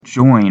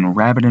Join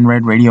Rabbit and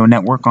Red Radio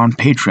Network on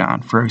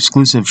Patreon for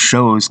exclusive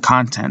shows,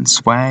 content,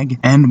 swag,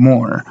 and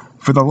more.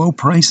 For the low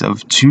price of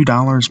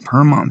 $2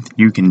 per month,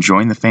 you can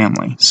join the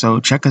family. So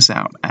check us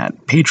out at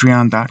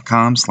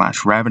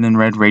patreon.com/Rabbit and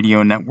Red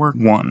Radio Network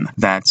 1.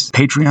 That's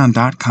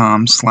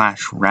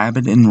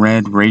patreon.com/Rabbit and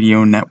Red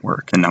Radio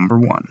Network, the number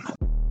 1.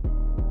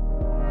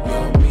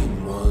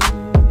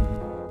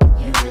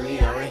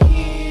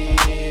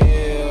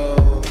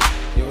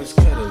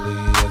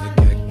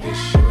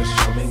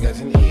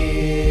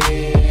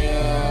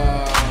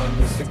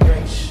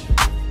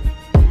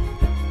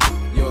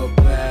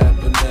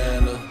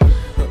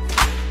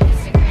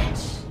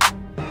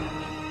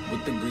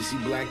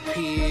 Black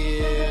peel,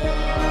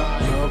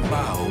 you're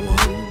about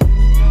one.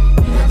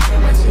 You got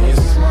termites in your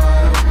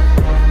smile.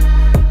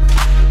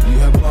 You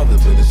have mother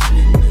to the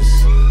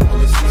sweetness. All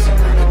the sweets and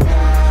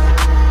crocodile.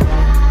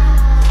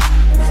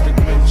 Mr.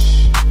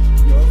 Grinch,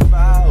 you're a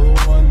foul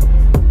one.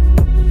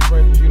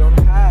 Friends you don't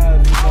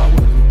have. I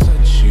wouldn't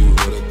touch you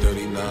with a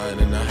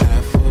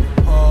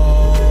 39.5-foot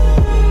pole.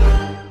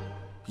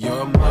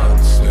 You're a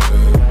monster.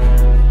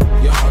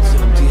 Your heart's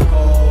an empty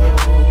hole.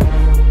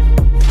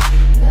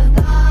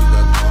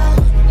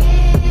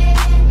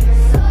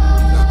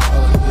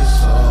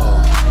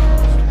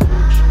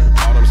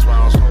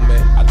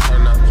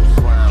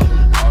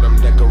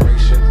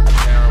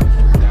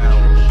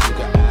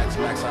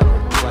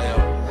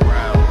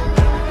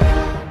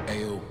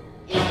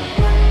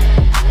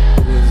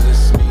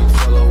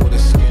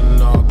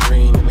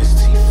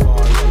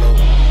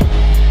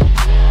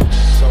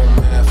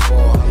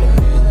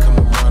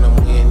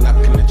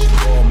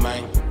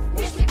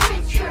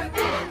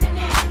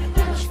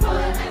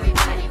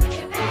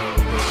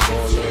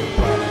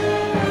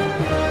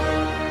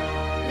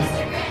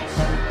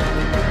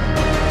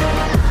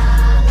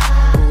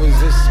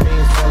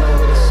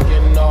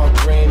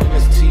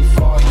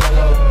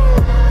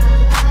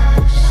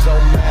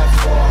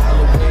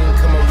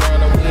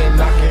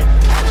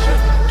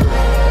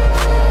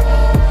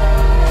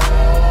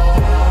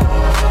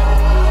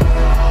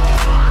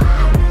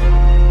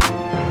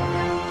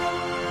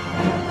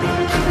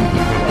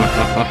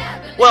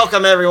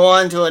 Welcome,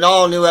 everyone, to an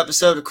all-new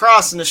episode of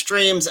Crossing the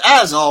Streams.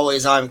 As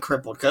always, I'm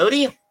Crippled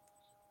Cody.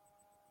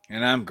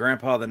 And I'm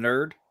Grandpa the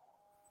Nerd.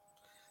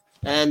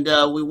 And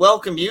we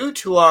welcome you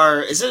to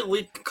our,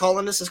 we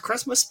calling this a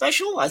Christmas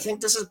special? I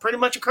think this is pretty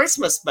much a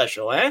Christmas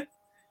special, eh?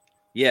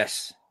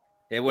 Yes.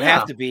 It would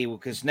have to be,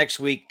 because next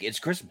week it's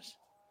Christmas.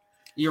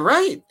 You're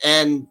right.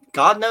 And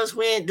God knows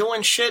we ain't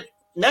doing shit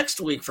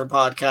next week for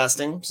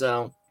podcasting,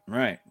 so.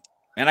 Right.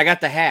 And I got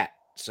the hat,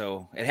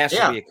 so it has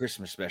to be a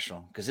Christmas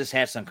special, because this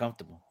hat's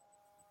uncomfortable.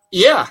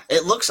 Yeah,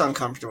 it looks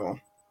uncomfortable.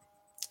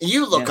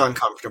 You look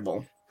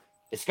uncomfortable.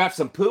 It's got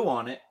some poo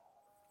on it.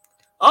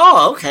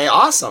 Oh, okay,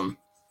 awesome.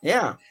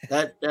 Yeah,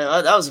 that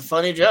was a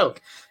funny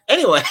joke.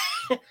 Anyway,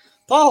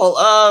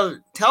 Paul,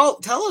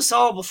 tell us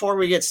all before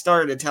we get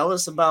started. Tell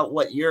us about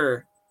what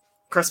your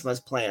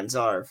Christmas plans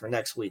are for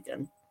next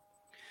weekend.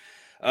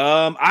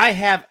 I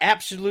have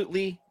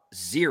absolutely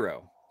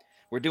zero.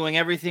 We're doing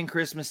everything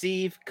Christmas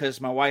Eve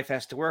because my wife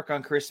has to work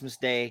on Christmas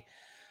Day.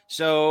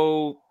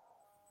 So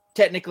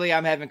technically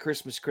I'm having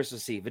Christmas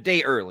Eve, a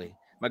day early.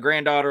 My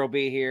granddaughter will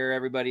be here.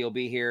 Everybody will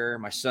be here.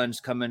 My son's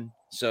coming.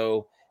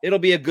 So it'll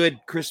be a good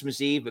Christmas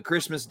Eve. But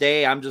Christmas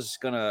Day, I'm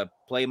just going to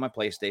play my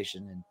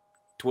PlayStation and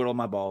twiddle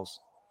my balls.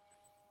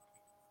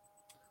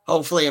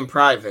 Hopefully in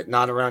private,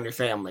 not around your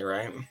family,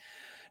 right?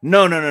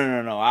 No.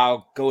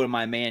 I'll go to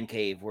my man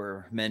cave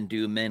where men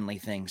do manly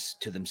things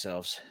to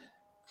themselves.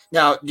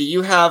 Now, do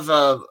you have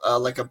a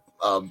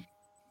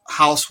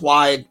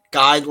house-wide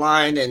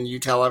guideline and you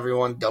tell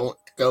everyone don't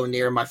go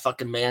near my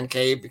fucking man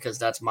cave because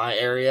that's my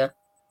area?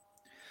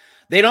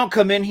 They don't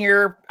come in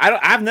here.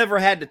 I've never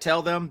had to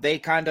tell them. They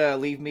kind of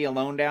leave me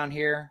alone down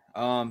here.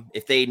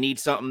 If they need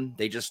something,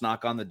 they just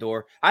knock on the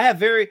door. I have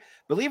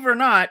believe it or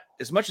not,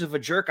 as much of a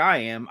jerk I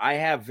am, I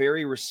have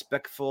very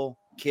respectful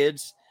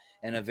kids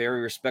and a very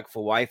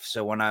respectful wife.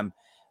 So when I'm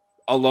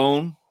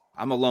alone,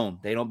 I'm alone.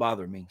 They don't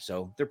bother me.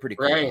 So they're pretty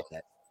cool about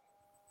that.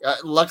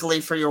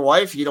 Luckily for your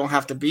wife, you don't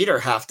have to beat her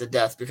half to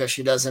death because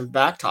she doesn't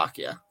backtalk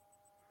you.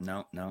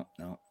 No.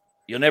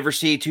 You'll never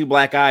see two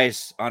black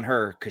eyes on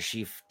her because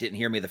she didn't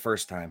hear me the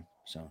first time.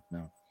 So,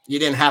 no. You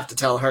didn't have to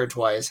tell her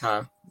twice,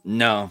 huh?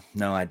 No,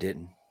 I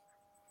didn't.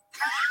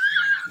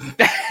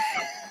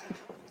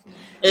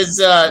 Is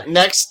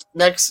next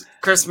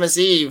Christmas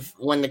Eve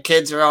when the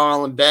kids are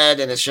all in bed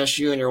and it's just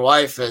you and your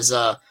wife, is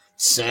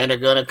Santa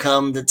gonna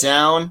come to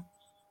town?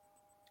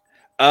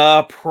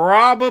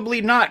 Probably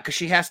not, because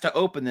she has to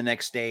open the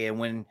next day, and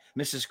when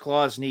Mrs.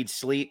 Claus needs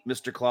sleep,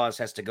 Mr. Claus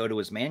has to go to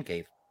his man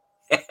cave.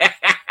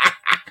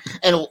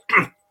 and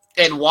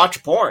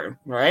watch porn,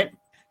 right?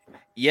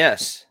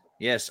 Yes,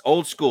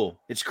 old school.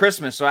 It's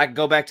Christmas, so I can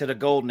go back to the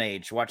golden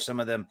age, watch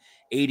some of them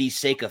 80s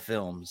Seika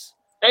films.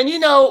 And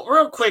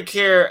real quick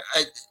here,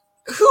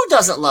 who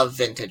doesn't love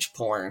vintage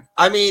porn?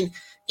 I mean,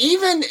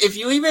 even if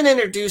you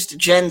introduced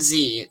Gen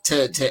Z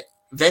to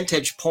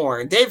vintage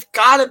porn, they've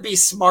got to be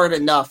smart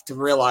enough to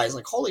realize,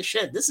 like, holy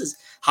shit, this is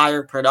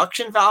higher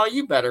production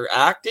value, better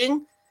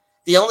acting.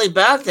 The only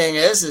bad thing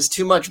is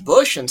too much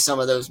Bush in some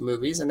of those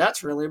movies, and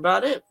that's really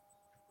about it.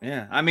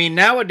 Yeah, I mean,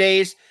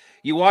 nowadays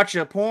you watch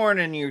a porn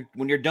and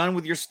when you're done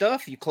with your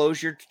stuff, you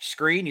close your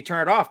screen, you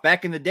turn it off.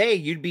 Back in the day,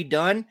 you'd be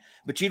done,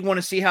 but you'd want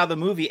to see how the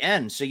movie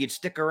ends, so you'd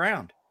stick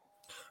around.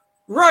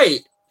 Right,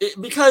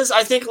 because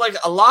I think like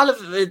a lot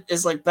of it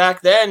is like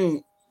back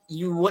then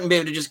you wouldn't be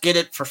able to just get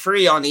it for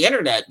free on the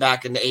internet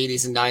back in the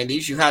 80s and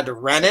 90s. You had to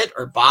rent it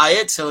or buy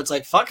it, so it's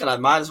like, fuck it, I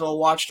might as well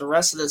watch the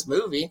rest of this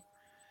movie.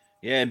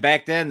 Yeah, and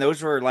back then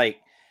those were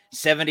like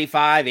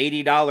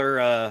 $75,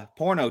 $80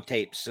 porno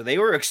tapes, so they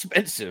were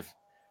expensive.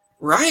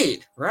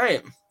 Right.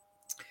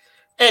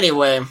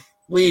 Anyway,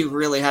 we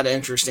really had an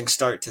interesting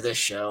start to this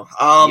show.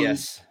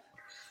 Yes.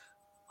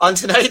 On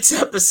tonight's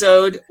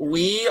episode,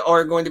 we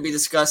are going to be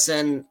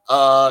discussing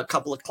a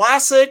couple of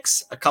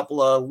classics, a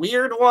couple of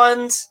weird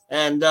ones,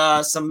 and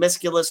some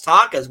misculous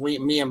talk, as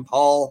me and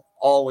Paul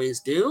always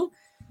do.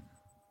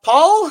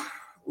 Paul,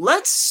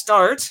 let's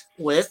start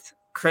with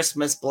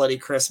Christmas, Bloody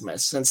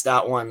Christmas, since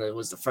that one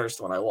was the first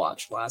one I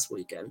watched last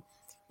weekend.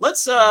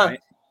 Let's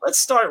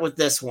start with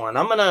this one.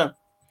 I'm gonna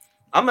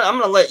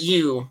let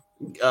you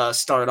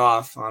start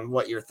off on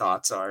what your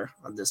thoughts are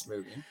on this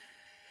movie.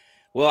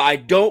 Well, I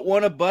don't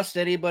want to bust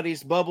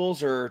anybody's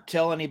bubbles or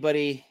tell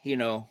anybody,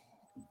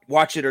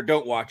 watch it or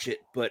don't watch it,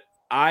 but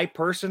I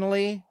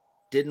personally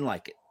didn't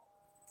like it.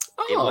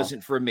 It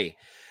wasn't for me.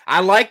 I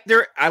liked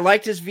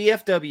his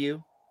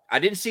VFW. I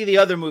didn't see the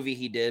other movie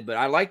he did, but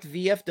I liked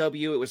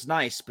VFW. It was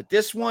nice, but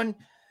this one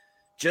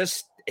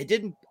it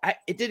didn't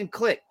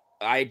click.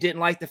 I didn't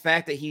like the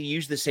fact that he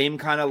used the same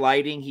kind of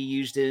lighting he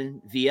used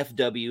in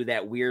VFW,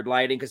 that weird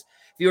lighting. Because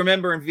if you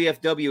remember in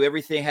VFW,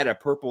 everything had a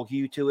purple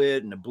hue to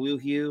it and a blue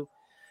hue.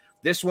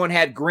 This one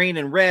had green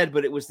and red,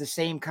 but it was the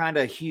same kind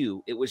of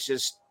hue. It was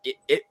just,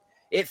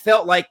 it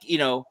felt like,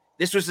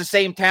 this was the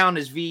same town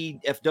as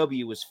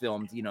VFW was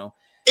filmed,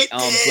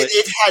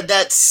 It had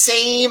that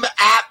same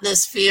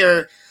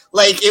atmosphere.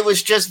 Like it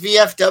was just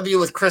VFW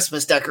with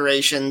Christmas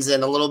decorations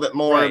and a little bit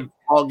more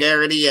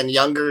vulgarity and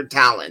younger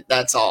talent.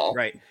 That's all.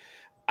 Right.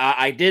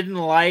 I didn't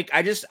like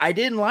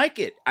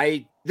it.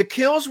 The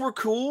kills were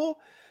cool,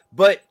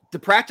 but the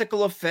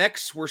practical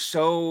effects were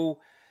some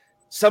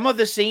of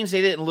the scenes, they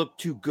didn't look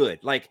too good.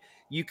 Like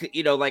you could,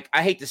 like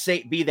I hate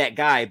to be that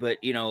guy, but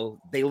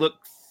they look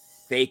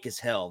fake as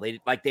hell. They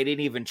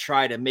didn't even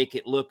try to make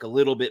it look a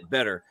little bit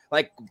better.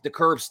 Like the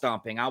curb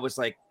stomping. I was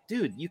like,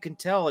 dude, you can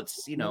tell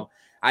it's,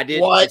 I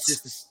did. What?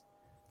 It's just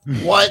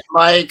what,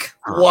 Mike?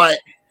 What?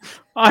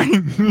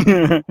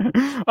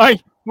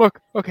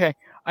 Look, okay.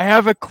 I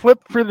have a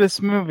clip for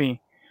this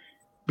movie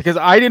because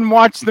I didn't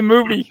watch the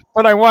movie,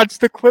 but I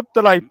watched the clip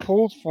that I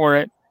pulled for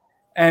it.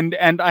 And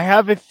I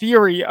have a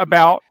theory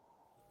about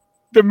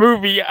the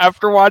movie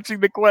after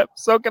watching the clip.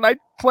 So can I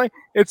play?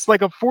 It's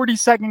like a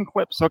 40-second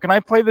clip. So can I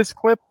play this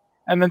clip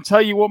and then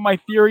tell you what my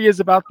theory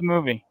is about the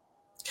movie?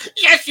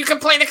 Yes, you can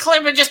play the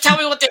clip and just tell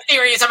me what the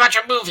theory is about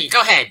your movie.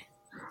 Go ahead.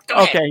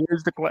 Okay,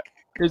 here's the clip.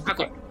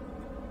 Clip.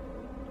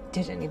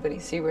 Did anybody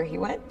see where he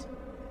went?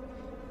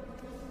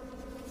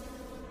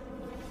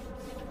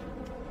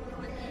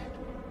 Okay.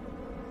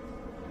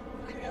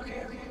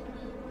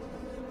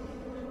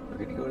 We're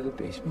gonna go to the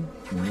basement.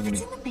 If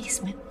it's in the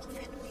basement,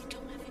 then we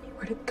don't have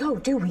anywhere to go,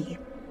 do we?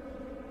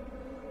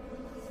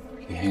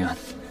 Okay, hang on.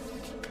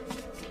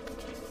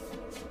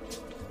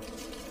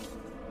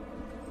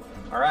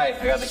 All right,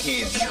 I got the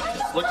keys.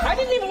 Look, I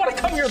didn't even want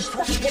to come here.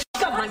 Shut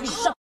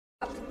up.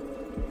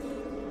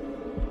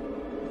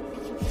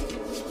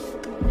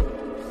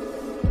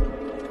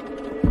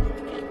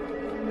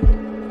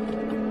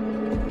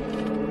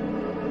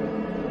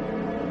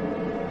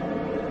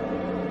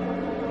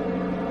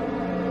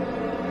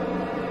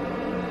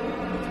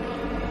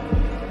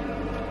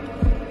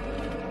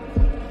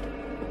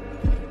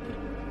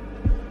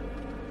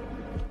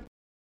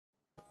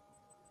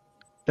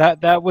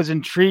 That was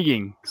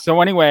intriguing. So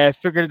anyway, I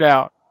figured it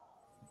out.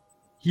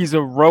 He's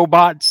a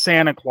robot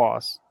Santa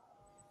Claus.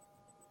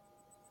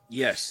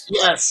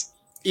 yes.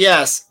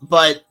 Yes.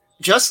 But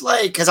just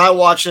like, because I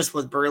watched this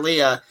with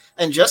Berlia,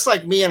 and just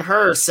like me and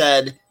her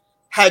said,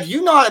 had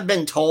you not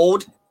been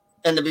told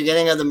in the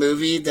beginning of the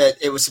movie that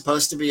it was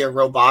supposed to be a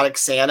robotic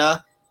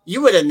Santa,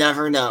 you would have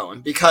never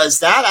known, because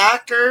that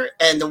actor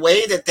and the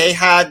way that they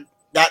had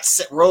that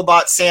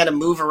robot Santa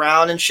move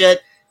around and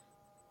shit,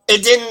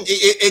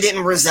 it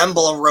didn't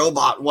resemble a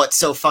robot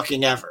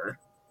whatsoever.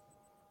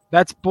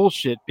 That's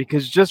bullshit,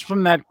 because just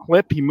from that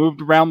clip, he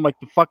moved around like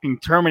the fucking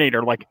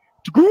Terminator, like,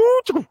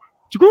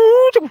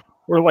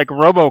 or like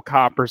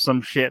RoboCop or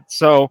some shit.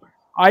 So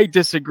I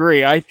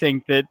disagree. I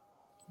think that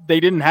they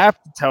didn't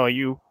have to tell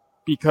you,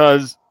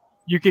 because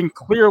you can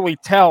clearly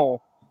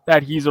tell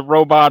that he's a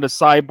robot, a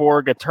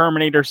cyborg, a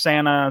Terminator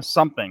Santa,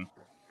 something.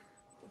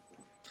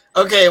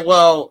 Okay,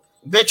 well,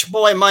 bitch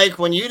boy Mike,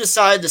 when you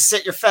decide to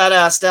sit your fat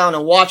ass down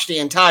and watch the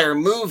entire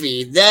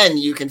movie, then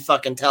you can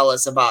fucking tell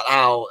us about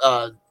how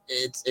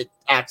it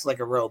acts like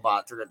a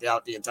robot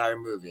throughout the entire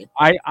movie.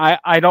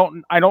 I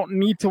don't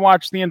need to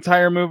watch the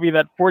entire movie.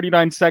 That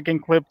 49-second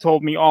clip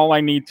told me all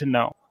I need to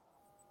know.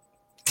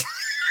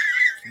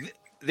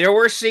 There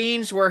were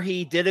scenes where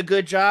he did a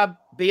good job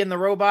being the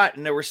robot,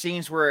 and there were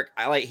scenes where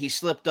he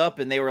slipped up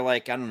and they were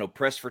like, I don't know,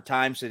 pressed for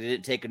time, so they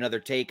didn't take another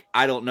take.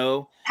 I don't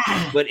know.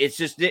 But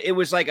it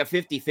was like a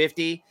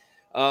 50-50.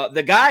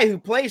 The guy who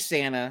plays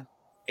Santa,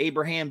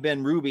 Abraham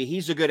Ben Ruby,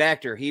 he's a good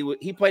actor.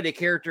 He played a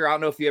character. I don't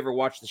know if you ever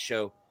watched the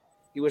show.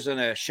 He was in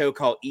a show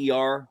called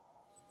ER.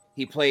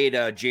 He played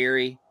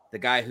Jerry, the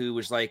guy who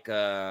was like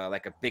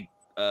a big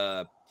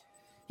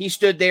he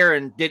stood there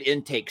and did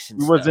intakes and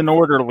He stuff. was an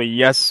orderly,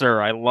 yes,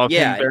 sir. I love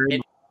him very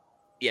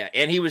much.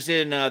 And he was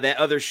in that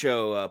other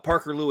show,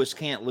 Parker Lewis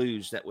Can't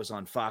Lose, that was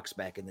on Fox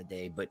back in the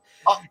day. But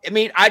I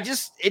mean,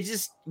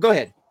 go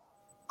ahead.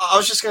 I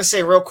was just gonna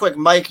say real quick,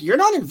 Mike, you're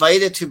not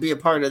invited to be a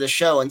part of the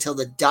show until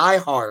the Die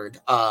Hard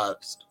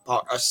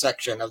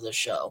section of the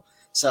show.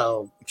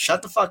 So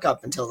shut the fuck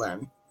up until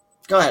then.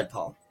 Go ahead,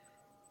 Paul.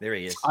 There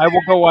he is. I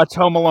will go watch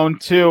Home Alone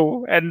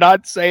 2 and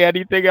not say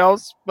anything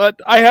else. But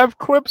I have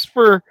clips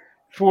for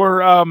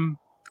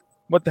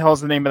what the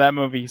hell's the name of that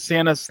movie?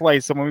 Santa's Sleigh.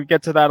 So when we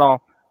get to that,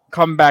 I'll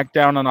come back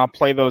down and I'll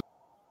play those.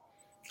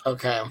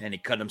 Okay. And he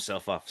cut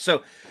himself off.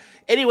 So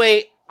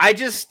anyway, I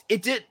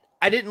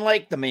didn't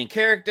like the main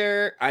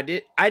character. I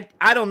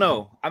don't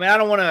know. I mean, I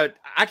don't want to.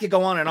 I could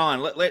go on and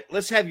on.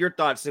 Let's have your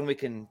thoughts, then we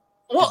can.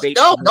 Well,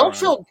 no,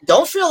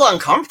 don't feel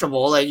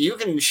uncomfortable. Like you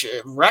can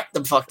wreck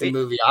the fucking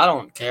movie. I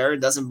don't care.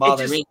 It doesn't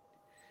bother me.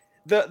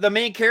 The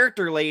main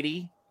character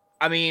lady.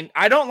 I mean,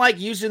 I don't like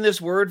using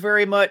this word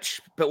very much,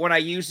 but when I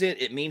use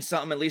it, it means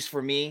something. At least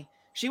for me,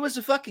 she was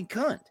a fucking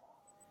cunt.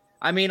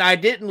 I mean, I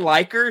didn't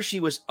like her. She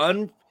was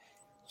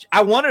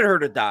I wanted her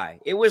to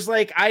die. It was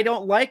like, I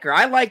don't like her.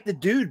 I like the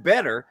dude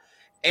better.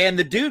 And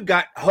the dude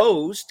got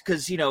hosed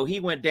because, he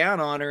went down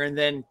on her and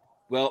then,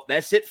 well,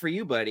 that's it for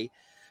you, buddy.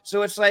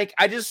 So it's like,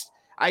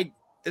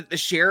 the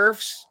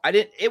sheriffs,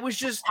 it was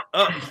just,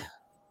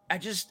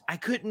 I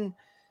couldn't,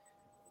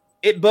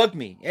 it bugged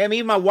me. I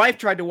mean, my wife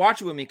tried to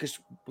watch it with me because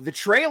the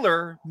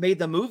trailer made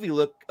the movie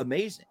look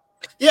amazing.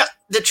 Yeah,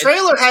 the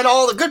trailer had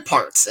all the good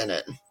parts in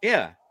it.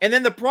 Yeah. And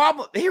then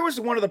here was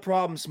one of the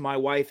problems my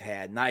wife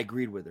had, and I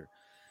agreed with her.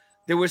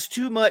 There was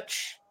too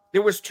much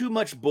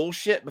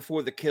bullshit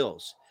before the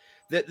kills.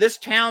 This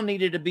town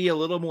needed to be a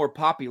little more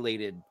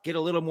populated, get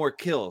a little more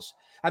kills.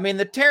 I mean,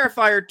 the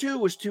Terrifier 2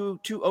 was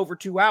over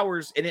 2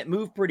 hours, and it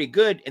moved pretty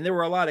good, and there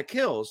were a lot of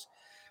kills.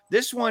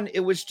 This one,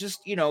 it was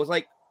just,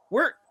 like,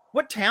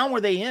 what town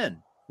were they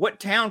in? What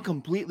town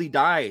completely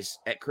dies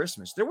at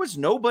Christmas? There was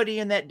nobody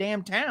in that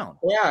damn town.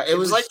 Yeah, it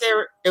was like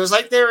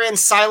they were in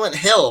Silent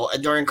Hill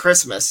during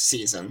Christmas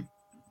season.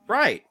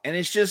 Right. And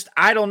it's just,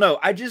 I don't know.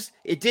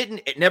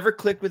 It never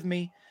clicked with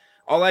me.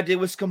 All I did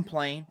was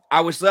complain.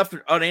 I was left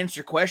with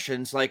unanswered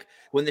questions, like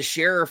when the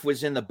sheriff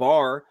was in the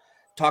bar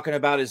talking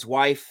about his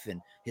wife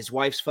and his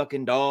wife's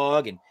fucking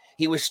dog, and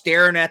he was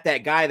staring at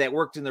that guy that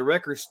worked in the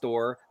record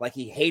store like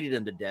he hated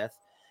him to death.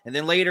 And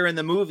then later in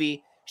the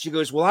movie, she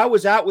goes, well, I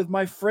was out with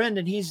my friend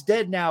and he's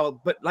dead now,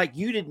 but like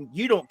you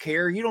don't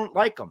care. You don't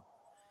like him.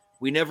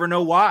 We never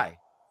know why.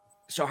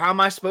 So how am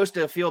I supposed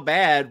to feel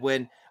bad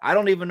when I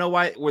don't even know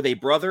why? Were they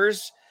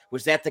brothers?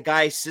 Was that the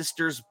guy's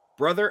sister's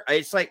brother?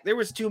 It's like there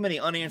was too many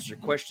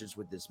unanswered questions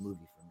with this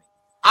movie for me.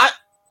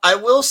 I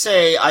will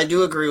say I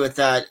do agree with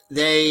that.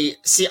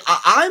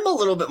 I'm a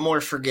little bit more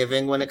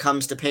forgiving when it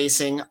comes to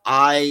pacing.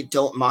 I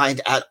don't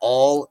mind at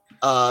all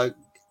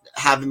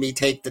having me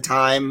take the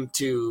time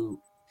to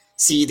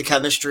see the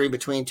chemistry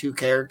between two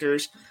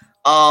characters.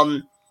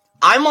 I'm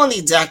on the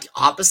exact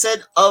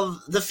opposite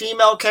of the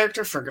female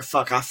character.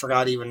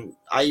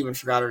 I even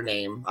forgot her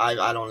name. I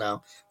don't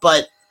know.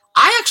 But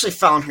I actually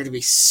found her to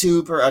be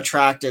super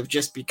attractive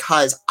just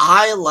because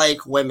I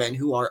like women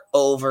who are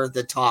over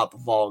the top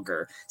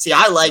vulgar. See,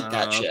 I like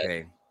that shit.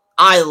 Okay.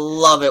 I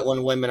love it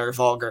when women are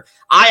vulgar.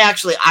 I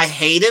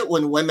hate it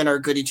when women are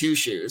goody two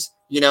shoes.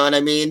 You know what I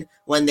mean?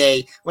 When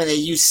they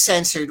use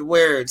censored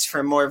words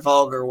for more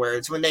vulgar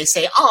words. When they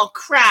say, "Oh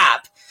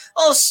crap,"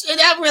 "Oh,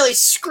 that really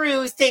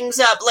screws things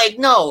up." Like,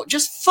 no,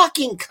 just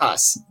fucking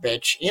cuss,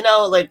 bitch.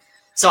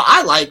 So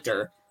I liked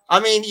her.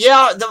 I mean,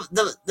 yeah,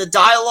 the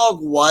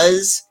dialogue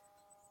was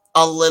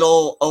a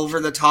little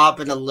over the top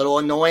and a little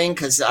annoying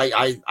because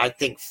I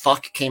think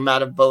fuck came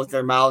out of both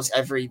their mouths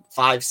every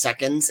 5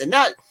 seconds, and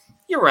that,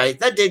 you're right,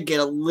 that did get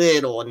a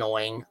little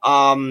annoying.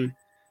 When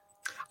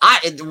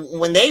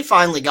they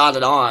finally got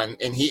it on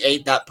and he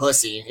ate that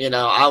pussy,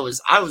 I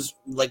was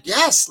like,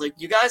 yes, like,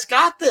 you guys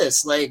got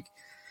this. Like,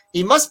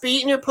 he must be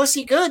eating your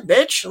pussy good,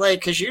 bitch. Like,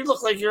 because you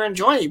look like you're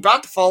enjoying it. You're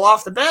about to fall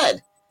off the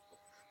bed.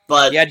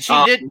 But yeah,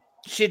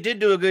 she did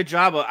do a good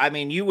job. I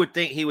mean, you would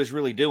think he was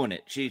really doing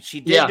it. She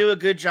did do a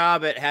good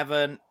job at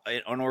having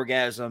an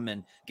orgasm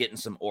and getting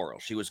some oral.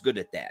 She was good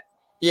at that.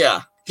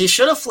 Yeah, he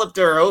should have flipped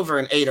her over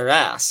and ate her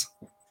ass.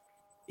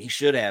 He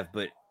should have,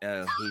 but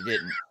he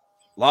didn't.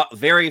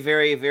 Very,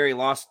 very, very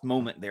lost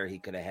moment there he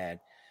could have had.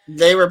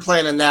 They were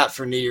planning that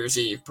for New Year's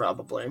Eve,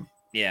 probably.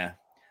 Yeah.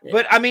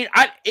 But I mean,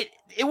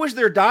 it was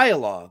their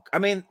dialogue. I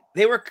mean,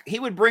 he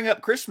would bring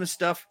up Christmas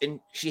stuff and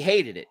she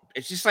hated it.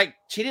 It's just like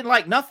she didn't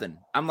like nothing.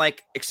 I'm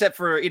like, except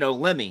for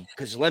Lemmy,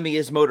 because Lemmy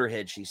is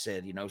Motorhead, she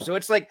said, So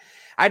it's like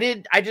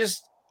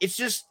it's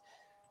just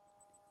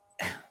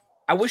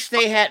I wish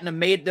they hadn't have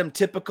made them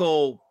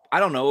typical, I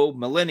don't know,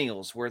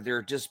 millennials where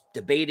they're just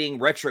debating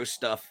retro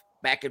stuff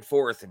back and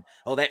forth and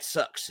that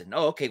sucks and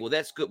okay, well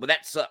that's good, but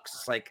that sucks.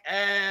 It's like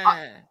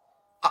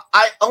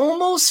I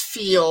almost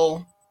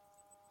feel,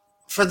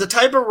 for the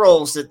type of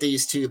roles that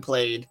these two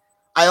played,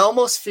 I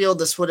almost feel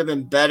this would have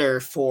been better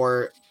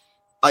for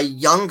a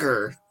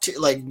younger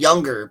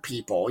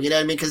people. You know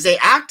what I mean? Because they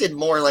acted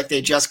more like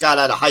they just got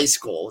out of high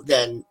school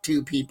than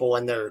two people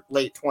in their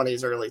late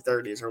 20s, early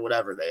 30s, or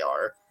whatever they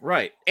are.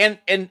 Right. And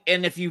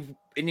if you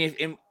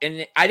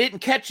and I didn't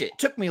catch it. It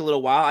took me a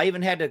little while. I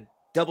even had to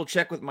double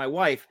check with my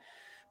wife.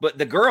 But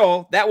the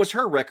girl, that was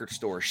her record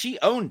store. She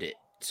owned it.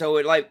 So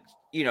it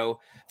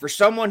for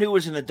someone who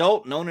was an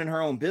adult and owning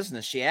her own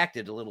business, she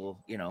acted a little,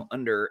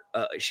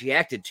 she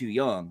acted too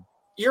young.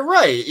 You're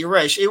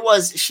right. She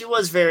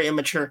was very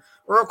immature.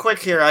 Real quick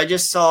here, I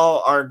just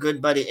saw our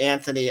good buddy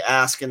Anthony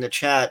ask in the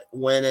chat,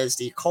 when is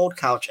the Cold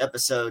Couch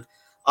episode?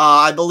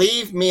 I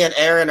believe me and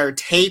Aaron are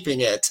taping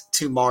it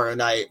tomorrow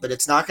night, but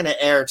it's not going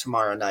to air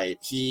tomorrow night.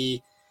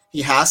 He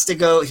has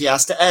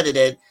to edit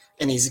it,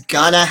 and he's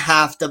gonna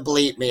have to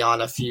bleep me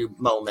on a few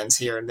moments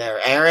here and there.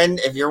 Aaron,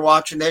 if you're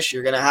watching this,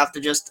 you're gonna have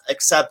to just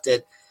accept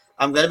it.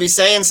 I'm going to be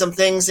saying some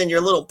things in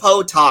your little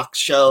Poe Talk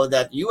show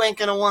that you ain't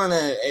going to want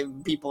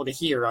people to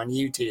hear on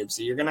YouTube.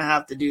 So you're going to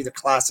have to do the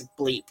classic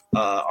bleep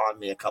on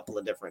me a couple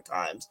of different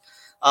times.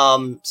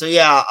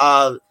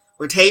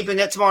 We're taping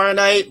it tomorrow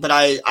night, but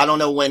I don't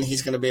know when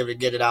he's going to be able to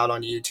get it out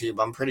on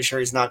YouTube. I'm pretty sure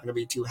he's not going to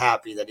be too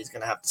happy that he's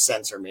going to have to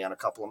censor me on a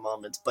couple of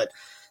moments. But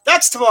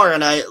that's tomorrow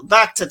night.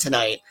 Back to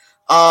tonight.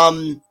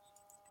 You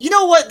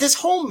know what? This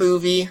whole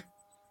movie,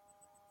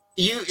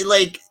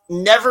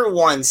 never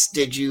once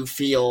did you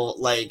feel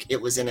like it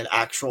was in an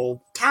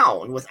actual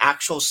town with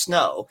actual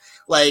snow.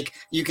 Like,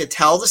 you could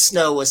tell the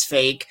snow was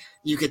fake.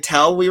 You could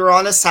tell we were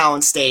on a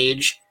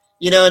soundstage.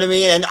 You know what I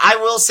mean? And I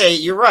will say,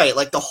 you're right.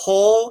 Like, the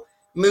whole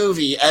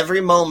movie, every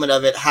moment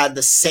of it had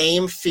the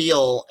same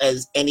feel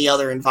as any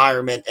other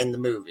environment in the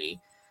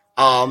movie.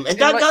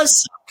 That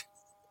does suck.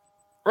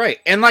 Right.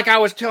 And like I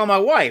was telling my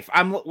wife,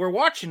 we're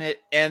watching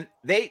it, and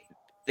they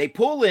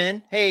pull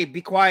in. Hey,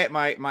 be quiet.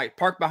 My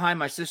park behind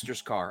my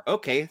sister's car.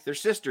 Okay, their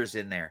sister's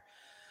in there.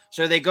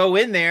 So they go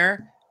in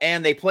there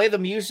and they play the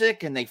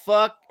music and they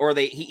fuck, or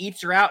he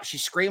eats her out. She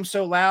screams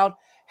so loud.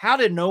 How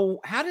did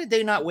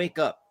they not wake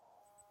up?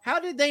 How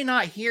did they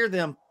not hear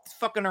them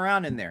fucking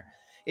around in there?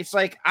 It's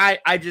like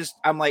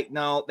I'm like,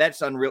 no,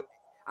 that's unreal.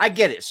 I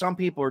get it. Some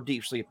people are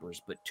deep sleepers,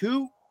 but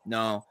two,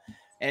 no.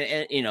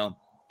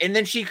 And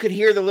then she could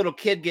hear the little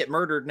kid get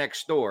murdered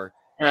next door.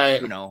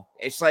 Right.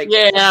 It's like,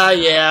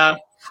 yeah.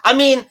 I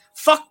mean,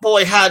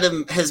 Fuckboy had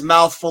his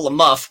mouth full of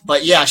muff,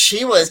 but yeah,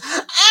 she was,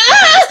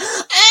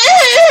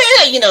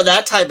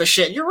 that type of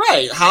shit. You're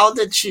right. How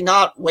did she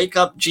not wake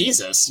up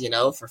Jesus,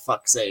 for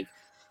fuck's sake?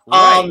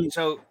 Right.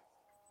 So,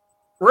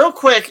 real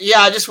quick,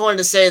 I just wanted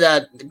to say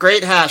that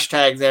great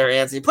hashtag there,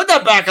 Anthony. Put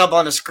that back up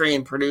on the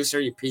screen, producer,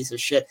 you piece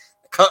of shit.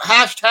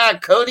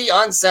 Hashtag Cody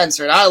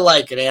Uncensored. I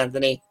like it,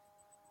 Anthony.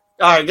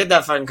 All right, get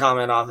that fucking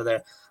comment off of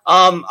there.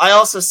 I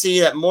also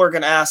see that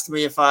Morgan asked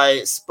me if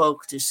I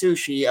spoke to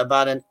Sushi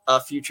about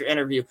a future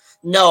interview.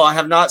 No, I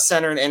have not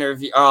sent her an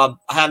interview. I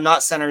have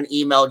not sent her an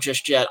email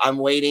just yet. I'm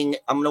waiting.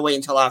 I'm going to wait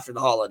until after the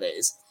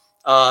holidays.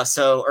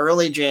 So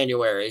early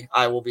January,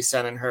 I will be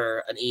sending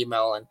her an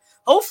email, and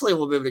hopefully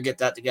we'll be able to get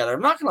that together.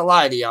 I'm not going to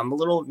lie to you. I'm a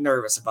little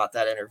nervous about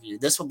that interview.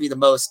 This will be the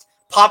most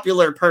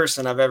popular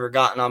person I've ever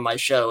gotten on my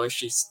show if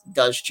she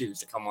does choose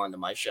to come on to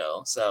my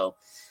show. So,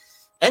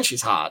 and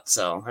she's hot.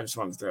 So I just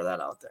wanted to throw that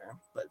out there.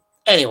 But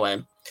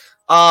anyway,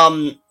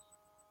 no,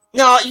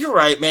 you're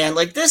right, man.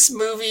 Like, this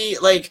movie,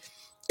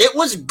 it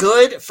was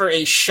good for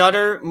a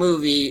Shudder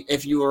movie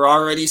if you were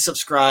already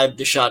subscribed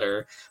to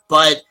Shudder.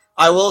 But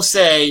I will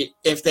say,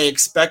 if they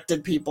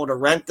expected people to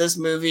rent this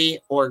movie,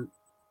 or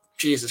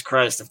Jesus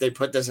Christ, if they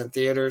put this in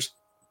theaters,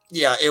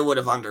 it would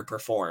have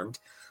underperformed.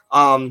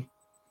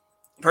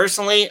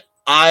 Personally,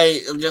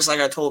 just like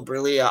I told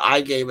Brillia,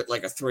 I gave it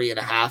like a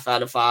 3.5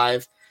 out of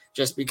 5,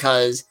 just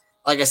because,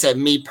 like I said,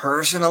 me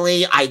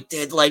personally, I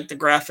did like the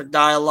graphic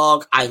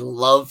dialogue. I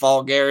love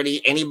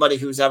vulgarity. Anybody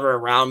who's ever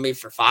around me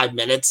for 5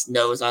 minutes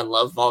knows I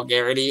love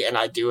vulgarity, and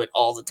I do it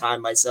all the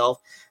time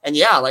myself. And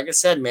like I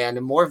said, man,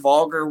 the more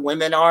vulgar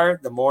women are,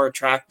 the more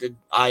attracted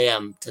I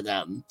am to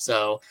them.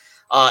 So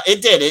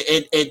it did.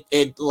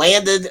 It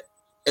landed.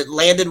 It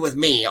landed with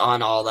me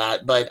on all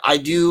that. But I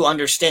do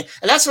understand,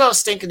 and that's what I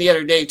was thinking the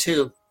other day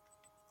too.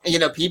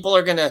 People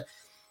are gonna.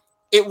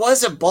 It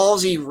was a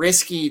ballsy,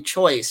 risky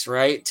choice,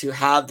 right? To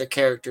have the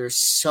characters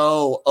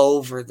so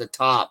over the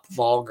top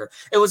vulgar.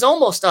 It was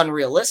almost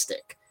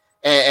unrealistic.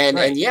 And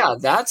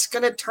that's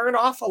going to turn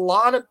off a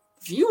lot of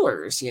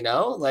viewers,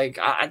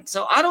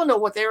 so I don't know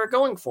what they were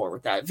going for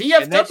with that.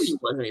 VFW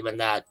wasn't even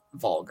that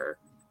vulgar.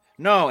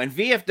 No, and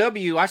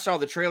VFW, I saw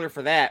the trailer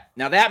for that.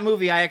 Now that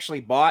movie I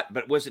actually bought,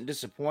 but wasn't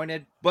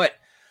disappointed. But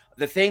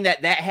the thing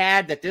that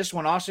had that this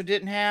one also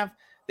didn't have,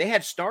 they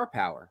had star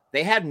power.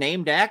 They had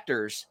named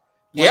actors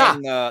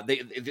playing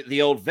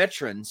the old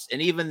veterans,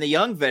 and even the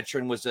young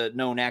veteran was a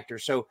known actor.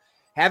 So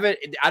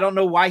I don't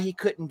know why he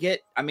couldn't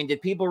get. I mean,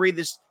 did people read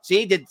this?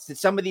 See, did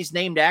some of these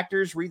named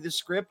actors read the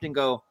script and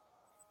go,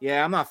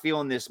 "Yeah, I'm not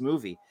feeling this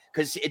movie,"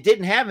 because it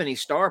didn't have any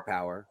star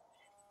power.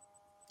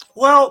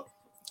 Well,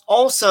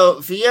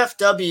 also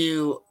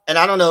VFW, and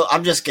I don't know,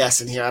 I'm just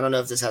guessing here. I don't know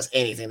if this has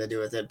anything to do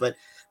with it, but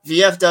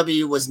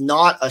VFW was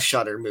not a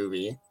Shudder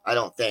movie. I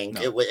don't think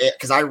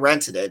because I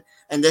rented it,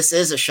 and this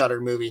is a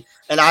Shudder movie.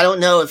 And I don't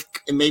know if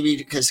maybe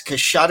because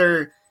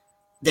Shudder,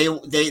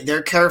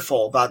 they're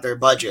careful about their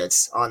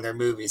budgets on their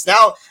movies.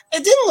 Now,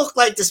 it didn't look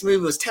like this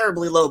movie was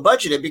terribly low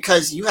budgeted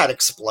because you had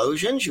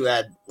explosions, you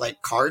had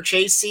like car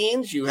chase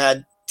scenes, you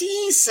had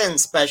decent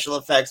special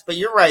effects, but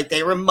you're right,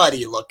 they were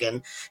muddy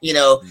looking. You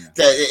know,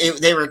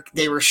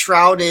 they were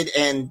shrouded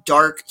in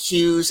dark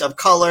hues of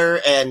color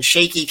and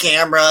shaky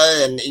camera,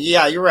 and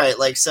yeah, you're right.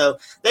 Like, so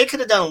they could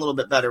have done a little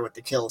bit better with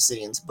the kill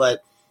scenes,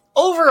 but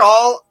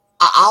overall,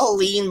 I'll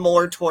lean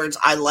more towards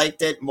I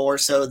liked it more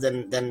so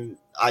than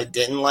I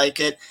didn't like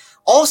it.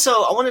 Also,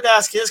 I wanted to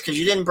ask you this because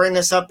you didn't bring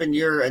this up in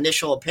your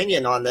initial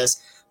opinion on this,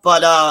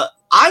 but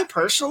I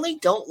personally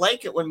don't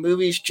like it when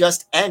movies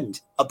just end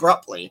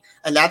abruptly,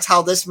 and that's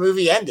how this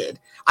movie ended.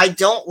 I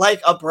don't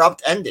like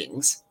abrupt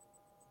endings.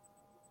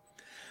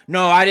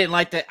 No, I didn't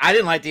like that. I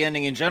didn't like the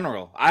ending in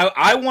general.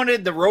 I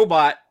wanted the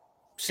robot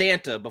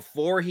Santa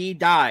before he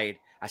died.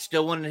 I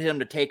still wanted him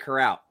to take her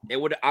out.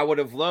 I would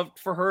have loved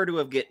for her to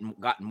have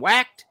gotten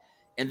whacked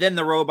and then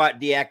the robot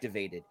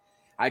deactivated.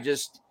 I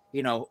just,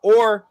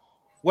 or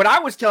what I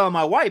was telling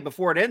my wife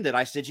before it ended,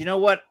 I said, you know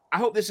what? I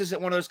hope this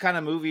isn't one of those kind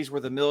of movies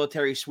where the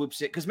military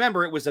swoops it. Because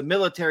remember, it was a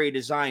military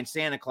designed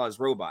Santa Claus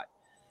robot.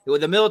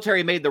 The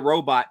military made the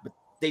robot, but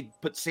they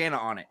put Santa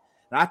on it.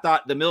 And I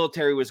thought the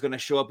military was going to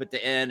show up at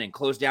the end and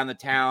close down the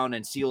town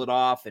and seal it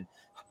off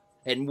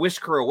and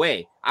whisk her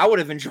away. I would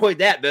have enjoyed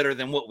that better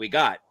than what we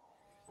got.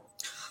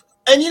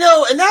 And,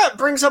 and that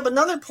brings up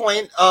another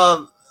point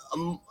to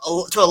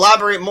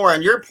elaborate more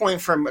on your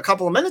point from a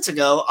couple of minutes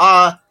ago.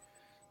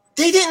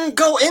 They didn't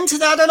go into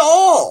that at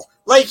all.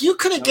 Like, you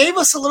could have gave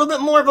us a little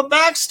bit more of a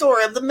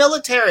backstory of the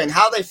military and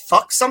how they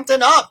fucked something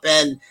up,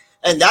 and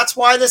that's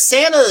why the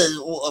Santa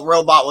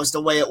robot was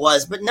the way it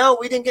was. But no,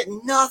 we didn't get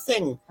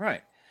nothing.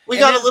 Right. We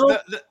got a little.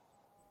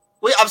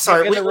 I'm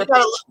sorry. We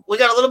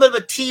got a little bit of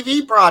a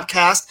TV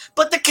broadcast,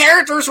 but the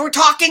characters were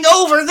talking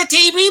over the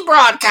TV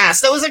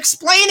broadcast that was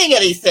explaining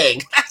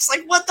anything. That's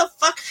like, what the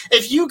fuck?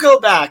 If you go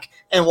back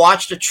and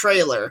watch the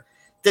trailer,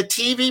 the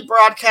TV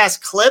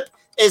broadcast clip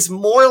is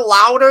more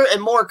louder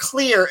and more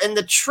clear in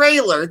the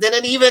trailer than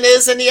it even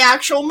is in the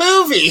actual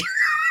movie.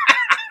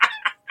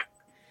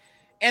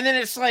 And then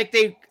it's like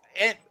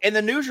and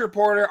the news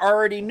reporter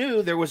already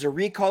knew there was a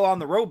recall on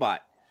the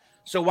robot.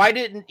 So why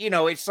didn't,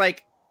 it's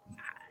like,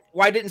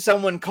 why didn't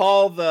someone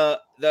call the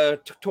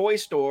toy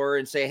store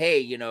and say, hey,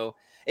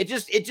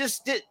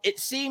 it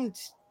seemed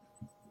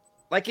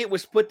like it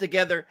was put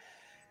together.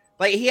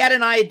 Like he had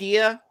an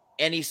idea.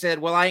 And he said,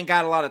 well, I ain't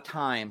got a lot of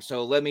time,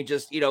 so let me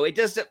just,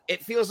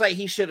 it feels like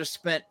he should have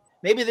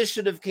maybe this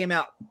should have came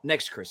out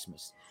next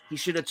Christmas. He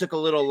should have took a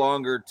little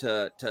longer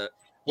to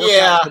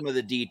work out some of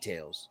the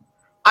details.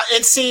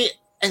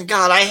 And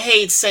God, I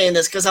hate saying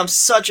this because I'm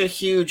such a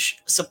huge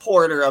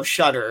supporter of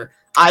Shudder.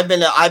 I've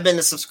been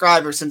a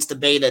subscriber since the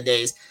beta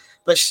days,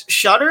 but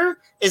Shudder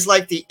is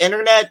like the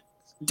internet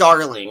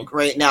darling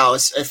right now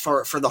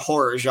for the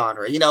horror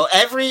genre.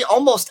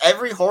 Almost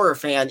every horror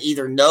fan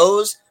either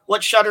knows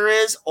what Shudder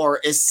is or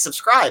is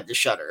subscribed to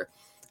Shudder.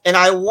 And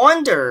I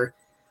wonder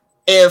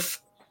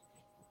if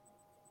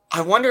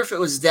it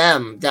was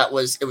them it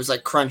was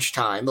like crunch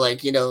time,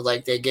 like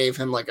they gave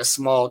him like a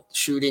small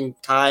shooting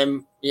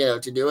time,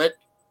 to do it,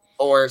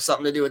 or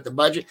something to do with the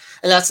budget.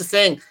 And that's the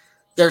thing.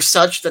 They're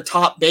such the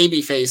top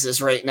baby faces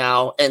right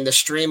now in the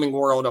streaming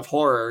world of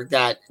horror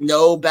that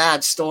no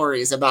bad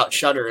stories about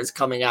Shudder is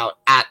coming out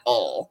at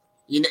all.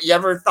 You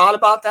ever thought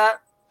about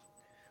that?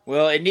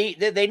 Well, they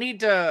need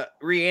to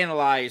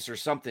reanalyze or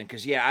something,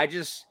 because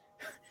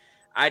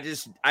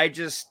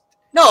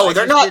No,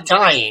 they're not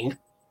dying.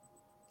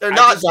 They're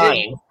not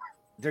dying.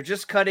 They're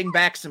just cutting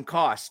back some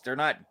costs. They're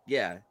not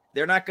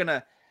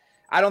gonna.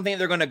 I don't think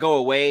they're gonna go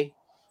away.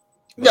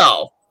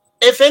 No.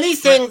 If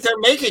anything, they're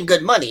making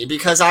good money,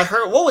 because I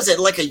heard, what was it,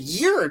 like a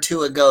year or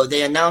two ago,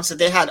 they announced that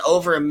they had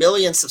over 1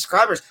 million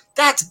subscribers.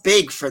 That's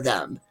big for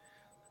them.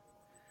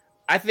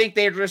 I think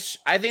they're just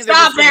going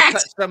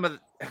to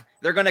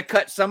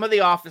cut some of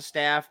the office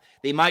staff.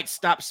 They might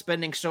stop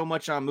spending so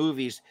much on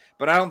movies,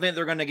 but I don't think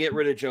they're going to get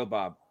rid of Joe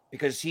Bob,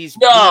 because he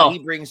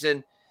brings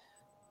in.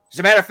 As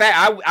a matter of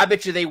fact, I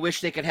bet you they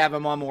wish they could have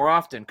him on more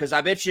often, because I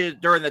bet you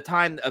during the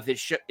time of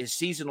his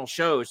seasonal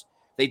shows,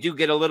 they do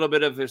get a little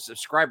bit of a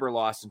subscriber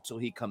loss until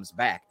he comes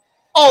back.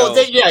 Oh, so,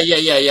 they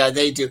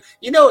do.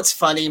 It's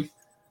funny.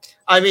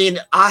 I mean,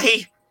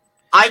 I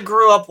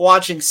grew up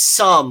watching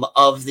some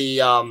of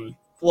the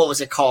what was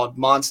it called?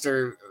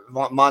 Monster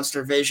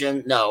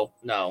Vision? No.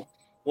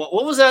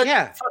 What was that?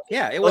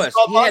 Yeah, it Was was. it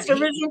called He had- Monster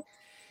he- Vision?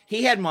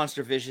 He had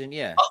Monster Vision,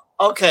 yeah.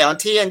 Okay, on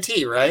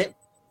TNT, right?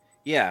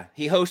 Yeah,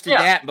 he hosted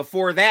Yeah. that.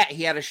 Before that,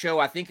 he had a show,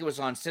 I think it was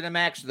on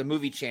Cinemax or the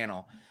movie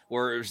channel,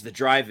 where it was the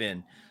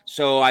drive-in.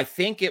 So I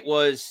think it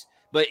was,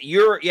 but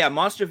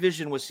Monster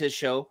Vision was his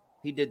show.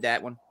 He did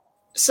that one.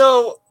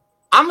 So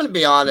I'm gonna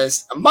be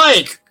honest,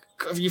 Mike,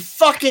 you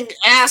fucking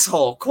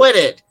asshole, quit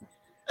it.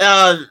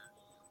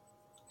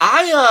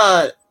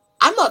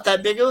 I'm not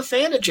that big of a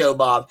fan of Joe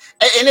Bob,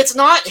 and it's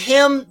not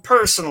him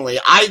personally.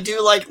 I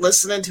do like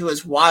listening to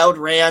his wild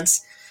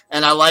rants,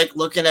 and I like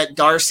looking at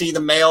Darcy, the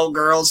male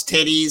girl's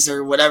titties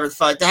or whatever the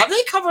fuck. Have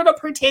they covered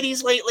up her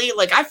titties lately?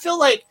 Like, I feel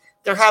like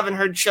they're having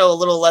her show a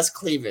little less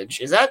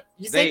cleavage. Is that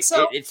you think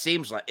so? It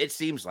seems like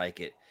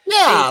it.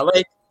 Yeah,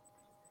 like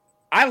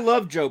I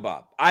love Joe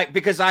Bob.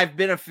 Because I've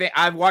been a fan.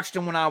 I've watched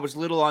him when I was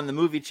little on the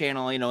movie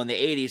channel, in the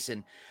 80s,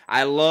 and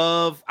I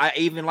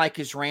even like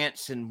his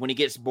rants, and when he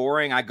gets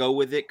boring, I go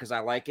with it because I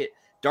like it.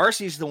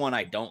 Darcy's the one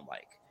I don't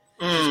like.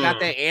 She's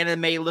got that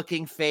anime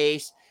looking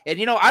face.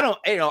 And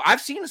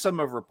I've seen some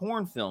of her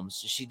porn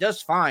films. She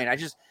does fine.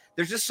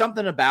 There's just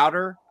something about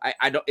her.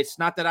 I don't, it's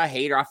not that I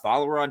hate her. I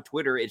follow her on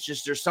Twitter. It's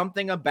just, there's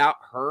something about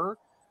her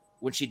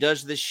when she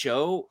does this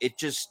show. It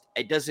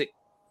doesn't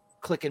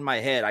click in my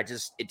head. I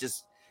can't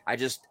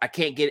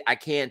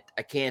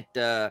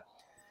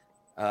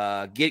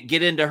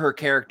get into her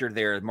character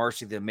there.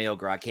 Marcy, the male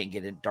girl. I can't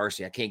get in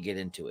Darcy. I can't get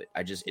into it.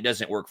 It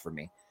doesn't work for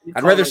me.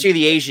 I'd rather see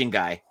the Asian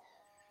guy.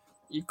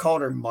 You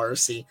called her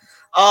Marcy.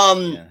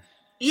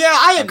 Yeah,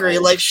 I agree.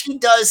 Like, she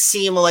does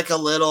seem like a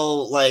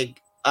little,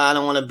 like, I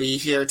don't want to be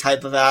here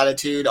type of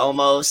attitude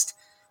almost.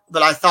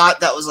 But I thought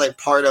that was, like,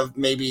 part of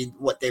maybe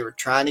what they were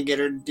trying to get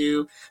her to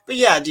do. But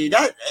yeah, dude,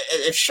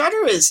 if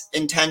Shudder is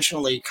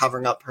intentionally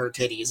covering up her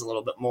titties a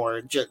little bit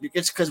more,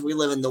 it's because we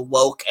live in the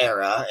woke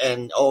era,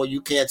 and,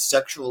 you can't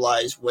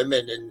sexualize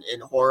women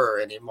in horror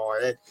anymore.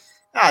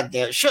 God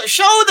damn,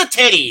 show the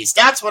titties.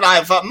 That's what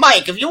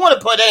Mike, if you want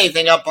to put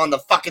anything up on the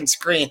fucking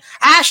screen,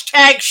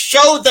 hashtag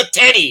show the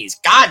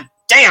titties. God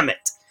damn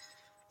it.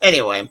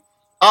 Anyway,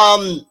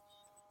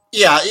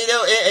 yeah,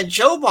 and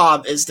Joe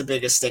Bob is the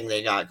biggest thing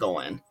they got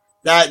going.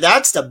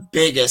 That's the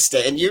biggest,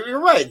 and you're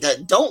right.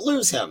 That don't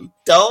lose him.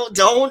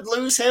 Don't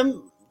lose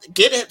him.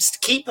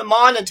 Keep him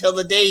on until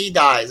the day he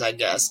dies. I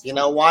guess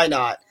why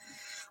not?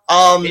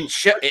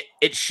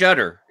 It's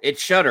Shudder.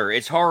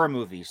 It's horror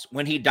movies.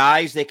 When he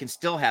dies, they can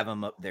still have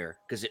him up there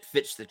because it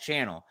fits the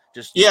channel.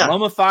 Just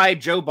mummified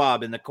Joe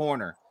Bob in the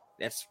corner.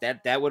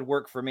 That would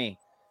work for me.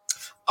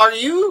 Are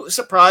you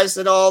surprised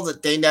at all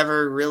that they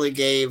never really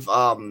gave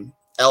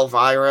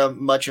Elvira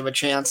much of a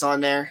chance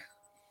on there?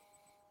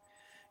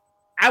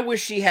 I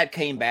wish she had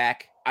came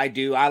back. I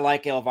do. I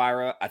like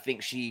Elvira. I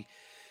think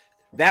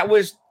that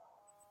was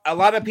a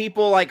lot of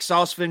people like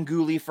saw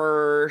Svengoolie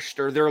first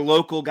or their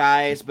local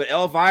guys, but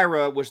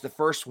Elvira was the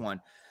first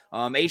one.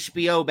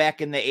 HBO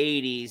back in the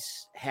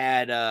 80s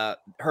had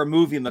her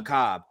movie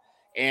Macabre,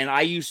 and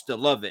I used to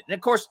love it. And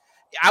of course,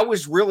 I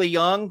was really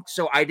young,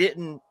 so I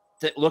didn't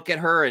look at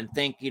her and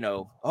think,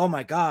 oh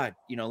my God,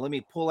 let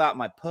me pull out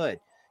my pud.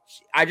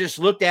 I just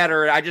looked at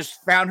her and I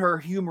just found her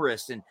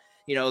humorous, and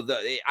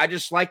I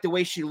just liked the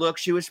way she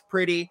looked. She was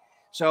pretty.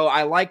 So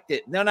I liked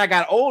it. Then I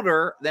got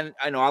older. Then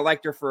I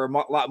liked her for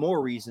a lot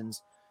more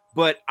reasons.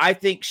 But I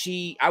think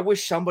I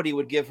wish somebody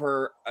would give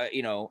her,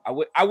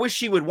 I wish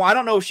she would. I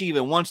don't know if she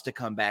even wants to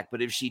come back,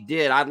 but if she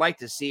did, I'd like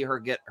to see her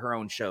get her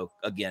own show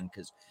again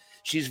because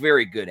she's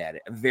very good at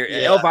it.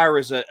 Elvira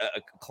is a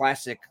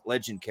classic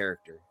legend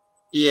character.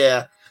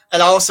 Yeah.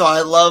 And also,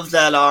 I love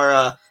that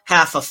our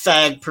half a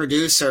fag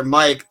producer,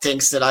 Mike,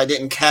 thinks that I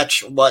didn't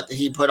catch what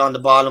he put on the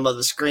bottom of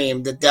the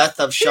screen. The death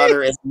of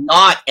Shudder is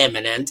not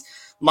imminent.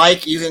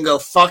 Mike, you can go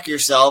fuck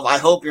yourself. I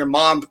hope your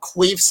mom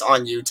queefs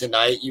on you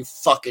tonight, you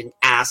fucking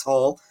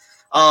asshole.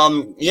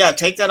 Yeah,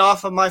 take that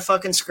off of my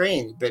fucking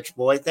screen, bitch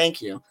boy.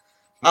 Thank you.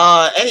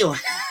 Anyway,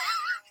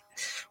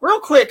 real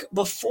quick,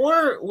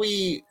 before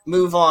we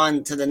move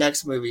on to the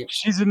next movie.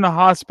 She's in the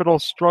hospital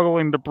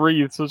struggling to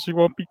breathe, so she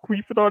won't be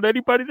queefing on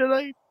anybody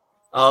tonight.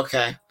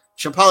 Okay.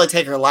 She'll probably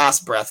take her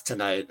last breath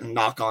tonight, and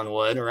knock on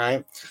wood,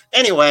 right?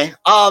 Anyway,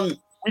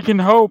 we can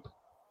hope.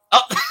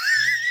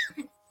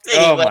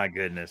 Anyway, oh my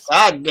goodness.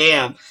 God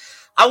damn.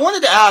 I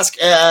wanted to ask,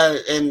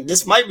 and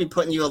this might be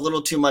putting you a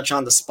little too much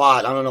on the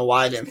spot. I don't know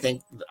why I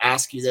didn't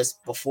ask you this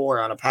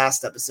before on a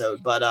past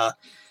episode, but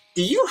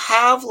do you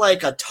have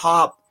like a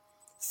top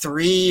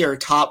 3 or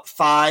top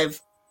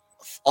 5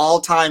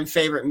 all-time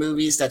favorite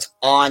movies that's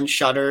on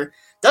Shudder?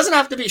 Doesn't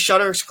have to be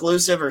Shudder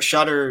exclusive or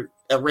Shudder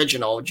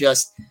original,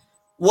 just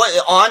what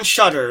on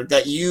Shudder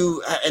that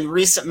you in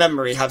recent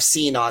memory have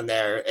seen on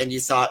there and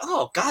you thought,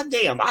 oh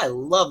goddamn, I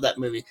love that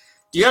movie.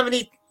 Do you have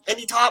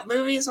any top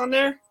movies on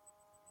there?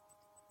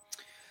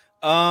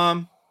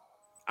 I'm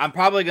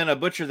probably gonna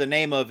butcher the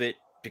name of it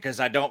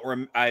because I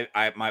don't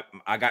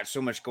I got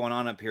so much going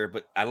on up here,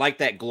 but I like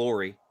that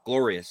Glorious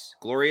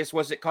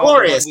was it called?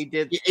 Glorious. We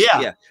did,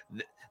 yeah.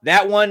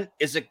 That one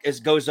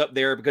goes up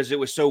there because it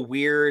was so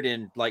weird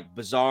and like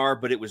bizarre,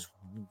 but it was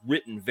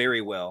written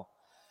very well.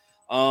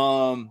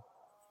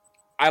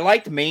 I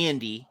liked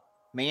Mandy.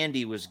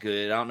 Mandy was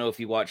good. I don't know if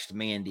you watched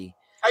Mandy.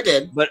 I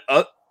did.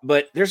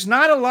 But there's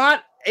not a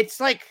lot. It's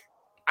like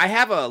I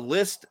have a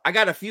list. I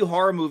got a few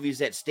horror movies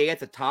that stay at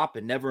the top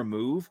and never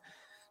move.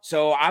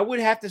 So I would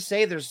have to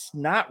say there's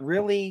not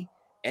really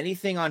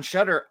anything on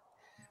Shudder.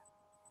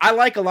 I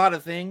like a lot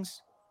of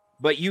things,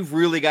 but you've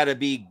really got to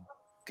be.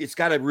 It's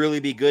got to really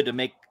be good to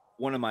make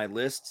one of my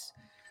lists.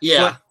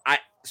 Yeah.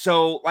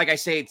 So like I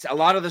say, it's a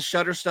lot of the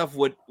Shudder stuff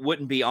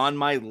wouldn't be on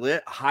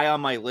my high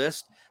on my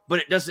list, but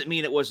it doesn't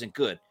mean it wasn't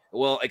good.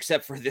 Well,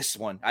 except for this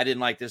one. I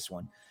didn't like this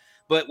one.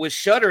 But with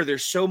Shudder,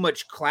 there's so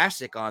much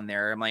classic on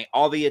there. I'm like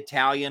all the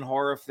Italian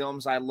horror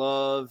films I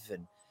love,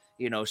 and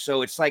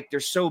so it's like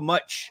there's so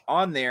much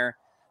on there.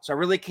 So I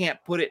really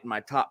can't put it in my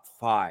top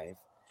 5.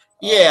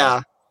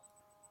 Yeah.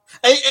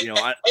 And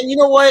you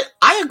know what?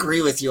 I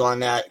agree with you on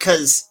that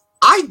because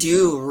I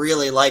do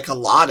really like a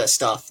lot of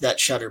stuff that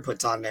Shudder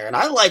puts on there, and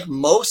I like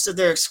most of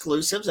their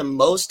exclusives and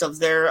most of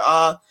their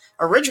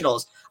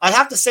originals. I'd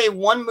have to say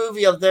one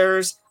movie of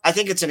theirs, I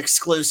think it's an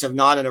exclusive,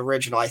 not an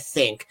original, I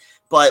think.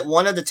 But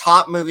one of the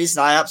top movies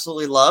that I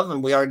absolutely love,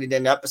 and we already did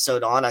an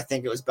episode on, I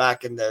think it was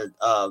back in the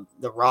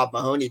Rob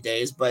Mahoney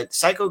days, but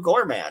Psycho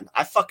Goreman.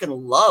 I fucking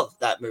love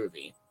that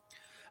movie.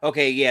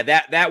 Okay, yeah,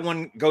 that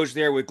one goes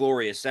there with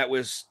Glorious. That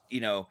was,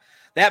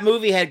 that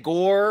movie had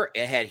gore,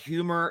 it had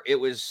humor.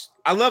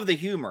 I love the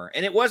humor.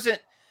 And it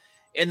wasn't,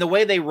 in the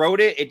way they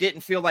wrote it, it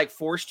didn't feel like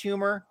forced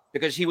humor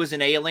because he was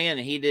an alien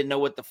and he didn't know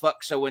what the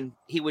fuck. So when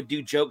he would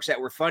do jokes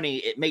that were funny,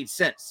 it made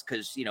sense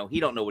because, he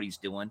don't know what he's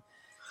doing.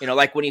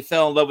 Like when he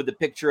fell in love with the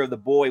picture of the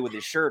boy with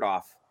his shirt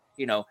off,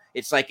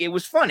 it's like, it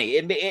was funny.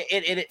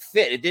 It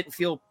fit. It didn't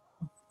feel,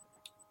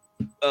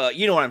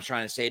 you know what I'm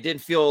trying to say? It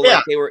didn't feel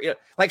like they were,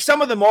 like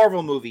some of the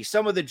Marvel movies,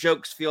 some of the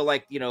jokes feel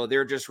like,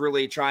 they're just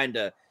really trying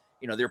to,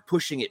 they're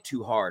pushing it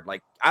too hard.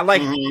 Like I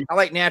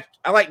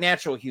like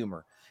natural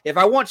humor. If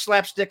I want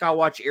slapstick, I'll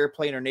watch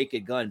Airplane or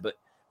Naked Gun. But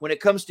when it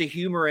comes to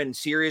humor and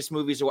serious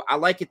movies, I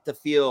like it to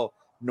feel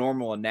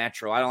normal and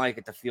natural. I don't like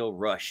it to feel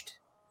rushed.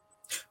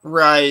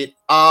 Right.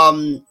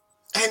 And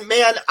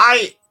man,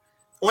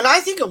 when I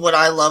think of what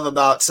I love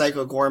about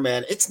Psycho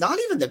Goreman, it's not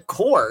even the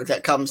core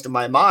that comes to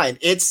my mind.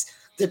 It's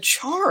the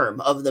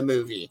charm of the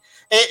movie.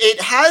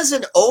 It has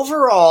an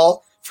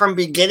overall, from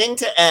beginning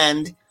to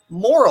end,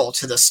 moral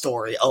to the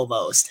story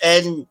almost.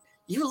 And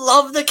you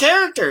love the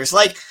characters.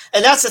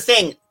 And that's the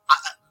thing.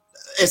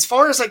 As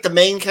far as the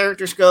main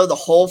characters go, the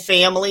whole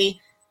family,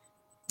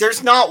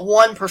 there's not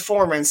one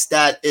performance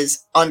that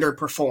is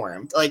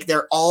underperformed.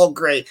 They're all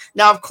great.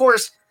 Now, of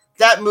course,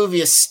 that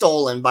movie is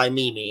stolen by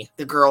Mimi,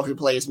 the girl who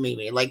plays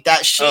Mimi.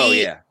 Oh,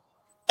 yeah.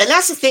 And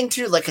that's the thing,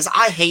 too, because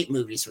I hate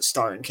movies with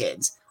starring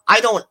kids. I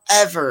don't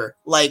ever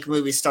like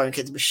movies starring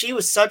kids, but she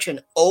was such an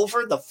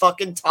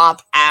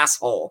over-the-fucking-top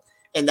asshole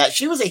in that.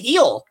 She was a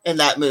heel in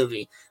that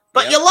movie.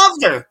 But you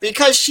loved her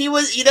because she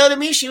was, you know what I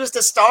mean? She was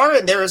the star,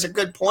 and there was a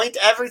good point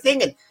to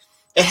everything, and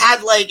it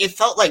had it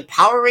felt like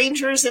Power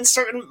Rangers in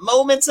certain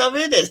moments of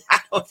it, and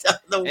I don't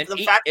know,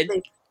 the fact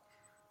that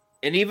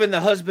and even the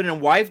husband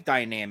and wife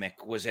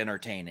dynamic was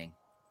entertaining.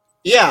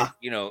 Yeah.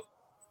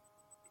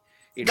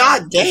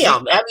 God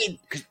damn! I mean,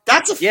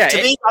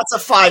 to me, that's a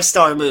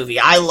 5-star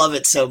movie. I love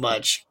it so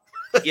much.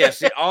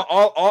 Yes,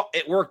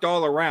 it worked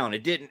all around.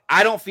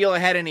 I don't feel it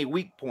had any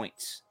weak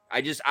points.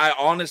 I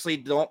honestly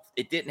don't.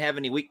 It didn't have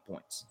any weak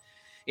points.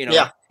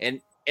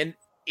 And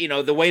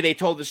the way they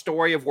told the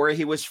story of where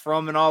he was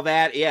from and all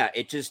that. Yeah,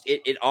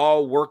 it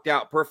all worked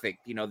out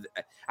perfect.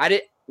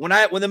 When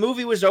the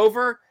movie was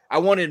over, I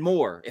wanted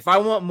more. If I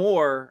want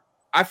more,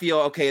 I feel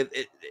okay.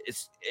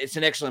 It's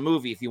an excellent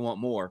movie. If you want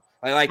more,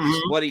 I like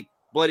this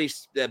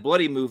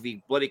bloody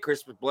movie, Bloody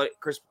Christmas,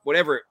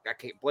 whatever.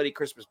 Bloody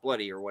Christmas,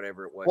 Bloody or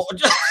whatever it was.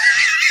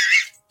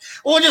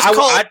 We'll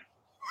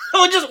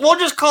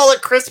just call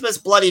it Christmas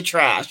Bloody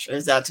Trash.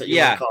 Is that what you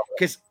want to call it?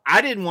 Because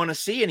I didn't want to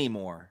see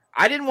anymore.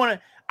 I didn't want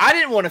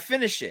to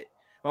finish it.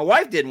 My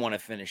wife didn't want to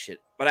finish it,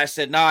 but I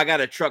said, no, I got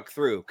to truck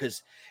through.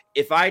 Because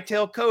if I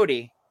tell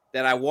Cody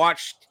that I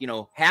watched,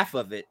 half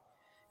of it,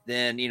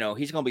 then,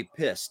 he's going to be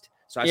pissed.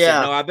 So I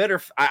said, no,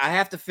 I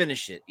have to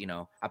finish it.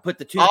 I put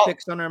the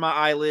toothpicks under my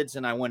eyelids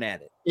and I went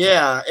at it.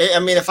 Yeah. I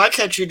mean, if I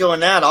catch you doing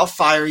that, I'll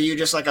fire you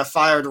just like I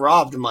fired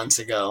Rob months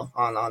ago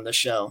on the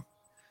show.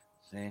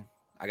 See,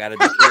 I got to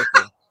be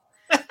careful.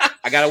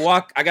 I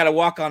got to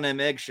walk on them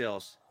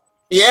eggshells.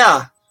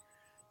 Yeah.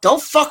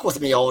 Don't fuck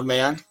with me, old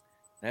man.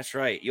 That's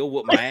right. You'll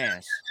whoop my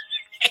ass.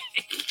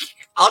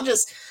 I'll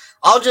just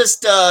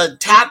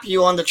tap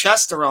you on the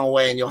chest the wrong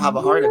way and you'll have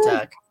a heart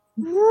attack.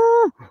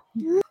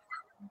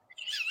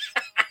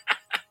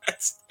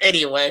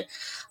 Anyway,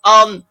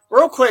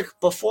 real quick,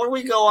 before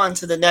we go on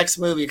to the next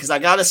movie, because I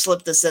got to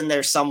slip this in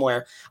there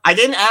somewhere. I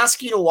didn't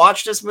ask you to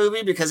watch this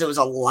movie because it was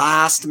a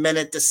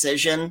last-minute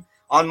decision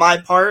on my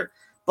part.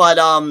 But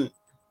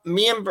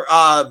me and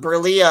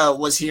Berlia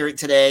was here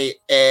today,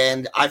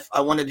 and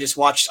I wanted to just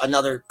watch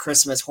another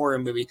Christmas horror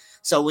movie.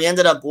 So we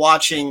ended up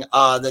watching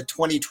the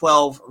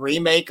 2012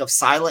 remake of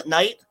Silent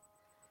Night.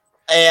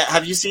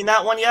 Have you seen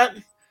that one yet?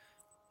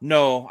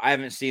 No, I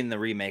haven't seen the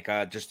remake.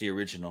 Just the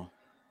original.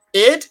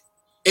 It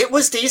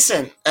was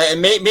decent,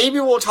 and maybe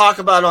we'll talk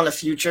about it on a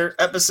future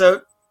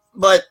episode.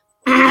 But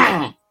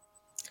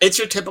it's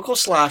your typical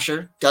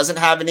slasher. Doesn't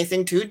have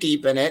anything too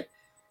deep in it.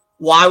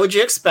 Why would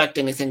you expect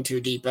anything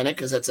too deep in it?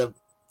 Because it's a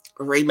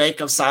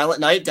remake of Silent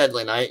Night,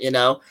 Deadly Night, you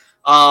know.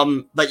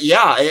 But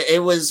yeah,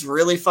 it was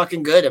really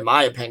fucking good in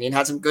my opinion.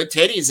 Had some good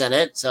titties in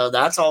it, so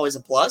that's always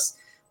a plus.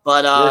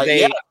 But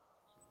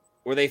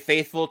were they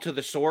faithful to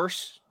the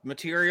source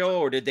material,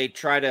 or did they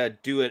try to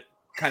do it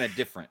kind of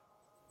different?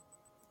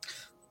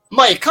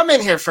 Mike, come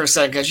in here for a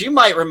second, because you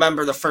might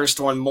remember the first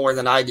one more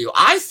than I do.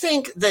 I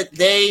think that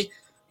they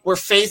were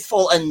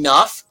faithful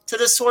enough to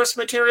the source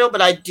material,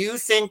 but I do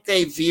think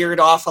they veered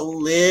off a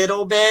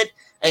little bit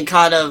and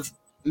kind of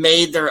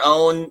made their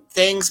own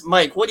things.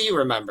 Mike, what do you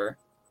remember?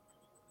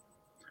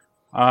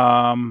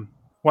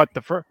 What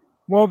the first?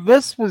 Well,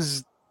 this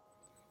was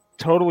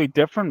totally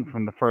different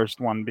from the first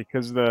one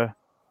because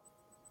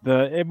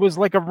it was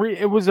like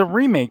it was a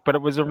remake, but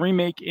it was a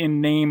remake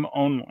in name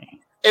only.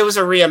 It was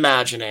a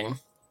reimagining.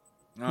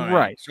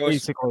 Right. So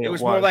basically, it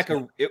was more like a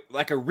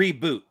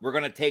reboot. We're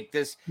gonna take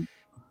this.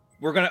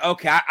 We're gonna.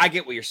 Okay, I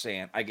get what you're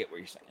saying.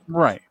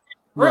 Right.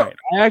 Right.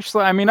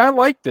 I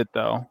liked it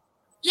though.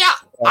 Yeah,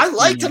 I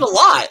liked it a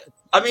lot.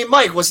 I mean,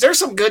 Mike, was there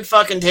some good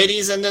fucking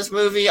titties in this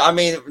movie? I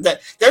mean,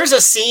 there's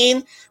a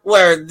scene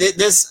where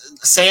this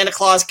Santa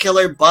Claus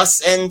killer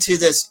busts into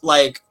this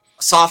like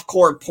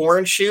softcore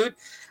porn shoot,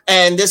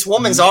 and this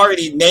woman's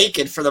already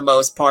naked for the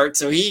most part.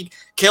 So he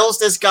kills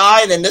this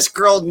guy, then this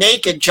girl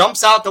naked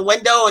jumps out the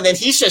window, and then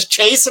he's just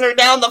chasing her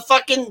down the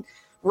fucking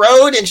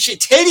road, and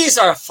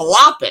titties are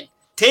flopping.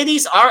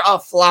 Titties are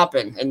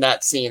flopping in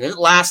that scene. It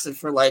lasted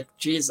for I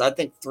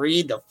think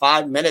 3 to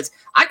 5 minutes.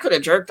 I could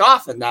have jerked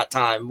off in that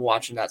time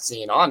watching that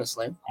scene,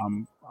 honestly.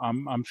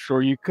 I'm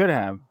sure you could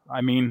have.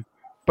 I mean,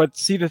 but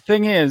see, the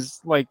thing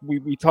is, like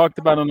we talked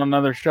about on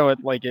another show,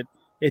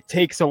 it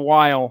takes a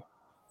while,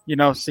 you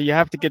know, so you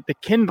have to get the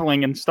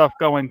kindling and stuff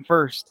going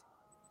first.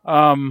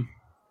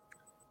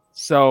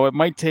 So it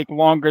might take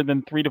longer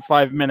than 3 to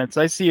 5 minutes.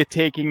 I see it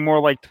taking more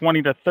like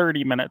 20 to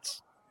 30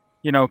 minutes.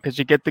 You know, because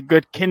you get the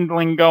good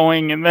kindling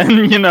going, and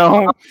then, you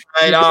know.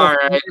 All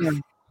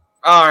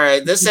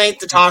right. This ain't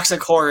the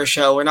Toxic Horror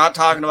Show. We're not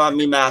talking about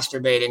me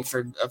masturbating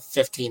for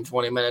 15,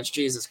 20 minutes.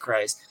 Jesus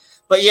Christ.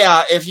 But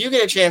yeah, if you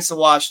get a chance to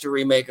watch the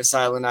remake of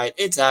Silent Night,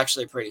 it's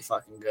actually pretty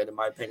fucking good, in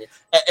my opinion.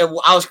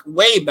 I was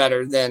way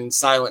better than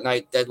Silent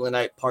Night, Deadly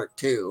Night Part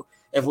 2,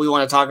 if we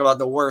want to talk about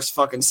the worst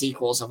fucking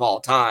sequels of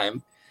all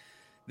time.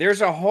 There's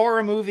a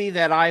horror movie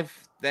that I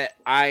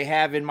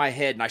have in my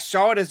head, and I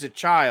saw it as a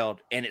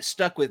child, and it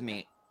stuck with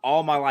me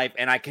all my life,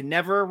 and I can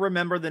never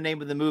remember the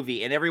name of the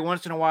movie. And every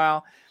once in a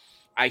while,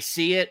 I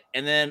see it,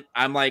 and then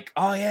I'm like,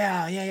 oh,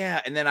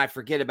 yeah, and then I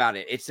forget about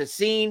it. It's a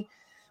scene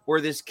where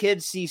this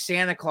kid sees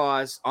Santa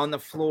Claus on the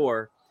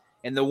floor,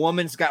 and the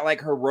woman's got like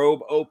her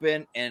robe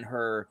open, and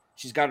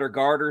she's got her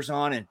garters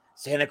on, and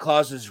Santa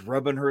Claus is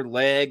rubbing her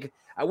leg.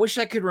 I wish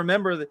I could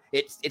remember.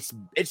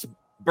 It's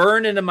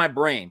burned into my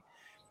brain.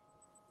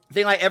 I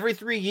think like every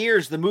 3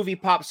 years the movie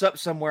pops up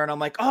somewhere and I'm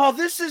like, oh,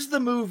 this is the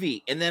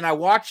movie. And then I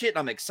watch it and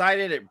I'm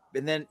excited.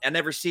 And then I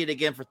never see it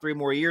again for 3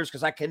 more years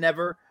because I can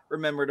never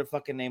remember the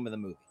fucking name of the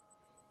movie.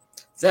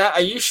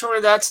 Are you sure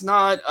that's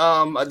not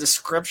a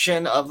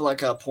description of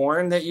like a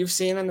porn that you've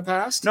seen in the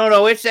past?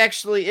 No, it's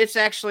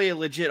actually a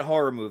legit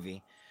horror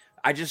movie.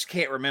 I just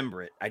can't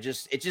remember it. I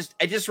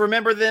just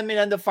remember them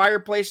in the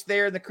fireplace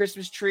there and the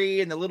Christmas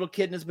tree and the little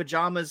kid in his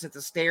pajamas at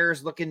the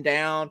stairs looking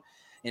down.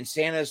 And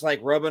Santa's like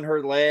rubbing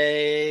her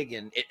leg,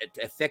 and it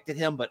affected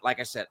him. But like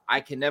I said,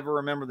 I can never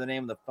remember the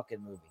name of the fucking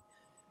movie.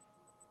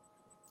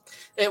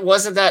 It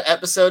wasn't that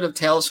episode of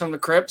Tales from the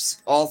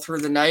Crypts, All Through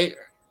the Night?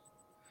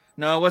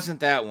 No, it wasn't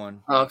that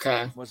one.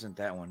 Okay. It wasn't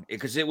that one.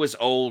 Because it was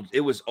old.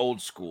 It was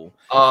old school.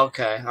 Oh,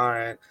 okay. All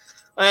right.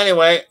 Well,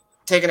 anyway,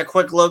 taking a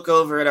quick look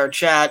over at our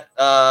chat,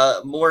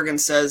 Morgan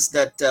says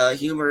that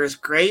humor is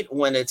great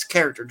when it's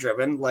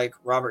character-driven, like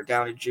Robert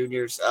Downey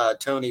Jr.'s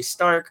Tony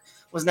Stark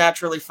was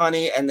naturally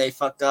funny, and they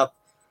fucked up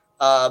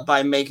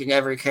by making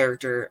every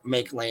character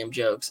make lame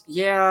jokes.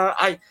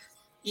 Yeah,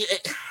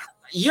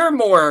 you're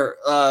more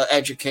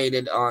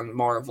educated on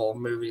Marvel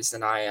movies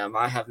than I am.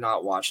 I have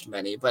not watched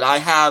many, but I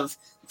have,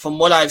 from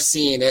what I've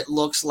seen, it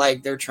looks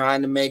like they're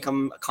trying to make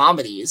them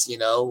comedies, you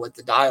know, with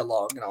the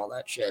dialogue and all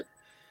that shit.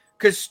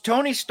 Because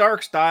Tony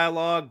Stark's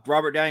dialogue,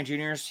 Robert Downey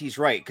Jr.'s, he's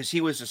right, because he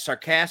was a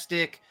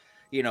sarcastic,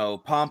 you know,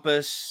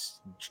 pompous,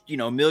 you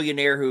know,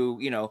 millionaire who,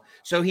 you know,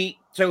 so he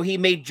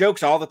made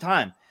jokes all the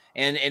time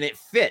and it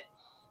fit.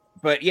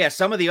 But yeah,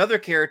 some of the other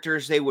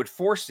characters, they would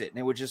force it and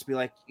it would just be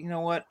like, you know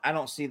what? I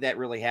don't see that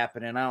really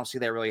happening.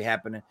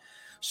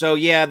 So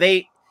yeah,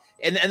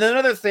 and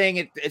another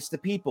thing, it's the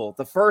people.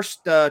 The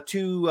first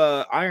 2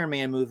 Iron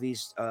Man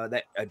movies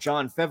that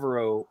Jon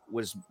Favreau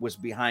was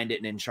behind it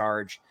and in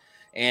charge.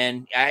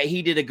 and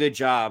he did a good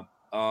job.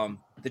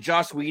 The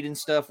Joss Whedon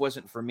stuff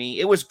wasn't for me.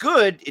 It was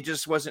good. It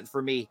just wasn't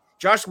for me.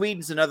 Joss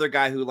Whedon's another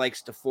guy who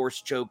likes to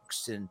force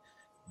jokes and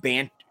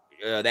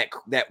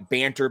that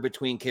banter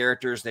between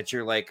characters that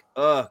you're like,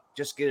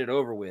 just get it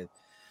over with.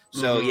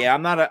 So yeah,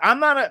 I'm not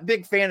a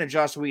big fan of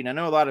Joss Whedon. I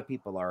know a lot of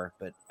people are,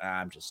 but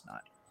I'm just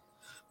not.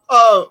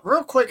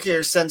 Real quick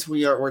here, since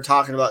we're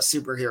talking about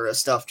superhero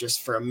stuff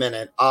just for a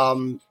minute.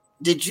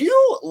 Did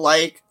you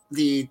like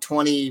the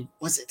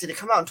did it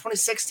come out in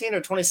 2016 or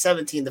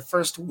 2017, the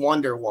first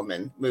Wonder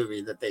Woman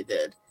movie that they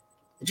did?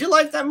 Did you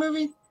like that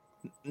movie?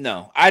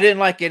 No, I didn't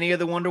like any of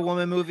the Wonder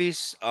Woman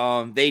movies.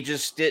 They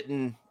just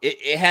didn't,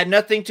 it had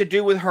nothing to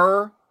do with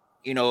her,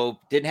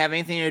 didn't have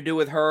anything to do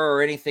with her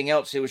or anything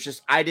else. It was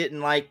just, I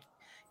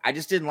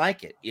just didn't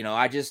like it.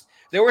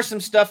 There was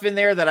some stuff in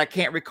there that I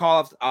can't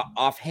recall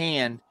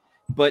offhand,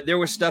 but there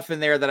was stuff in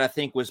there that I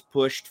think was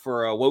pushed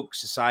for a woke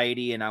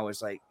society. And I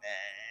was like,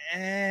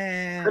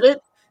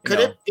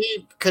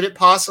 Could it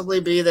possibly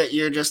be that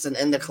you're just an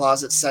in the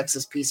closet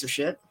sexist piece of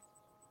shit?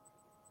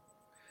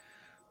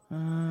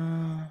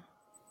 No.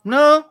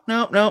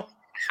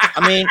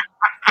 I mean,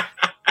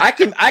 I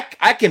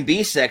can be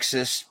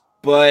sexist,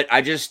 but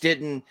I just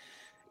didn't.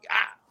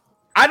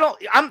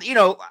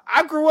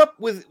 I grew up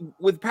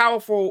with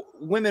powerful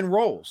women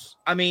roles.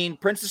 I mean,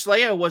 Princess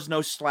Leia was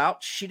no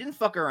slouch. She didn't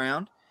fuck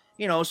around.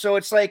 So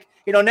it's like,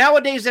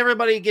 nowadays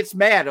everybody gets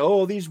mad.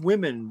 Oh, these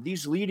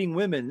leading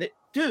women.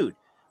 Dude,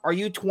 are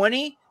you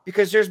 20?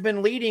 Because there's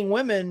been leading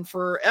women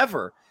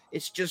forever.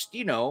 It's just,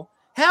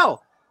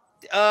 hell,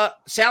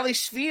 Sally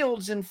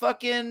Fields and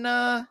fucking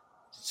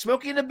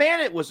Smokey and the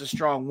Bandit was a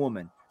strong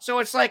woman. So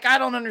it's like, I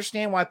don't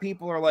understand why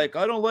people are like,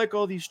 I don't like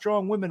all these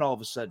strong women all of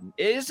a sudden.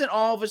 It isn't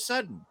all of a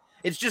sudden.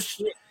 It's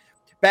just,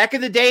 back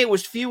in the day, it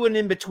was few and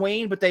in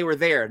between, but they were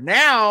there.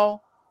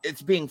 Now,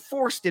 it's being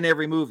forced in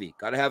every movie.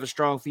 Got to have a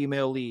strong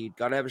female lead.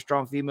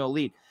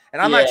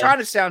 And I'm not trying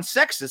to sound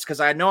sexist,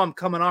 because I know I'm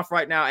coming off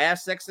right now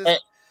as sexist,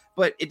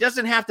 but it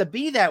doesn't have to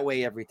be that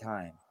way every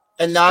time.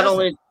 And not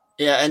only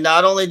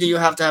do you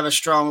have to have a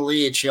strong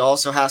lead, she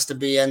also has to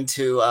be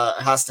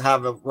has to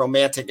have a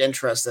romantic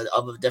interest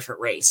of a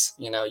different race.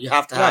 You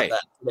have to have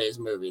that in today's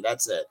movie.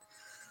 That's it.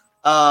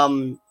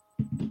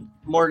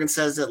 Morgan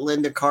says that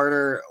Linda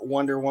Carter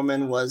Wonder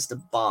Woman was the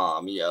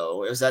bomb.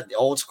 Is that the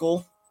old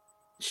school?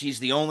 She's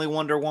the only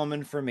Wonder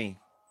Woman for me.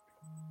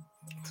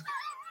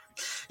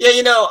 Yeah,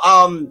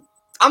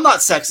 I'm not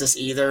sexist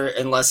either,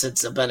 unless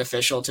it's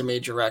beneficial to me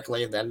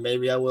directly, then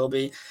maybe I will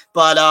be.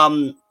 But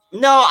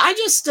no, I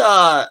just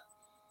I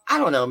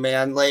don't know,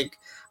 man. Like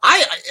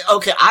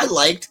I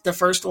liked the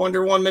first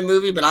Wonder Woman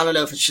movie, but I don't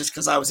know if it's just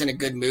because I was in a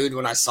good mood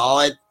when I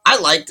saw it. I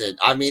liked it.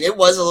 I mean, it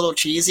was a little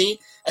cheesy,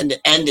 and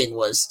the ending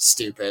was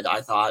stupid,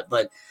 I thought.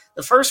 But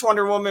the first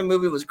Wonder Woman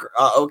movie was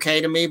okay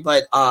to me.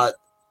 But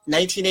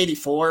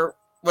 1984,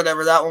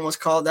 whatever that one was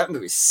called, that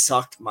movie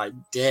sucked my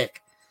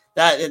dick.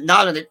 That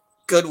not in a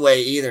good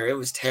way either. It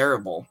was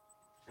terrible.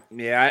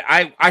 Yeah,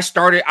 I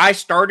started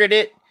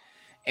it,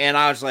 and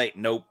I was like,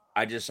 nope.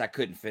 I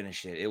couldn't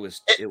finish it. It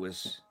was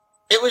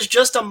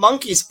just a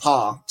monkey's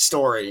paw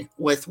story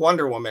with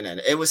Wonder Woman in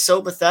it. It was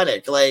so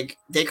pathetic. Like,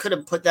 they could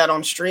have put that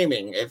on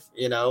streaming if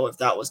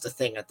that was the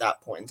thing at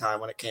that point in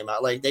time when it came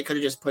out. Like, they could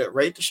have just put it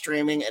right to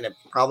streaming, and it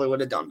probably would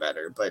have done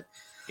better. But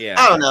yeah,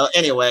 I don't know.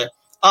 Anyway,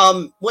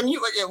 when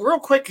you real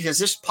quick, because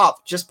this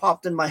just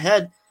popped in my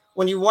head,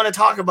 when you want to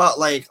talk about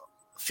like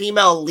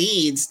female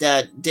leads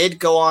that did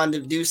go on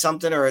to do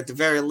something, or at the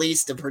very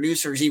least the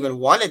producers even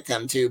wanted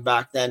them to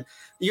back then.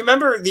 You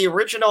remember the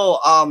original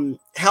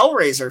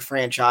Hellraiser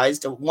franchise,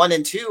 the 1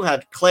 and 2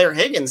 had Claire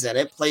Higgins in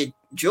it, played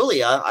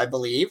Julia, I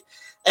believe.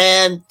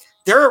 And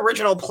their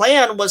original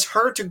plan was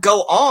her to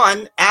go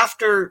on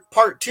after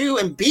part 2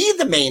 and be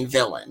the main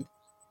villain.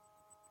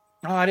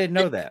 Oh, I didn't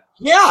know that.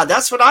 Yeah,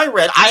 that's what I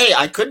read.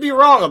 I could be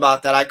wrong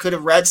about that. I could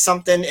have read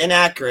something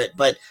inaccurate,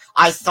 but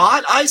I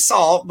thought I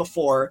saw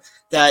before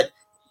that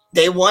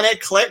they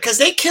wanted Claire, because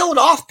they killed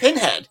off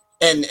Pinhead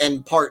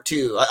in part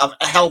 2 of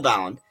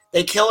Hellbound.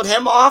 They killed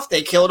him off.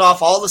 They killed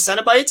off all the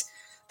Cenobites.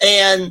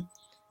 And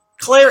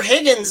Claire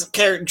Higgins'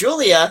 character,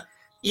 Julia,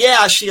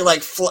 yeah, she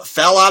like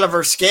fell out of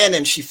her skin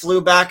and she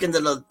flew back into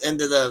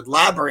the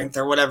labyrinth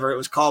or whatever it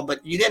was called.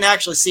 But you didn't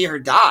actually see her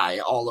die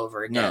all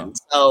over again. No.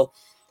 So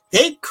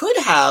they could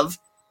have.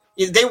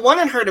 They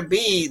wanted her to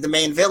be the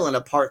main villain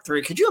of part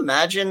 3. Could you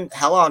imagine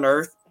Hell on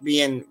Earth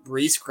being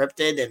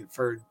re-scripted and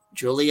for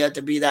Julia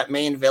to be that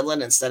main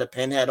villain instead of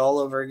Pinhead all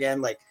over again?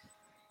 Like,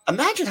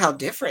 imagine how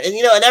different. And,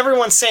 and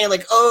everyone's saying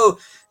like, oh,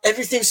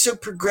 everything's so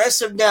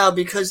progressive now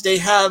because they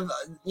have,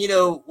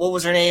 what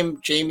was her name?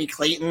 Jamie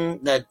Clayton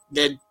that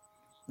did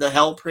the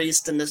Hell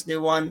Priest in this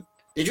new one.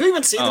 Did you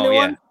even see the new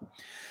one?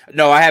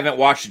 No, I haven't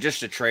watched it,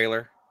 just a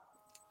trailer.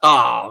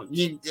 Oh,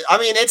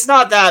 it's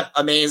not that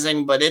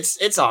amazing, but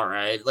it's all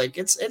right. Like,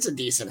 it's a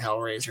decent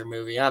Hellraiser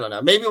movie. I don't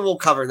know. Maybe we'll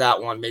cover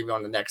that one maybe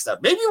on the next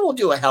episode. Maybe we'll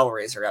do a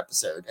Hellraiser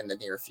episode in the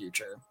near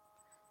future.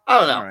 I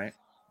don't know. All right.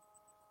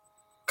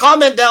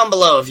 Comment down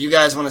below if you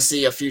guys want to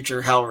see a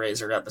future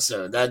Hellraiser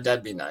episode.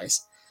 That'd be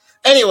nice.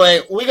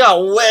 Anyway, we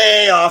got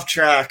way off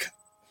track.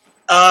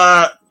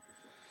 What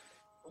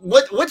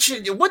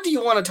do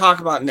you want to talk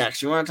about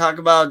next? You want to talk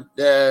about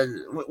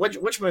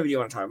which movie do you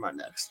want to talk about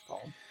next,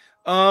 Paul?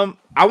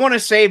 I want to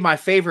save my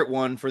favorite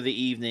one for the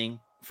evening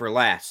for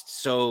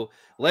last. So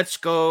let's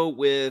go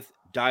with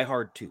Die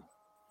Hard 2.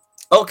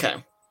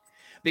 Okay.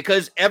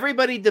 Because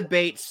everybody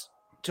debates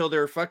till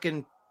they're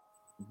fucking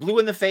blue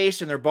in the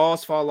face and their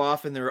balls fall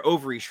off and their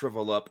ovaries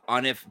shrivel up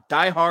on if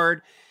Die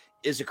Hard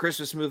is a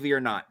Christmas movie or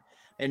not.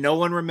 And no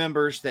one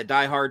remembers that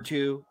Die Hard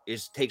 2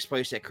 takes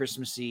place at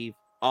Christmas Eve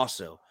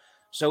also.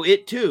 So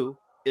it too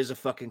is a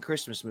fucking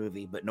Christmas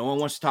movie, but no one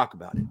wants to talk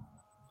about it.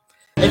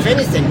 If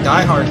anything,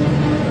 Die Hard.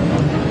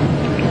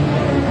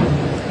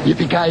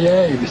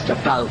 Yippee-ki-yay, Mr.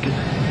 Falcon.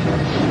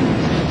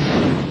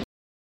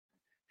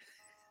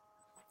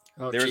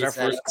 Oh, There's geez, our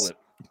first clip.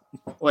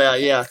 Well,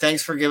 yeah,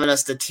 thanks for giving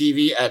us the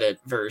TV edit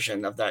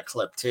version of that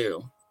clip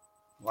too.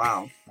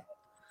 Wow.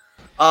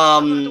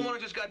 I'm not the one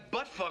who just got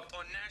butt fucked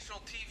on national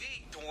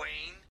TV,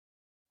 Dwayne.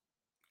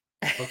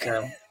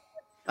 Okay.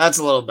 That's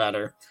a little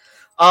better.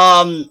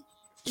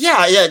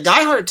 Yeah,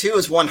 Die Hard 2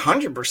 is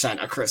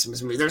 100% a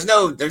Christmas movie. There's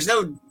no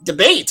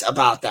debate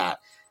about that.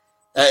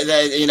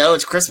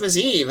 It's Christmas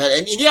Eve,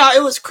 and yeah,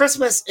 it was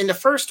Christmas in the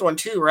first one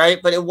too, right?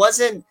 But it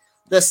wasn't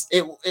this.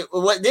 It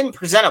didn't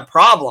present a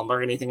problem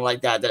or anything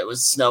like that. That it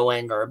was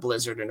snowing or a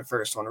blizzard in the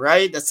first one,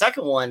 right? The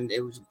second one,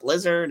 it was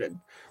blizzard and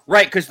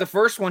right, because the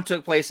first one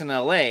took place in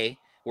L.A.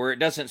 where it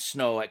doesn't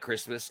snow at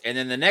Christmas, and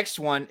then the next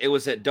one it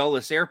was at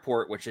Dulles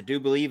Airport, which I do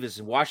believe is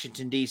in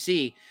Washington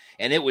D.C.,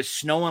 and it was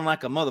snowing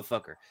like a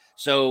motherfucker.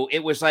 So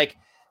it was like,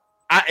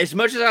 as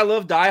much as I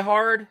love Die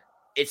Hard,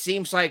 it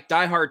seems like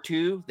Die Hard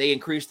 2, they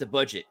increased the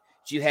budget.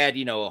 So you had,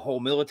 a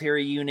whole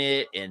military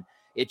unit, and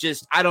it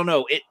just, I don't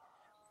know.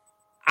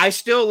 I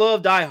still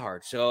love Die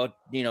Hard. So,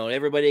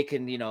 everybody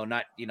can, I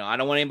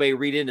don't want anybody to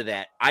read into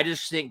that. I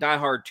just think Die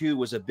Hard 2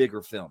 was a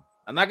bigger film.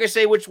 I'm not going to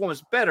say which one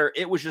was better.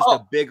 It was just a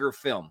bigger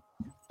film.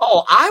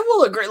 Oh, I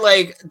will agree.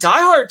 Like,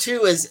 Die Hard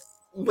 2 is,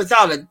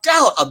 without a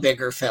doubt, a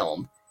bigger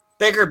film.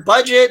 Bigger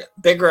budget,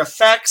 bigger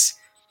effects.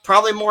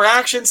 Probably more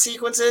action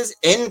sequences,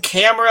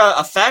 in-camera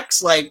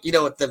effects, like,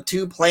 with the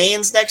two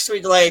planes next to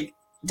each. Like,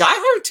 Die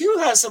Hard 2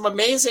 has some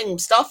amazing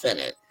stuff in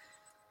it.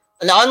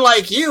 And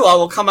unlike you, I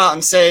will come out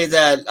and say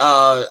that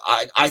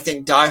I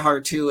think Die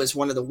Hard 2 is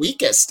one of the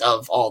weakest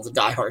of all the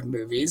Die Hard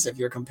movies, if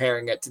you're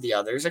comparing it to the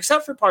others,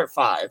 except for Part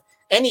 5.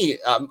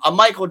 A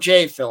Michael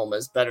J. film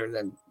is better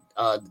than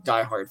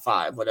Die Hard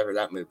 5, whatever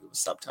that movie was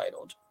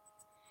subtitled.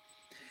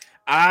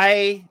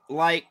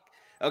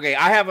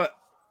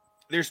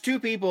 There's two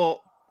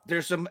people...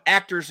 There's some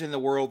actors in the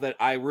world that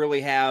I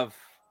really have,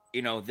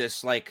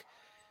 this, like,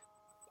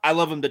 I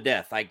love them to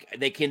death. Like,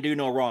 they can do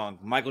no wrong.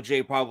 Michael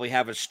J. probably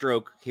have a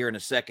stroke here in a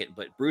second,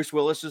 but Bruce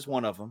Willis is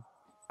one of them.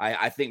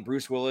 I think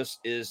Bruce Willis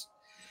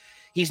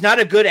he's not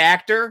a good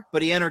actor,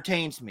 but he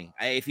entertains me.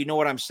 If you know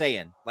what I'm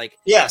saying. Like,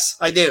 yes,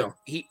 I do.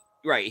 He's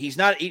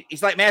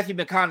like Matthew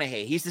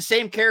McConaughey. He's the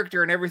same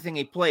character in everything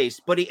he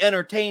plays, but he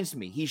entertains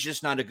me. He's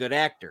just not a good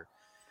actor.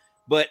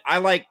 But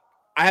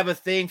I have a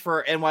thing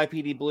for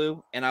NYPD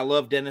Blue, and I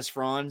love Dennis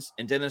Franz,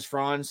 and Dennis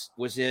Franz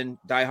was in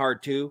Die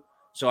Hard 2,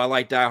 so I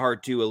like Die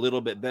Hard 2 a little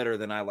bit better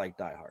than I like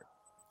Die Hard.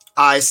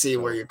 I see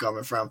where you're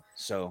coming from.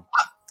 So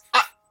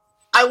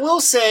I will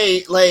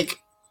say,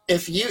 like,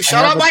 if you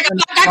shut up, Mike, I'm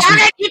not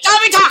talking. You tell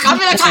me talk. I'm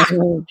gonna talk.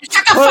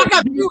 Shut the fuck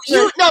up. You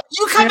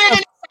come in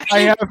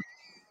and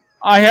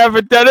I have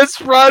a Dennis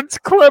Franz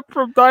clip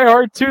from Die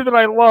Hard 2 that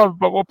I love,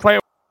 but we'll play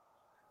it.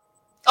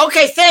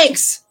 Okay,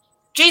 thanks.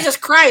 Jesus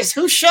Christ,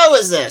 whose show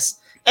is this?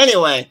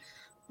 Anyway,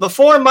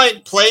 before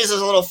Mike plays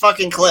his little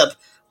fucking clip,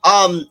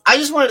 I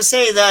just wanted to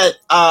say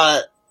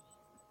that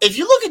if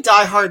you look at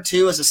Die Hard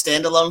 2 as a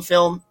standalone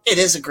film, it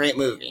is a great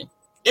movie.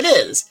 It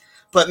is.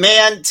 But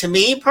man, to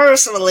me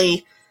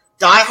personally,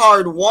 Die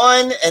Hard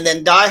 1 and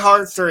then Die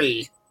Hard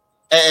 3,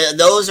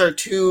 those are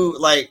two,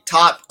 like,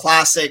 top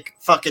classic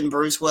fucking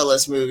Bruce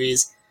Willis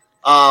movies.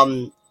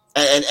 And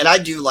I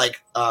do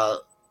like,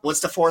 what's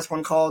the fourth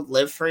one called?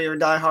 Live Free or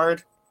Die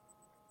Hard?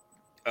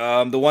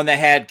 The one that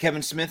had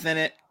Kevin Smith in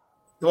it.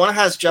 The one that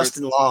has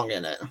Justin Long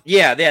in it.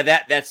 Yeah,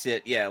 that's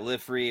it. Yeah,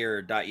 Live Free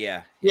or Die.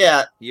 Yeah.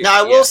 Yeah.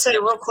 Now I will say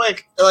real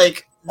quick,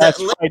 like that's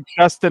right,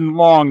 Justin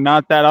Long,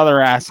 not that other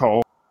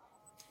asshole.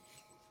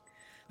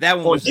 That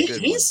one was a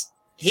good one.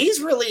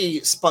 He's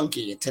really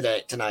spunky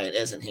tonight,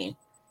 isn't he?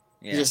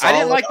 Yeah. I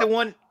didn't like the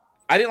one.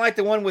 I didn't like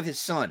the one with his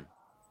son.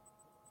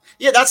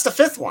 Yeah, that's the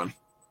fifth one.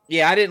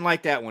 Yeah, I didn't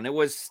like that one. It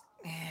was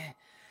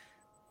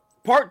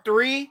Part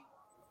 3.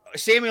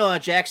 Samuel L.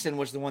 Jackson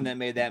was the one that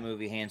made that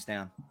movie, hands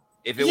down.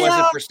 If it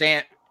wasn't for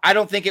Stan, I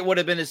don't think it would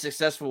have been as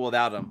successful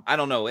without him. I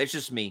don't know. It's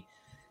just me.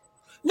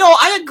 No,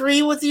 I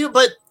agree with you,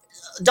 but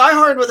Die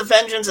Hard with a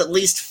Vengeance at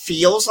least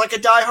feels like a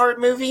Die Hard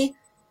movie.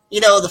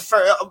 And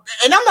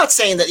I'm not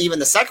saying that even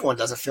the second one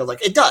doesn't feel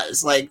like it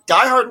does. Like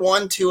Die Hard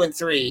 1, 2, and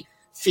 3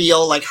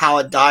 feel like how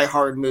a Die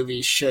Hard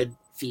movie should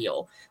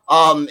feel.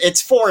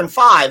 It's 4 and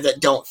 5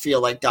 that don't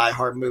feel like Die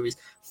Hard movies.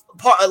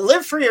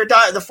 Live Free or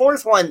Die, the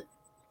fourth one,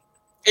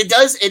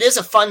 it is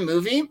a fun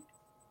movie.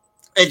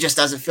 It just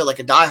doesn't feel like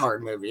a Die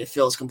Hard movie. It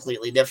feels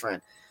completely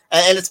different.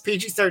 and it's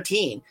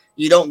PG-13.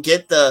 You don't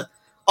get the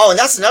and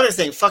that's another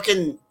thing.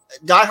 Fucking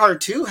Die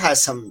Hard 2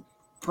 has some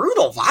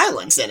brutal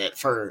violence in it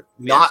for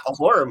not a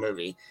horror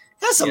movie.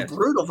 It has some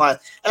brutal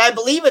violence, and I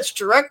believe it's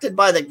directed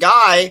by the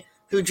guy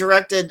who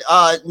directed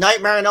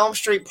Nightmare on Elm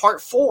Street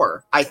Part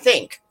 4. I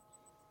think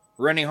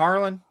Rennie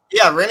Harlan.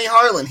 Yeah, Rennie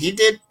Harlan. He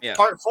did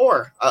Part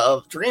 4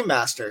 of Dream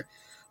Master.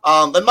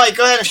 But Mike,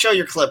 go ahead and show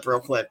your clip real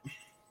quick.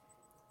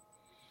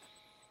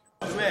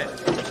 Come in.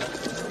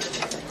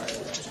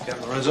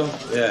 Captain Lorenzo?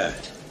 Yeah.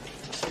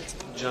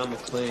 John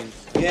McClane.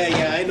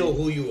 Yeah, I know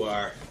who you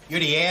are. You're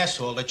the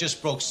asshole that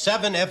just broke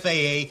 7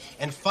 FAA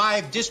and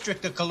 5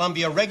 District of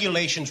Columbia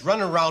regulations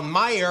running around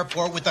my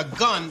airport with a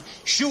gun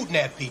shooting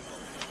at people.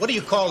 What do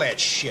you call that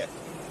shit?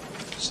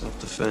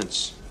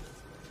 Self-defense.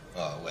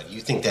 Oh, what,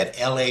 you think that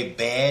LA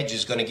badge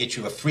is gonna get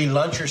you a free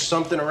lunch or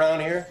something around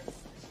here?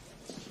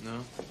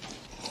 No.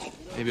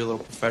 Maybe a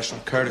little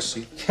professional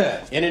courtesy.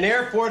 In an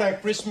airport on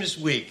Christmas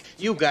week.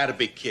 You gotta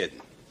be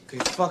kidding. Okay,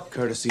 fuck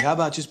courtesy. How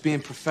about just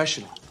being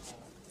professional?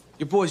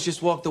 Your boys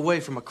just walked away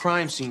from a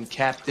crime scene,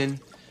 Captain.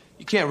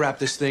 You can't wrap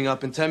this thing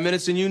up in 10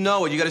 minutes and you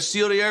know it. You gotta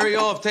seal the area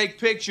off, take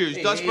pictures,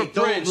 dust for prints.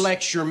 Don't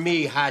lecture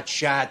me,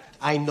 hotshot.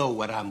 I know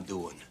what I'm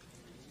doing.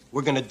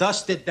 We're gonna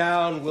dust it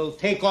down. We'll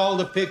take all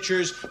the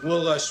pictures.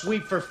 We'll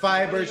sweep for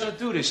fibers. You're gonna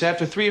do this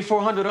after 300 or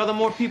 400 other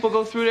more people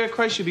go through there?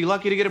 Christ, you'd be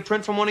lucky to get a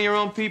print from one of your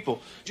own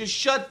people. Just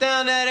shut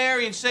down that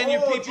area and send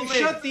your people in.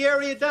 Shut the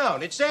area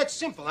down. It's that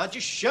simple. I'll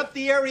just shut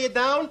the area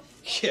down.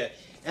 Yeah.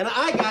 And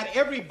I got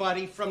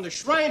everybody from the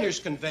Shriners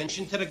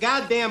Convention to the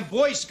goddamn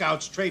Boy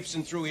Scouts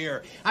traipsing through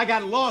here. I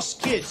got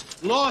lost kids,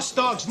 lost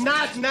dogs,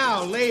 not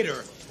now,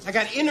 later. I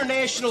got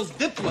international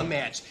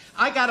diplomats.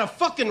 I got a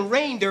fucking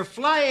reindeer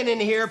flying in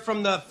here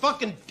from the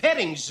fucking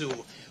petting zoo.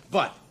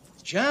 But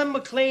John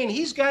McClane,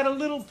 he's got a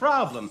little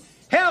problem.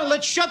 Hell,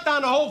 let's shut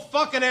down the whole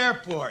fucking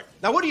airport.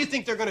 Now, what do you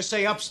think they're gonna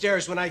say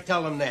upstairs when I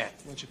tell them that?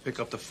 Why don't you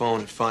pick up the phone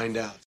and find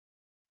out?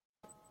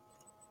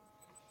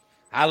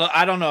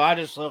 I don't know. I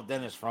just love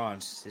Dennis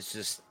Franz. It's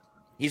just,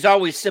 he's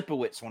always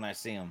Sipowicz when I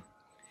see him.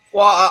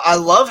 Well, I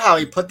love how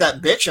he put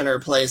that bitch in her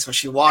place when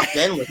she walked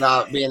in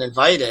without being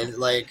invited.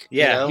 Like,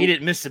 yeah, he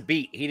didn't miss a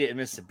beat.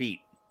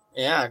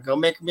 Yeah, go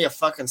make me a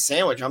fucking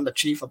sandwich. I'm the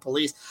chief of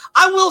police.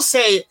 I will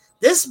say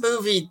this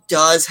movie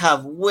does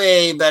have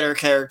way better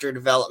character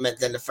development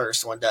than the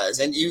first one does,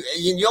 and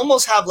you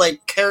almost have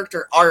like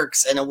character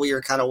arcs in a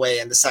weird kind of way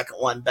in the second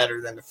one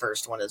better than the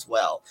first one as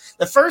well.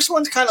 The first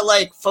one's kind of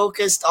like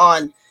focused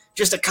on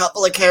just a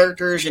couple of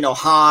characters,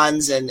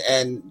 Hans and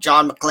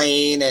John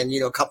McClane and,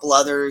 a couple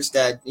others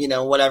that,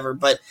 whatever.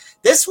 But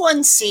this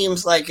one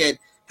seems like it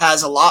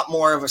has a lot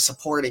more of a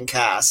supporting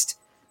cast,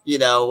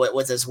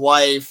 with his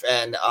wife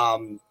and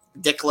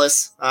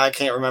Dickless. I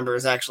can't remember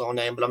his actual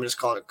name, but I'm just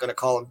going to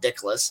call him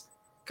Dickless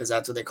because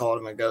that's what they called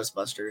him in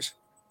Ghostbusters.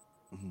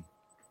 Mm-hmm.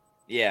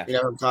 Yeah. You know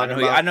what I'm talking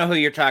about? I know who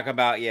you're talking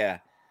about, yeah.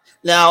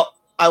 Now,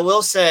 I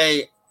will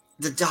say,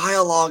 the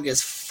dialogue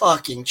is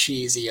fucking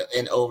cheesy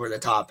and over the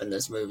top in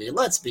this movie.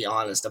 Let's be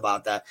honest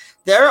about that.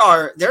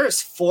 There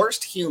is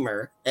forced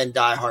humor in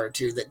Die Hard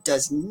 2 that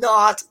does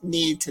not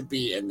need to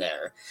be in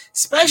there.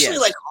 Especially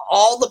like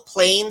all the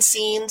plane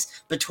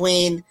scenes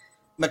between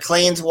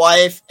McClane's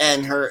wife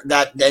and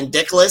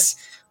Dickless.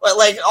 But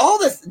like all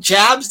the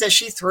jabs that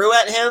she threw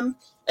at him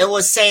and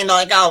was saying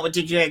like, "Oh, what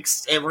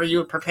were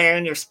you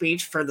preparing your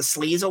speech for the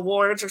Sleaze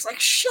Awards?" It's like,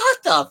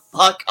 shut the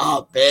fuck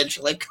up,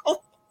 bitch. Like,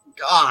 oh my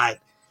God.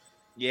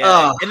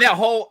 Yeah, and that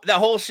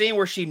whole scene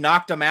where she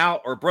knocked him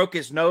out or broke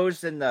his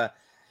nose and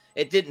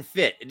it didn't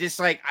fit. It just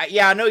like,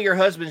 I know your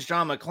husband's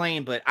John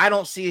McClane, but I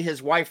don't see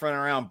his wife running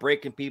around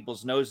breaking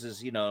people's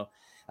noses. I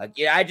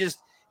didn't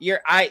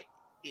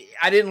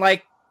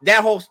like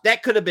that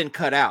that could have been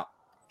cut out.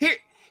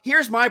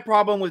 Here's my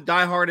problem with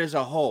Die Hard as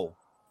a whole.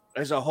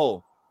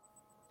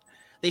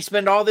 They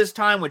spend all this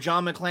time with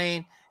John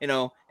McClane,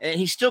 and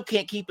he still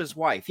can't keep his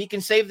wife. He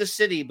can save the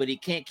city, but he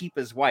can't keep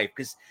his wife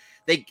because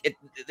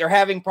they're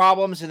having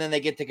problems, and then they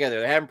get together.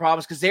 They're having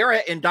problems because they were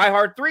in Die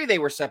Hard 3. They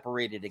were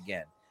separated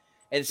again,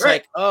 and it's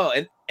like,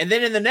 and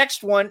then in the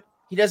next one,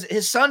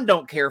 his son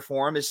don't care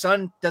for him. His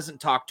son doesn't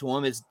talk to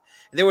him.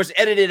 There was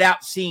edited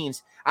out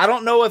scenes. I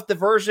don't know if the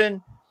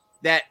version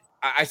that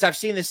I've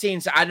seen the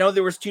scenes. I know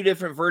there was 2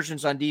 different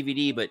versions on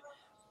DVD, but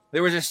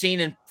there was a scene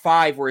in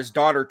 5 where his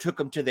daughter took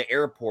him to the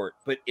airport,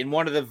 but in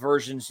one of the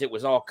versions it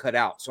was all cut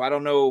out. So I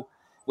don't know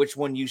which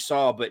one you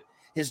saw, but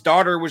his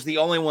daughter was the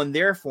only one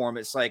there for him.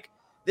 It's like,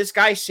 this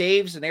guy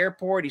saves an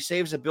airport. He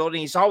saves a building.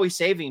 He's always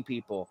saving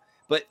people,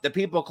 but the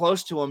people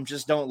close to him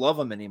just don't love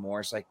him anymore.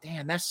 It's like,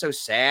 damn, that's so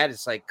sad.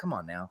 It's like, come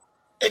on now.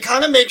 It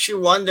kind of makes you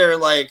wonder,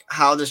 like,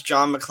 how does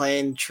John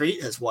McClane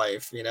treat his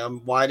wife?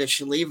 Why did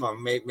she leave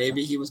him?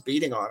 Maybe he was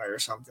beating on her or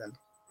something.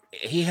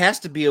 He has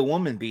to be a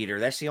woman beater.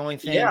 That's the only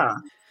thing. Yeah.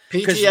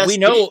 Because we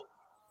know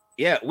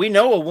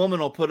a woman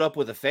will put up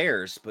with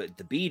affairs, but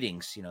the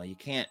beatings, you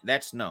can't.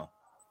 That's no.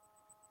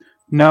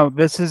 No,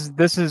 this is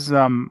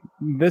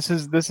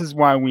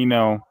why we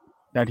know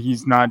that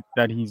he's not,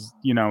 that he's,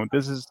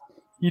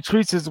 he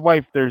treats his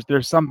wife.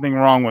 There's something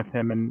wrong with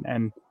him,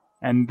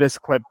 and this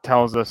clip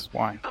tells us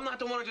why. I'm not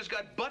the one Malone just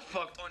got butt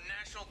fucked on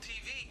national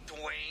TV,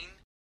 Dwayne.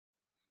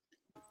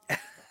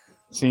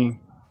 See.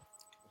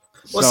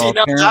 Well, So see,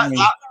 now apparently-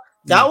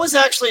 that was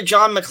actually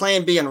John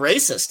McClane being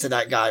racist to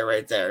that guy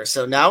right there.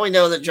 So now we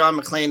know that John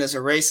McClane is a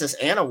racist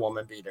and a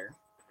woman beater.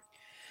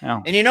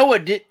 Oh. And you know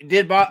what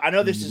did bother? I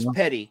know this is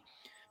petty,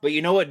 but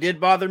you know what did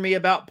bother me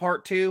about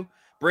part 2?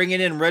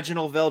 Bringing in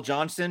Reginald Vell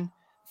Johnson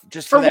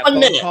just for that 1 phone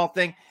minute. call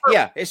thing.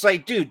 Yeah, it's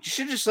like, dude, you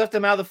should have just left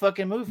him out of the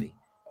fucking movie,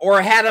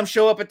 or had him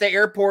show up at the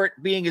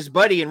airport being his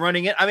buddy and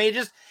running it. I mean,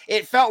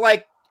 it felt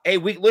like, hey,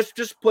 let's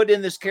just put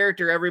in this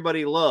character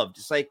everybody loved.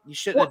 It's like you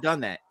shouldn't have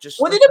done that.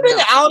 Just Would it left have him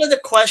been out of the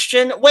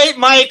question? Wait,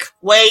 Mike,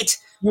 wait. It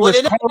was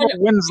Would it have Carl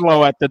been?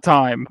 Winslow at the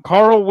time.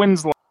 Carl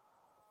Winslow.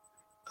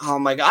 Oh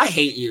my god, I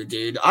hate you,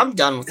 dude. I'm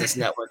done with this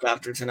network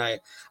after tonight.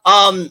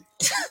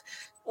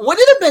 Would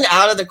it have been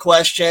out of the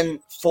question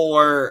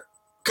for?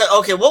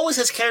 Okay, what was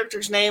his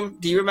character's name?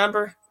 Do you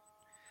remember?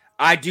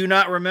 I do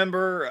not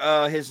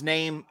remember his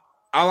name.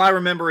 All I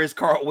remember is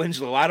Carl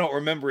Winslow. I don't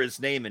remember his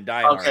name in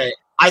Die Hard. Okay,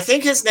 I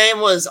think his name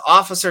was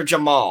Officer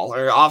Jamal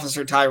or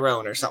Officer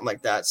Tyrone or something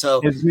like that. So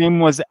His name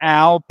was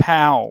Al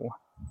Powell.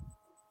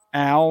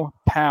 Al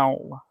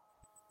Powell.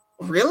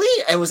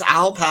 really, it was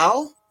Al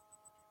Powell.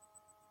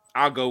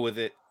 I'll go with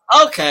it.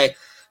 Okay,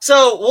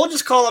 so we'll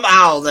just call him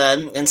Al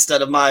then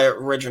instead of my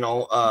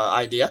original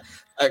idea,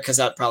 because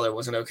that probably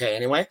wasn't okay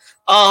anyway.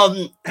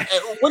 Would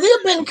it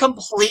have been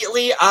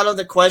completely out of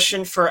the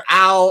question for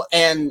Al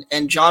and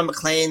John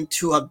McClane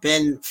to have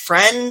been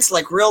friends,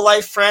 like real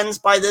life friends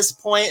by this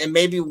point, and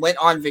maybe went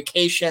on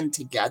vacation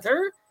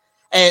together?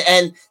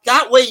 And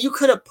that way you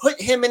could have put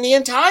him in the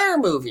entire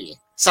movie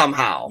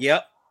somehow.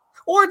 Yep.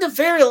 Or at the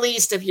very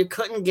least, if you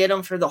couldn't get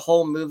him for the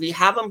whole movie,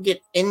 have him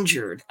get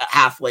injured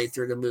halfway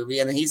through the movie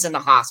and then he's in the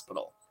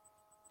hospital.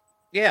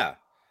 Yeah.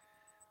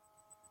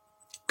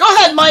 Go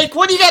ahead, Mike.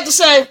 What do you got to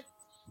say?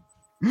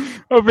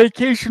 A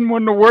vacation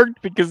wouldn't have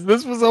worked because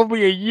this was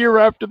only a year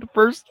after the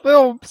first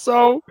film,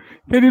 so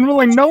they didn't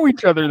really know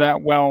each other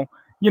that well.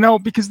 You know,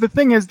 because the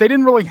thing is, they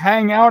didn't really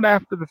hang out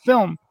after the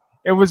film.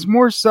 It was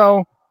more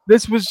so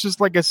this was just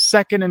like a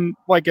second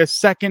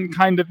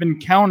kind of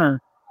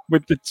encounter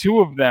with the two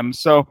of them.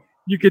 So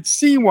you could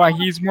see why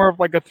he's more of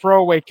like a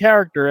throwaway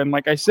character. And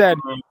like I said,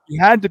 he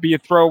had to be a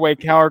throwaway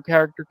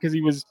character because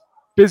he was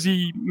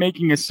busy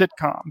making a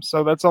sitcom.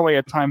 So that's all he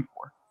had time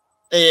for.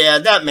 Yeah,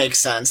 that makes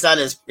sense. That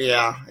is,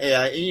 yeah.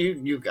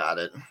 You got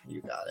it.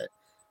 You got it.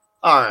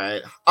 All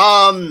right.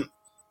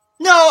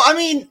 No, I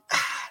mean,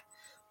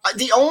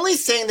 the only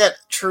thing that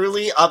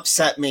truly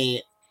upset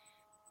me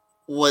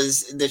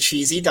was the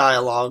cheesy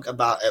dialogue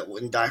about it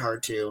in Die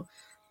Hard 2.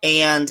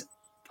 And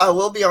I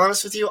will be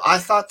honest with you, I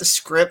thought the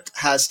script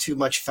has too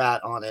much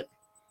fat on it.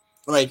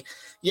 Like,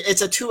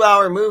 it's a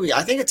 2-hour movie.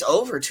 I think it's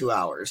over 2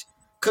 hours.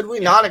 Could we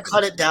not have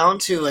cut it down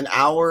to an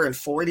hour and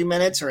 40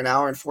 minutes or an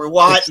hour and 40?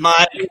 What,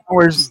 Mike?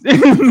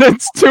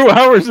 That's 2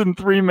 hours and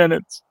 3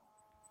 minutes.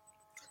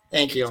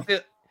 Thank you.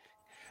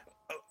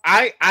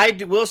 I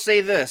will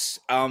say this.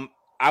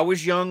 I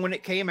was young when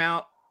it came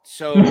out,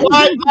 so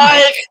what,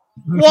 Mike?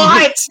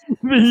 What?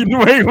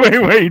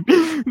 Wait.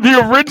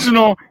 The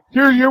original.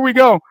 Here we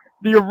go.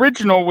 The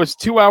original was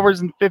 2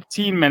 hours and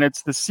 15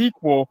 minutes. The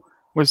sequel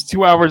was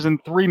 2 hours and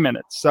 3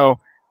 minutes. So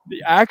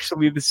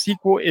actually, the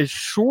sequel is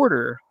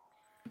shorter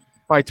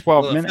by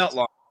 12 minutes.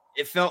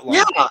 It felt long.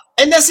 Yeah,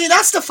 and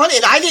that's the funny.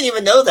 And I didn't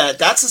even know that.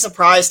 That's a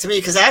surprise to me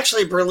because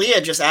actually,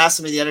 Berlia just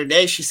asked me the other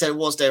day. She said,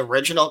 "Well, it's the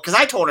original?" Because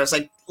I told her, "It's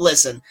like,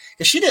 listen,"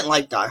 because she didn't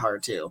like Die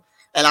Hard 2.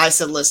 And I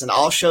said, "Listen,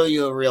 I'll show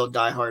you a real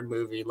Die Hard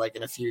movie like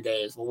in a few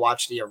days. We'll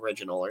watch the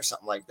original or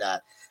something like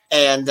that."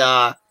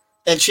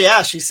 And she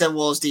asked, she said,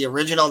 "Well, is the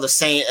original the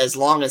same as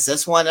long as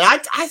this one?" And I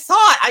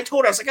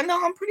told her, I was like,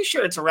 "No, I'm pretty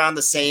sure it's around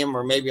the same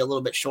or maybe a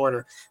little bit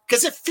shorter."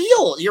 Because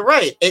you're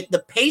right.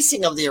 The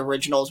pacing of the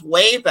original is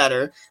way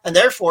better. And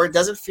therefore it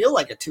doesn't feel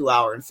like a 2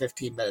 hour and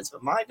 15 minutes.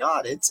 But my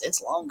God,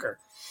 it's longer.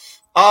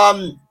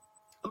 But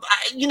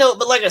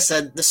like I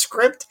said, the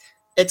script,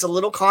 it's a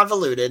little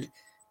convoluted.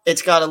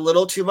 It's got a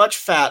little too much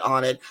fat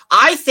on it.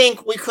 I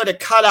think we could have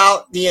cut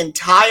out the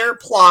entire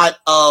plot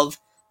of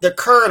the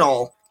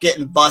Colonel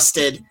getting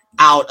busted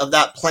out of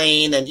that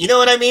plane, and you know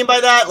what I mean by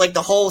that, like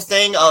the whole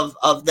thing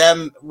of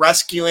them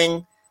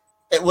rescuing.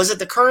 Was it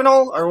the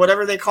Colonel or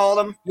whatever they called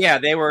him? Yeah,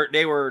 they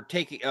were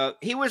taking. The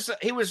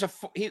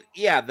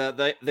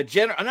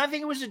general, and I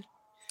think it was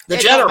the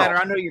general.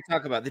 I know you're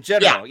talking about the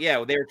general.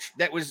 Yeah,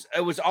 it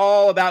was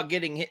all about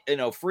getting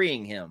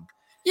freeing him.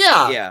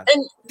 Yeah.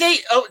 And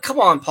come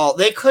on, Paul.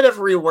 They could have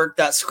reworked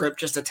that script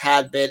just a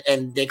tad bit,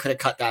 and they could have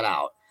cut that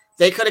out.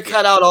 They could have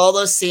cut out all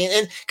those scenes,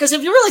 and because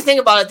if you really think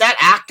about it, that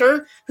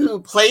actor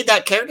who played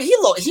that character, he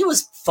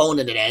was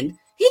phoning it in.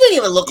 He didn't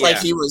even look like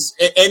he was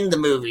in the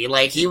movie.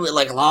 Like he was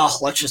like, "Oh,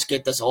 let's just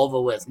get this over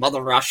with,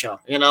 Mother Russia,"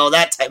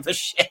 that type of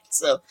shit.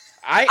 So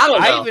I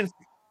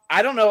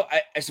don't know.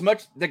 As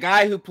much the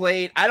guy who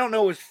played, I don't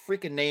know his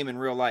freaking name in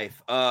real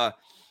life. The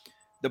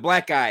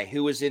black guy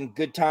who was in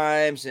Good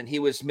Times and he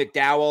was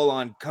McDowell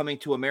on Coming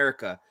to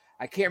America.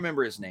 I can't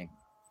remember his name.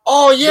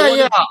 Oh yeah, The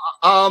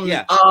one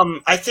yeah. Yeah.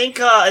 I think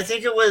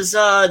it was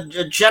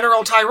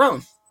General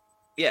Tyrone.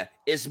 Yeah,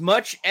 as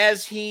much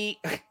as he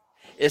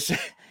is,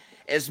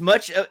 as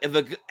much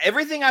of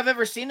everything I've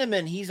ever seen him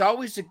in, he's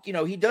always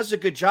he does a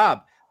good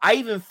job. I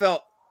even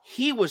felt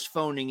he was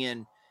phoning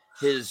in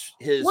his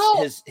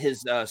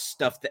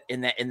stuff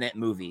in that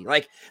movie.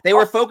 Like they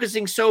were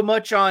focusing so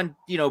much on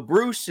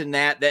Bruce and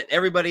that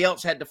everybody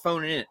else had to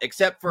phone it in,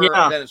 except for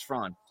Dennis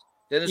Franz.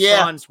 Dennis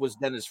Franz was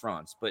Dennis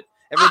Franz, but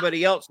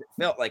everybody else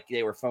felt like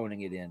they were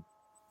phoning it in.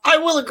 I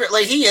will agree.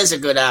 Like he is a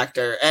good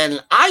actor,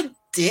 and I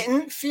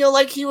didn't feel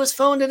like he was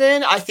phoned it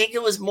in. I think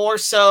it was more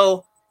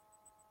so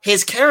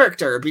his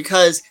character,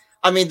 because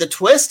I mean the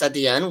twist at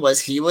the end was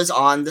he was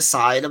on the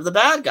side of the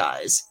bad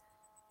guys.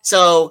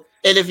 So,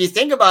 and if you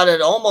think about it,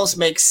 it almost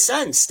makes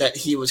sense that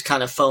he was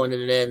kind of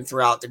phoning it in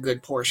throughout the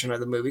good portion of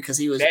the movie because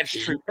he was. That's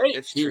true.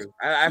 It's true.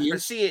 I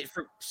see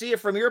it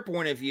from your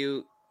point of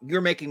view.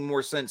 You're making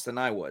more sense than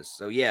I was.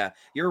 So yeah,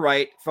 you're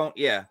right.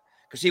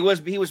 Because he was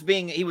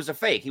a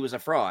fake. He was a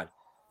fraud.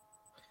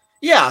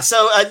 Yeah,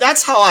 so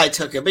that's how I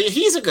took it. But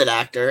he's a good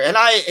actor, and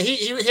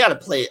he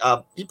had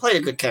he played a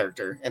good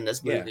character in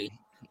this movie.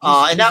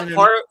 And that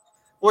part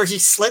where he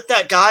slit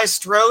that guy's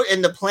throat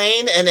in the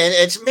plane, and then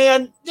it's,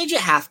 man, did you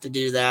have to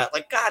do that?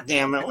 Like, god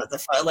damn it, what the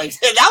fuck? Like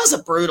that was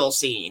a brutal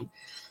scene.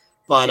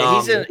 But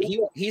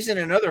he's in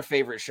another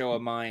favorite show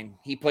of mine.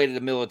 He played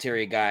a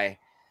military guy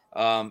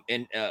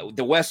in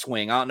The West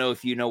Wing. I don't know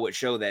if you know what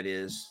show that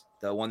is.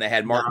 The one that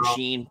had Martin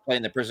Sheen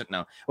playing the prison.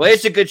 No. Well,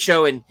 it's a good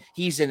show, and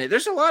he's in it.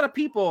 There's a lot of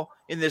people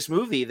in this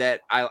movie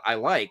that I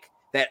like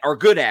that are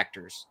good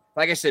actors.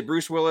 Like I said,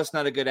 Bruce Willis,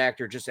 not a good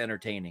actor, just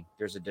entertaining.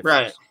 There's a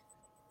difference.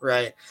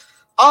 Right.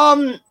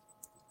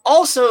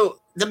 Also,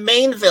 the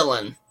main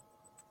villain.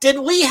 Did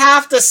we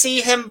have to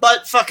see him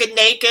butt fucking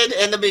naked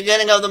in the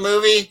beginning of the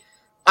movie?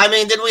 I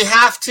mean, did we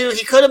have to?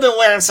 He could have been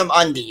wearing some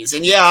undies.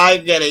 And yeah, I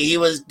get it. He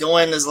was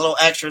doing his little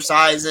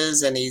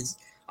exercises, and he's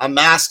a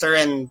master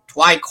in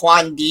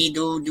Taekwondo,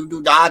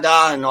 do da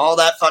da, and all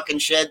that fucking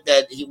shit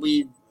that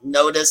we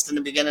noticed in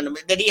the beginning of the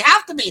movie. Did he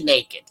have to be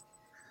naked?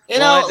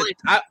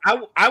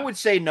 I would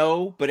say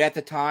no, but at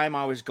the time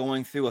I was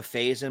going through a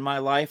phase in my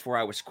life where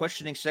I was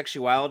questioning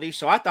sexuality,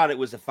 so I thought it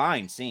was a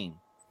fine scene.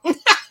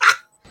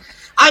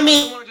 I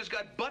mean, someone just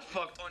got butt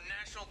fucked on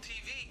national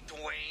TV,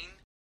 Dwayne.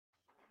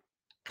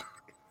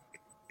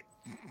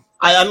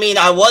 I mean,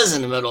 I was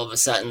in the middle of a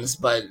sentence,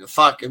 but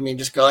fuck, I mean,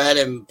 just go ahead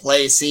and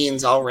play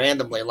scenes all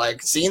randomly,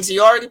 like scenes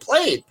you already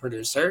played,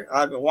 producer.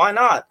 Why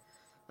not?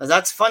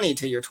 That's funny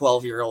to your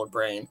 12-year-old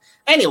brain.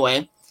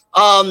 Anyway,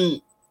 no,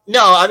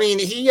 I mean,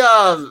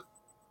 I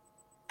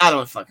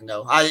don't fucking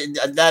know.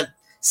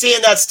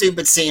 Seeing that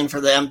stupid scene for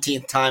the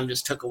umpteenth time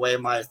just took away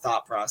my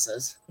thought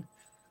process.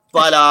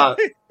 But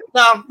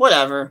no,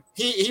 whatever.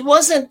 He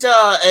wasn't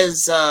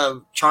as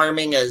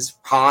charming as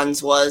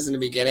Hans was in the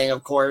beginning,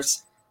 of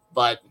course,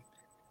 but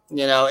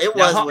it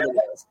was what it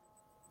was.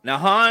 Now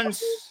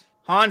Hans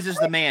is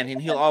the man,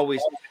 and he'll always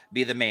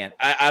be the man.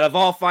 Out of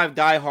all 5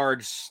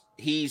 diehards,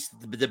 he's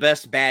the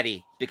best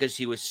baddie because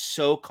he was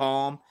so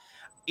calm.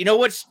 You know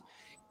what's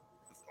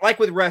like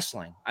with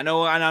wrestling? I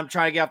know, and I'm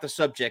trying to get off the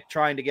subject,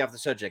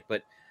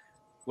 but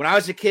when I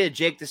was a kid,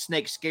 Jake the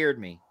Snake scared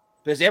me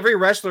because every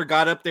wrestler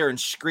got up there and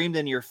screamed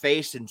in your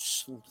face and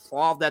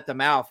swallowed at the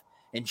mouth,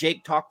 and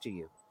Jake talked to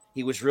you.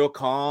 He was real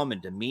calm and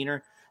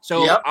demeanor.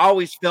 So I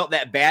always felt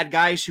that bad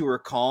guys who are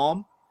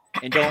calm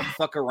and don't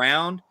fuck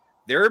around,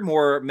 they're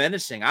more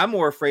menacing. I'm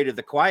more afraid of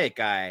the quiet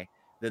guy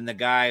than the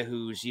guy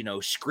who's,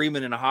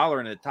 screaming and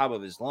hollering at the top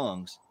of his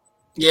lungs.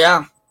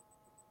 Yeah,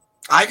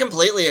 I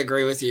completely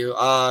agree with you.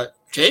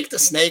 Jake the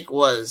Snake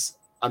was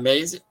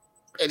amazing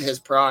in his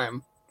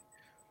prime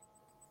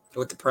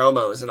with the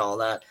promos and all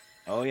that.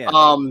 Oh, yeah.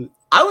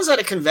 I was at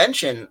a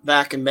convention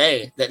back in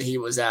May that he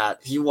was at.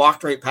 He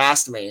walked right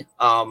past me.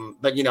 But I'm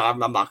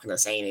not going to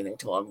say anything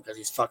to him because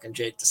he's fucking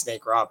Jake the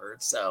Snake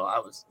Roberts. So I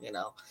was,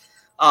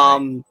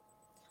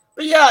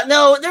 but yeah,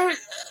 no,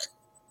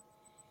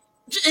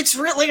 it's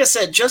really, like I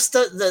said, just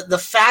the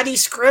fatty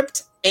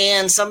script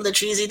and some of the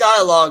cheesy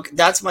dialogue.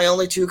 That's my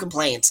only 2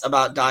 complaints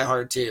about Die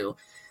Hard 2.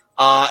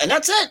 And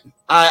that's it.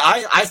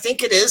 I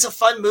think it is a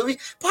fun movie.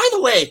 By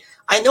the way,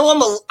 I know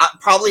I'm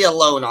probably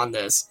alone on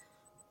this.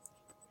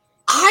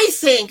 I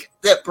think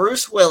that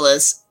Bruce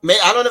Willis,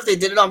 I don't know if they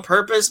did it on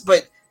purpose,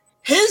 but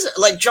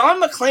John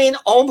McClane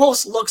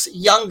almost looks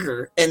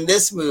younger in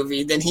this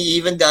movie than he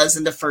even does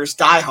in the first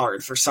Die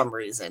Hard for some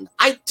reason.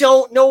 I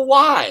don't know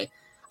why.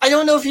 I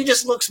don't know if he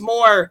just looks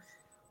more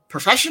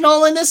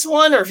professional in this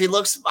one, or if he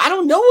looks, I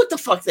don't know what the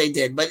fuck they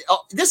did, but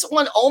this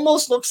one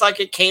almost looks like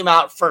it came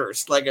out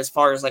first, like as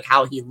far as like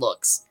how he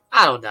looks.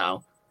 I don't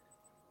know.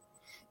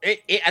 I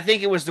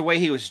think it was the way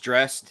he was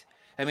dressed.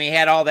 I mean, he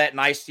had all that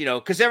nice,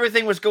 because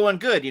everything was going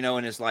good,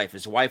 in his life.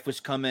 His wife was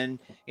coming,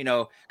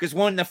 because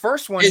the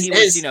first one, he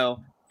was,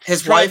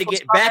 his trying wife to get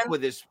was back coming?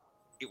 with his.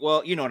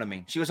 well, you know what I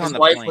mean. She was His on the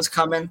wife plane. was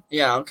coming.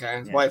 Yeah, okay.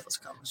 His wife was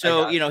coming.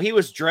 So, he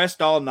was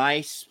dressed all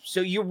nice.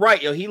 So you're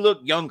right. He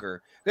looked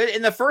younger.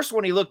 In the first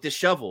one, he looked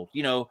disheveled.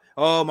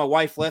 Oh, my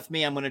wife left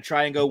me. I'm going to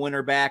try and go win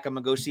her back. I'm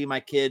going to go see my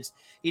kids.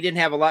 He didn't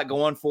have a lot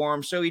going for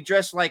him. So he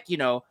dressed like,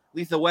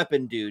 Lethal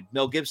Weapon dude.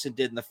 Mel Gibson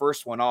did in the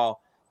first one.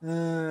 All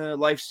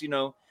life's,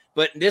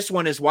 But this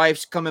one, his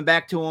wife's coming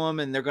back to him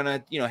and they're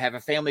going to, have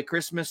a family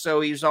Christmas. So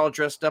he was all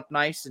dressed up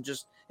nice and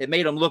it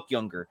made him look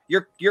younger.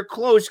 Your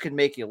clothes can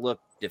make you look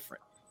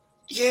different.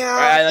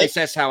 Yeah. At least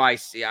that's how I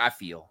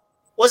feel.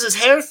 Was his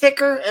hair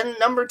thicker in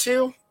number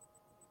 2?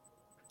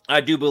 I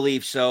do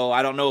believe so.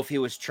 I don't know if he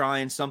was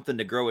trying something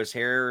to grow his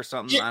hair or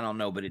something. Yeah, I don't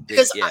know, but it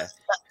did. Yeah.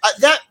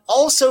 That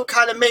also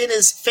kind of made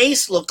his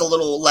face look a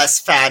little less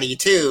fatty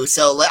too.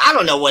 So I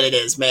don't know what it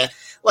is, man.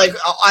 And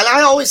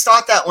I always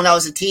thought that when I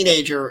was a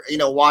teenager,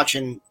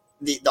 watching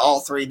the all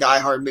 3 Die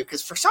Hard movies,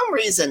 because for some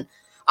reason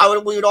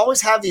we would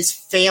always have these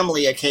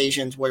family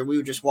occasions where we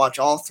would just watch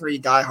all 3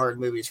 Die Hard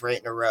movies right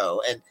in a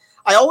row. And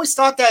I always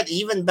thought that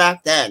even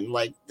back then,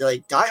 like Die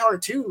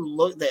Hard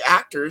 2, the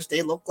actors,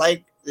 they look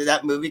like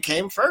that movie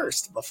came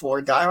first before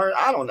Die Hard.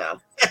 I don't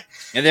know.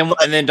 and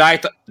then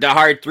Die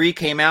Hard 3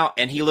 came out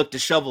and he looked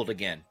disheveled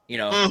again,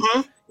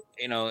 Mm-hmm.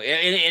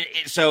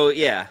 So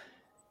yeah.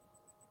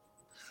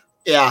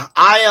 Yeah,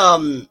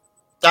 I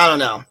don't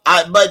know.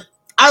 But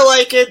I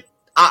like it.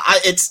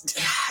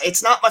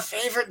 It's not my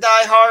favorite Die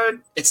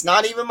Hard. It's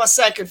not even my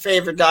second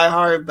favorite Die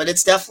Hard, but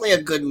it's definitely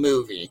a good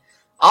movie.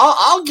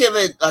 I'll give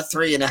it a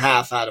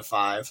 3.5 out of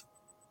 5.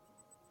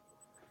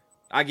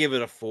 I give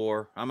it a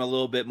 4. I'm a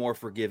little bit more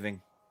forgiving.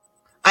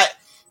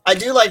 I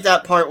do like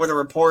that part where the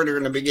reporter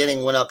in the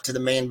beginning went up to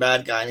the main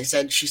bad guy and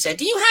she said,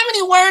 "Do you have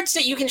any words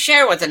that you can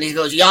share with him?" And he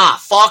goes, "Yeah,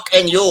 fuck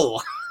and you."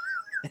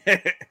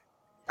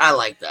 I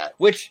like that.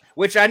 Which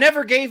I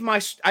never gave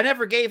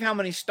how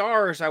many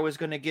stars I was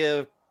going to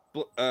give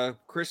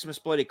Christmas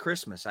Bloody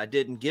Christmas. I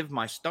didn't give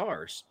my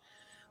stars.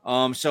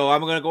 So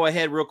I'm going to go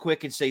ahead real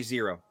quick and say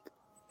 0.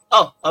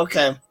 Oh,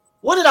 okay.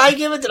 What did I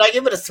give it? Did I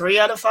give it a 3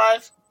 out of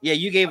 5? Yeah,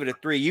 you gave it a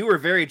 3. You were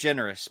very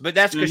generous, but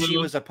that's because she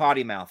was a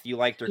potty mouth. You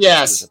liked her because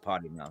yes. She was a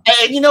potty mouth.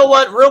 And you know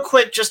what? Real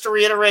quick, just to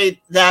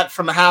reiterate that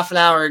from a half an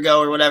hour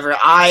ago or whatever,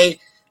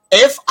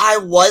 if I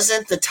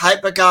wasn't the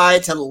type of guy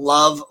to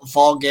love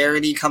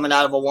vulgarity coming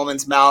out of a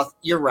woman's mouth,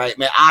 you're right,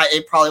 man.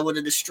 It probably would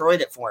have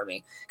destroyed it for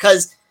me.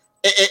 Because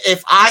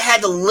if I had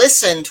to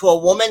listen to a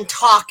woman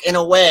talk in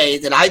a way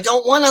that I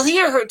don't want to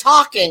hear her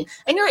talking,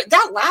 and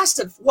that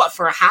lasted,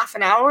 for a half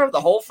an hour of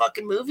the whole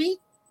fucking movie?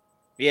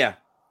 Yeah.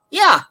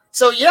 Yeah.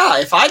 So, yeah,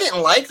 if I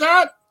didn't like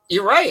that,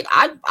 you're right.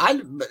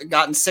 I'd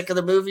gotten sick of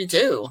the movie,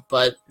 too.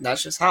 But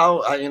that's just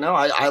how,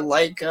 I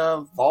like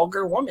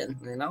vulgar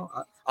women,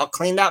 I'll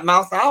clean that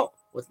mouth out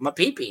with my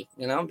pee-pee,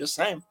 I'm just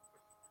saying.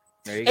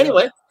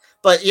 Anyway,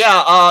 but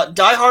yeah,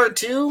 Die Hard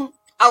 2,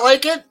 I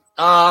like it.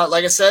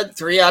 Like I said,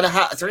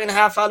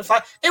 3.5 out of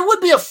 5. It would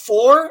be a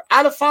 4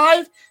 out of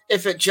 5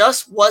 if it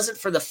just wasn't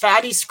for the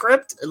fatty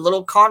script, a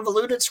little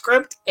convoluted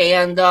script,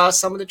 and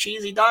some of the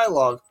cheesy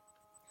dialogue.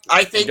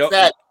 I think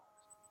that.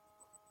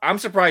 I'm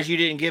surprised you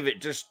didn't give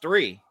it just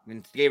 3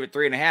 and gave it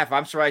 3.5.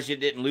 I'm surprised you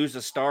didn't lose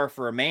a star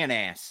for a man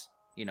ass,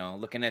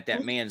 looking at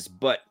that man's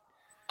butt.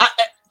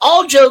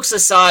 All jokes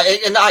aside,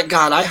 and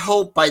I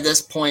hope by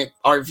this point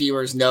our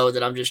viewers know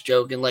that I'm just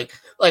joking. Like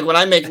when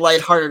I make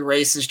lighthearted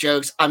racist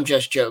jokes, I'm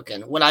just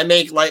joking. When I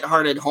make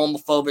lighthearted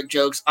homophobic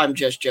jokes, I'm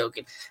just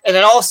joking. And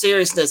in all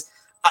seriousness,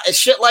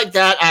 shit like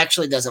that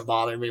actually doesn't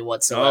bother me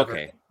whatsoever.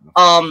 Okay.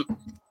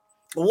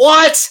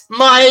 What,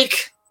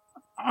 Mike?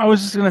 I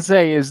was just gonna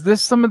say, is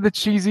this some of the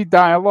cheesy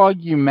dialogue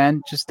you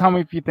meant? Just tell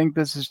me if you think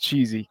this is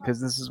cheesy,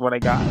 because this is what I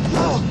got.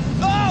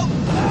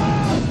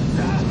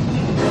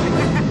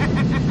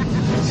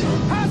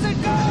 How's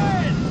it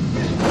going?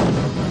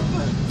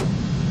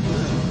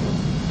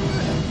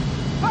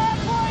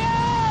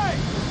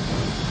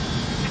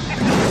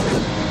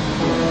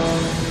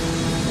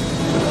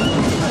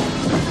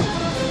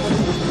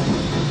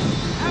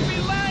 Happy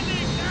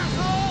landing,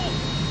 asshole!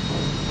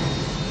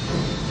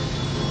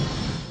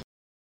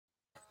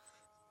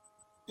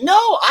 No,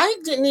 I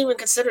didn't even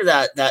consider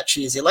that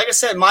cheesy. Like I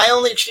said, my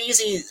only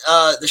cheesy,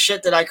 the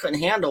shit that I couldn't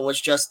handle was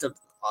just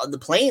the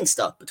plane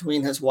stuff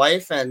between his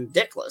wife and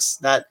Dickless.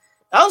 That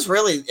was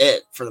really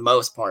it for the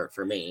most part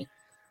for me.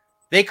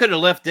 They could have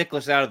left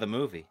Dickless out of the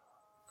movie.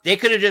 They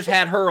could have just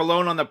had her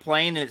alone on the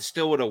plane and it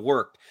still would have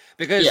worked.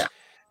 Because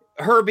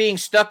her being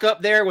stuck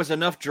up there was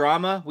enough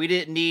drama. We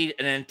didn't need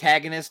an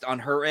antagonist on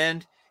her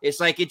end. It's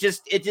like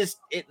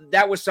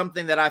that was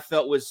something that I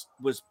felt was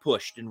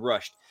pushed and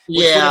rushed. Which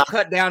would have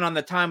cut down on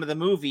the time of the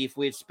movie if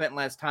we had spent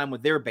less time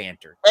with their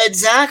banter.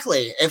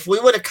 Exactly. If we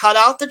would have cut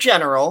out the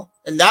general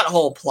and that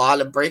whole plot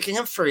of breaking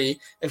him free,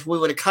 if we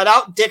would have cut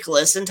out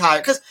Dickless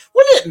entirely, because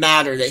wouldn't it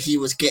matter that he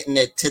was getting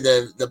it to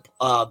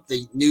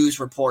the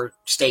news report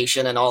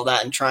station and all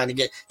that and trying to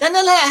get that?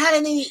 None of that had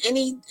any.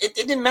 It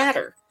didn't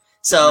matter.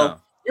 So. No.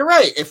 You're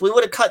right. If we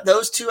would have cut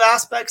those two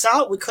aspects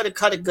out, we could have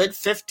cut a good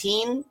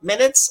 15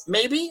 minutes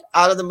maybe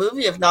out of the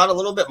movie, if not a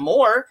little bit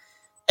more.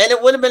 And it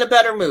would have been a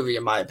better movie,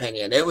 in my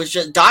opinion. It was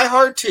just Die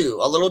Hard 2,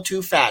 a little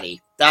too fatty.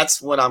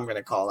 That's what I'm going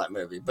to call that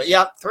movie. But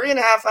yeah,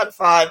 3.5 out of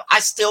 5. I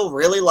still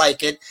really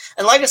like it.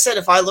 And like I said,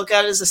 if I look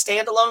at it as a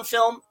standalone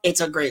film, it's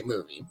a great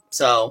movie.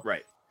 So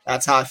Right.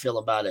 that's how I feel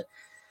about it.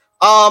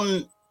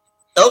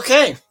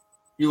 Okay.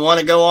 You want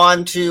to go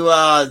on to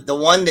the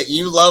one that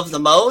you love the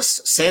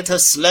most,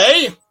 Santa's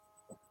Sleigh?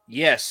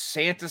 Yes,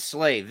 Santa's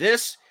Sleigh.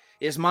 This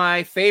is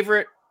my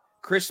favorite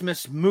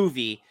Christmas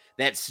movie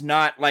that's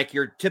not like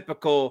your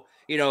typical,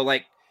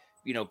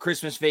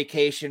 Christmas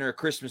Vacation or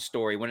Christmas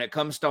Story. When it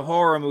comes to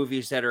horror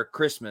movies that are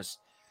Christmas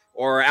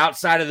or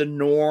outside of the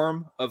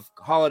norm of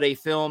holiday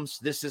films,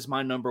 this is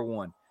my number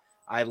one.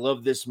 I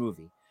love this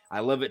movie.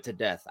 I love it to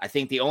death. I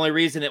think the only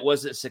reason it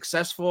wasn't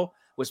successful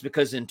was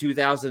because in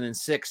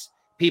 2006,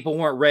 people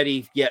weren't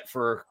ready yet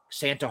for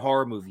Santa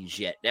horror movies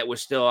yet. That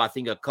was still, I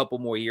think, a couple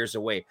more years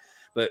away.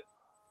 But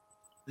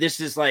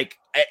this is like,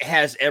 it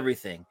has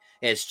everything.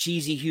 It has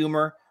cheesy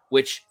humor,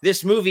 which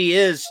this movie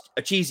is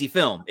a cheesy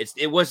film. It's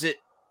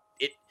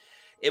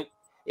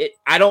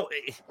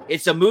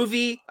a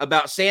movie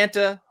about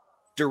Santa,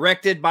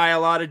 directed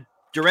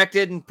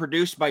and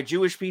produced by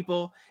Jewish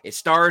people. It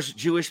stars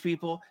Jewish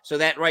people. So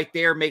that right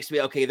there makes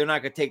me, okay, they're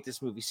not going to take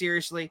this movie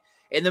seriously.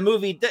 And the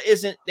movie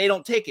they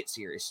don't take it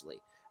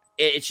seriously.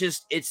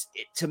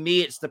 To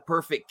me, it's the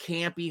perfect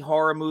campy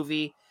horror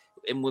movie.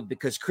 And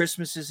because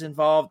Christmas is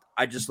involved,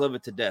 I just love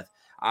it to death.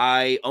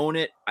 I own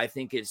it. I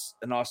think it's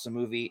an awesome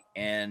movie.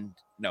 And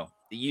no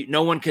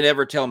one can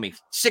ever tell me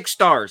 6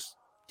 stars.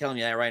 I'm telling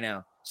you that right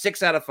now.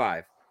 6 out of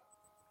 5.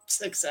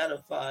 6 out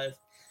of 5.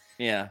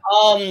 Yeah.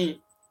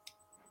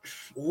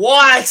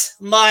 What,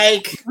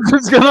 Mike?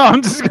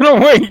 I'm just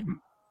gonna wait.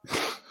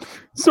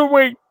 So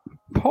wait,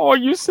 Paul,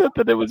 you said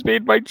that it was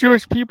made by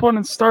Jewish people and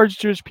it stars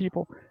Jewish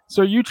people.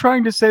 So are you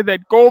trying to say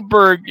that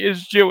Goldberg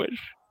is Jewish?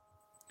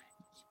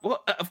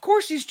 Well, of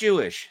course he's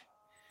Jewish.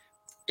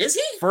 Is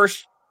he?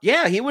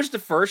 He was the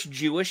first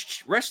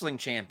Jewish wrestling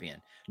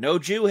champion. No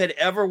Jew had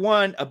ever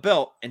won a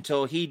belt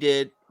until he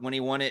did when he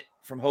won it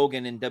from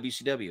Hogan in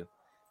WCW.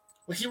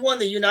 Well, he won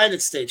the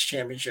United States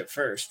Championship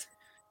first.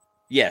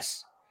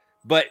 Yes,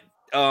 but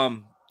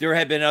there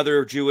had been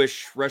other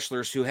Jewish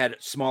wrestlers who had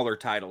smaller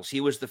titles.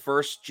 He was the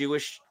first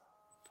Jewish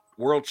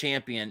world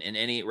champion in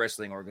any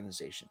wrestling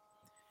organization.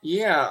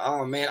 Yeah.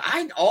 Oh man,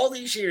 all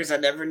these years I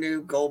never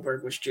knew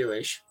Goldberg was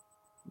Jewish.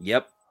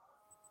 Yep.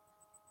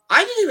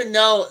 I didn't even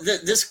know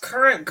that this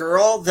current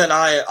girl that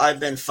I've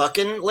been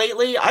fucking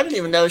lately, I didn't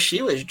even know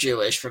she was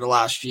Jewish for the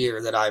last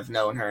year that I've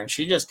known her. And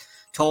she just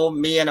told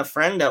me and a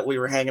friend that we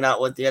were hanging out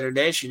with the other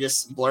day, she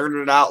just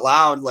blurted it out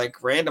loud,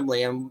 like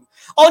randomly. And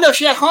oh no,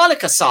 she had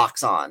Hanukkah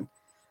socks on.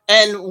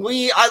 And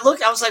I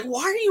was like,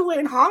 why are you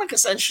wearing Hanukkah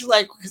socks? And she's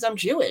like, because I'm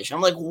Jewish. I'm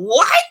like,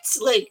 what?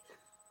 Like,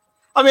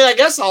 I mean, I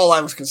guess all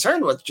I was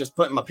concerned with just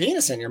putting my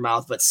penis in your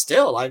mouth, but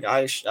still, like,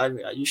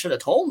 you should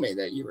have told me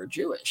that you were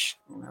Jewish,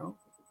 you know?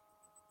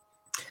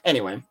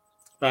 Anyway,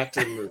 back to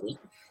the movie.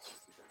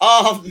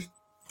 I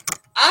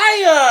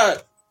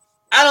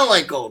don't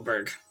like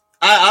Goldberg.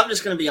 I'm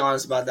just gonna be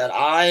honest about that.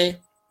 I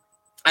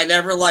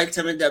never liked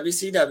him in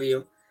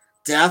WCW.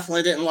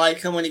 Definitely didn't like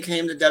him when he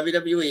came to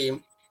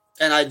WWE,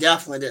 and I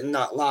definitely did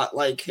not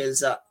like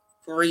his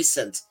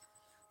recent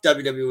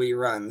WWE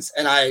runs.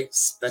 And I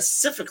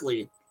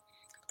specifically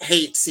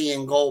hate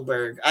seeing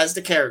Goldberg as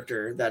the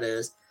character, that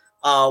is,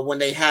 when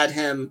they had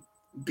him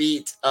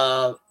beat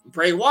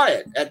Bray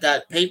Wyatt at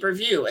that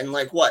pay-per-view in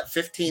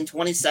 15,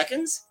 20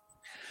 seconds?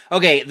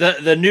 Okay,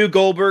 the new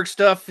Goldberg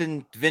stuff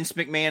in Vince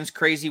McMahon's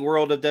crazy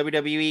world of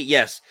WWE,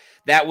 yes,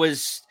 that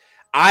was,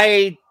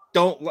 any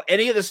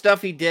of the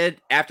stuff he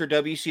did after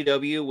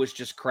WCW was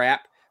just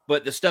crap,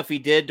 but the stuff he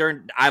did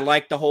I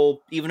liked the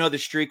whole, even though the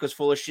streak was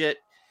full of shit,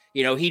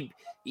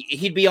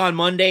 he'd be on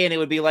Monday and it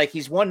would be like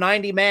he's won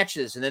 90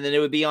 matches, and then it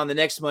would be on the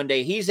next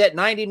Monday, he's at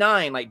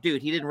 99, like,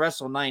 dude, he didn't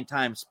wrestle 9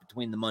 times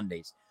between the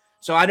Mondays.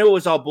 So I knew it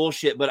was all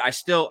bullshit, but I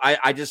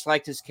just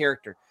liked his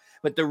character.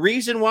 But the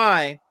reason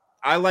why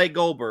I like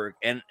Goldberg,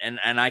 and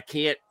I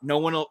can't, no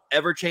one will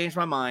ever change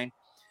my mind,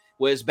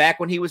 was back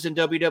when he was in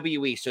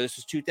WWE. So this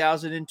was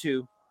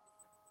 2002.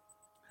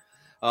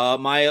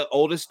 My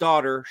oldest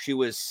daughter, she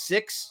was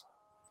 6.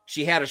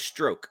 She had a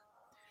stroke,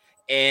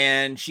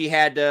 and she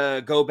had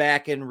to go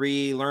back and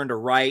relearn to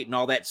write and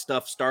all that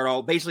stuff, start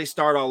all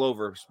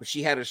over. But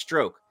she had a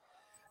stroke,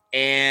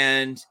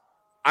 and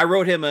I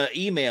wrote him an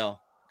email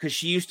because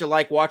she used to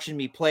like watching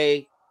me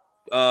play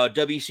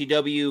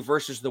WCW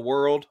versus the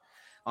World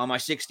on my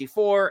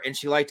 64, and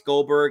she liked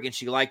Goldberg, and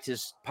she liked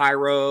his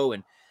pyro,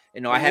 and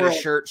I had a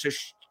shirt, so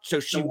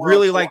she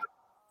really liked,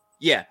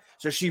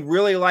 so she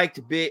really liked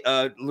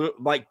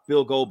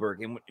Bill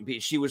Goldberg, and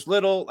she was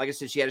little, like I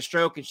said, she had a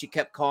stroke, and she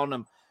kept calling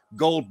him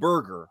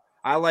Goldberger.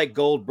 I like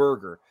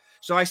Goldberger,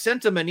 so I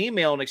sent him an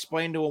email and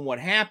explained to him what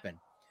happened,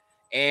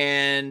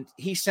 and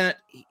he sent,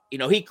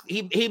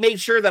 he made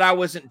sure that I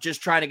wasn't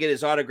just trying to get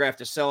his autograph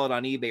to sell it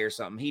on eBay or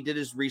something. He did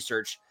his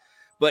research,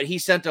 but he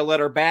sent a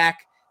letter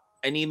back,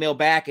 an email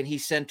back, and he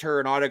sent her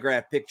an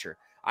autograph picture.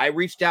 I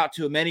reached out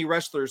to many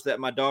wrestlers that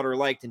my daughter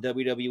liked in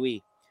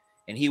WWE,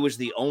 and he was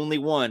the only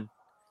one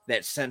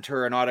that sent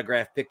her an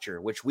autographed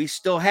picture, which we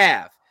still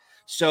have.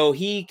 So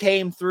he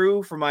came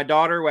through for my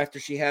daughter after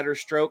she had her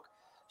stroke.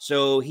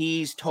 So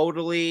he's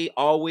totally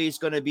always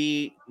going to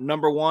be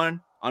number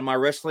one on my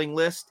wrestling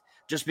list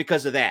just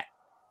because of that.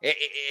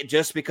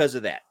 Just because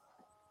of that.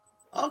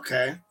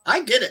 Okay.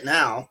 I get it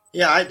now.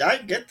 Yeah, I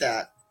get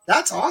that.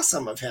 That's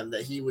awesome of him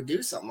that he would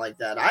do something like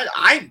that.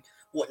 I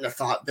wouldn't have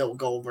thought Bill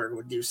Goldberg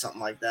would do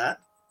something like that.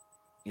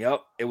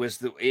 Yep. It was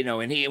the, and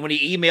when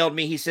he emailed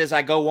me, he says,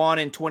 I go on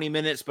in 20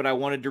 minutes, but I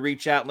wanted to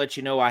reach out and let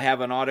you know I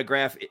have an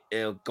autograph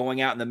going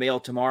out in the mail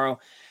tomorrow.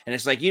 And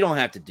it's like, you don't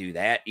have to do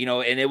that,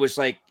 and it was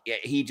like,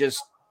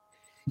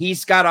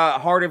 he's got a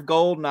heart of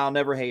gold and I'll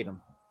never hate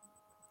him.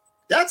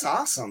 That's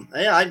awesome.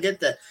 Yeah, I get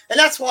that. And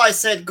that's why I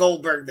said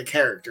Goldberg, the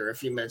character, a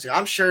few minutes ago.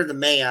 I'm sure the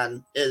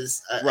man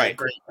is a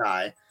great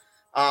guy.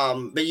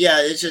 But yeah,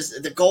 it's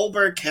just the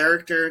Goldberg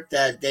character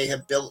that they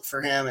have built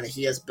for him and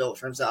he has built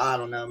for himself. I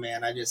don't know,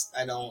 man. I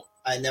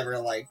never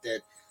liked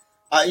it.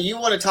 You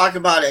want to talk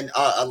about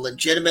a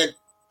legitimate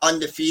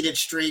undefeated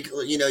streak?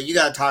 You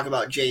got to talk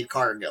about Jade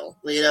Cargill.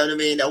 You know what I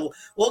mean?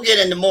 We'll get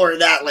into more of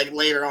that like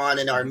later on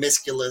in our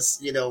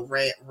Misculous,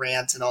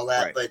 rant and all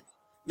that. Right. But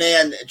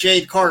man,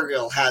 Jade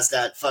Cargill has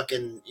that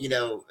fucking,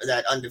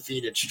 that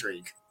undefeated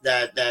streak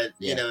that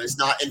is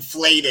not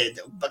inflated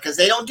because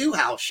they don't do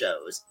house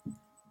shows.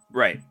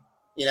 Right.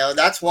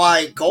 That's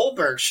why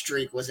Goldberg's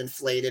streak was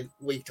inflated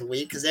week to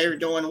week because they were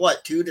doing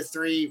 2 to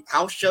 3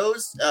 house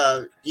shows,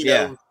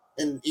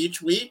 in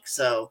each week.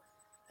 So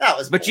that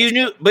was. But you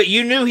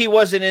knew he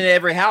wasn't in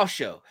every house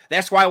show.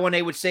 That's why when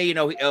they would say,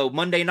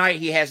 Monday night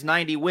he has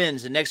 90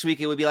 wins, and next week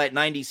it would be like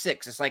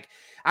 96. It's like,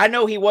 I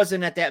know he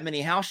wasn't at that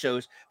many house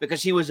shows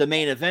because he was a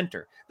main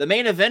eventer. The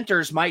main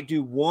eventers might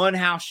do one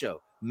house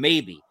show,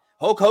 maybe.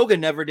 Hulk Hogan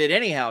never did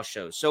any house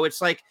shows. So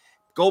it's like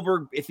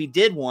Goldberg, if he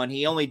did one,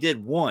 he only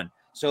did one.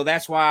 So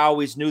that's why I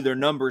always knew their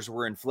numbers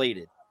were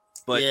inflated.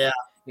 But,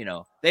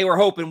 they were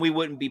hoping we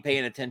wouldn't be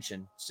paying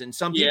attention. And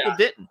some people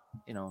didn't,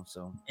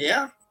 so.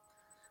 Yeah.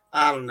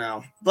 I don't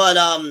know. But,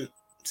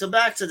 so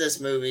back to this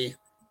movie.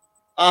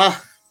 I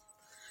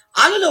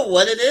don't know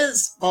what it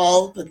is,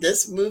 Paul, but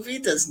this movie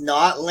does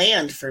not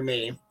land for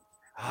me.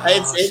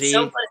 It's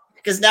so funny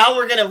because now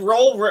we're gonna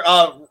roll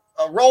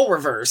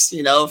reverse,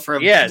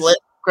 from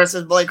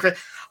Christmas Blake.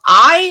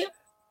 I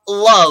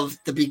love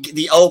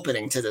the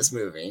opening to this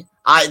movie.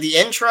 The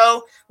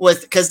intro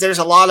because there's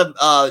a lot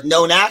of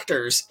known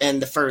actors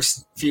in the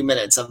first few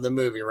minutes of the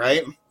movie,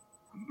 right?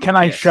 Can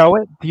I show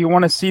it? Do you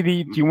want to see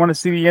the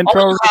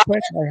intro real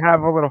quick? I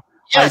have a little.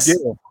 Yes. I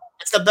do.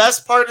 It's the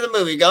best part of the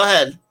movie. Go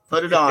ahead,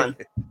 put it on.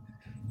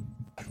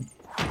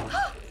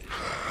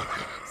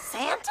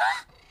 Santa?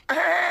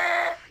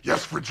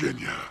 Yes,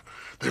 Virginia.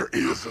 There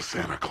is a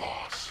Santa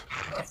Claus.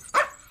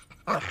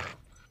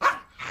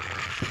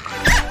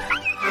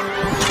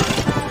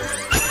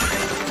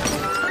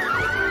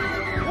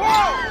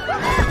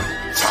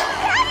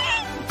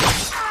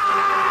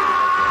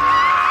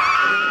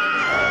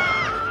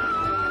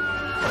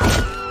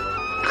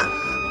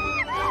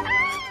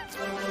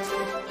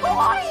 Who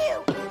are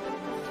you?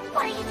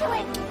 What are you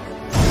doing?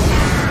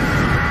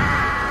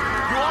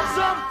 You want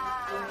some?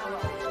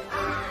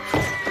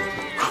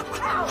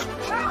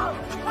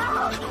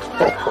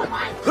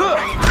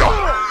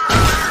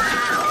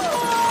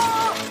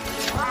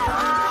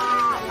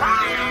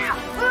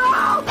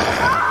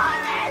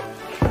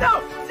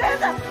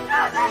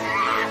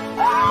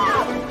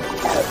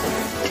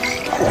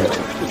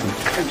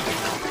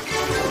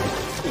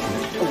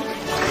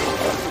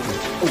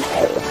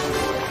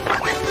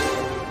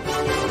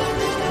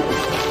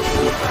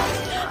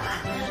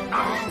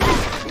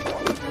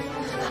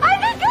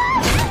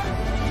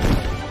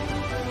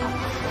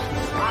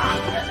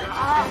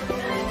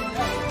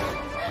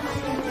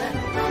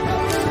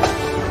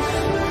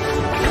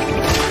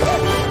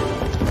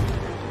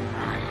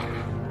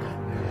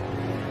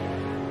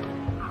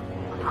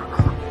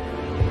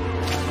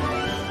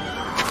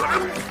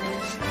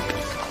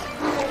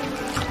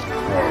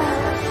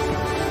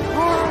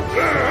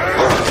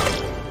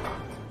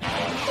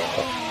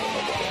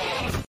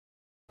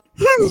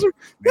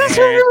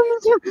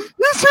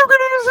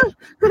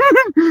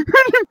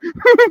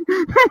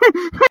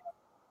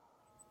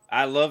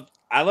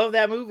 I love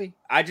that movie.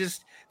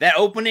 That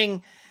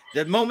opening,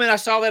 the moment I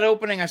saw that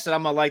opening, I said,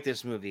 I'm gonna like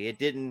this movie. It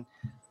didn't,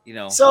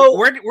 So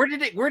where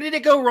did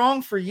it go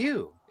wrong for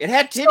you? It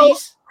had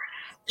titties.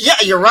 Yeah,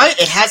 you're right.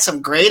 It had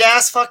some great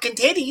ass fucking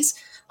titties.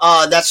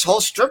 That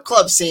whole strip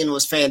club scene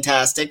was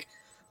fantastic.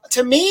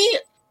 To me,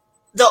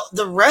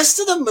 the rest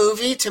of the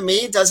movie to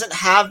me doesn't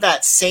have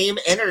that same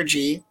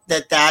energy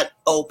that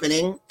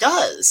opening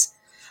does.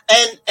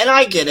 And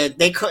I get it.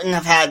 They couldn't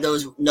have had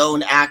those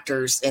known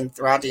actors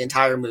throughout the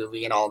entire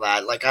movie and all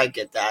that. Like, I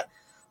get that.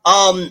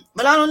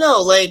 But I don't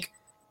know. Like,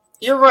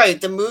 you're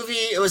right. The movie,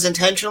 it was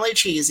intentionally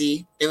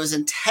cheesy. It was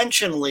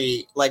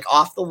intentionally, like,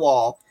 off the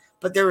wall.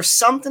 But there was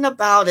something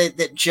about it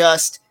that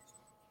just...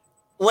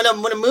 When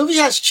a movie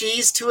has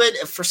cheese to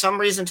it, for some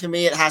reason, to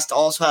me, it has to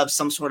also have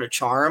some sort of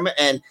charm.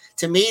 And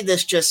to me,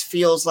 this just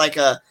feels like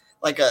a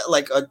like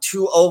a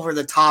too over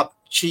the top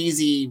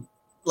cheesy,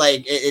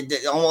 like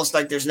it almost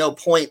like there's no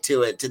point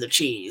to it, to the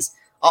cheese,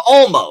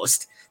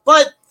 almost.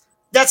 But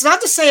that's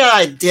not to say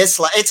I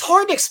dislike. It's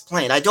hard to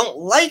explain. I don't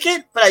like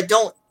it, but I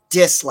don't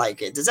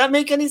dislike it. Does that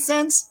make any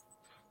sense?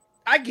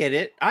 I get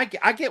it. I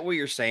get what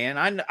you're saying.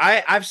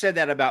 I've said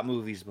that about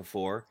movies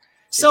before.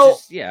 So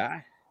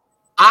yeah.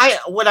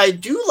 What I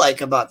do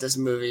like about this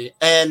movie,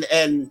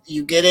 and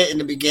you get it in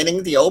the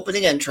beginning, the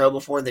opening intro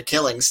before the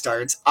killing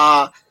starts,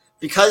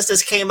 because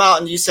this came out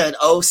and you said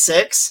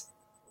 06.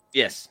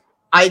 Yes.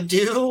 I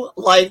do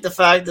like the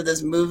fact that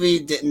this movie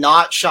did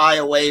not shy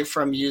away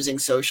from using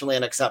socially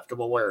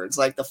unacceptable words.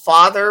 Like the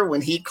father,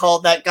 when he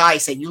called that guy, he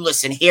said, "You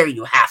listen here,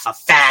 you half a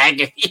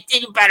fag.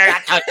 You better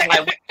not talk to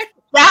my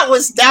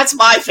wife." That's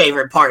my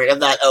favorite part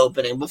of that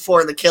opening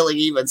before the killing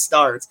even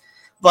starts.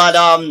 But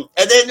and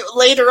then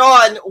later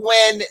on,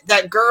 when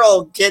that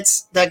girl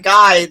gets that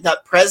guy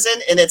that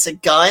present and it's a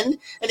gun,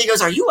 and he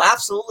goes, "Are you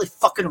absolutely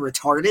fucking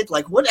retarded?"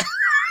 Like what?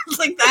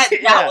 Like that.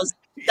 Yeah.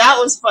 That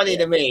was funny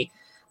to me.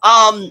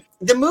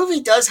 The movie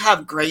does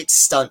have great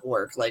stunt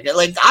work. Like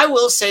I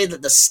will say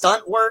that the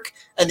stunt work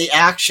and the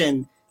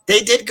action, they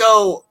did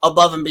go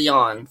above and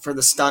beyond for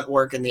the stunt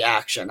work and the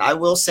action. I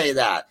will say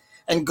that.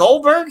 And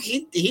Goldberg,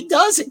 he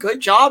does a good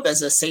job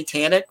as a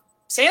satanic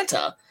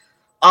Santa.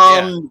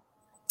 I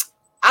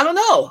don't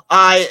know.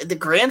 The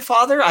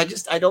grandfather,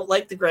 I don't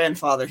like the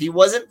grandfather. He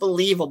wasn't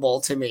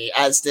believable to me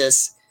as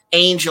this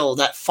angel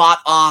that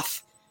fought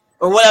off,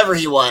 or whatever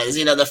he was,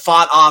 that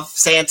fought off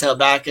Santa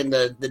back in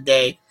the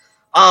day.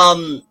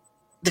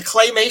 The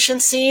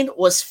claymation scene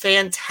was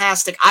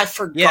fantastic. I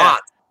forgot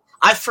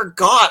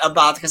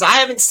about, because I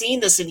haven't seen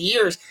this in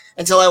years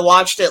until I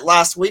watched it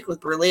last week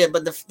with Berlia.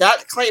 But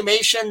that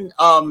claymation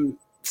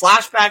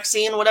flashback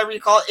scene, whatever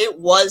you call it, it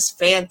was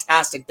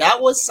fantastic.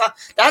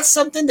 That's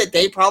something that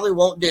they probably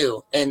won't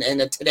do in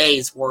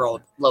today's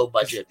world, low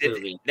budget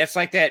movie. That's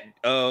like that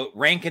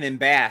Rankin and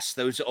Bass,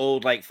 those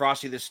old like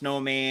Frosty the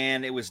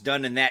Snowman. It was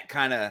done in that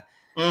kind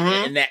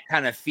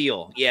of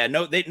feel. Yeah,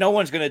 no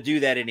one's gonna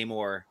do that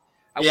anymore.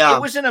 Yeah.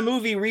 It was in a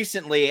movie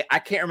recently. I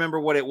can't remember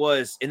what it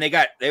was, and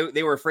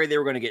they were afraid they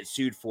were going to get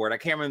sued for it. I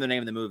can't remember the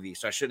name of the movie,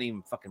 so I shouldn't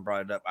even fucking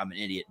brought it up. I'm an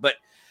idiot.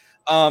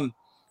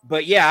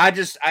 But yeah,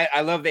 I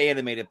love the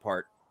animated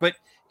part. But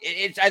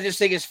I just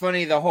think it's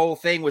funny. The whole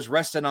thing was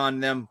resting on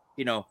them.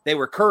 They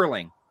were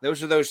curling.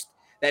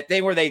 That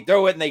thing where they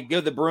throw it and they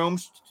give the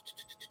brooms.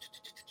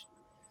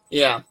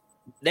 Yeah,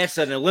 that's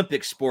an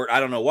Olympic sport.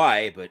 I don't know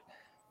why, but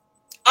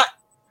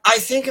I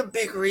think a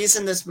big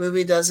reason this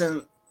movie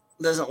doesn't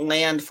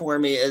land for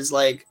me is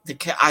like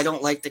I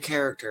don't like the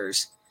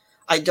characters.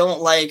 I don't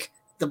like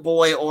the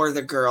boy or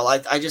the girl.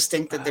 I just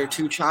think that they're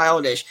too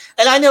childish.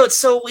 And I know it's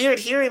so weird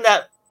hearing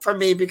that from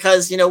me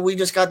because, we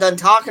just got done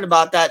talking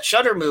about that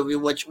Shudder movie,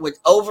 which with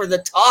over the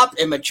top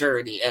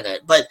immaturity in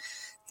it. But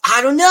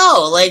I don't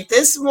know, like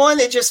this one,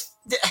 it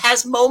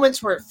has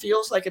moments where it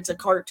feels like it's a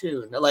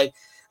cartoon. Like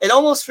it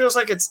almost feels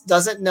like it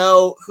doesn't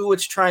know who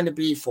it's trying to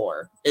be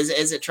for. Is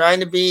it trying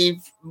to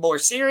be more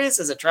serious?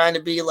 Is it trying to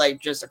be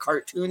like just a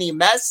cartoony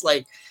mess?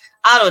 Like,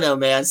 I don't know,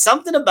 man.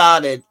 Something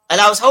about it.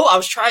 And I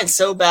was trying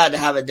so bad to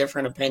have a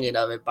different opinion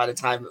of it by the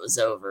time it was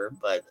over,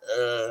 but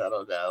I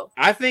don't know.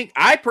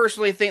 I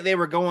personally think they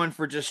were going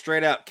for just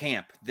straight out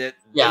camp. That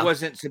it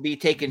wasn't to be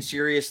taken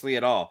seriously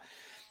at all.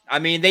 I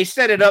mean, they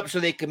set it up so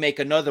they could make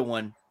another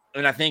one,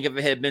 and I think if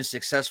it had been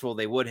successful,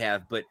 they would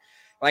have. But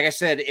like I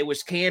said, it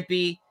was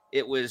campy.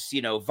 It was,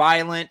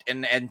 violent,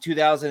 and in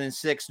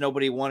 2006,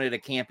 nobody wanted a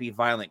campy,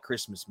 violent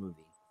Christmas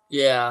movie.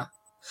 Yeah.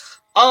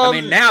 I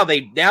mean, now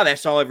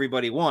that's all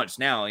everybody wants.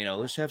 Now,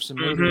 let's have some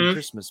movie at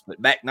Christmas, but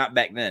not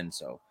back then.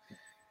 So,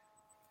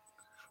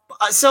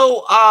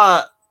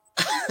 a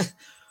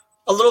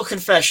little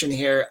confession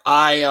here.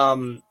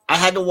 I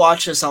had to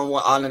watch this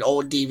on an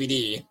old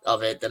DVD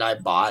of it that I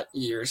bought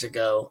years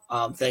ago.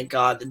 Thank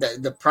God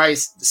the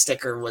price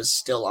sticker was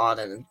still on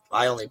it, and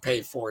I only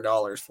paid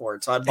 $4 for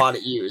it, so I bought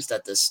it used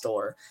at this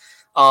store.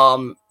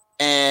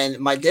 And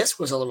my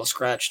disc was a little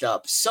scratched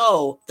up,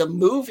 so the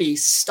movie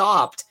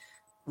stopped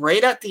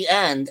right at the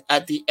end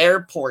at the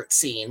airport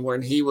scene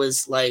when he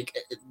was like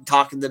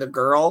talking to the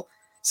girl.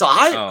 So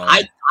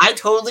I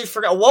totally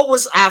forgot what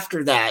was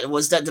after that.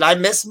 Did I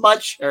miss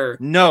much or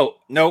no?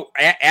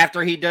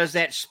 After he does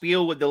that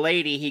spiel with the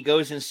lady, he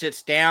goes and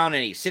sits down,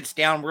 and he sits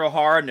down real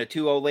hard, and the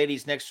two old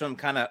ladies next to him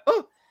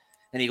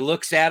and he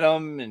looks at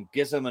him and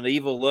gives them an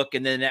evil look,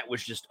 and then that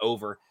was just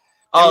over.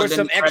 There was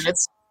some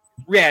credits.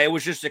 Yeah, it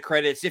was just the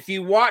credits. If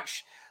you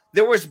watch,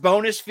 there was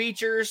bonus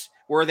features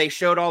where they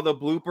showed all the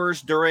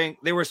bloopers during.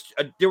 There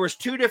was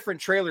two different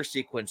trailer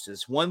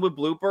sequences. One with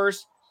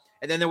bloopers.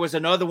 And then there was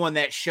another one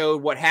that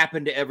showed what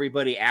happened to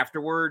everybody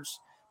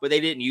afterwards, but they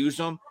didn't use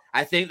them.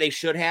 I think they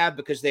should have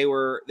because they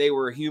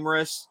were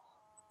humorous,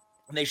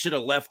 and they should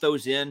have left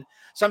those in.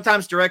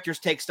 Sometimes directors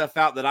take stuff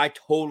out that I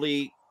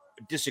totally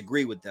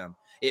disagree with them.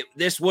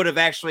 This would have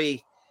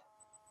actually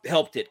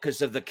helped it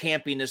because of the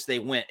campiness they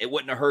went. It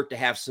wouldn't have hurt to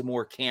have some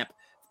more camp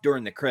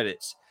during the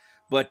credits.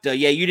 But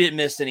yeah, you didn't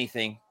miss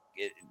anything.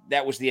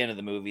 That was the end of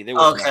the movie. There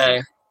was okay.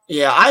 nothing.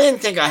 Yeah, I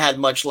didn't think I had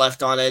much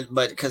left on it,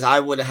 but because I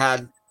would have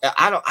had,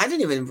 I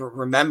didn't even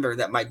remember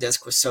that my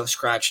disc was so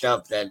scratched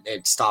up that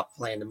it stopped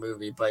playing the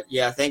movie. But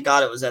yeah, thank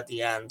God it was at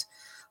the end.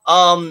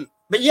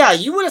 But yeah,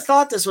 you would have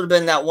thought this would have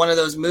been that one of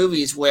those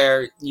movies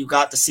where you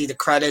got to see the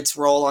credits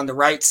roll on the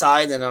right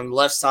side, and on the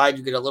left side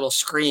you get a little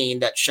screen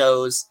that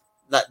shows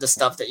that the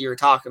stuff that you were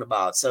talking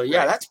about. So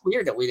yeah, that's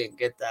weird that we didn't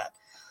get that.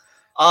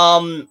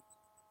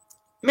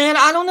 Man,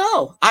 I don't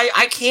know.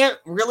 I can't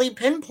really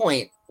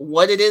pinpoint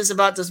what it is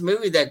about this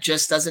movie that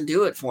just doesn't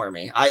do it for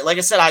me. Like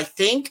I said, I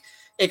think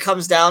it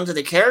comes down to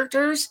the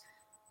characters,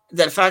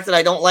 the fact that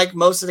I don't like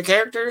most of the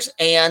characters,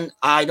 and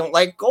I don't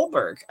like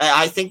Goldberg.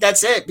 I think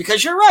that's it,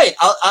 because you're right.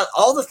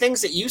 All the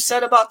things that you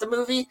said about the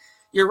movie,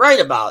 you're right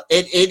about.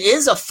 It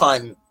is a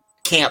fun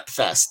camp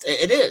fest.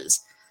 It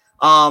is.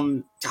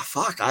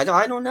 Fuck, I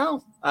don't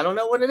know. I don't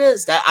know what it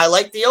is. That I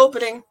like the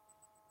opening.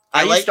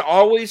 I used to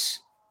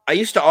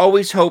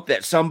always hope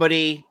that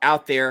somebody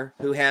out there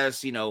who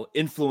has,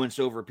 influence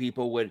over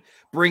people would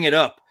bring it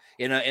up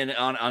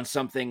on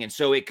something, and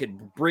so it could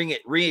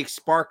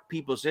spark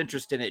people's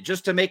interest in it,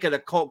 just to make it a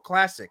cult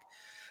classic.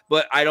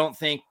 But I don't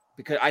think,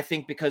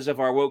 because of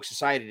our woke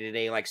society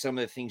today, like some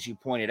of the things you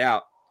pointed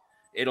out,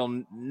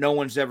 no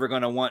one's ever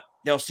going to want.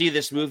 They'll see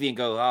this movie and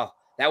go, "Oh,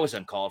 that was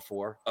uncalled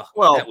for. Oh,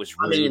 well, that was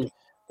rude." I mean,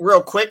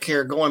 real quick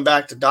here, going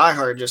back to Die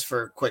Hard just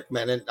for a quick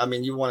minute. I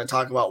mean, you want to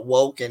talk about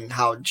woke and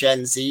how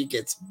Gen Z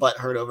gets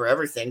butthurt over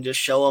everything. Just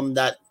show them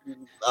that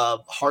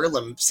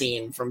Harlem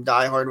scene from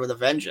Die Hard with a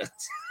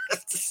Vengeance.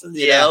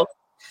 you know?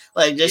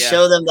 Like, just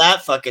show them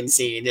that fucking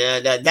scene.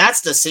 That's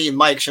the scene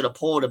Mike should have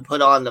pulled and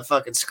put on the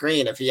fucking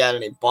screen if he had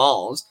any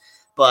balls.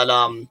 But,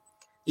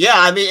 yeah,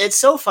 I mean, it's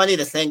so funny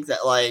to think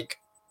that, like,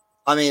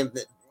 I mean,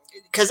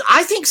 because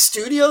I think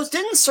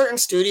didn't certain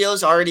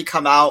studios already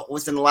come out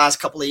within the last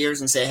couple of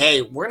years and say,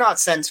 hey, we're not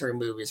censoring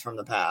movies from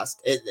the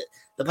past.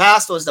 The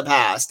past was the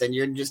past, and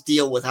you just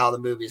deal with how the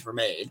movies were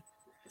made.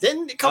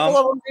 Didn't a couple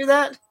of them do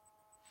that?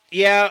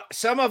 Yeah,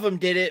 some of them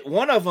did it.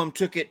 One of them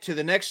took it to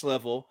the next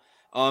level.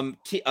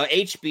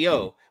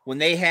 HBO, when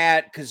they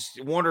had, because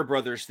Warner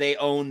Brothers, they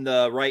own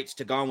the rights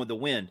to Gone with the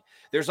Wind.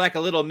 There's like a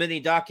little mini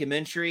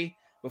documentary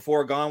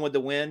before Gone with the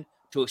Wind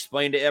to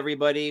explain to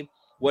everybody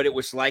what it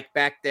was like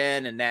back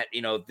then, and that,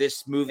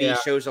 this movie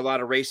shows a lot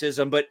of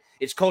racism, but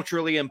it's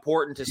culturally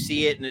important to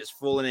see it in its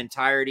full and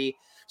entirety.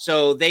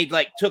 So they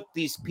took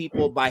these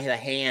people by the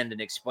hand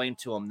and explained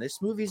to them,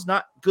 this movie's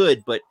not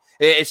good, but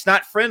it's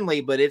not friendly,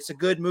 but it's a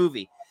good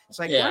movie. It's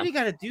like, why do you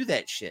got to do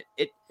that shit?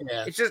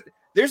 It's just,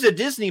 there's a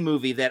Disney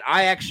movie that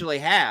I actually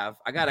have.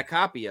 I got a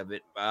copy of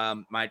it.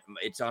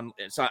 It's on.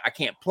 I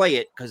can't play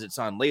it because it's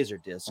on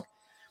Laserdisc,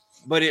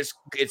 but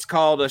it's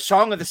called A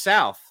Song of the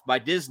South by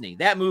Disney.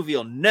 That movie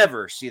will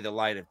never see the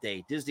light of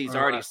day. Disney's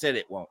already said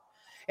it won't,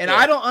 and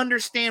I don't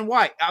understand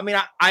why. I mean,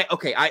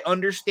 I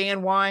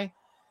understand why,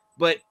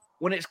 but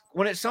when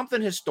it's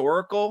something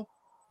historical,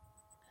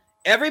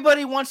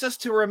 everybody wants us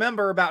to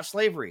remember about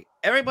slavery.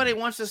 Everybody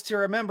wants us to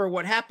remember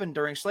what happened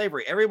during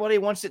slavery. Everybody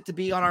wants it to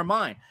be on our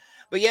mind.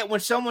 But yet when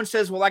someone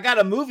says, well, I got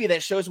a movie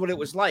that shows what it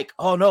was like.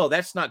 Oh, no,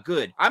 that's not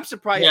good. I'm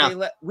surprised they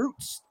let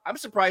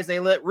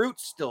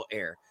Roots still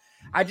air.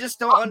 I just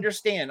don't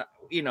understand,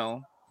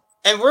 And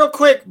real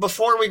quick,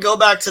 before we go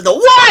back to the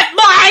what,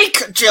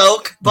 Mike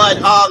joke, but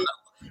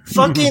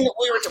fucking,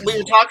 we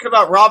were talking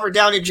about Robert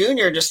Downey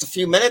Jr. just a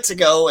few minutes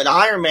ago in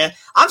Iron Man.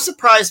 I'm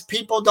surprised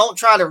people don't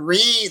try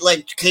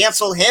to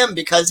cancel him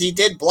because he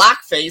did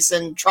blackface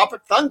in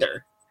Tropic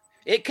Thunder.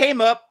 It came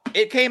up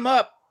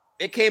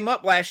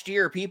last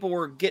year. People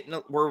were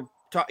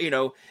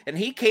and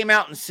he came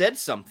out and said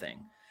something.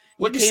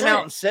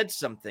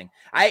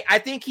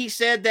 I think he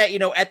said that,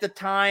 at the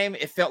time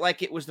it felt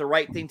like it was the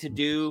right thing to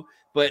do,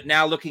 but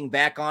now looking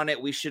back on it,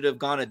 we should have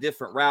gone a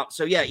different route.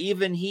 So yeah,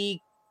 even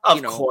he,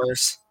 of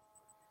course.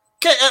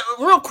 Okay,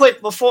 real quick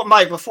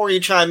before you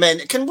chime in,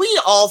 can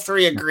we all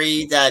three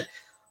agree that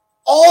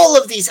all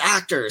of these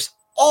actors,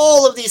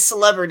 all of these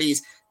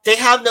celebrities, they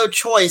have no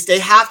choice. They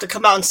have to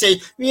come out and say,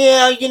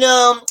 yeah,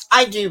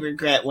 I do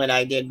regret what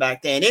I did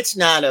back then. It's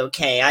not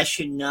okay. I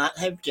should not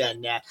have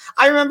done that.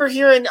 I remember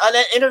hearing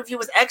an interview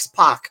with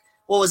X-Pac.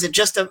 What was it?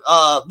 Just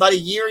about a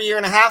year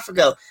and a half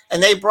ago.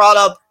 And they brought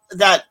up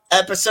that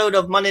episode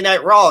of Monday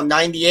Night Raw in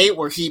 98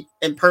 where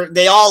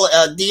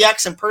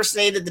DX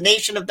impersonated the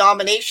Nation of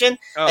Domination,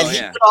 and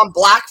he put on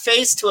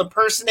blackface to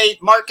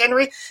impersonate Mark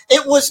Henry.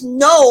 It was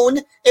known,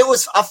 it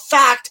was a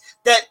fact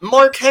that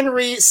Mark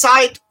Henry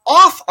signed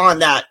off on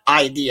that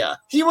idea.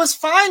 He was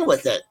fine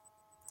with it.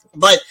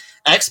 But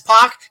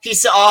X-Pac, he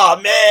said, oh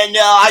man,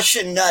 no, I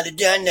should not have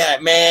done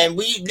that, man.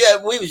 We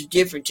was a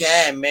different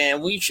time,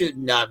 man. We should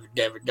not have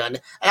never done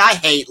it. And I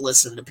hate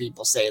listening to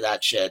people say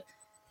that shit.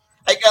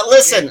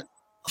 Listen,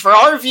 for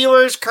our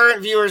viewers,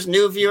 current viewers,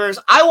 new viewers,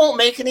 I won't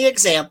make any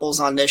examples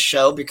on this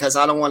show because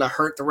I don't want to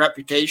hurt the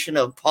reputation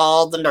of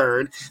Paul the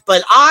Nerd.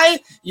 But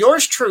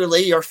yours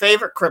truly, your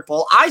favorite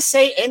cripple, I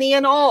say any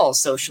and all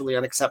socially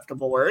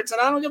unacceptable words, and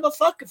I don't give a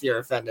fuck if you're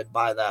offended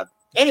by that.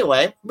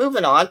 Anyway,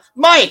 moving on.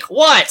 Mike,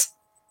 what?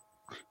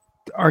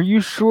 Are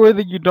you sure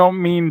that you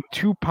don't mean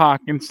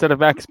Tupac instead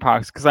of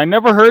X-Pac? Because I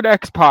never heard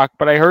X-Pac,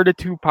 but I heard a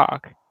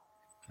Tupac.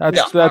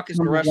 That's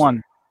number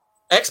one.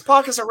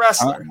 X-Pac is a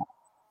wrestler.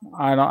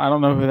 I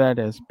don't know who that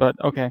is, but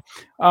okay.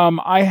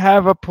 I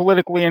have a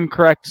politically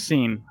incorrect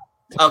scene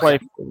to play.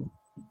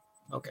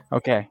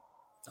 Okay.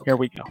 Here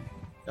we go.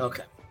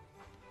 Okay.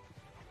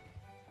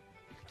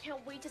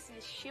 Can't wait to see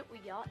the shit we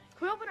got.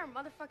 Can we open our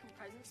motherfucking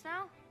presents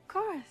now? Of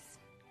course.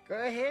 Go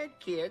ahead,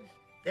 kids.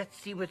 Let's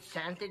see what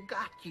Santa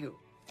got you.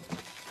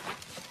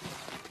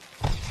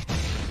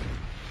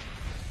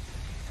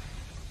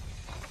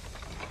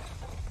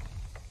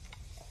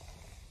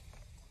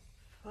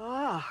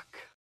 Fuck.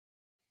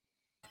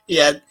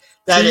 Yeah,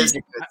 that is a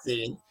good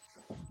scene.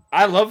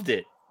 I loved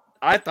it.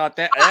 I thought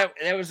that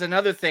was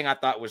another thing I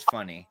thought was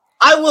funny.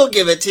 I will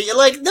give it to you.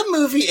 Like, the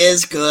movie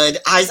is good.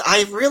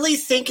 I really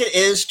think it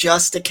is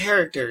just the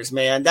characters,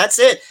 man. That's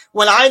it.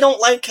 When I don't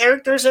like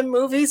characters in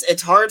movies,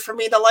 it's hard for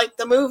me to like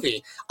the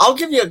movie. I'll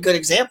give you a good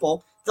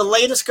example. The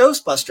latest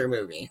Ghostbusters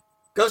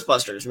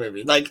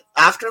movie. Like,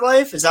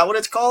 Afterlife, is that what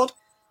it's called?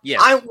 Yeah.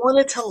 I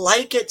wanted to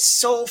like it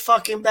so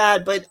fucking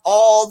bad, but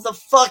all the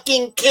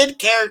fucking kid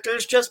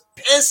characters just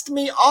pissed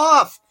me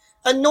off.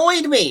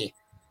 Annoyed me.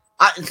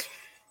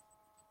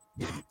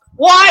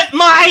 What,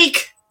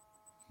 Mike?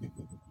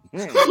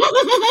 Mm.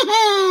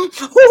 Oh,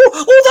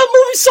 that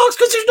movie sucks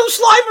because there's no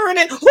Slimer in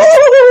it.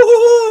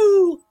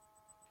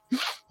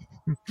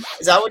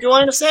 Is that what you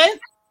wanted to say?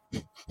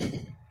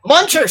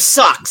 Muncher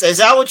sucks. Is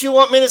that what you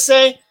want me to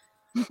say?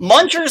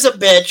 Muncher's a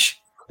bitch,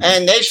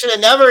 and they should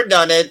have never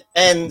done it.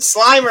 And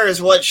Slimer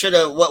is what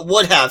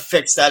would have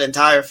fixed that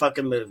entire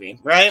fucking movie,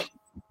 right?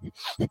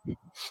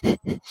 All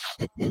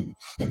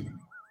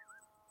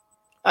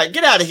right,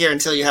 get out of here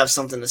until you have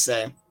something to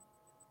say.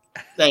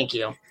 Thank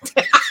you.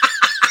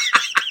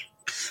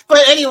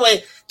 But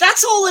anyway,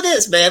 that's all it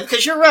is, man,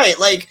 because you're right.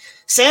 Like,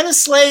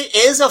 Santa's Sleigh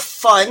is a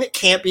fun,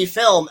 campy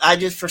film.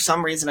 For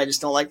some reason, I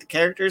just don't like the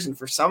characters, and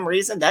for some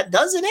reason, that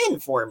does it in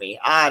for me.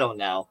 I don't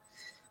know.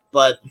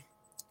 But,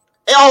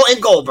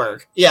 and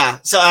Goldberg. Yeah,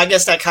 so I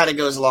guess that kind of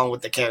goes along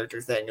with the character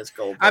thing as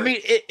Goldberg. I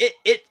mean,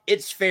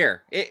 it's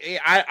fair.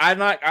 I'm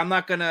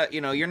not gonna,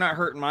 you're not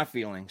hurting my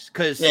feelings,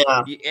 because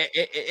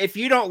if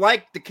you don't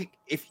like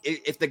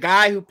if the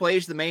guy who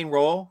plays the main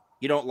role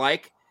you don't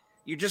like,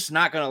 you're just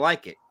not going to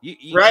like it.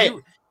 Right.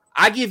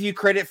 I give you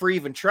credit for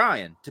even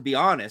trying, to be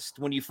honest,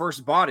 when you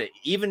first bought it,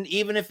 even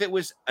if it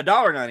was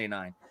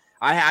 $1.99,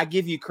 I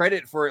give you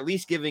credit for at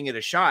least giving it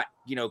a shot,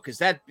 because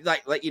that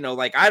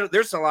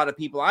there's a lot of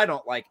people I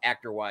don't like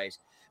actor wise,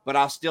 but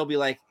I'll still be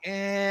like,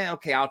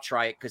 okay, I'll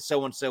try it because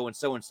so-and-so and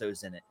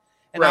so-and-so's in it.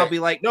 And I'll be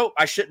like, nope,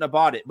 I shouldn't have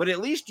bought it. But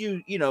at least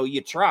you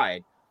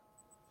tried.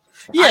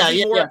 Yeah.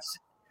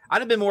 I'd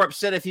have been more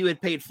upset if you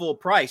had paid full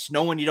price,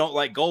 knowing you don't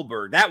like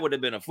Goldberg. That would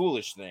have been a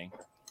foolish thing.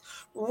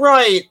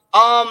 Right.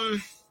 And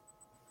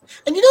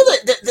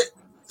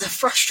the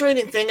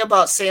frustrating thing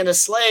about Santa's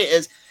Sleigh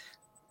is,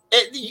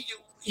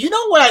 you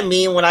know what I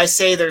mean when I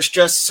say there's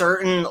just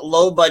certain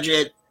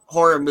low-budget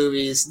horror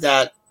movies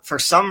that, for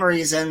some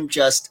reason,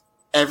 just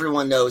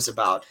everyone knows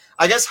about.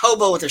 I guess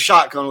Hobo with a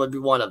Shotgun would be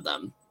one of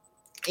them.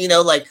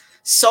 Like,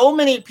 so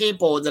many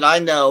people that I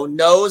know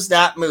knows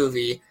that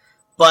movie,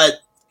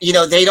 but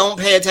they don't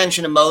pay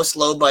attention to most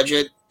low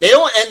budget. They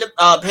don't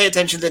pay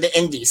attention to the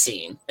indie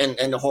scene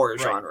in the horror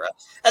genre.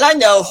 And I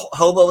know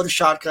Hobo with a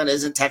Shotgun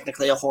isn't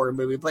technically a horror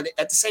movie, but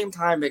at the same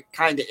time, it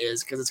kind of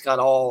is because it's got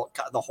all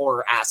the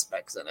horror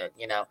aspects in it,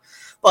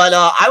 But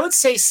I would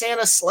say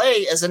Santa's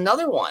Sleigh is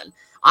another one.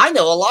 I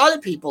know a lot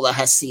of people that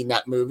has seen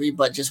that movie,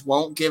 but just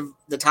won't give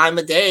the time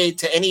of day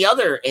to any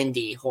other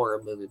indie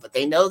horror movie. But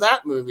they know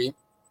that movie.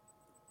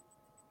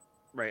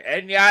 Right.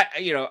 And yeah,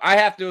 I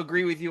have to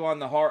agree with you on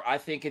the horror. I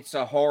think it's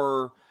a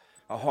horror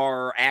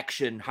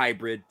action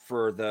hybrid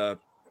for the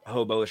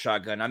Hobo with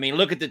Shotgun. I mean,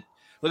 look at the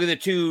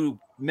two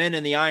men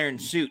in the iron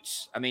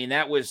suits. I mean,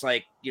 that was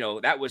like,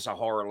 that was a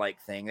horror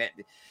like thing that,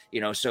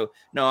 so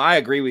no, I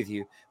agree with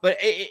you. But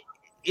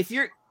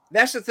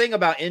that's the thing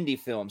about indie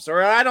films,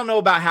 or I don't know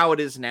about how it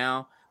is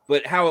now,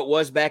 but how it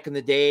was back in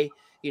the day,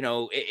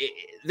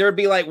 there'd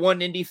be like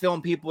one indie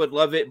film, people would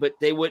love it, but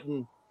they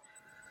wouldn't.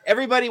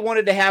 Everybody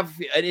wanted to have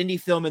an indie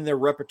film in their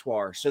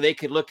repertoire so they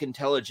could look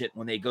intelligent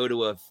when they go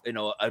to a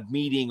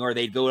meeting, or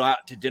they'd go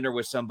out to dinner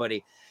with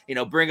somebody,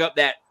 bring up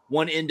that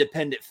one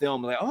independent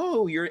film. Like,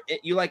 oh,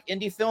 you like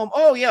indie film?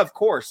 Oh yeah, of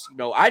course.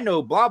 I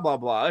know blah, blah,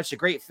 blah. It's a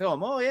great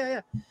film. Oh yeah.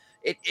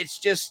 It's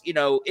just,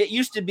 it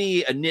used to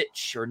be a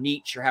niche or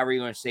however you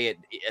want to say it,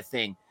 a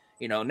thing,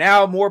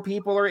 now more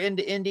people are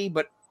into indie,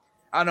 but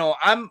I don't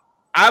know.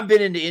 I've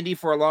been into indie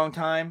for a long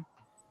time,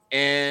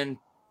 and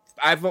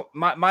I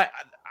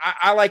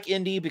like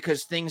indie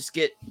because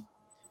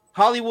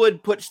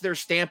Hollywood puts their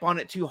stamp on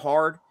it too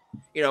hard.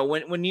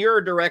 When you're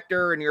a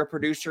director and you're a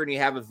producer and you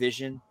have a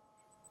vision,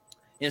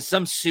 and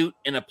some suit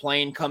in a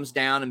plane comes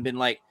down and been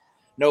like,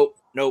 nope.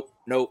 Now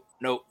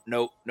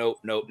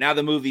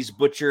the movie's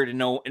butchered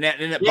and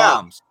it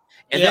bombs.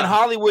 And then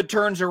Hollywood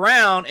turns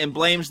around and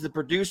blames the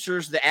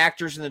producers, the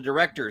actors, and the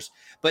directors.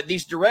 But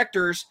these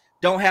directors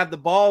don't have the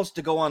balls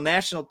to go on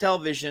national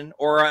television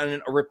or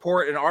on a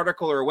report, an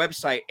article, or a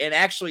website and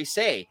actually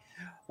say,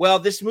 well,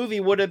 this movie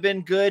would have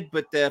been good,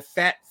 but the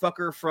fat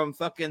fucker from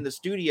fucking the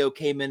studio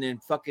came in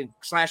and fucking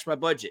slashed my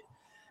budget.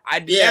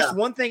 That's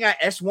one thing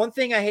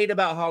I hate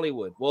about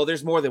Hollywood. Well,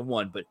 there's more than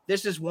one, but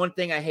this is one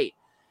thing I hate.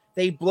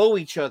 They blow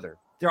each other.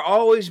 They're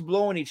always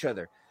blowing each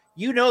other.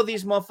 You know,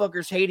 these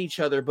motherfuckers hate each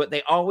other, but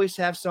they always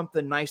have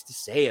something nice to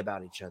say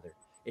about each other.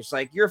 It's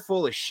like, you're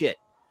full of shit.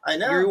 I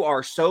know. You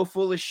are so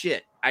full of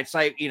shit. It's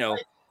like, you know,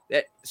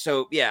 that.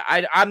 So yeah,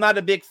 I'm not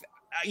a big,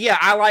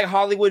 I like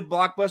Hollywood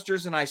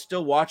blockbusters and I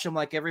still watch them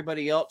like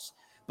everybody else,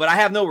 but I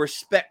have no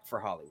respect for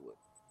Hollywood.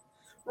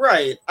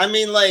 Right. I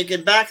mean, like,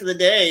 back in the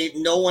day,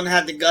 no one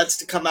had the guts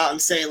to come out and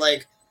say,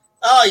 like,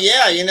 oh,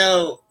 yeah, you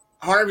know,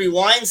 Harvey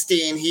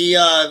Weinstein, he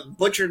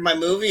butchered my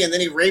movie and then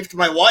he raped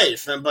my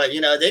wife. But,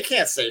 you know, they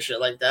can't say shit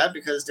like that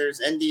because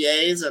there's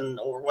NDAs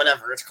or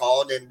whatever it's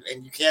called,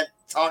 and you can't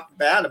talk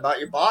bad about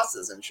your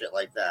bosses and shit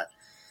like that.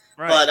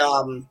 Right.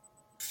 But,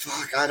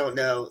 fuck, I don't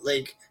know.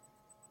 Like,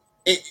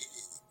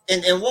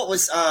 and what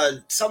was,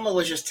 someone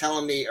was just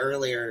telling me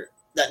earlier,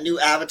 that new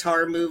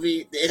Avatar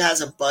movie, it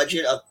has a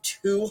budget of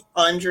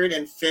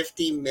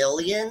 $250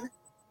 million.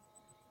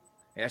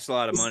 Yeah, that's a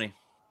lot of money.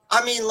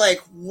 I mean,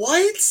 like,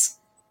 what?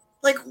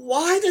 Like,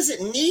 why does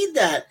it need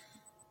that?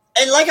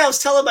 And like I was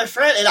telling my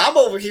friend, and I'm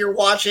over here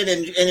watching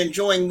and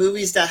enjoying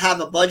movies that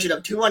have a budget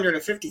of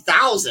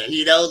 $250,000.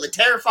 You know, the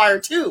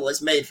Terrifier 2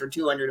 was made for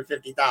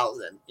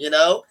 $250,000. You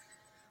know,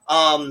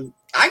 I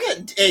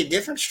get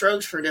different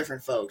strokes for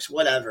different folks.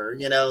 Whatever,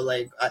 you know,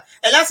 like,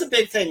 and that's a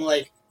big thing.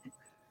 Like.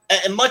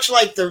 And much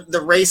like the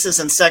racist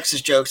and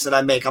sexist jokes that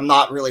I make, I'm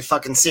not really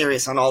fucking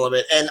serious on all of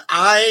it. And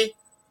I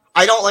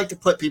don't like to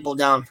put people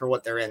down for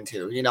what they're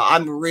into. You know,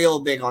 I'm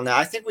real big on that.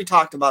 I think we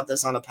talked about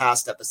this on a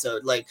past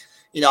episode. Like,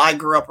 you know, I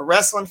grew up a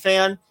wrestling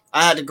fan.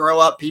 I had to grow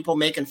up people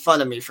making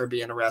fun of me for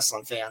being a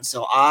wrestling fan.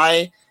 So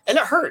and it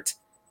hurt.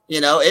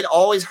 You know, it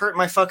always hurt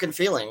my fucking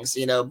feelings,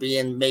 you know,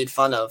 being made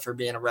fun of for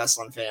being a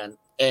wrestling fan.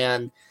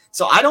 And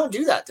so I don't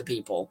do that to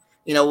people.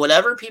 You know,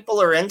 whatever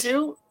people are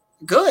into,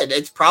 good.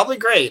 It's probably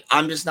great.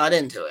 I'm just not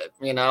into it,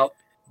 you know?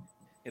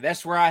 Yeah,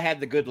 that's where I had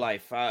the good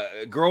life.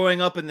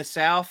 Growing up in the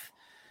South,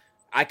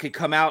 I could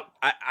come out.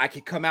 I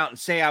could come out and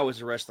say I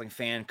was a wrestling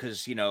fan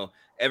because, you know,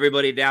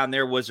 everybody down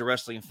there was a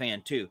wrestling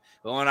fan too.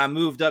 But when I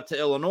moved up to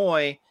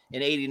Illinois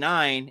in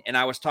 '89 and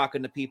I was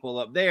talking to people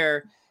up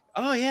there,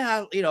 oh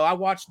yeah, you know, I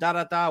watched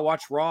I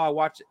watch Raw, I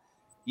watch.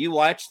 You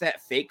watch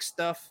that fake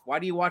stuff? Why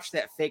do you watch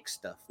that fake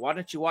stuff? Why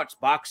don't you watch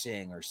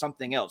boxing or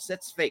something else?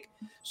 That's fake.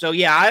 So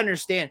yeah, I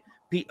understand.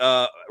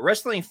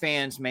 Wrestling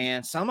fans,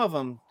 man, some of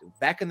them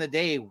back in the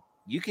day,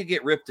 you could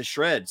get ripped to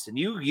shreds. And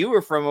you're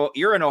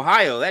in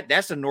Ohio.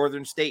 That's a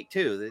northern state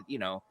too. That, you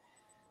know.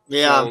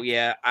 Yeah. So,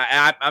 yeah.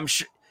 I'm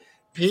sure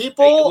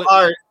people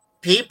are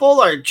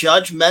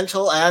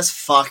judgmental as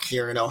fuck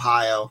here in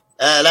Ohio.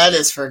 That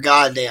is for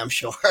goddamn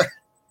sure.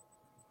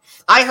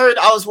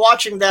 I was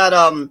watching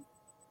that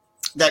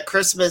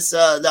Christmas,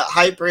 that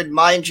hybrid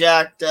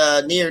mind-jacked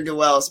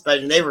ne'er-do-well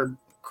special. They were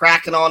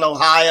cracking on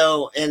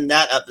Ohio in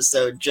that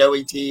episode.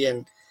 Joey T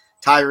and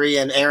Tyree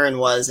and Aaron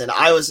was, and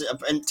I was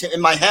in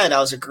my head,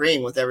 I was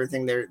agreeing with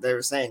everything they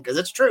were saying because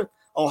it's true.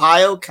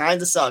 Ohio kind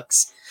of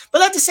sucks,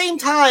 but at the same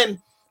time,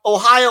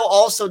 Ohio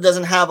also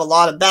doesn't have a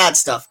lot of bad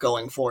stuff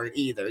going for it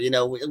either. You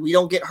know, we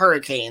don't get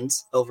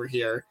hurricanes over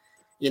here.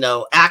 You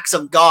know, acts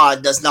of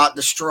God does not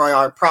destroy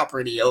our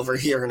property over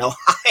here in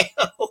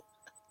Ohio.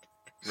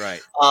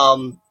 Right.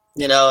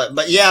 You know,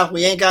 but yeah,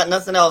 we ain't got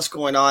nothing else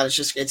going on. It's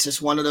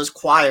just one of those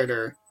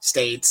quieter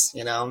states,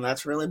 you know, and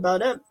that's really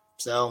about it.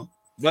 So,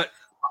 but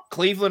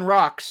Cleveland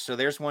rocks. So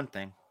there's one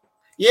thing.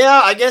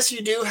 Yeah, I guess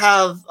you do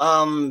have,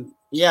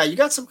 you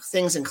got some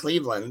things in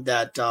Cleveland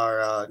that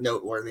are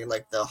noteworthy,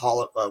 like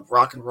the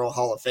Rock and Roll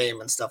Hall of Fame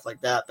and stuff like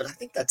that. But I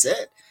think that's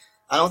it.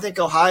 I don't think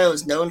Ohio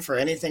is known for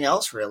anything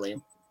else really.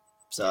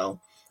 So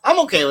I'm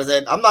okay with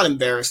it. I'm not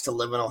embarrassed to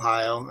live in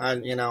Ohio.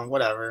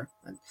 Whatever.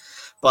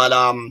 But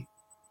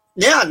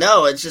yeah,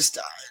 no, it's just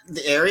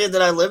the area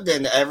that I lived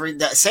in.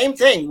 That same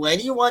thing. When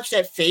you watch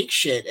that fake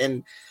shit,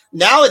 and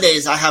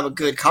nowadays I have a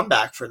good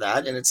comeback for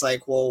that, and it's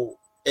like, well,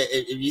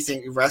 if you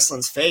think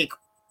wrestling's fake,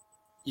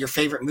 your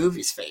favorite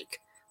movie's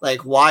fake.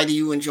 Like, why do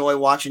you enjoy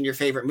watching your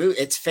favorite movie?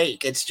 It's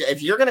fake.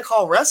 If you're gonna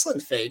call wrestling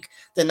fake,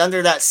 then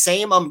under that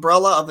same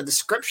umbrella of a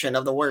description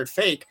of the word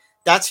fake,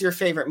 that's your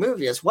favorite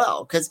movie as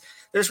well. Because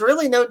there's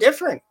really no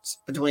difference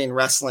between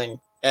wrestling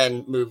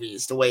and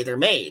movies, the way they're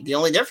made. The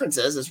only difference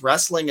is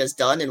wrestling is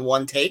done in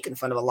one take in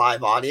front of a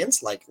live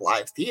audience, like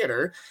live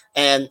theater,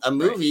 and a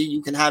movie,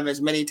 you can have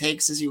as many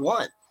takes as you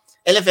want.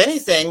 And if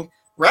anything,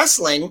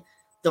 wrestling,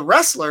 the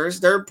wrestlers,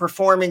 they're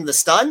performing the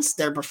stunts,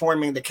 they're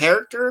performing the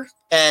character,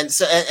 and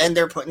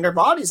they're putting their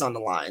bodies on the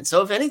line.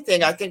 So if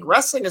anything, I think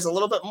wrestling is a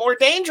little bit more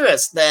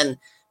dangerous than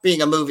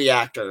being a movie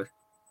actor.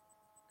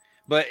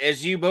 But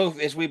as we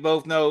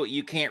both know,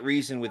 you can't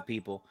reason with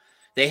people.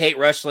 They hate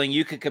wrestling.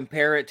 You could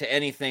compare it to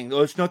anything.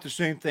 Oh, it's not the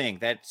same thing.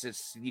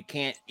 You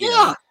can't. You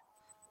know.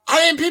 I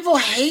mean, people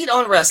hate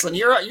on wrestling.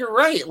 You're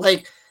right.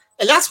 Like,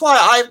 And that's why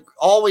I've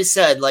always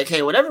said, like,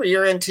 hey, whatever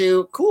you're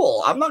into,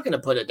 cool. I'm not going to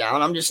put it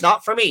down. I'm just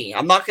not for me.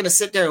 I'm not going to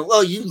sit there and,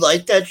 well, you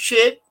like that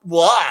shit?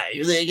 Why?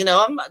 You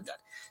know, I'm not.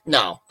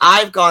 No,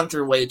 I've gone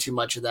through way too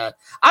much of that.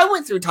 I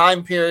went through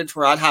time periods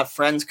where I'd have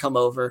friends come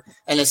over,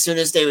 and as soon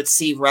as they would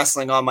see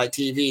wrestling on my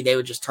TV, they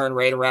would just turn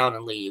right around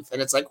and leave.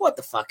 And it's like, what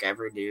the fuck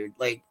ever, dude?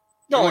 Like,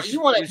 no,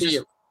 you want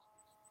to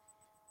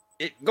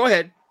be. Go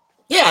ahead.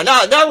 Yeah,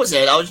 no, that was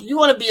it. You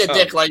want to be a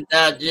dick like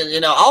that? You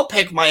know, I'll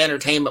pick my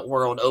entertainment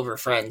world over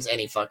friends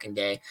any fucking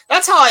day.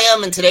 That's how I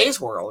am in today's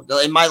world.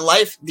 In my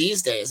life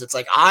these days, it's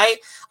like I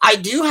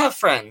do have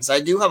friends.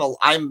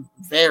 I'm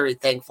very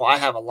thankful. I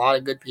have a lot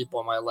of good people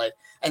in my life,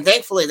 and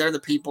thankfully, they're the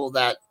people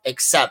that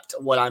accept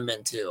what I'm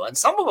into, and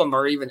some of them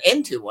are even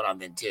into what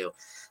I'm into.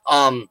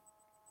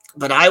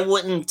 But I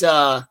wouldn't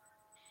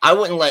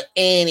let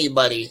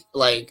anybody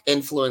like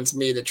influence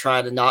me to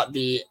try to not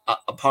be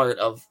a part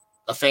of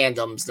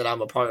fandoms that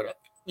I'm a part of.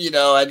 You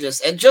know, right.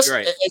 It's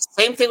the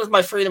same thing with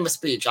my freedom of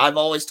speech. I've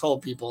always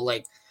told people,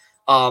 like,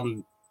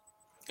 you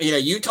know,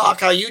 you talk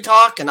how you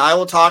talk and I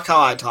will talk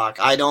how I talk.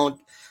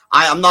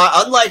 I'm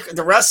not, unlike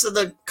the rest of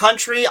the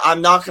country,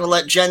 I'm not going to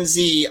let Gen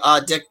Z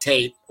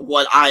dictate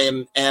what I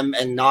am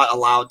and not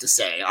allowed to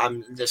say.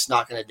 I'm just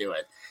not going to do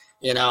it,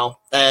 you know?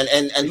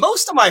 And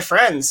most of my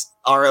friends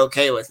are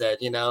okay with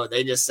it. You know,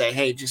 they just say,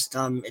 hey, just,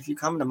 if you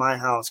come to my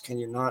house, can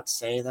you not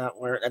say that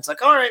word? It's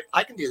like, all right,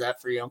 I can do that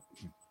for you.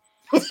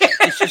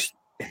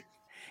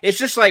 It's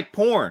just like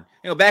porn.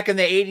 You know, back in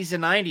the 80s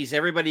and 90s,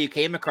 everybody who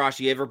came across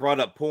you ever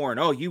brought up porn.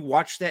 Oh, you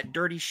watch that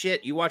dirty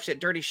shit. You watch that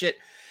dirty shit.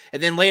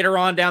 And then later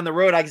on down the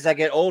road, as I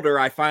get older,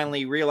 I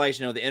finally realized,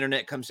 you know, the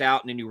internet comes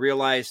out and then you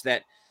realize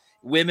that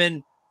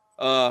women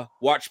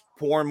watch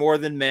porn more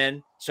than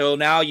men. So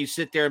now you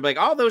sit there and be like,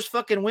 all those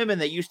fucking women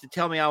that used to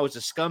tell me I was a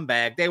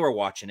scumbag, they were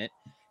watching it.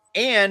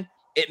 And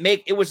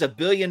it was $1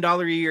 billion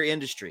a year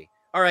industry.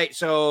 All right,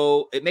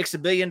 so it makes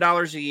 $1 billion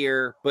a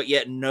year, but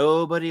yet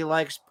nobody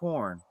likes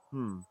porn.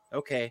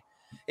 Okay.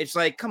 It's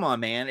like, come on,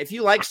 man. If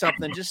you like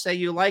something, just say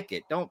you like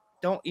it. Don't,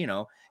 you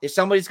know, if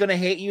somebody's going to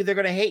hate you, they're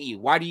going to hate you.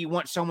 Why do you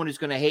want someone who's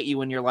going to hate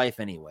you in your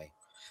life anyway?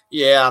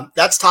 Yeah,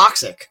 that's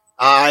toxic.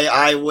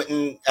 I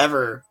wouldn't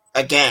ever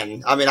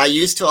again. I mean, I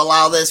used to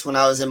allow this when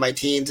I was in my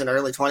teens and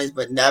early 20s,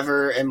 but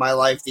never in my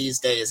life these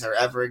days or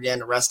ever again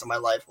the rest of my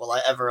life will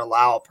I ever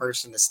allow a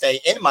person to stay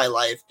in my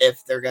life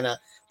if they're going to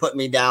put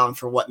me down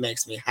for what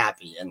makes me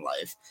happy in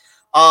life.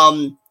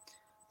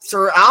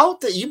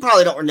 Throughout you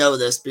probably don't know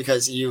this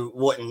because you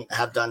wouldn't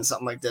have done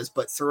something like this,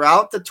 but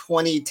throughout the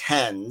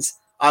 2010s,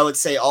 I would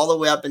say all the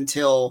way up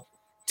until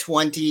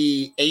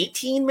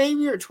 2018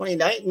 maybe or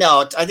 2019.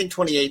 No, I think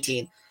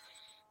 2018.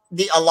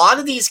 A lot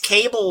of these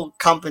cable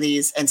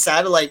companies and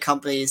satellite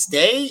companies,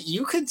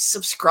 you could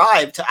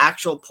subscribe to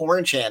actual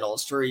porn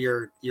channels through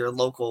your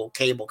local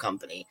cable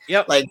company.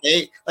 Yep. Like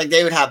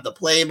they would have the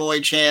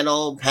Playboy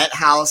channel,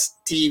 Penthouse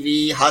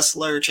TV,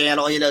 Hustler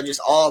channel, you know, just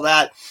all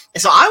that.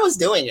 And so I was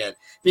doing it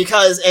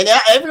because, and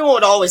everyone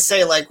would always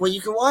say like, well,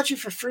 you can watch it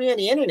for free on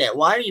the internet.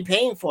 Why are you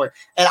paying for it?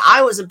 And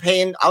I was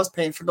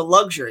paying for the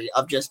luxury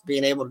of just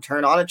being able to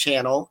turn on a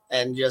channel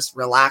and just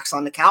relax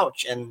on the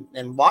couch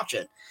and watch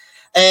it.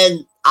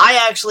 And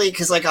I actually,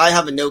 because like I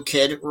have a no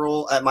kid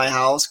rule at my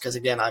house, because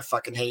again, I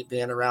fucking hate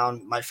being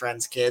around my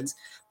friends' kids.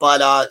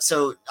 But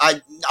so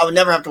I would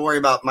never have to worry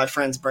about my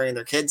friends bringing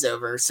their kids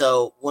over.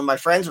 So when my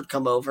friends would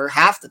come over,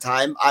 half the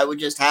time I would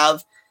just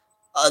have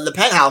the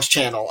Penthouse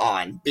channel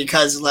on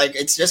because like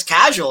it's just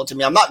casual to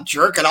me. I'm not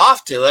jerking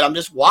off to it. I'm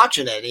just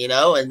watching it, you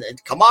know. And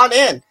come on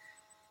in,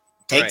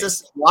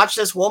 watch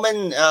this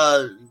woman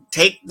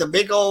take the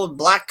big old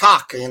black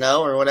cock, you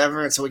know, or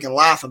whatever, and so we can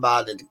laugh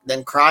about it,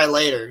 then cry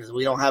later because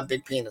we don't have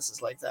big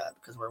penises like that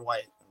because we're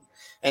white.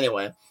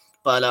 Anyway,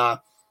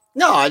 but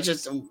no, I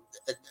just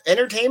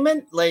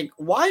entertainment. Like,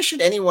 why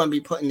should anyone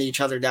be putting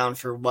each other down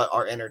for what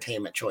our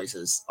entertainment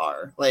choices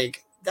are?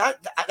 Like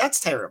that's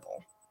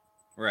terrible.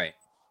 Right.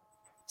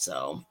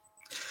 So,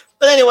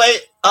 but anyway,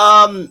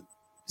 so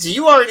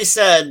you already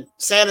said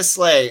Santa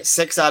Sleigh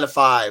 6 out of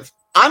 5.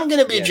 I'm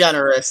going to be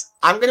generous.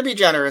 I'm going to be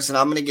generous, and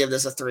I'm going to give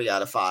this a 3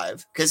 out of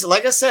 5. Because,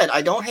 like I said,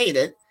 I don't hate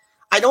it.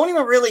 I don't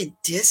even really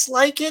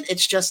dislike it.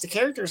 It's just the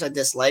characters I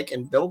dislike,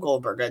 and Bill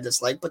Goldberg I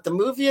dislike. But the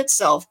movie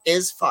itself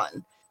is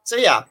fun. So,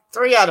 yeah,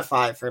 3 out of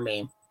 5 for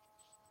me.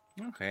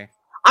 Okay.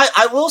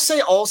 I will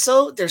say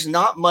also, there's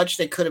not much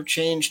they could have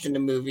changed in the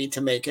movie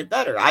to make it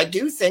better. I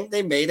do think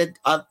they made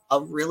a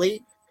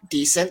really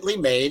decently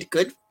made,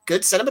 good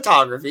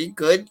cinematography,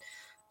 good,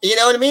 you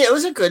know what I mean? It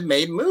was a good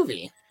made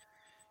movie.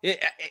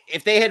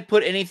 If they had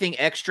put anything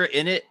extra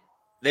in it,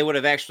 they would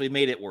have actually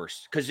made it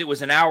worse because it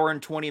was an hour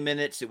and 20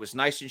 minutes. It was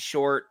nice and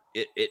short.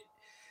 It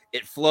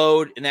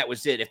flowed, and that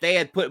was it. If they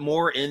had put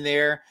more in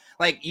there,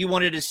 like you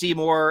wanted to see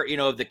more, you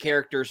know, of the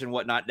characters and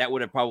whatnot, that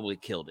would have probably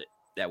killed it.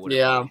 Probably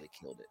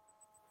killed it.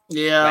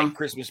 Yeah. Like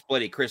Christmas,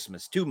 Bloody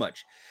Christmas, too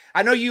much.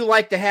 I know you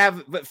like to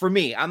have, but for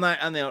me,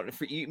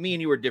 me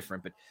and you are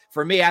different. But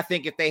for me, I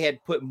think if they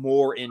had put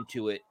more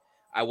into it,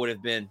 I would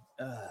have been.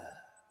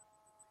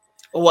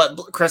 What,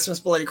 Christmas,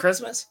 Bloody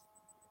Christmas?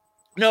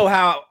 No,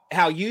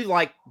 how you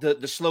like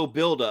the slow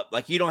buildup.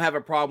 Like you don't have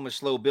a problem with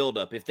slow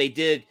buildup. If they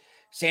did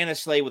Santa's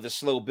Sleigh with a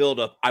slow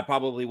buildup, I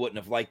probably wouldn't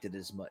have liked it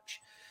as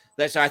much.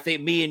 That's I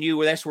think me and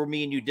you. That's where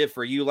me and you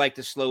differ. You like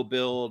the slow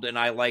build, and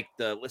I like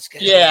the let's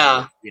get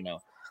Yeah. you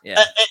know.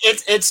 Yeah,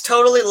 it's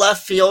totally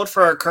left field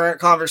for our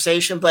current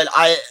conversation, but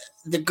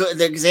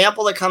the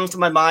example that comes to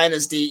my mind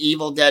is the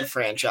Evil Dead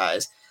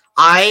franchise.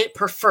 I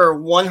prefer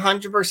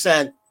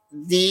 100%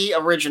 the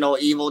original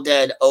Evil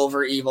Dead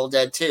over Evil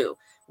Dead 2.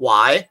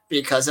 Why?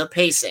 Because of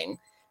pacing.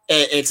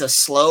 It's a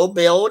slow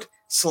build,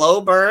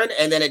 slow burn,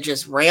 and then it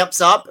just ramps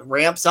up,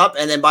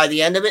 and then by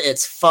the end of it,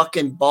 it's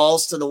fucking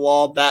balls to the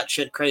wall,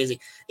 batshit crazy.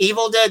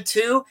 Evil Dead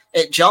 2,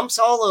 it jumps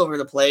all over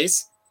the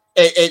place.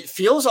 It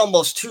feels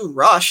almost too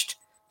rushed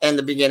in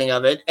the beginning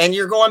of it, and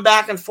you're going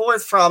back and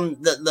forth from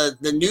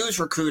the news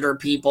recruiter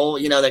people,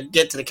 that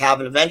get to the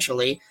cabin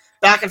eventually,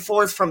 back and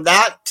forth from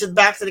that to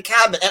back to the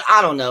cabin, and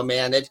I don't know,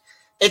 man.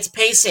 It's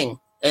pacing.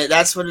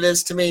 That's what it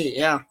is to me.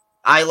 Yeah.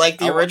 I like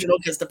the original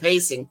because the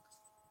pacing.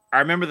 I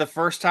remember the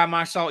first time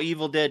I saw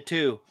Evil Dead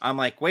 2, I'm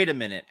like, wait a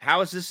minute,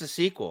 how is this a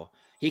sequel?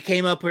 He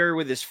came up here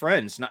with his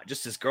friends, not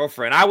just his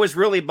girlfriend. I was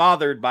really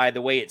bothered by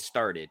the way it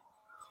started.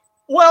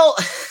 Well,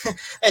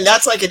 and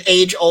that's like an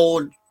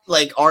age-old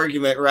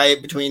argument,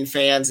 right, between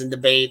fans and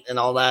debate and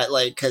all that,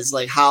 because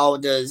how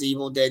does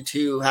Evil Dead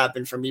 2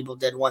 happen from Evil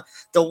Dead 1?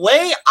 The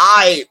way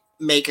I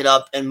make it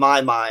up in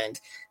my mind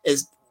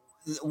is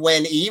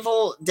when the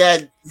Evil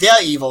Dead,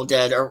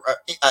 or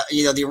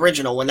the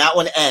original, when that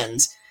one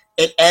ends,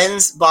 it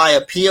ends by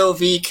a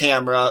POV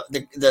camera,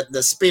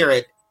 the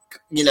spirit,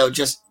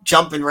 just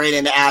jumping right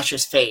into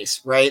Ash's face,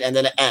 right, and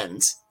then it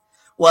ends.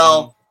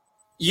 Well,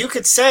 you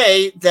could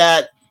say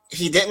that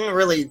he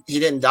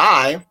didn't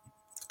die.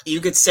 You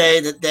could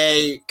say that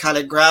they kind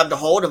of grabbed a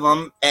hold of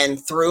him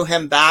and threw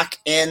him back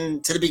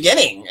into the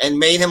beginning and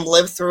made him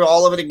live through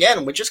all of it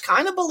again, which is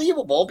kind of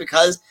believable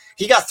because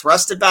he got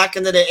thrusted back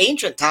into the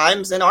ancient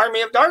times in Army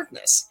of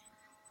Darkness.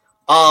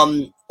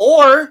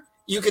 Or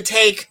you could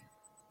take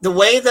the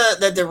way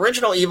that the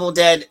original Evil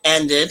Dead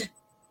ended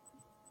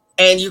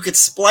and you could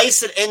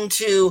splice it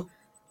into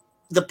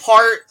the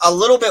part a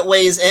little bit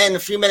ways in, a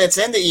few minutes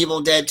into Evil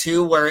Dead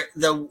 2, where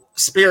the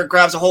spirit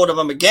grabs a hold of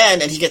him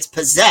again and he gets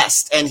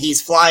possessed and he's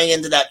flying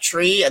into that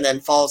tree and then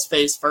falls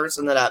face first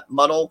into that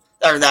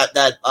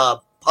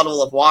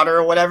puddle of water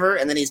or whatever,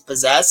 and then he's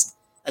possessed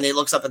and he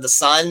looks up at the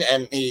sun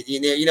and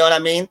you know what I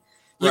mean?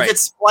 You could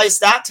splice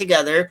that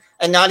together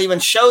and not even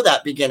show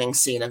that beginning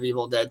scene of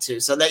Evil Dead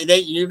 2. So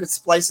you could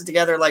splice it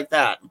together like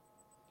that.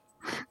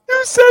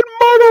 You said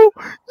muddle!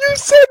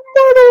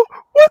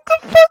 What the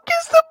fuck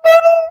is the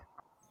muddle?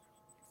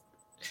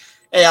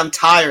 Hey, I'm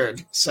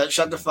tired. So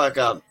shut the fuck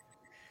up.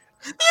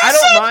 I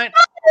don't mind.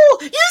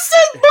 You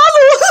said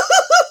muddle!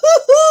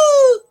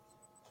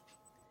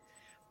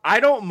 I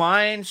don't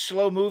mind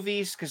slow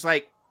movies because,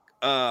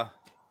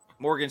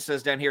 Morgan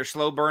says down here,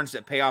 slow burns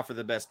that pay off are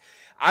the best.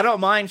 I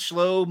don't mind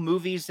slow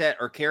movies that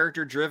are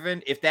character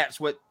driven if that's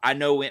what I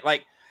know.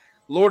 Like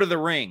Lord of the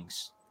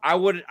Rings, I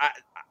would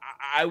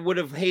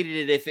have hated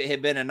it if it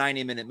had been a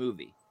 90-minute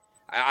movie.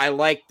 I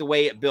like the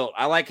way it built.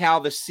 I like how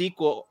the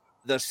sequel,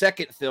 the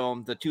second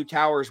film, The Two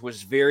Towers,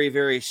 was very,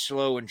 very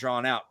slow and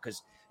drawn out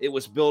because it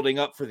was building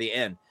up for the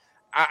end.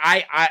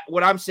 I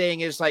what I'm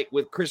saying is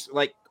with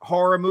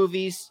horror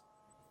movies,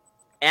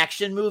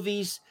 action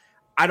movies,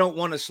 I don't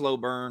want a slow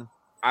burn.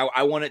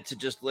 I want it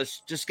to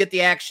let's just get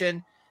the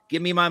action.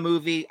 Give me my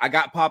movie. I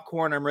got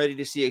popcorn. I'm ready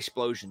to see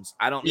explosions.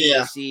 I don't need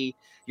to see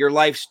your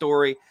life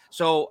story.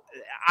 So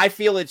I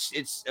feel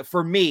it's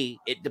for me,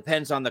 it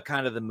depends on the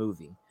kind of the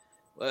movie.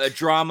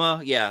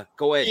 Drama,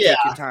 go ahead, take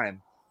your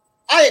time.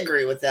 I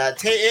agree with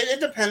that. It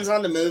depends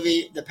on the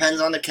movie, depends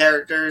on the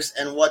characters,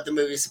 and what the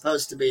movie's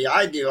supposed to be.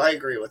 I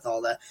agree with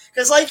all that.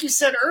 Because like you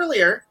said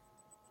earlier,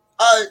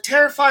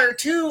 Terrifier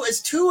 2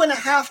 is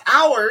 2.5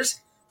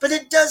 hours, but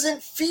it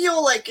doesn't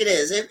feel like it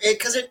is.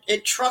 Because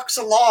it trucks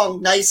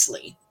along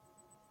nicely.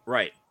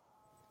 Right.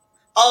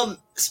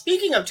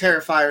 Speaking of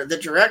Terrifier, the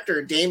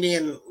director,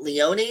 Damien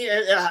Leone,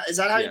 is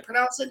that how you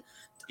pronounce it?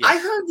 Yes. I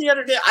heard the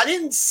other day, I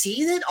didn't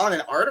see it on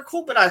an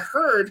article, but I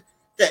heard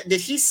that,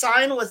 did he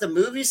sign with a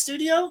movie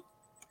studio?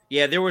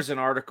 Yeah, there was an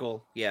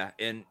article.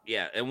 And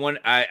one,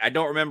 I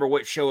don't remember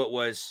what show it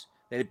was.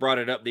 They brought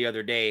it up the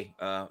other day.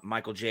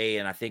 Michael J.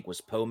 and I think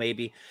was Poe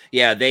maybe.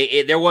 Yeah,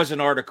 there was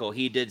an article.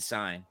 He did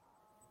sign.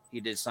 He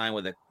did sign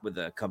with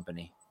a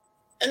company.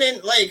 And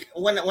then,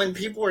 when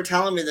people were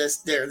telling me this,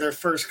 their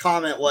first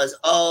comment was,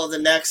 "Oh, the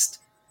next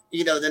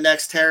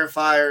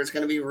Terrifier is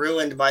going to be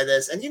ruined by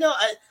this." And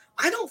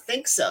I don't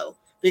think so,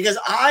 because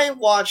I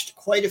watched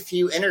quite a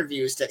few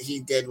interviews that he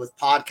did with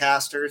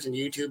podcasters and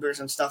YouTubers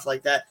and stuff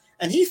like that,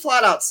 and he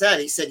flat out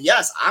said,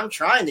 "Yes, I'm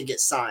trying to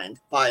get signed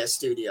by a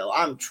studio.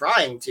 I'm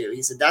trying to."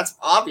 He said, "That's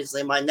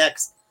obviously my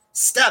next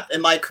step in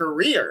my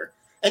career."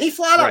 And he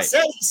flat out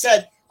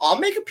said, "I'll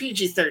make a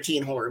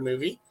PG-13 horror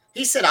movie."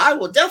 He said, "I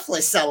will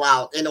definitely sell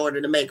out in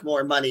order to make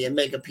more money and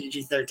make a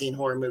PG-13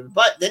 horror movie."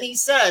 But then he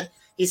said,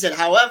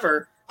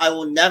 "However, I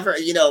will never,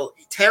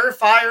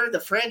 Terrifier,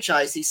 the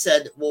franchise," he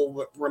said,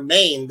 "will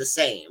remain the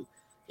same.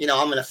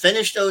 I'm going to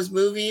finish those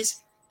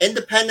movies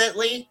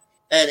independently.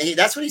 And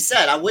that's what he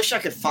said. I wish I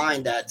could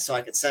find that so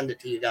I could send it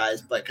to you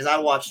guys, but because I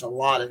watched a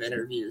lot of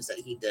interviews that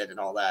he did and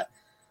all that.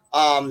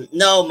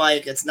 No,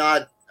 Mike, it's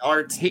not.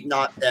 Art's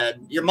not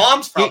dead. Your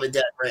mom's probably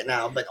dead right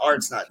now, but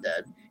Art's not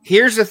dead.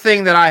 Here's the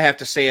thing that I have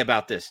to say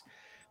about this.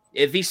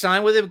 If he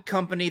signed with a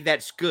company,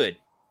 that's good.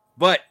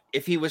 But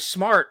if he was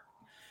smart,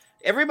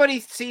 everybody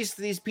sees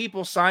these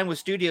people sign with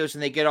studios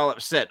and they get all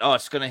upset. Oh,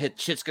 shit's gonna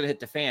hit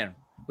the fan.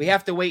 We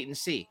have to wait and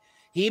see.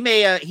 He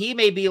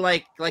may be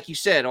like you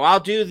said, I'll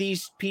do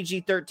these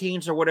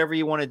PG-13s or whatever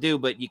you want to do,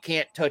 but you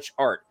can't touch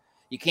Art.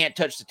 You can't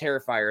touch the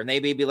Terrifier. And they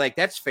may be like,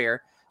 that's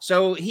fair.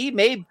 So he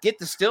may get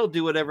to still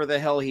do whatever the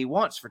hell he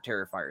wants for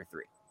Terrifier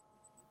 3.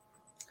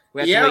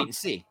 We have to wait and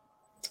see.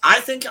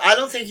 I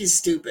don't think he's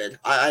stupid.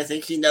 I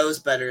think he knows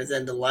better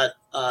than to let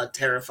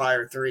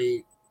Terrifier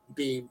 3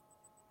 be,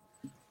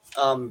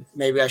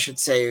 maybe I should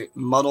say,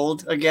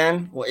 muddled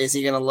again. Well, is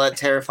he going to let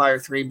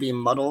Terrifier 3 be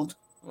muddled?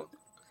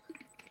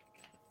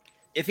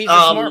 If he's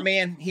a smart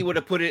man, he would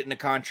have put it in the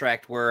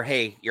contract where,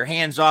 hey, your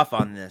hands off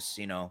on this,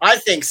 I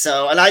think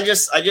so. And I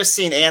just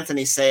seen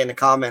Anthony say in the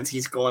comments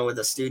he's going with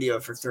a studio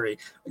for 3.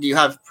 Do you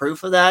have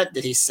proof of that?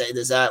 Did he say,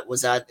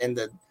 was that in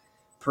the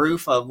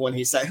proof of when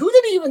he said, who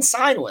did he even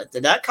sign with?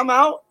 Did that come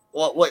out?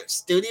 What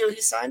studio he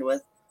signed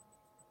with?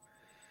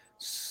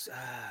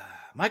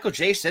 Michael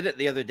J said it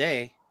the other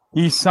day.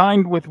 He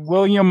signed with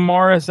William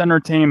Morris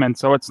Entertainment,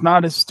 so it's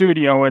not a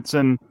studio, it's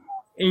an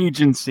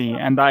agency,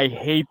 and I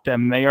hate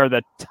them. They are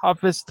the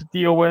toughest to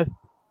deal with.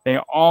 They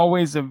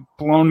always have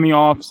blown me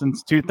off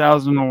since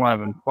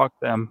 2011. Fuck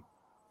them.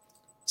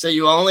 So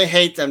you only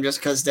hate them just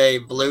because they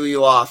blew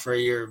you off for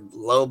your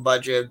low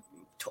budget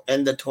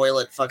in the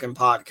toilet fucking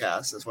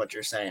podcast is what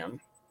you're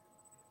saying.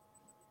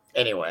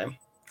 Anyway.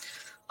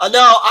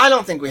 No, I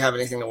don't think we have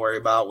anything to worry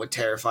about with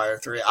Terrifier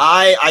 3.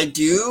 I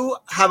do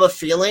have a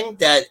feeling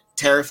that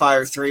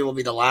Terrifier 3 will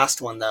be the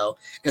last one, though,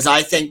 because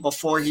I think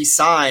before he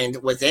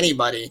signed with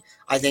anybody,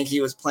 I think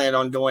he was planning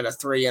on doing a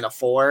 3 and a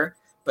 4,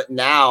 but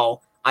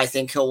now I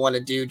think he'll want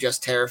to do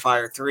just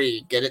Terrifier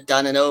 3, get it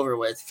done and over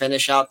with,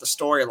 finish out the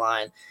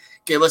storyline,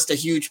 give us the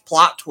huge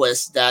plot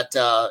twist that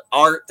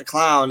Art the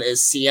Clown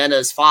is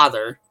Sienna's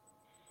father,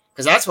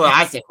 because that's where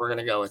I think we're going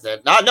to go with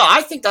it. No,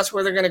 I think that's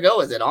where they're going to go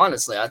with it,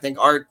 honestly. I think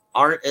Art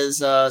is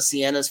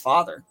Sienna's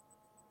father.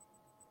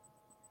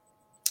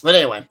 But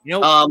anyway.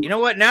 You know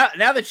what? Now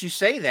that you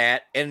say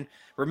that, and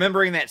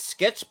remembering that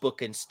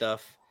sketchbook and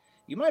stuff,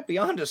 you might be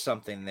onto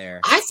something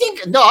there.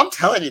 I'm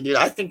telling you, dude,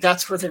 I think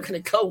that's where they're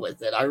going to go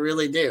with it. I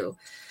really do.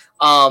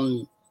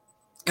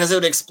 Because it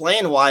would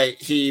explain why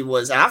he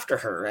was after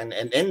her and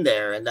in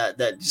there, and that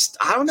just,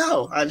 I don't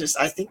know.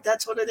 I think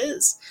that's what it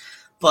is.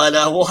 But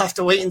we'll have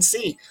to wait and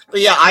see. But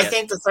yeah, I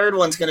think the third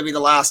one's going to be the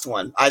last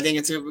one. I think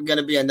it's going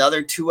to be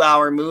another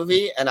 2-hour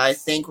movie, and I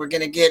think we're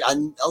going to get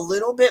a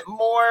little bit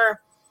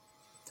more.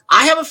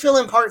 I have a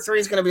feeling part 3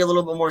 is going to be a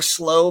little bit more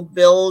slow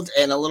build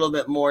and a little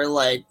bit more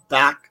like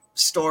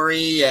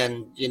backstory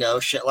and,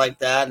 shit like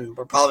that. And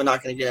we're probably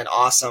not going to get an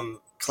awesome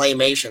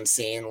claymation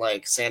scene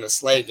like Santa's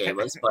Sleigh gave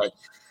us. But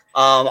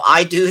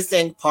I do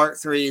think part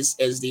 3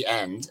 is the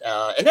end.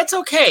 And that's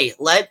okay.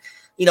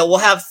 We'll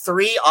have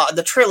 3,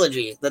 the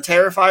trilogy, the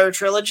Terrifier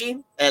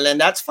trilogy, and then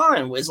that's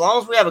fine. As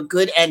long as we have a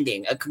good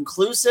ending, a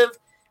conclusive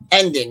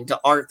ending to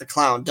Art the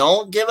Clown.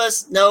 Don't give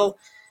us no,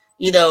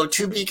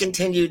 to be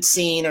continued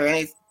scene or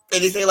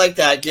anything like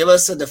that. Give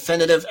us a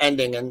definitive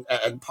ending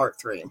in part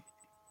 3.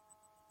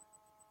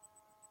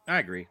 I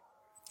agree.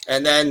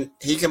 And then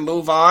he can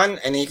move on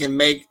and he can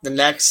make the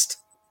next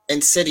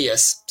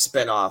Insidious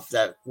spinoff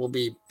that will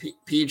be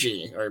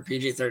PG or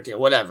PG-13,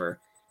 whatever.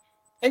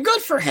 And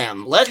good for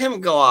him. Let him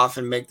go off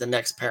and make the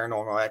next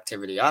Paranormal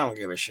Activity. I don't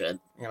give a shit.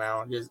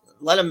 Just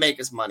let him make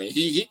his money.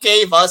 He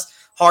gave us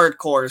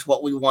hardcores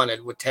what we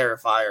wanted with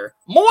Terrifier.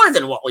 More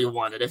than what we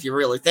wanted, if you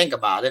really think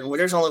about it. And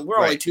we're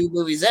only 2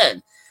 movies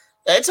in.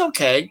 It's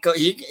okay.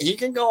 He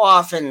can go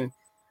off and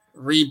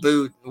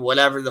reboot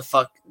whatever the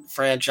fuck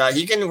franchise.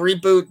 He can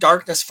reboot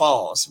Darkness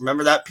Falls.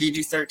 Remember that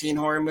PG-13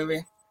 horror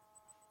movie?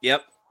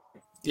 Yep.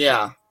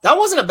 Yeah. That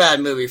wasn't a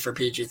bad movie for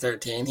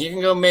PG-13. He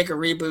can go make a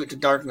reboot to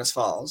Darkness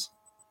Falls.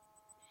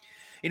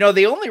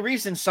 The only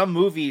reason some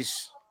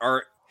movies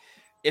are,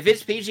 if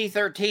it's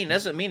PG-13,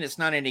 doesn't mean it's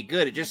not any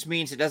good. It just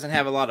means it doesn't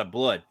have a lot of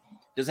blood.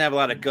 It doesn't have a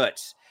lot of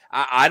guts.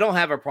 I don't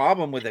have a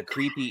problem with a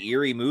creepy,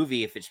 eerie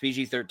movie if it's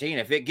PG-13.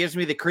 If it gives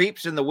me the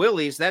creeps and the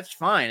willies, that's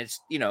fine. It's,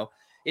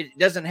 it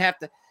doesn't have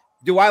to.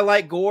 Do I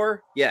like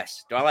gore?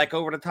 Yes. Do I like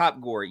over-the-top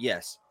gore?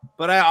 Yes.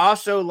 But I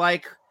also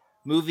like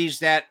movies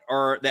that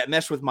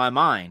mess with my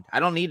mind. I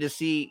don't need to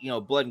see,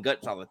 blood and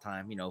guts all the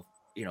time.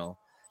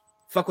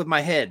 Fuck with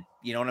my head.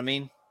 You know what I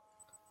mean?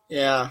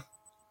 Yeah.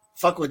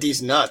 Fuck with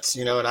these nuts,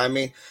 you know what I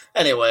mean?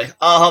 Anyway,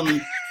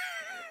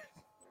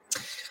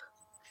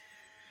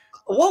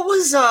 what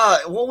was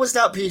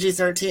that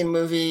PG-13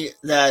 movie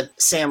that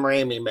Sam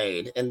Raimi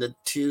made in the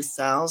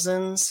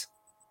 2000s?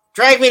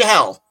 Drag Me to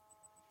Hell.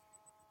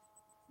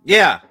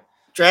 Yeah.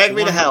 Drag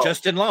Me to Hell.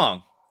 Justin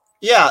Long.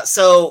 Yeah,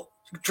 so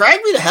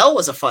Drag Me to Hell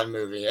was a fun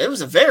movie. It was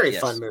a very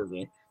fun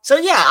movie. So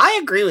yeah, I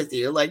agree with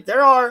you. Like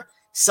there are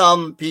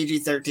some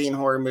PG-13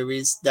 horror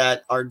movies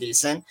that are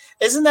decent.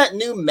 Isn't that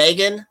new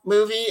Megan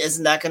movie?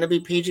 Isn't that going to be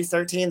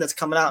PG-13 that's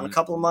coming out in a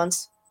couple of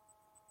months?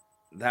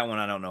 That one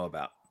I don't know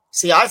about.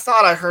 See, I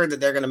thought I heard that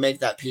they're going to make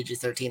that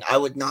PG-13. I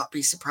would not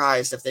be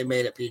surprised if they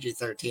made it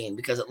PG-13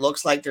 because it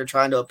looks like they're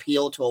trying to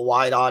appeal to a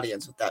wide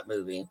audience with that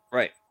movie.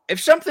 Right. If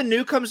something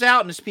new comes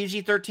out and it's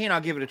PG-13,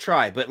 I'll give it a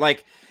try. But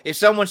like if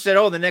someone said,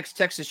 oh, the next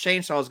Texas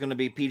Chainsaw is going to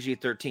be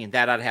PG-13,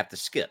 that I'd have to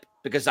skip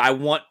because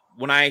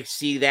when I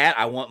see that,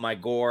 I want my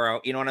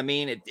gore. You know what I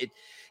mean?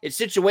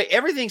 It's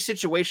everything's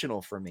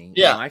situational for me.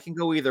 Yeah. You know, I can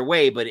go either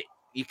way, but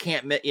you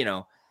can't, you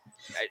know.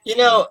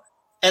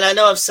 And I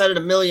know I've said it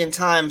a million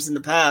times in the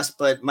past,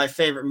 but my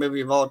favorite movie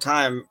of all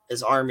time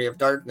is Army of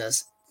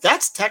Darkness.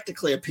 That's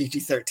technically a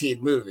PG-13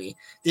 movie.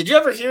 Did you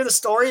ever hear the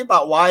story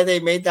about why they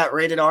made that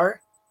rated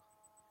R?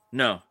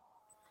 No.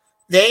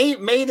 They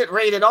made it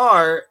rated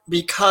R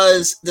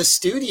because the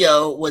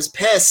studio was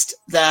pissed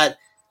that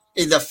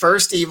the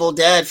first Evil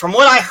Dead, from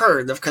what I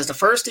heard, because the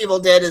first Evil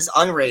Dead is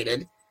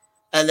unrated,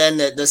 and then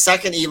the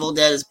second Evil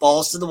Dead is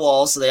balls to the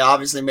wall, so they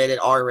obviously made it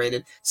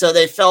R-rated. So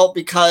they felt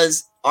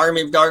because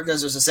Army of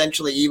Darkness was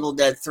essentially Evil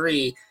Dead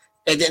 3,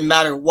 it didn't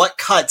matter what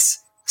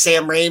cuts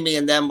Sam Raimi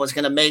and them was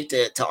going to make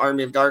to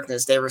Army of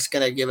Darkness, they were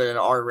going to give it an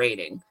R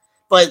rating.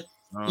 But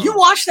you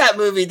watch that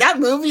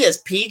movie is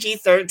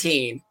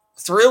PG-13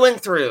 through and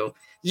through.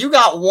 You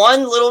got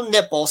one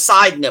little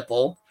side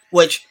nipple,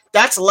 which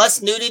that's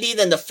less nudity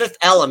than The Fifth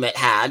Element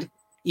had.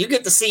 You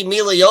get to see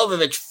Milla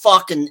Jovovich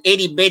fucking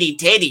itty-bitty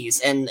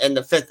titties in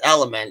The Fifth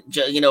Element,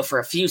 for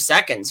a few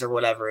seconds or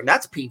whatever, and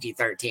that's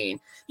PG-13.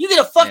 You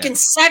get a fucking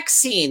sex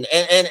scene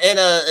and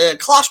a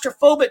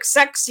claustrophobic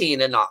sex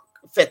scene in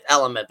Fifth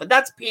Element, but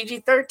that's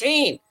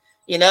PG-13,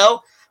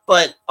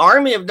 But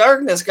Army of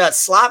Darkness got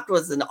slapped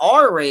with an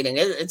R rating.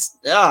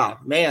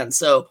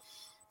 So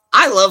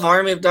I love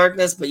Army of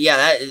Darkness, but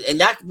yeah,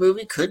 that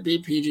movie could be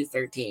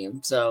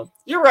PG-13. So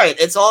you're right.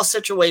 It's all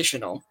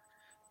situational.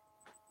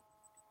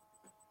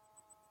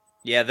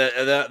 Yeah,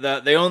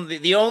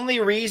 the only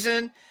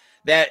reason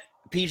that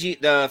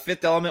the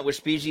Fifth Element was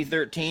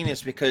PG-13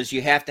 is because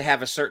you have to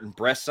have a certain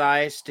breast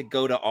size to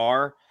go to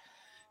R.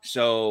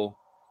 So,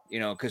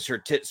 because her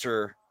tits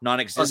are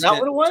non-existent. Is that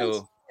what it was?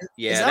 So,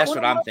 yeah, that's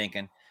what I'm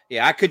thinking.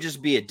 Yeah, I could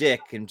just be a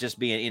dick and just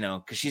be,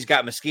 because she's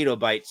got mosquito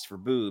bites for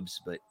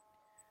boobs, but.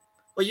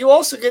 Well, you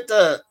also get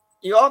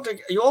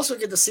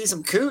to see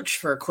some cooch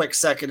for a quick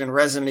second in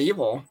Resident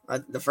Evil,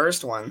 the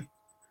first one.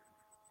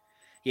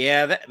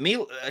 Yeah,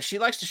 she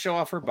likes to show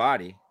off her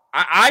body.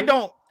 I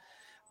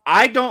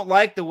don't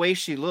like the way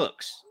she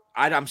looks.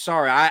 I'm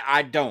sorry.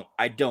 I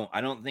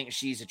don't think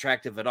she's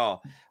attractive at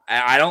all.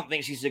 I don't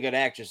think she's a good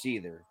actress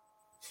either.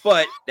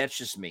 But that's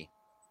just me.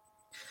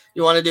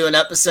 You want to do an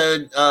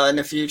episode in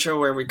the future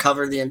where we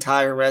cover the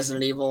entire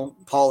Resident Evil,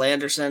 Paul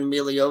Anderson,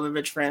 Milla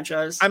Jovovich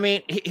franchise? I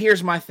mean,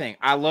 here's my thing.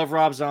 I love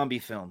Rob Zombie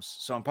films,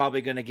 so I'm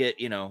probably going to get,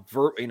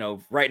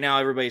 right now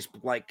everybody's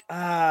like,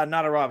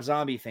 not a Rob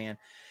Zombie fan.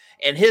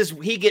 And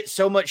he gets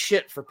so much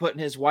shit for putting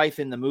his wife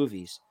in the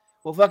movies.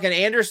 Well, fucking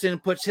Anderson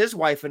puts his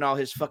wife in all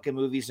his fucking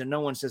movies and no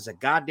one says a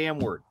goddamn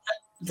word.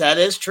 That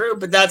is true,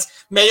 but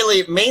that's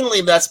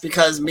mainly that's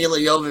because Milla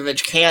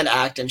Jovovich can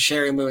act and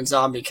Sherry Moon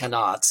Zombie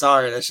cannot.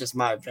 Sorry, that's just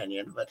my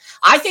opinion. But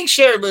I think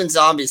Sherry Moon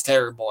Zombie is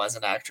terrible as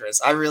an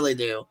actress. I really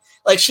do.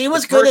 Like, she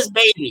was good as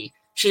Baby.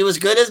 She was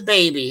good as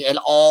Baby in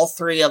all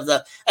three of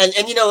the... And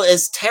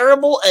as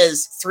terrible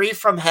as 3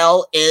 from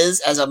Hell is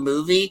as a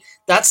movie,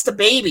 that's the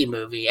Baby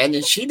movie. And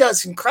she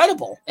does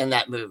incredible in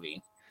that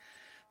movie.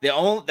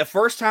 The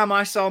first time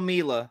I saw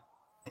Milla,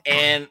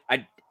 and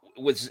I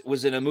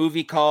was in a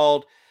movie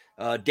called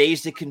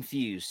Dazed and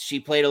Confused. She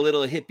played a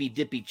little hippy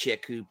dippy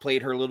chick who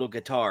played her little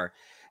guitar.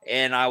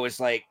 And I was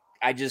like,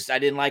 I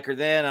didn't like her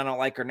then. I don't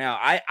like her now.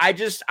 I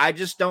just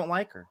don't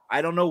like her.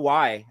 I don't know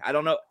why. I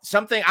don't know.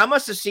 I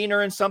must have seen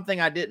her in something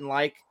I didn't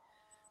like.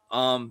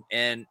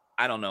 And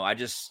I don't know. I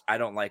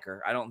don't like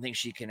her. I don't think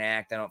she can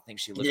act. I don't think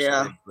she looks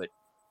good. But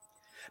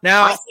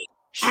now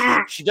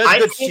she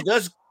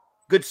does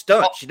good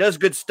stunts. She does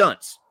good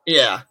stunts.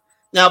 Yeah.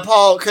 Now,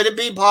 Paul, could it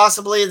be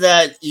possibly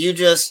that you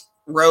just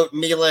wrote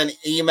Milla an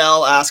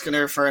email asking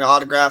her for an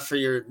autograph for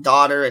your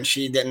daughter and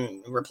she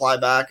didn't reply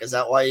back? Is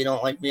that why you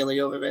don't like Milla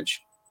Jovovich?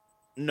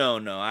 No,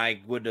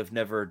 I would have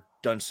never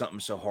done something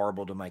so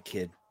horrible to my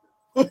kid.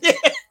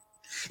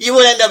 You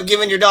would end up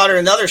giving your daughter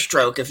another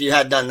stroke if you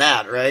had done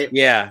that, right?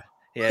 Yeah.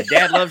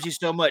 Dad loves you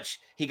so much.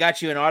 He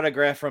got you an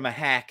autograph from a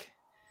hack.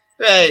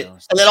 Right.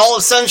 And then all of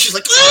a sudden she's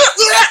like,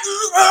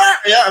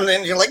 yeah, and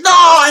then you're like, no,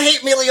 I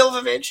hate Milla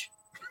Jovovich.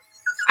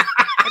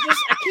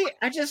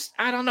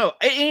 I don't know.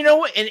 And you know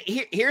what? And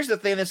here's the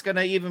thing that's going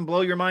to even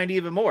blow your mind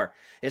even more.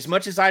 As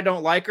much as I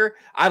don't like her,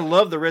 I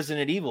love the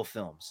Resident Evil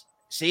films.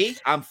 See?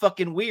 I'm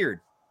fucking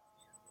weird.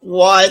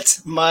 What,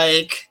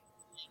 Mike?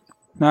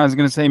 No, I was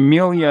going to say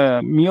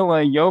Milla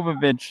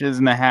Jovovich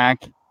isn't a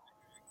hack.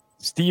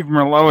 Steve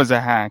Merlot is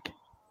a hack.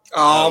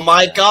 Oh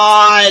my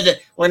God.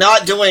 We're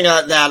not doing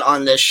that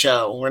on this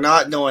show. We're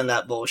not doing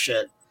that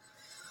bullshit.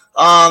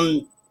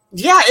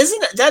 Yeah,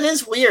 isn't it? That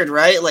is weird,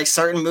 right? Like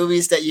certain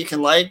movies that you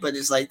can like, but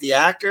it's like the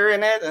actor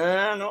in it,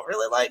 I don't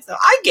really like them.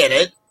 I get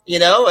it,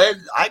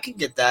 I can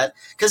get that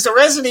because the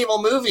Resident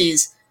Evil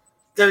movies,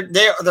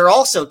 they're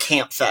also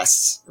camp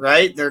fests,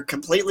 right? They're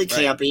completely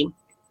campy.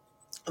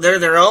 They're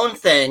their own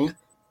thing.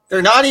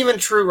 They're not even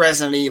true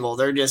Resident Evil.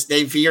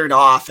 They veered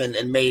off and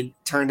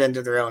turned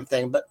into their own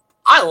thing. But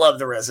I love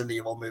the Resident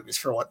Evil movies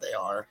for what they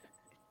are.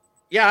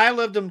 Yeah, I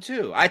loved them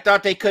too. I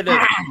thought he could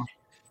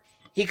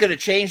have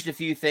changed a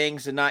few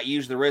things and not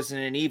used the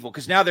Resident Evil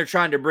because now they're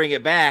trying to bring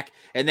it back.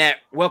 And that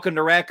Welcome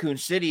to Raccoon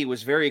City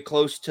was very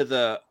close to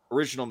the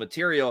original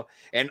material.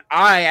 And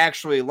I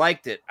actually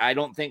liked it. I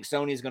don't think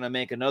Sony's going to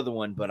make another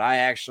one, but I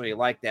actually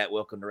liked that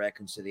Welcome to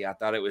Raccoon City. I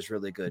thought it was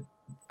really good.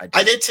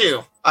 I did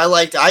too. I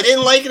liked it. I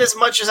didn't like it as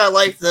much as I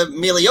liked the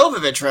Mila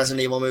Jovovich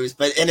Resident Evil movies,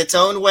 but in its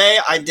own way,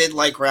 I did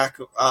like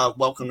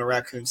Welcome to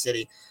Raccoon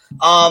City.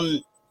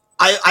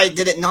 I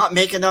did it not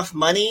make enough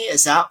money?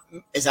 Is that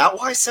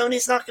why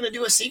Sony's not going to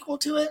do a sequel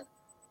to it?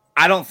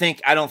 I don't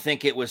think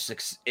it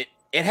was. It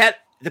had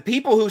the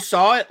people who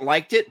saw it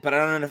liked it,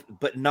 but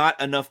but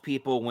not enough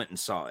people went and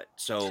saw it.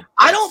 So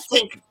I don't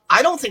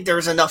think there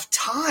was enough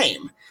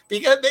time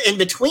because in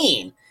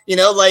between.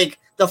 Like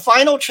the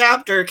final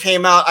chapter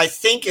came out. I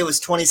think it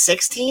was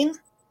 2016,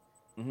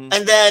 and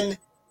then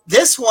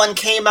this one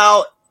came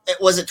out.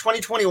 Was it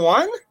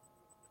 2021?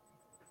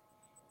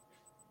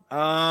 It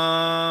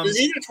was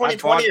either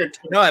 2020 or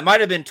no, it might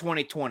have been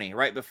 2020,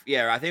 right?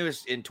 Yeah, I think it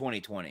was in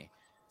 2020.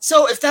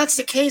 So if that's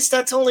the case,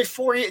 that's only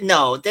 4 years.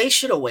 No, they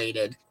should have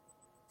waited.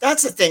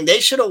 That's the thing. They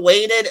should have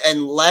waited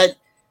and let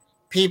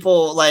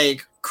people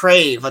like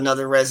crave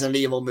another Resident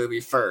Evil movie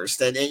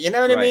first. And you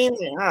know what I mean?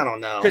 I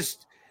don't know.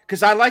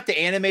 Because I like the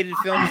animated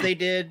films they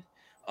did.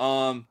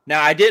 Now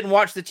I didn't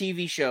watch the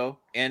TV show,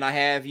 and I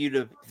have you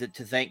to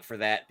thank for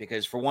that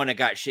because for one, it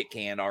got shit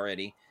canned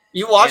already.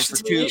 You watched the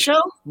TV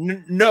show?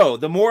 No.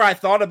 The more I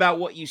thought about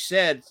what you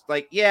said,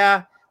 like,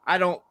 yeah,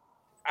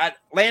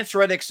 Lance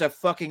Reddick's a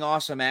fucking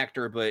awesome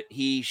actor, but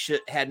he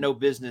had no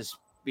business,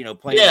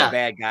 playing a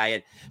bad guy.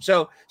 And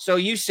so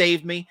you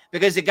saved me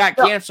because it got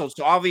canceled.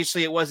 So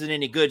obviously it wasn't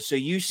any good. So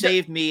you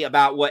saved me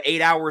about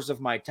 8 hours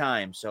of my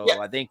time. So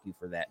I thank you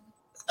for that.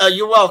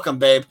 You're welcome,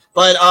 babe.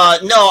 But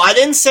no, I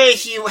didn't say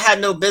he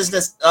had no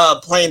business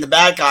playing the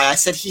bad guy. I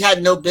said he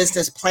had no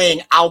business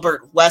playing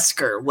Albert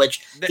Wesker,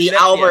 which the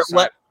Albert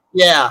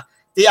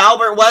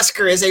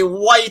Wesker is a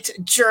white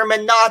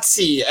German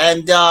Nazi.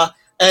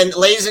 And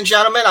ladies and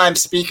gentlemen, I'm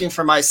speaking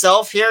for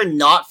myself here,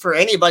 not for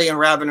anybody on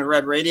Rabbit and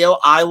Red Radio.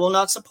 I will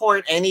not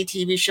support any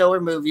TV show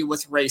or movie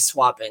with race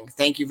swapping.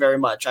 Thank you very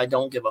much. I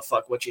don't give a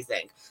fuck what you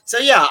think. So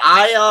yeah,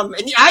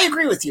 I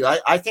agree with you.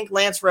 I think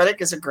Lance Reddick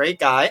is a great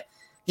guy.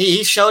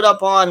 He showed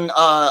up on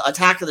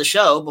Attack of the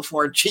Show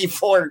before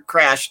G4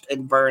 crashed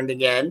and burned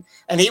again,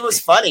 and he was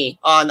funny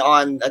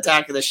on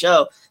Attack of the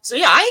Show. So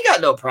yeah, I ain't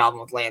got no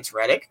problem with Lance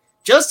Reddick.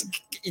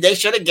 Just they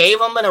should have gave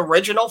him an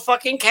original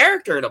fucking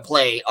character to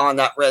play on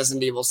that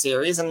Resident Evil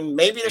series, and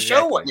maybe the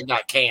show wouldn't have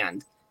got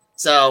canned.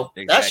 So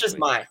that's just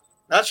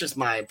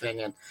my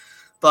opinion.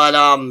 But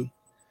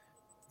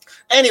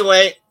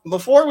anyway,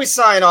 before we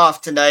sign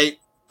off tonight,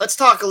 let's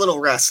talk a little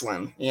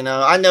wrestling.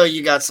 I know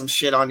you got some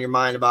shit on your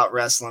mind about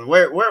wrestling.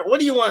 What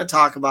do you want to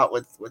talk about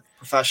with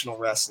professional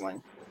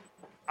wrestling?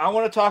 I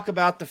want to talk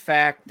about the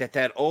fact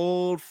that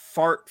old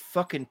fart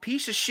fucking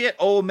piece of shit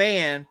old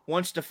man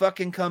wants to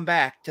fucking come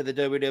back to the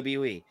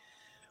WWE.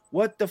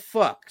 What the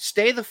fuck?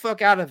 Stay the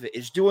fuck out of it.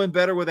 It's doing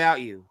better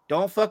without you.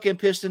 Don't fucking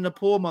piss in the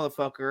pool,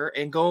 motherfucker,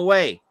 and go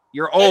away.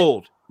 You're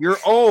old. You're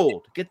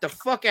old. Get the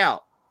fuck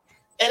out.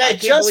 And I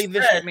can't believe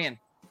this man.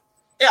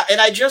 Yeah, and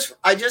I just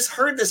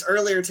heard this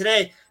earlier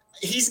today.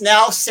 He's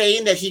now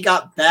saying that he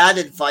got bad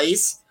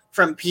advice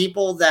from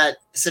people that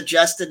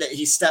suggested that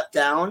he step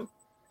down,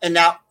 and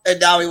now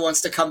he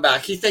wants to come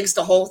back. He thinks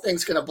the whole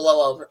thing's going to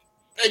blow over.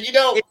 And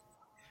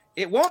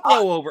it won't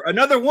blow over.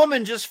 Another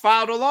woman just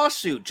filed a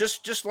lawsuit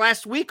just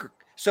last week,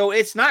 so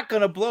it's not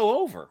going to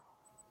blow over.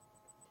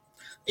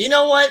 You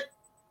know what?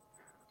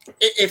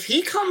 If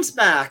he comes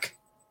back,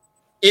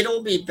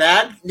 it'll be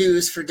bad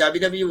news for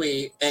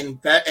WWE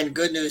and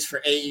good news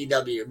for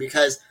AEW,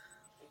 because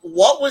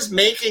what was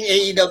making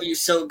AEW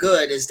so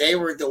good is they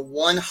were the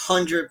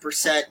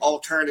 100%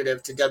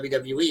 alternative to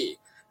WWE.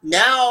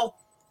 Now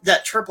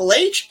that Triple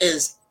H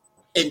is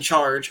in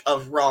charge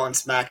of Raw and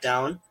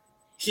SmackDown,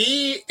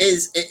 WWE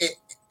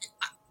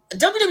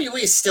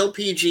is still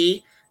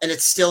PG and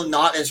it's still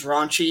not as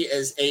raunchy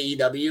as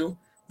AEW,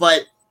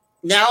 but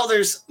now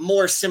there's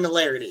more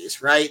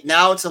similarities, right?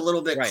 Now it's a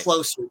little bit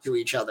closer to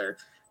each other.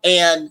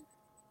 And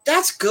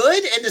that's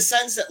good in the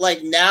sense that,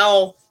 like,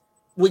 now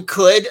we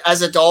could,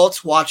 as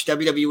adults, watch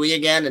WWE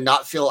again and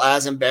not feel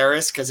as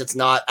embarrassed because it's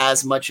not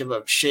as much of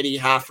a shitty,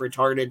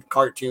 half-retarded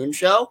cartoon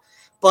show.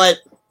 But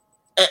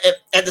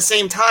at the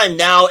same time,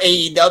 now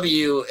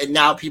AEW, and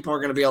now people are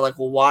going to be like,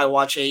 well, why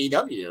watch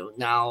AEW?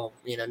 Now,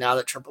 now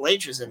that Triple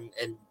H is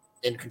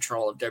in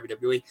control of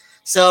WWE.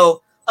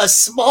 So a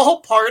small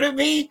part of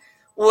me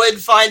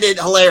would find it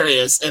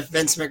hilarious if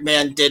Vince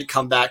McMahon did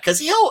come back, because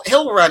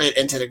he'll run it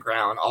into the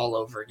ground all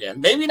over again.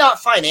 Maybe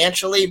not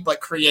financially, but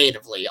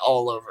creatively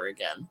all over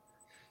again.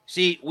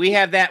 See, we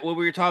have that what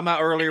we were talking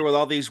about earlier with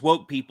all these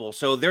woke people.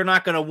 So they're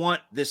not going to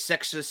want this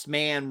sexist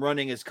man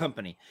running his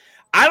company.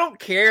 I don't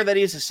care that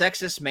he's a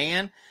sexist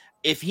man.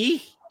 If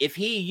he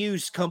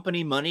used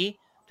company money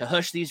to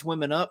hush these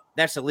women up,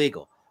 that's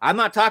illegal. I'm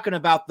not talking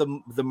about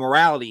the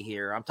morality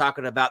here. I'm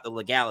talking about the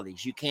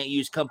legalities. You can't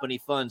use company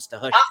funds to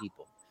hush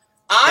people.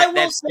 I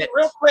will say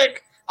real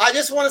quick, I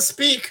just want to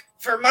speak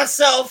for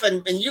myself,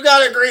 and you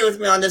got to agree with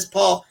me on this,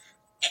 Paul.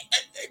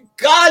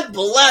 God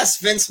bless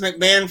Vince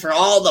McMahon for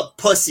all the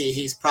pussy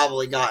he's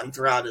probably gotten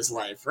throughout his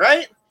life,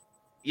 right?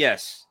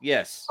 Yes.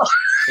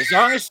 As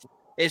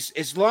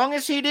long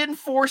as he didn't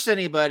force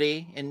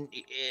anybody, and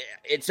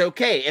it's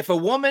okay.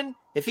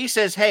 If he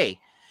says, hey,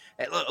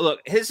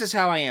 look, this is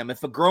how I am.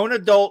 If a grown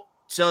adult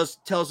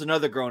tells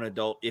another grown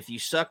adult, if you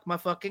suck my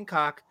fucking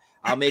cock,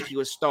 I'll make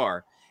you a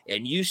star,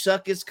 and you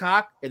suck his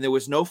cock and there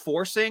was no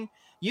forcing,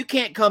 you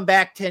can't come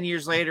back 10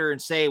 years later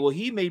and say, well,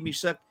 he made me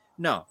suck.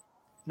 No,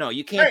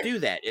 you can't do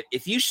that.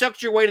 If you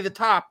sucked your way to the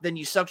top, then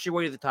you sucked your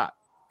way to the top.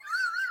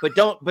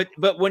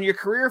 But when your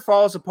career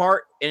falls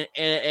apart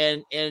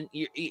and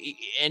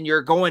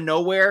you're going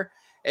nowhere,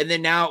 and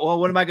then now, well,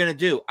 what am I going to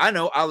do? I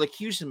know, I'll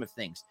accuse him of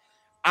things.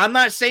 I'm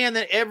not saying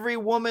that every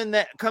woman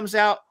that comes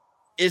out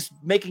is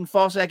making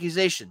false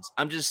accusations.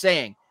 I'm just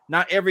saying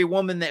not every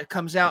woman that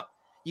comes out.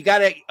 You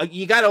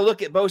gotta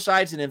look at both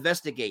sides and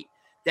investigate.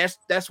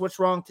 That's what's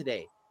wrong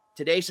today.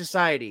 Today's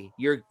society.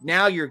 You're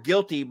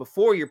guilty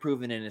before you're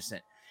proven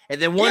innocent,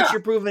 and then once you're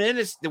proven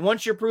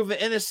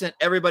innocent,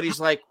 everybody's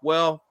like,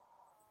 well,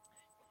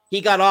 he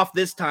got off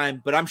this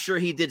time, but I'm sure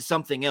he did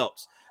something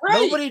else.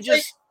 Right.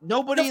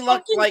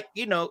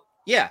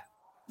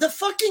 The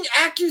fucking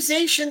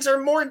accusations are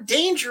more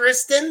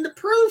dangerous than the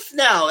proof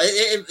now.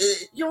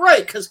 You're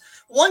right, because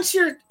once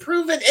you're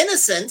proven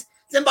innocent,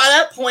 then by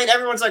that point,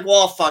 everyone's like,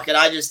 well, fuck it.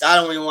 I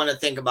don't even want to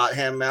think about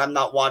him. I'm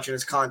not watching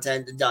his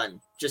content.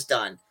 Just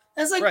done.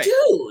 And it's like, right.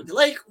 Dude,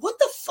 like, what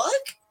the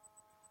fuck?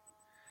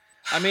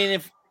 I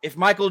mean, if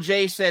Michael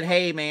J said,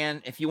 hey,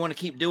 man, if you want to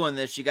keep doing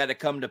this, you got to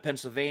come to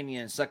Pennsylvania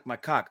and suck my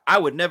cock, I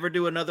would never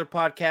do another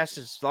podcast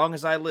as long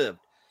as I lived.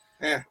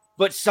 Yeah.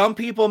 But some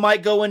people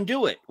might go and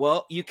do it.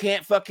 Well, you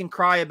can't fucking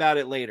cry about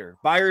it later.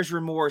 Buyer's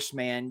remorse,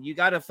 man. You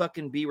got to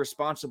fucking be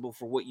responsible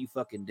for what you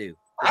fucking do.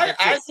 I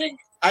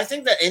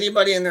think that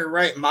anybody in their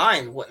right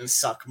mind wouldn't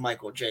suck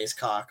Michael J's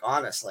cock,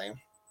 honestly.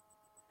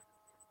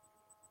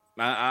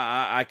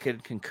 I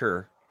could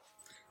concur.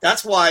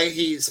 That's why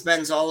he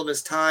spends all of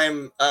his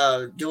time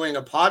doing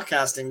a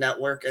podcasting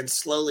network and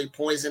slowly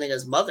poisoning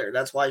his mother.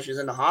 That's why she's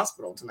in the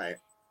hospital tonight.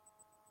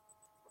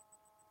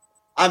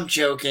 I'm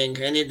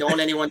joking, and don't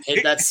anyone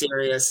take that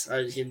serious.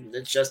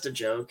 It's just a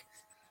joke.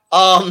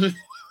 I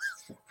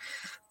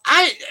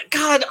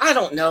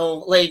don't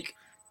know. Like,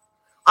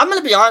 I'm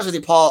going to be honest with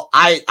you, Paul.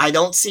 I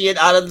don't see it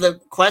out of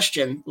the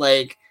question.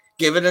 Like,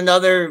 give it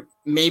another,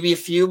 maybe a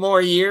few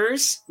more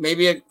years,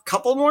 maybe a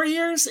couple more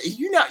years.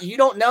 You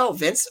don't know,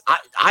 Vince.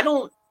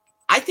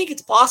 I think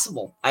it's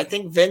possible. I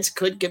think Vince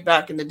could get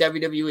back in the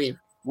WWE.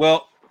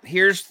 Well,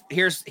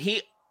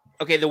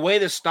 okay, the way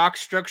the stock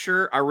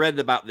structure, I read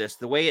about this,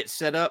 the way it's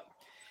set up,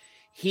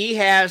 he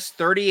has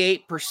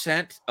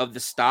 38% of the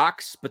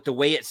stocks, but the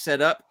way it's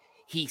set up,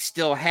 he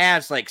still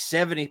has like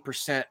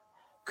 70%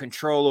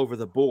 control over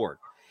the board.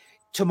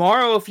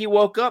 Tomorrow, if he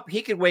woke up,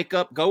 he could wake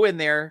up, go in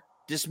there,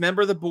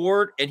 dismember the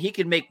board, and he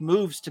could make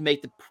moves to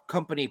make the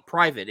company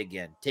private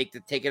again. Take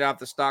it off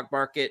the stock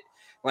market,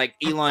 like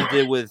Elon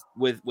did with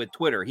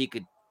Twitter. He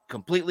could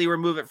completely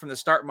remove it from the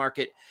stock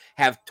market,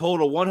 have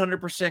total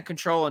 100%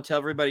 control, and tell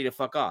everybody to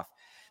fuck off.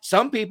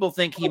 Some people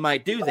think he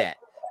might do that,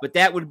 but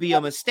that would be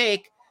a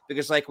mistake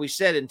because, like we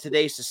said, in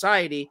today's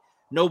society,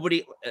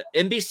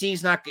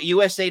 NBC's not,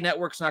 USA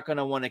Network's not going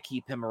to want to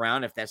keep him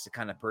around if that's the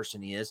kind of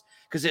person he is,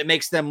 because it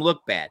makes them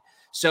look bad.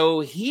 So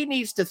he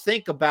needs to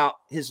think about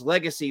his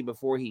legacy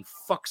before he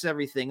fucks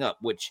everything up,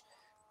 which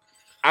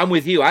I'm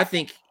with you. I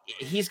think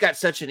he's got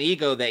such an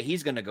ego that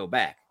he's going to go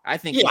back. I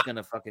think he's going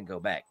to fucking go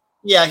back.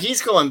 Yeah,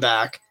 he's going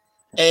back.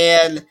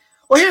 And,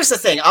 well, here's the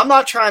thing. I'm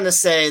not trying to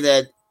say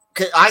that,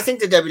 I think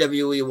the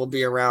WWE will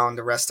be around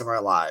the rest of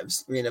our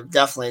lives. I mean,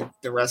 definitely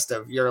the rest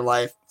of your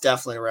life,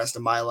 definitely the rest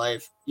of my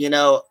life,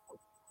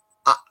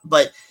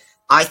 but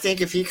I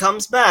think if he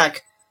comes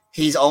back,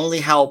 he's only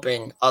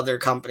helping other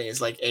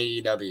companies like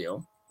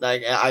AEW.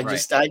 Like, I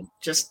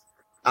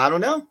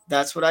don't know.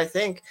 That's what I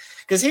think.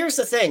 Because here's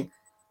the thing.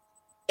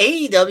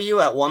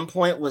 AEW at one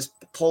point was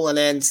pulling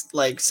in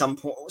like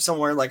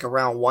somewhere like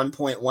around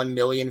 1.1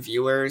 million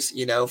viewers,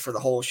 for the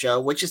whole show,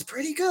 which is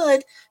pretty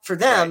good for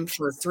them,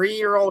 for a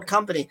 3-year-old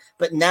company.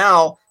 But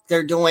now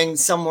they're doing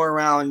somewhere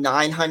around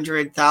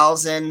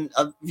 900,000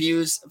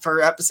 views per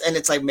episode. And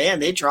it's like,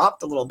 man, they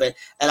dropped a little bit.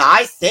 And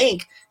I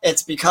think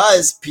it's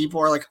because people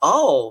are like,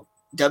 oh,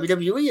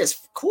 WWE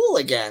is cool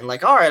again.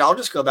 Like, all right, I'll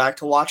just go back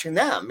to watching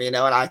them, and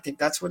I think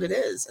that's what it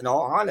is. In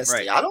all honesty,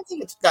 Right. I don't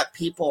think it's that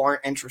people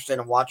aren't interested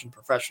in watching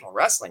professional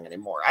wrestling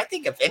anymore. I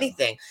think, if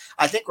anything,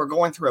 I think we're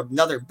going through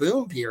another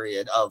boom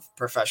period of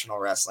professional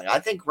wrestling. I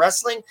think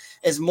wrestling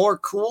is more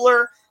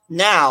cooler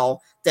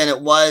now than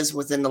it was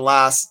within the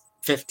last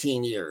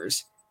 15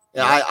 years.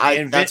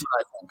 Yeah. That's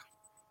what I think.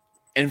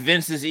 And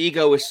Vince's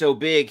ego is so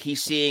big,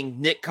 he's seeing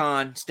Nick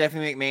Khan,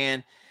 Stephanie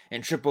McMahon,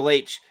 and Triple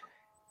H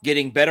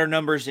getting better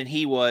numbers than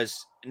he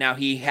was. Now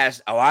he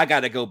has, I got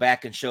to go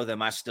back and show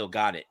them I still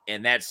got it.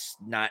 And that's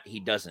not,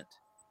 he doesn't.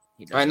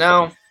 I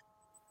know.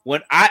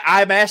 When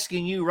I'm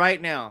asking you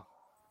right now,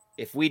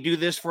 if we do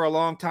this for a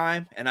long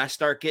time and I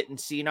start getting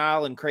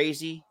senile and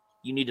crazy,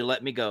 you need to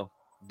let me go.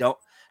 Don't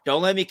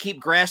let me keep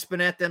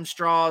grasping at them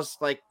straws.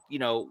 Like,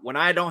 when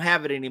I don't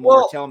have it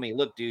anymore, tell me,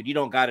 look, dude, you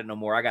don't got it no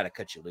more. I got to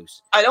cut you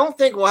loose. I don't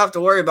think we'll have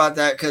to worry about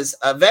that because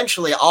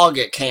eventually I'll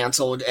get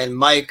canceled and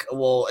Mike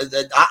will.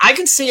 I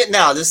can see it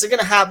now. This is going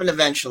to happen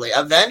eventually.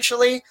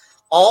 Eventually,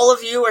 all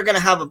of you are going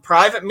to have a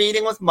private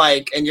meeting with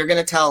Mike and you're going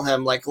to tell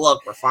him, like,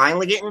 look, we're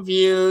finally getting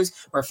views.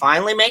 We're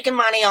finally making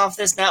money off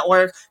this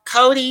network.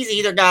 Cody's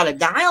either got to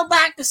dial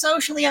back the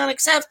socially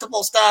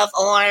unacceptable stuff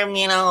or,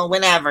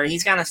 whenever.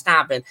 He's got to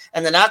stop it.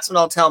 And then that's when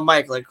I'll tell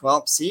Mike, like,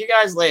 well, see you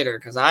guys later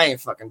because I ain't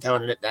fucking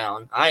toning it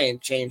down. I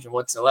ain't changing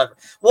whatsoever.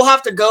 We'll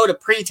have to go to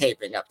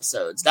pre-taping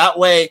episodes. That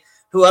way,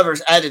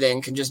 whoever's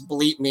editing can just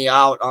bleep me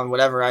out on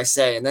whatever I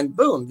say. And then,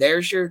 boom,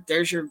 there's your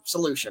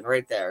solution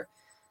right there.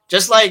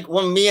 Just like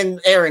when me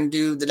and Aaron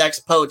do the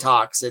next Poe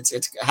Talks, it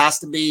has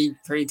to be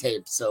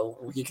pre-taped so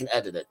he can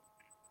edit it.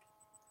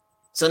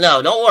 So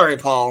no, don't worry,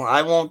 Paul.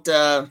 I won't.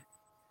 That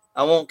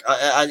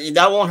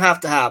won't have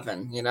to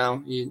happen. You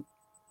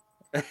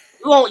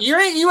won't. You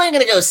ain't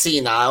gonna go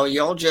senile.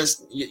 You'll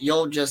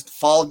just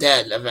fall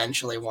dead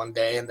eventually one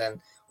day, and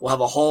then we'll have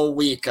a whole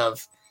week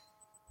of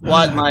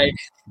what, Mike?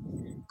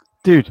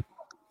 Dude,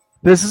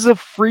 this is a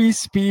free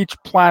speech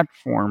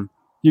platform.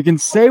 You can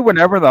say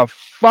whatever the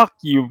fuck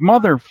you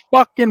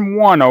motherfucking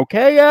want,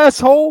 okay,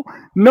 asshole?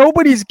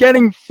 Nobody's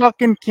getting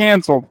fucking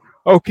canceled,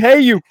 okay,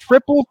 you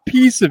crippled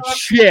piece of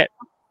shit.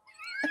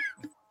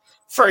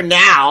 For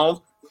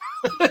now.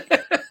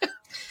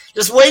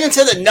 Just wait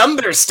until the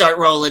numbers start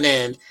rolling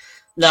in.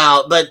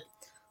 No, but,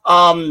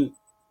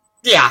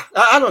 yeah,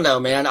 I don't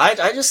know, man.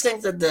 I just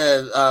think that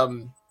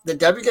the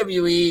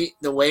WWE,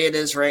 the way it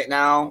is right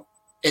now,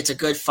 it's a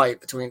good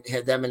fight between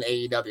them and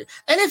AEW.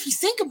 And if you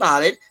think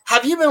about it,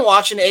 have you been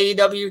watching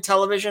AEW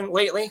television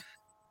lately?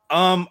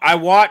 I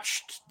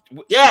watched.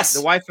 Yes.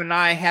 The wife and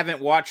I haven't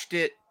watched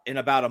it in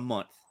about a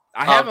month.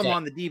 I have them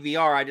on the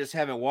DVR. I just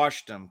haven't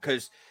watched them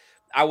because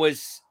I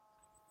was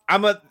a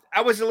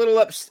little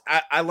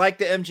upset. I like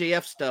the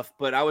MJF stuff,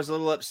 but I was a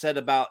little upset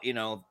about,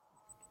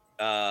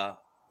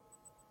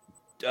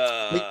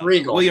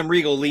 William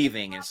Regal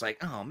leaving. It's like,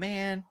 oh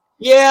man.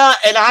 Yeah,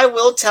 and I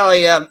will tell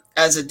you,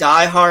 as a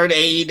diehard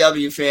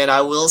AEW fan,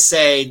 I will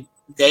say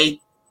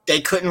they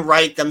couldn't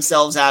write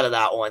themselves out of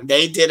that one.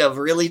 They did a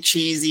really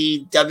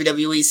cheesy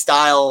WWE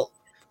style,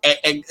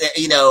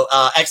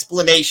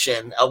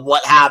 explanation of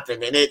what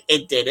happened, and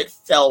it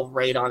fell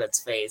right on its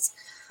face.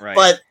 Right.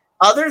 But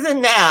other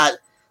than that,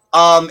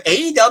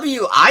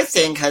 AEW I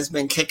think has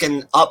been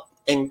kicking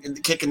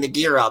the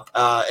gear up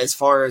as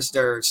far as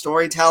their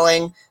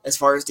storytelling, as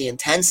far as the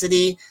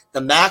intensity,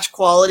 the match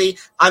quality.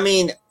 I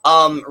mean,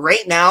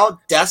 right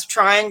now, Death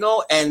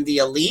Triangle and the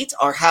Elite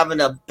are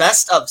having a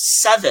best of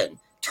 7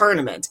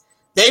 tournament.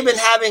 They've been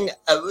having,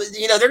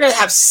 they're going to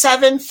have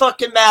 7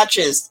 fucking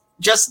matches,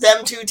 just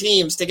them 2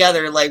 teams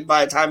together, like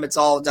by the time it's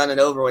all done and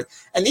over with.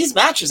 And these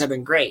matches have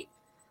been great.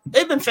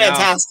 They've been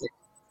fantastic.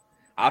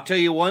 Now, I'll tell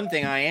you one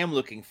thing I am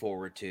looking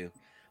forward to.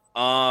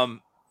 I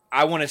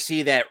want to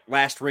see that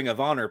last Ring of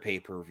Honor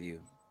pay-per-view.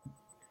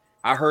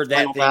 I heard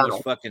that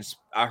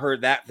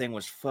thing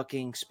was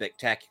fucking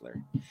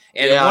spectacular.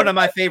 And one of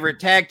my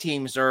favorite tag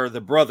teams are the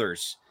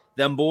Brothers,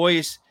 them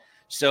boys.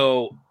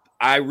 So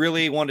I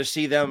really want to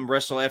see them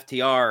wrestle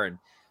FTR, and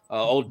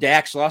old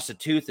Dax lost a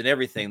tooth and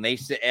everything. They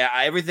said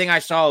everything I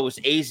saw was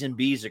A's and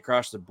B's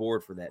across the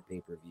board for that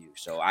pay-per-view.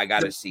 So I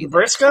got to see the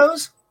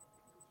Briscoes.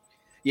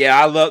 Yeah,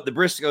 I love the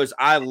Briscoes.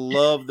 I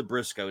love the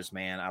Briscoes,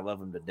 man. I love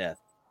them to death.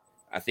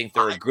 I think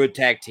they're a good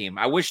tag team.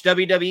 I wish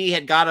WWE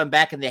had got them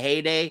back in the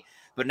heyday,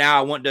 but now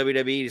I want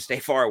WWE to stay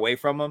far away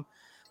from them.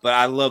 But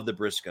I love the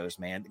Briscoes,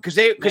 man, because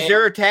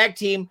they're a tag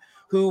team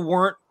who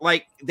weren't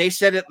like they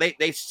said it like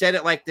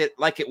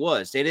it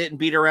was. They didn't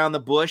beat around the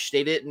bush.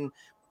 They didn't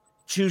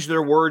choose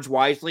their words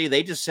wisely.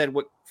 They just said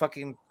what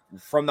fucking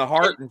from the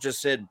heart and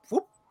just said.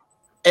 Whoop.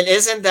 And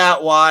isn't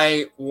that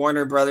why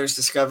Warner Brothers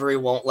Discovery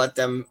won't let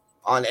them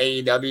on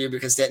AEW?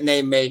 Because didn't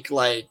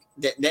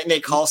they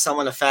call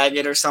someone a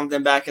faggot or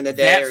something back in the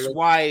day?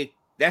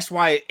 That's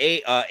why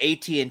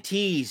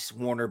AT&T's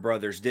Warner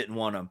Brothers didn't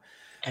want them.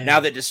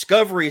 Now that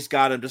Discovery's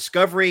got them,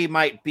 Discovery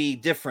might be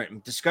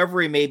different.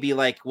 Discovery may be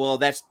like, well,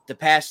 that's the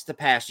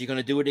past. You're going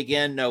to do it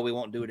again? No, we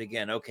won't do it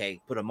again.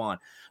 Okay, put them on.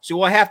 So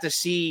we'll have to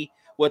see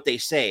what they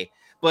say.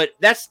 But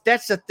that's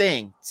the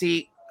thing.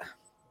 See,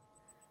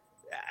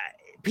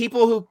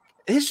 people who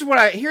here's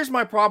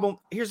my problem.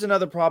 Here's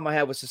another problem I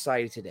have with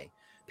society today.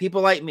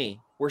 People like me,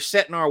 we're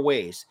set in our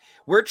ways.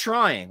 We're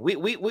trying.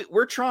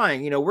 We're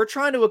trying. We're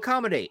trying to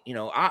accommodate.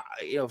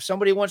 If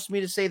somebody wants me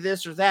to say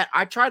this or that,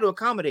 I try to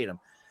accommodate them.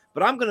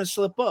 But I'm gonna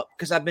slip up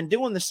because I've been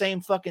doing the same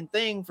fucking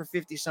thing for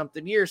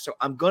 50-something years. So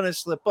I'm gonna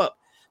slip up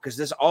because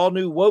this all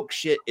new woke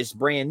shit is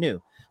brand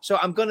new. So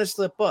I'm gonna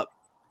slip up.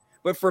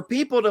 But for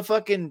people to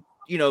fucking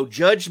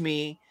judge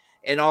me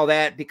and all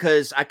that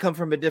because I come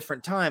from a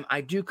different time,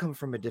 I do come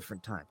from a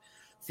different time.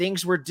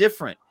 Things were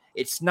different.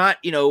 It's not,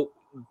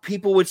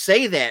 people would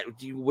say that.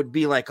 You would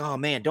be like, oh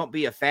man, don't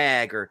be a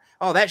fag, or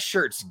oh, that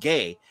shirt's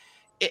gay.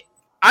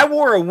 I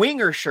wore a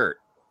winger shirt.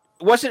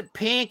 It wasn't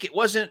pink. It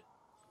wasn't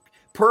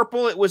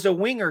purple. It was a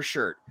winger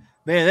shirt.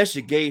 Man, that's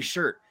a gay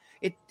shirt.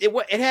 It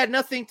had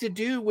nothing to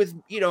do with,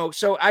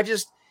 so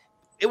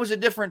it was a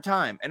different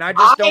time. And I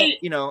just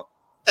don't,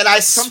 and I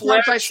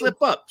sometimes I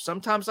slip up.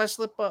 Sometimes I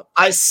slip up.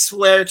 I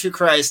swear to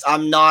Christ,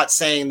 I'm not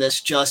saying this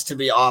just to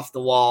be off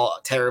the wall,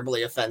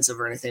 terribly offensive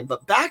or anything.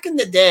 But back in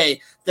the day,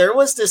 there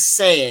was this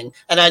saying,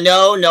 and I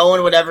know no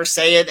one would ever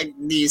say it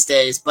these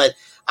days, but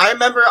I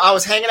remember I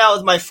was hanging out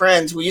with my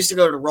friends. We used to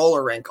go to the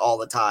roller rink all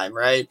the time,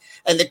 right?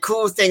 And the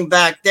cool thing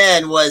back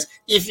then was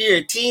if you're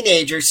a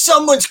teenager,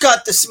 someone's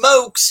got the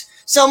smokes.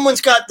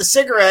 Someone's got the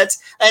cigarettes,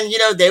 and,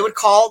 they would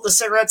call the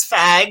cigarettes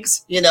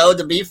fags,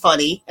 to be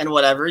funny and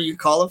whatever. You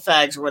call them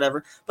fags or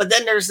whatever. But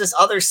then there's this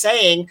other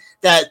saying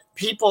that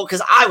people,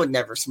 because I would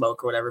never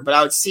smoke or whatever, but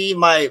I would see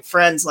my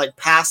friends like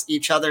pass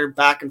each other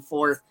back and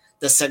forth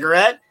the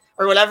cigarette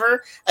or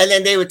whatever. And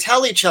then they would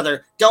tell each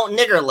other, don't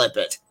nigger lip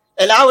it.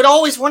 And I would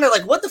always wonder,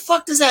 like, what the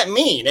fuck does that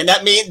mean? And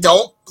that means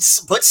don't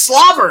put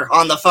slobber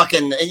on the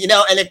fucking,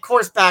 and of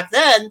course back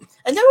then,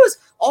 and there was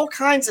all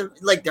kinds of,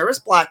 like, there was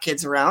black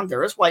kids around,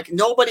 there was white,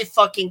 nobody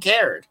fucking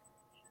cared.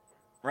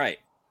 Right.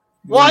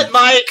 What,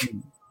 Mike?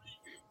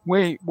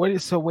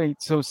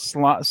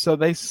 So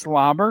they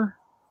slobber?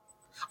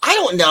 I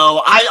don't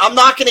know. I'm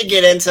not going to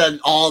get into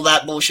all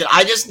that bullshit.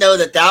 I just know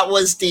that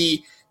was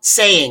the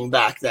saying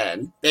back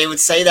then. They would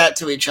say that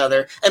to each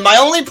other. And my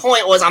only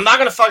point was, I'm not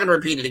going to fucking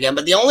repeat it again,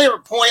 but the only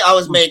point I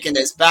was making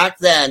is back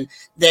then,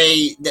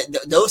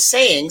 those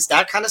sayings,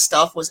 that kind of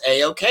stuff was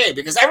A-okay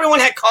because everyone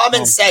had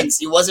common sense.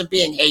 He wasn't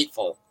being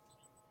hateful.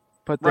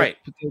 But right.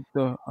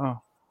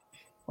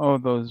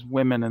 Those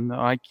women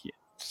and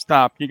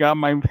stop. You got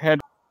my head.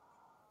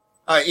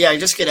 All right, yeah,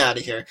 just get out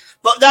of here.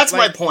 But that's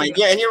my point.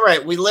 Yeah, and you're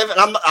right. We live,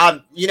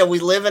 we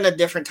live in a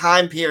different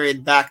time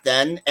period back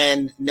then,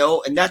 and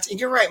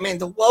you're right, man.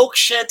 The woke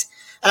shit,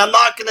 and I'm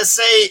not gonna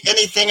say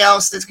anything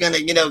else that's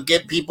gonna,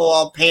 get people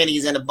all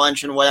panties in a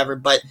bunch and whatever.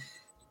 But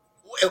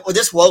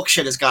this woke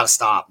shit has got to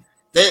stop.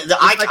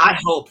 I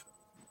hope.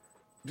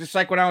 Just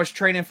like when I was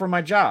training for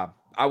my job,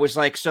 I was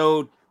like,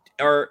 so,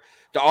 do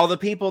all the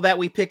people that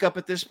we pick up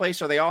at this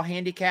place, are they all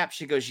handicapped?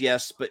 She goes,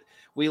 yes, but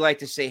we like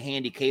to say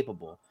handy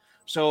capable.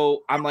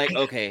 So I'm like,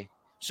 okay.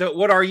 So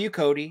what are you,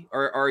 Cody?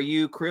 Are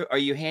you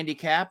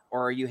handicapped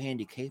or are you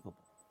handy capable?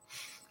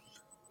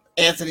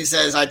 Anthony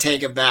says, I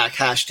take it back.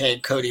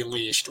 # Cody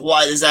leashed.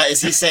 Why is that?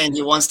 Is he saying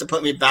he wants to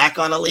put me back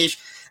on a leash?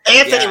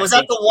 Anthony, was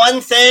that the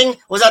one thing?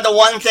 Was that the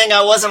one thing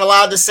I wasn't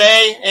allowed to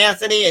say,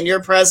 Anthony, in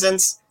your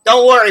presence?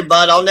 Don't worry,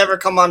 bud. I'll never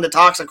come on the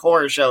Toxic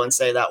Horror Show and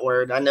say that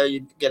word. I know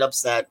you'd get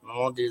upset. I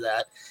won't do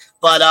that.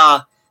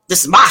 But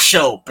this is my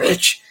show,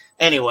 bitch.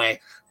 Anyway.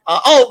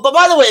 But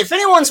by the way, if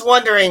anyone's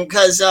wondering,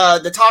 because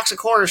the Toxic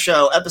Horror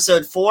Show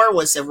episode 4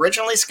 was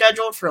originally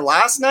scheduled for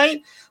last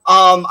night.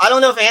 I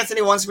don't know if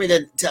Anthony wants me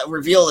to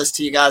reveal this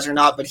to you guys or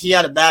not, but he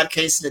had a bad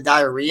case of the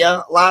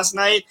diarrhea last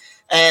night.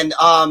 And,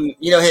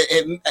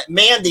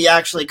 Mandy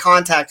actually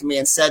contacted me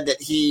and said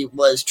that he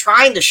was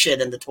trying to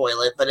shit in the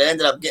toilet, but it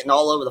ended up getting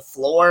all over the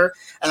floor.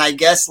 And I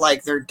guess,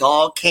 like, their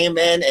dog came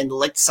in and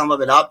licked some of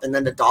it up, and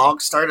then the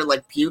dog started,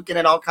 like, puking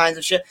and all kinds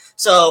of shit.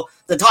 So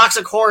the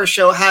Toxic Horror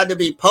Show had to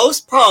be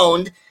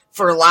postponed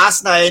for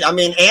last night. I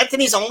mean,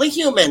 Anthony's only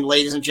human,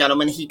 ladies and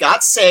gentlemen. He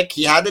got sick.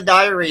 He had the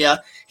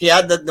diarrhea. He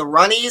had the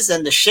runnies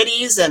and the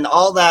shitties and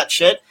all that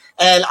shit.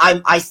 And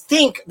I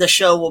think the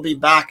show will be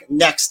back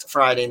next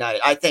Friday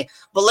night, I think.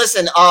 But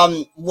listen,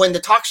 when the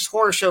Toxic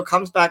Horror Show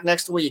comes back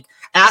next week,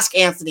 ask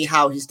Anthony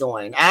how he's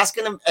doing. Ask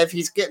him if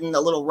he's getting the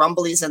little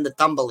rumblies and the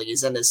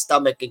tumblies in his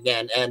stomach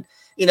again. And,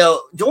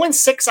 doing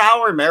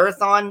 6-hour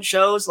marathon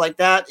shows like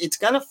that, it's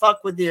going to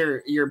fuck with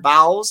your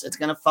bowels. It's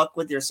going to fuck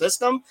with your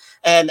system.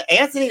 And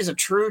Anthony is a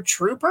true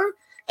trooper.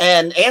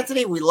 And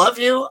Anthony, we love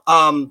you.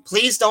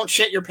 Please don't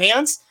shit your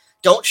pants.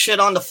 Don't shit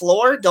on the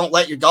floor. Don't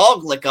let your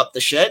dog lick up the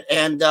shit.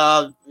 And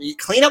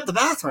clean up the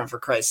bathroom, for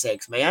Christ's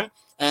sakes, man.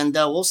 And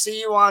we'll see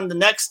you on the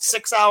next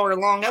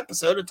 6-hour-long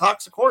episode of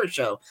Toxic Horror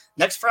Show.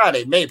 Next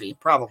Friday, maybe,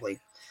 probably.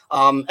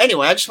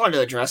 Anyway, I just wanted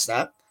to address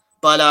that.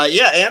 But,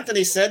 yeah,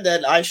 Anthony said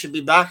that I should be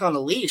back on the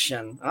leash.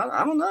 And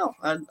I don't know.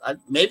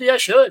 Maybe I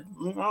should.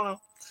 I don't know.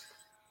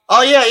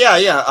 Oh,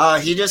 yeah.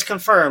 He just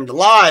confirmed.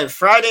 Live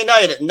Friday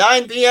night at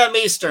 9 p.m.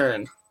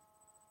 Eastern.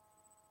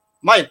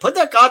 Mike, put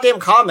that goddamn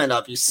comment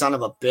up, you son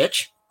of a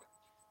bitch.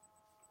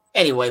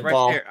 Anyway, right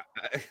Paul. there.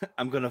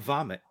 I'm going to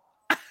vomit.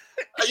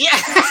 Yeah.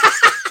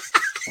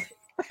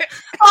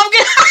 I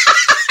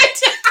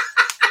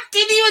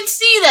didn't even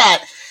see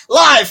that.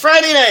 Live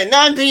Friday night,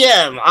 9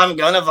 p.m. I'm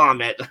gonna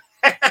vomit.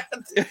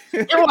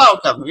 You're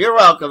welcome. You're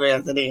welcome,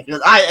 Anthony.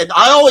 I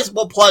always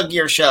will plug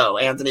your show,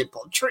 Anthony.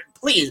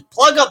 Please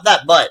plug up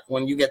that butt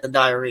when you get the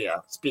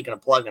diarrhea. Speaking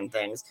of plugging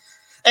things.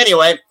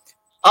 Anyway,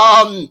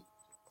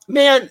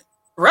 man,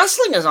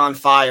 wrestling is on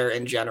fire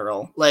in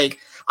general. Like,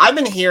 I've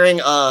been hearing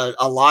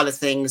a lot of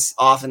things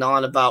off and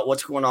on about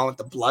what's going on with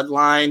the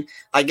bloodline.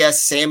 I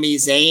guess Sami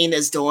Zayn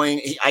is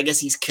I guess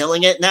he's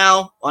killing it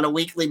now on a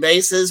weekly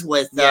basis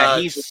with. Yeah,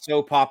 he's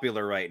so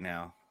popular right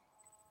now.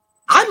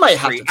 I might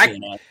have to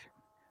tune in.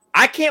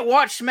 I can't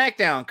watch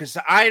SmackDown because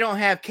I don't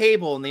have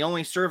cable, and the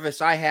only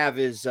service I have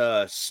is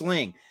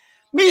Sling.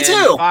 Me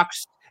too.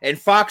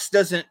 Fox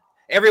doesn't.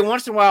 Every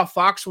once in a while,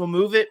 Fox will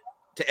move it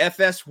to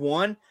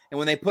FS1, and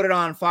when they put it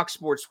on Fox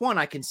Sports 1,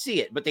 I can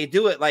see it, but they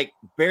do it like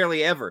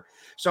barely ever.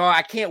 So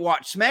I can't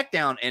watch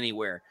SmackDown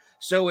anywhere.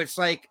 So it's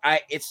like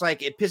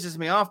it pisses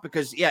me off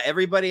because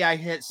everybody I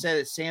had said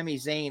that Sami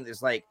Zayn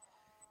is like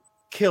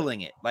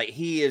killing it, like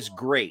he is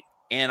great,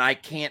 and I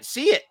can't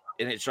see it,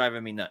 and it's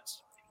driving me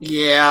nuts.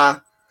 Yeah.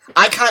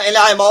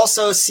 I'm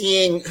also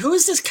seeing, who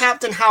is this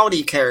Captain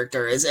Howdy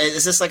character? Is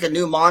this like a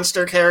new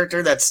monster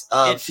character that's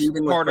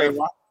feuding with Bray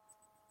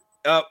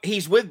Wyatt?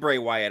 He's with Bray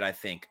Wyatt, I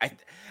think.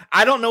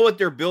 I don't know what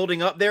they're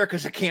building up there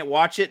because I can't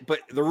watch it, but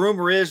the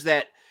rumor is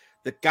that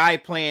the guy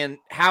playing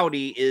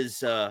Howdy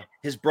is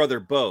his brother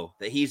Bo,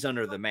 that he's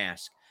under the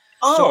mask.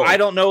 Oh. So I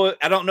don't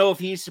know if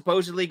he's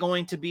supposedly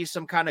going to be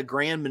some kind of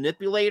grand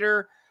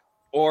manipulator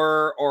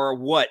or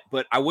what,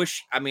 but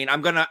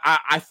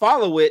I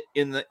follow it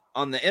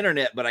on the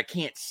internet, but I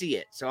can't see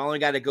it. So I only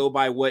got to go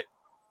by what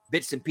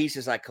bits and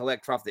pieces I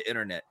collect off the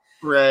internet.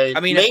 Right. I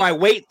mean, if I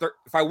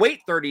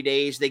wait 30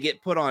 days, they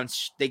get put on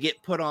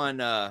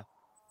the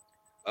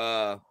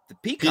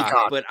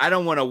Peacock, but I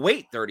don't want to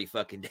wait 30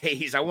 fucking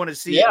days. I want to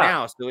see it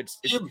now. So it's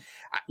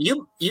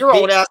you're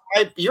old ass.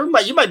 You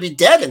might be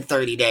dead in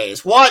 30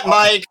 days. What,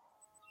 Mike?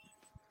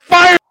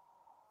 Fire.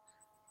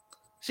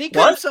 See, he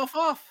cut himself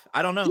off.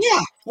 I don't know.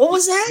 Yeah. What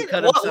was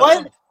that?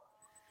 What?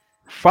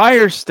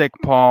 Fire stick,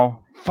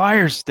 Paul.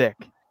 Fire stick.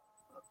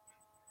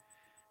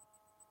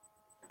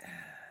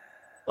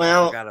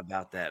 Well, I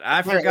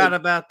forgot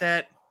about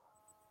that.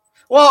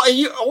 Well,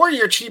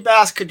 your cheap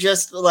ass could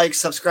just like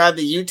subscribe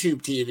to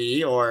YouTube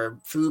TV or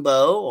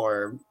Fubo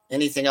or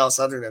anything else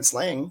other than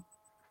Sling.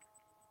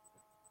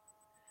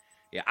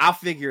 Yeah, I'll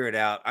figure it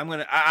out.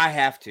 I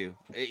have to.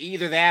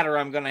 Either that or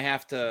I'm gonna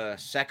have to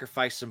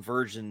sacrifice some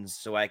virgins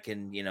so I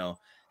can,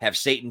 have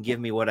Satan give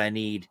me what I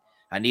need.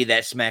 I need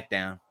that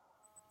SmackDown.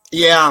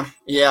 Yeah.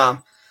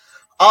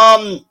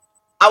 I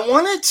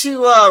wanted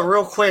to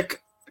real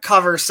quick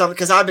cover something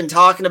because I've been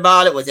talking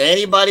about it with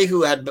anybody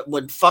who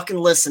would fucking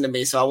listen to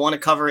me, so I want to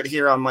cover it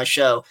here on my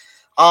show.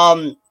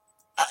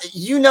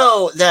 You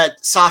know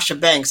that Sasha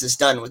Banks is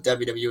done with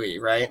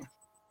WWE, right?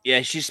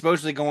 Yeah, she's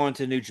supposedly going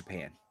to New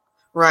Japan.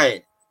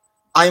 Right.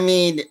 I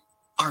mean,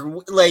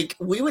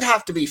 we would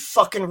have to be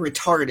fucking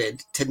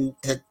retarded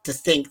to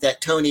think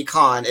that Tony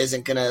Khan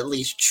isn't going to at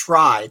least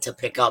try to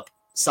pick up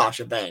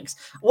Sasha Banks.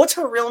 What's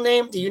her real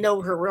name? Do you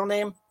know her real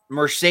name?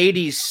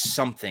 Mercedes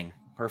something.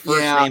 Her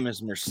first name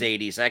is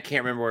Mercedes. I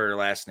can't remember what her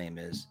last name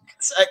is.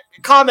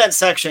 Comment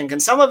section. Can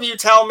someone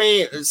tell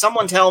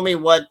me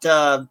what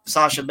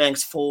Sasha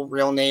Banks' full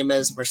real name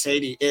is?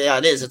 Mercedes. Yeah,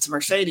 it is. It's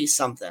Mercedes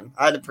something.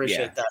 I'd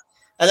appreciate that.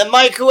 And then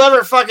Mike,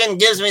 whoever fucking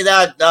gives me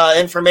that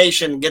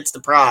information gets the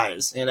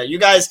prize. You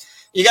guys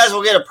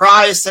will get a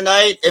prize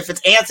tonight. If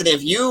it's Anthony,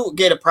 if you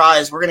get a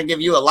prize, we're gonna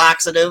give you a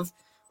laxative.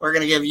 We're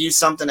gonna give you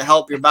something to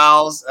help your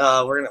bowels.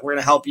 We're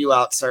gonna help you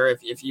out, sir,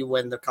 if you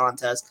win the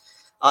contest.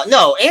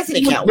 No,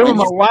 Anthony can't win. Give him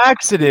a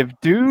laxative,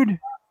 dude.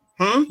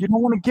 You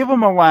don't want to give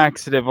him a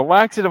laxative. A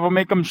laxative will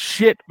make him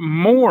shit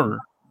more.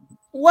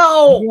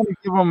 Well, you want to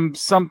give him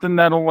something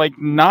that'll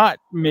not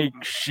make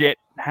shit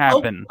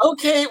happen.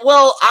 Okay,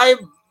 well, I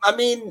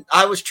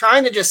was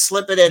trying to just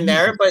slip it in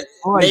there, but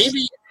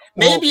maybe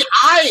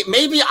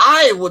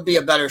I would be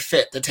a better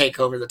fit to take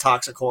over the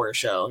Toxic Horror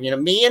Show.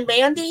 Me and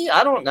Mandy.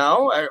 I don't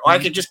know. Or I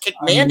could just kick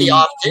Mandy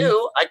off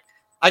too.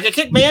 I could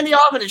kick Mandy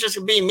off, and it just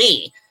would be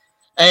me.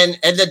 And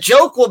the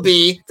joke will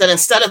be that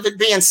instead of it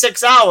being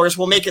 6 hours,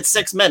 we'll make it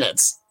 6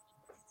 minutes.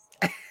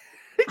 Oh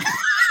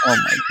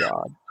my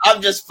god!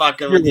 I'm just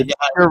fucking with you guys.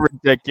 You're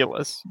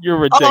ridiculous. You're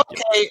ridiculous.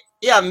 Okay,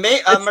 yeah,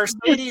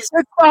 Mercedes.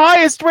 It's the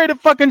highest rated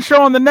fucking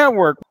show on the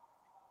network.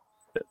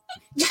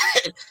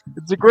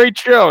 It's a great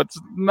show. It's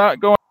not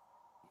going.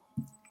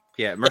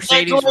 Yeah,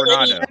 Mercedes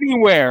Renato.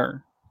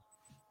 Anywhere.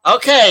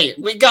 Okay,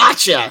 we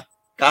gotcha.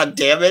 God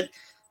damn it.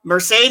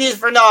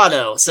 Mercedes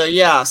Renato. So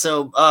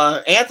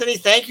Anthony,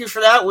 thank you for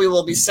that. We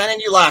will be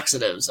sending you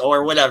laxatives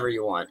or whatever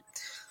you want.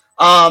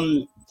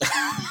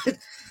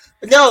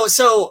 No,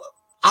 so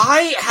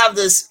I have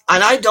this,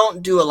 and I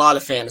don't do a lot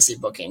of fantasy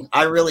booking.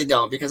 I really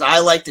don't, because I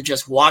like to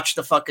just watch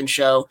the fucking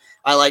show.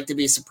 I like to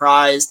be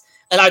surprised,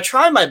 and I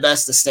try my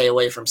best to stay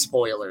away from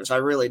spoilers. I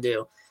really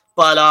do.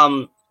 But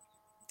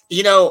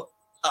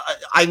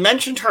I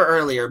mentioned her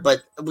earlier,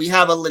 but we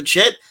have a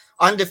legit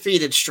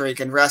undefeated streak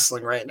in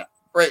wrestling right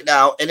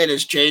now, and it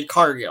is Jade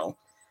Cargill.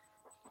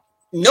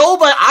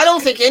 Nobody, I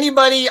don't think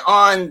anybody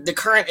on the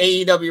current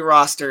AEW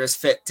roster is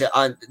fit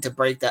to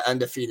break that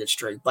undefeated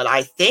streak. But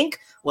I think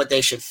what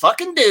they should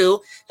fucking do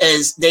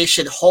is they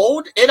should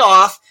hold it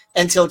off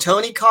until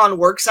Tony Khan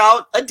works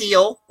out a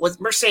deal with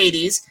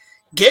Mercedes,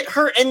 get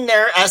her in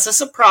there as a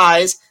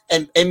surprise,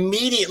 and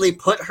immediately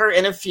put her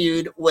in a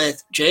feud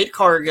with Jade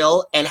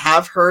Cargill and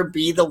have her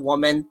be the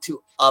woman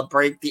to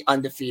break the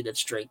undefeated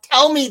streak.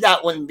 Tell me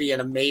that wouldn't be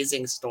an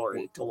amazing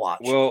story to watch.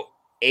 Well,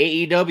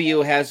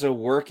 AEW has a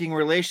working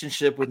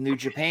relationship with New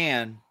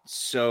Japan,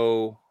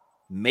 so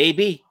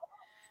maybe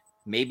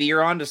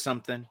you're onto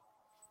something.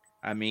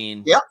 I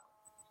mean, yeah.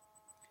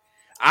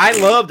 I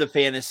love the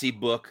fantasy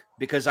book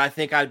because I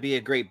think I'd be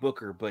a great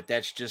booker, but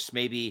that's just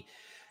maybe,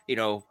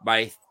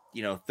 my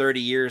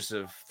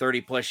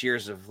 30 plus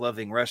years of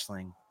loving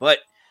wrestling. But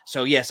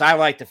so yes, I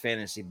like the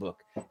fantasy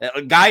book.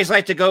 Guys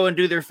like to go and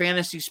do their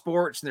fantasy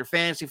sports and their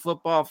fantasy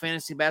football,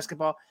 fantasy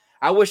basketball.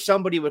 I wish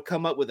somebody would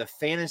come up with a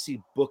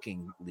fantasy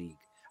booking league.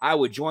 I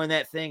would join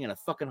that thing in a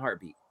fucking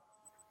heartbeat.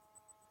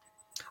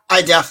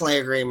 I definitely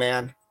agree,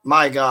 man.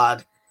 My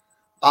God.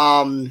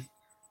 I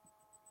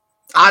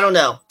don't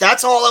know.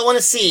 That's all I want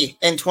to see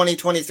in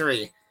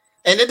 2023.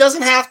 And it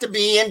doesn't have to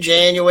be in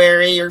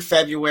January or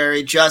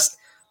February, just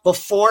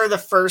before the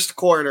first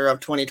quarter of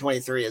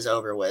 2023 is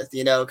over with,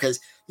 because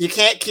you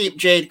can't keep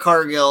Jade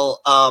Cargill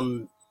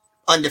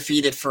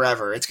undefeated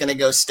forever. It's going to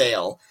go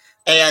stale.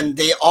 And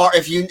they are,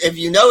 if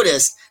you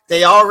notice,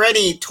 they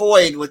already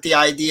toyed with the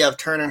idea of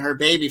turning her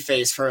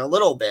babyface for a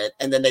little bit,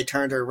 and then they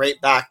turned her right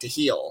back to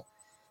heel.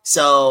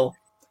 So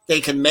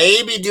they can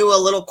maybe do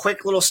a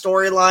quick little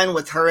storyline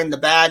with her and the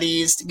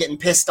baddies getting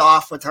pissed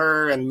off with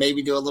her, and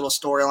maybe do a little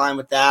storyline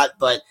with that.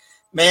 But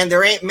man,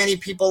 there ain't many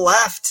people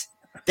left.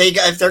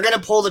 If they're gonna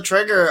pull the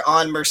trigger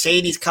on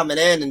Mercedes coming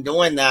in and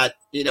doing that,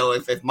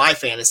 if my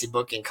fantasy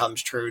booking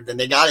comes true, then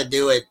they got to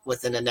do it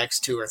within the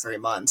next 2 or 3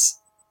 months.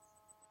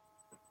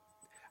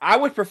 I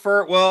would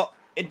prefer, well,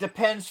 it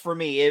depends for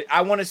me.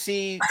 I want to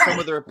see some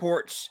of the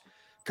reports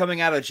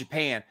coming out of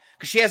Japan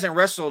because she hasn't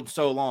wrestled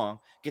so long.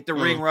 Get the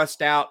ring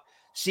rust out.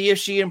 See if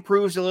she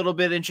improves a little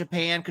bit in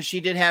Japan because she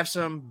did have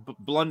some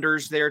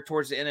blunders there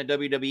towards the end of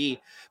WWE.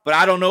 But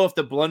I don't know if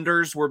the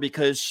blunders were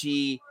because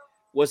she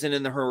wasn't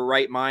in her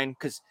right mind.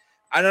 Because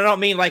I don't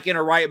mean like in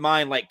her right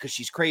mind, like because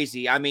she's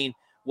crazy. I mean,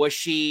 was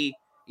she,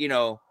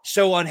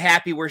 so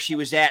unhappy where she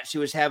was at? She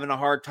was having a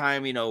hard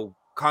time,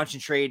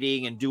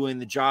 concentrating and doing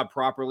the job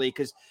properly,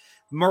 because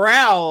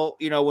morale,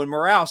 when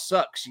morale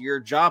sucks, your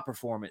job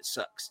performance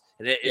sucks.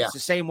 It's the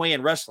same way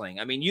in wrestling.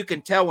 I mean, you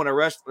can tell when a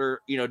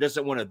wrestler,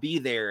 doesn't want to be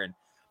there and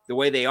the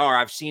way they are.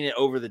 I've seen it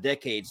over the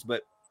decades,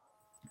 but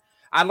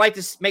I'd like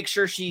to make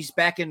sure she's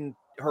back in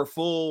her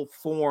full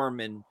form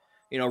and,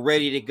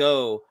 ready to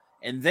go.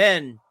 And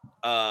then,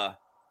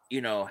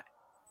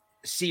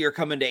 see her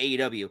come into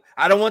AEW.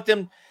 I don't want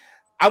them.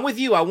 I'm with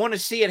you. I want to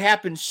see it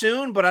happen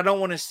soon, but I don't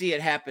want to see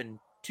it happen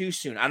too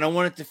soon. I don't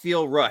want it to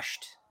feel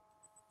rushed.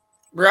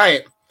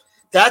 Right.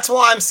 That's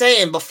why I'm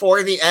saying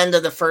before the end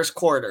of the first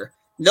quarter.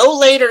 No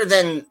later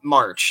than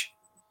March.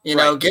 Give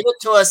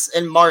it to us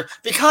in March.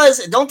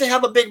 Because don't they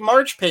have a big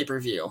March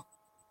pay-per-view?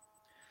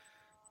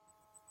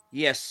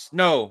 Yes.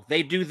 No,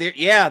 they do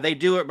they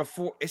do it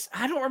before.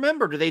 I don't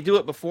remember. Do they do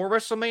it before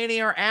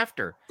WrestleMania or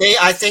after?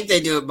 I think they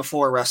do it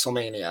before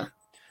WrestleMania.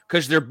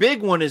 Because their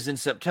big one is in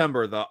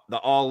September, the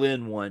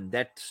all-in one.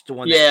 That's the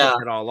one that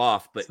kicks it all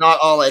off. But it's not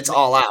all. It's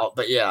all out.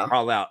 But yeah,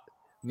 all out.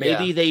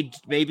 Maybe they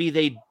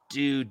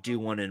do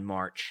one in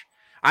March.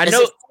 I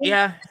know.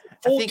 I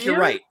think you're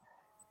right.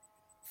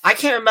 I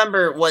can't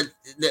remember what.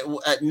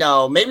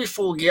 No, maybe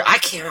Full Gear. I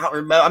can't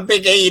remember. I'm a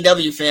big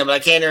AEW fan, but I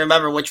can't even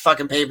remember which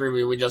fucking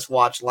pay-per-view we just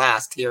watched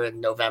last here in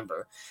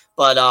November.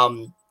 But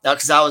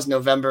because that was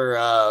November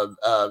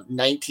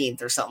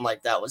 19th or something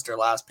like that was their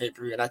last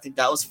pay-per-view, and I think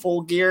that was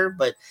Full Gear.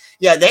 But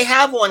yeah, they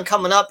have one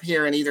coming up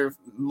here in either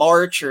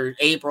March or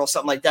April,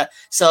 something like that.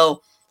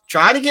 So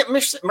try to get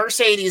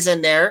Mercedes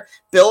in there,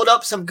 build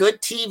up some good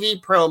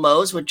TV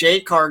promos with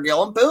Jade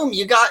Cargill, and boom,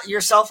 you got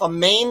yourself a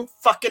main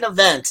fucking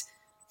event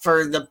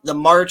for the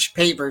March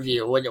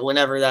pay-per-view,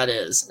 whenever that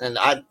is. And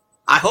I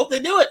hope they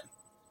do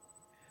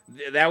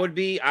it. I would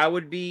be,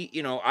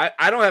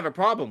 I don't have a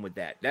problem with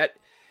that.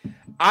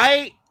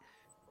 I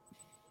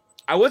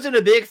wasn't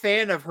a big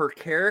fan of her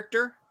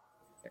character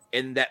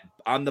and that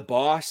on the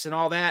boss and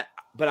all that,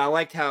 but I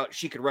liked how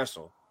she could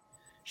wrestle.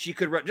 She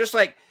could just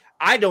like,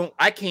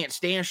 I can't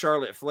stand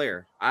Charlotte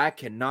Flair. I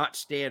cannot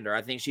stand her.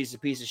 I think she's a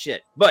piece of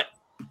shit, but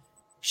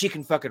she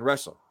can fucking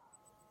wrestle.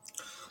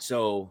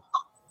 So.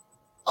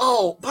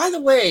 Oh, by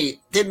the way,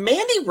 did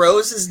Mandy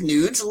Rose's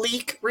nudes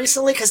leak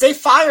recently? Because they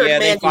fired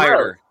Mandy Rose.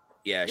 Her.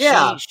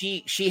 Yeah.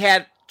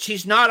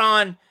 She's not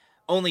on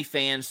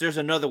OnlyFans. There's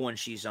another one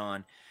she's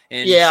on.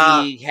 And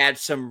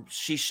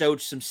she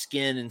showed some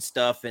skin and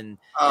stuff, and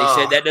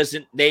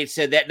they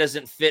said that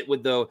doesn't fit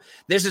with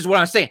this is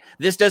what I'm saying.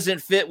 This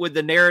doesn't fit with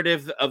the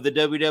narrative of the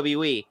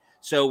WWE.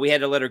 So we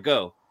had to let her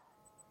go.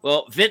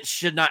 Well, Vince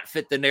should not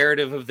fit the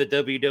narrative of the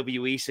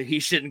WWE, so he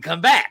shouldn't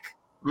come back.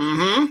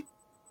 Mm-hmm.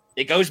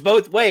 It goes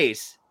both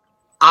ways.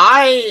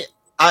 I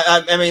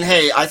mean,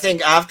 hey, I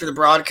think after the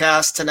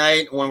broadcast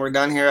tonight, when we're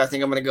done here, I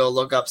think I'm going to go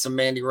look up some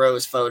Mandy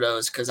Rose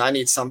photos because I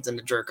need something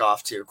to jerk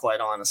off to, quite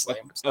honestly.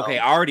 Okay,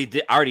 I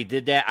already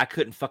did that. I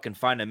couldn't fucking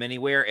find them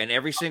anywhere, and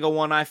every single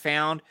one I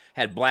found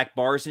had black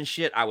bars and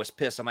shit. I was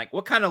pissed. I'm like,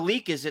 what kind of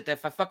leak is it that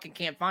if I fucking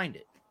can't find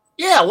it?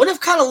 Yeah, what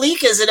kind of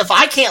leak is it if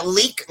I can't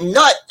leak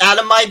nut out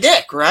of my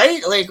dick,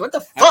 right? Like, what the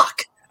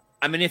fuck?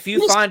 I mean, if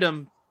you find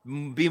them,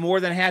 be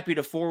more than happy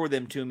to forward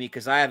them to me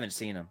because I haven't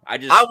seen them.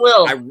 I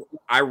will.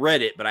 I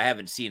read it, but I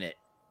haven't seen it.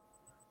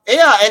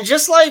 Yeah, and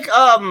just like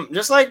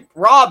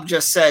Rob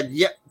just said,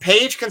 yeah,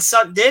 Paige can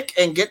suck dick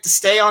and get to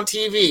stay on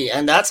TV,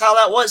 and that's how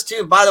that was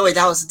too. By the way,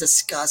 that was a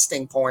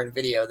disgusting porn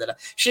video that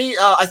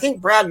I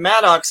think Brad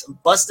Maddox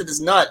busted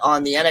his nut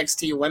on the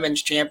NXT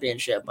Women's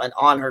Championship and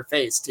on her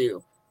face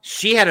too.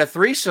 She had a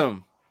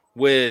threesome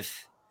with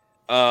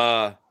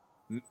Maddox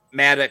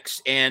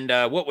and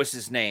what was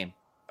his name?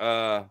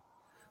 The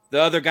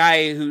other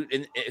guy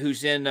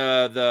who's in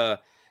the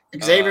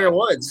Xavier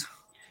Woods.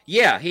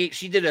 Yeah,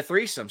 she did a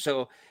threesome.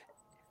 So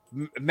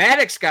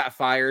Maddox got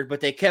fired, but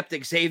they kept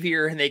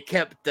Xavier and they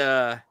kept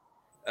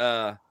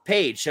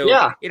Paige. So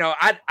yeah.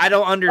 I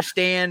don't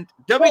understand.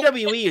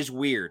 WWE is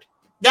weird.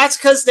 That's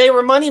because they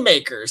were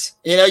moneymakers.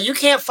 You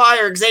can't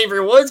fire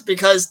Xavier Woods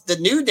because the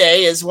New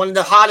Day is one of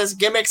the hottest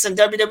gimmicks in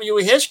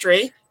WWE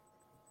history.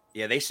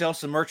 Yeah, they sell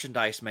some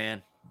merchandise,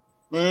 man.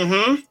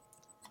 Mm-hmm.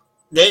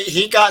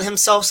 He got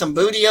himself some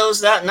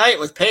bootios that night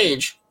with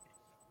Paige.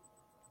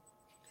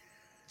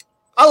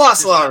 I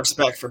lost a lot of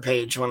respect for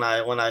Paige when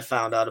I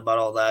found out about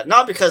all that.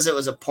 Not because it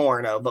was a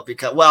porno, but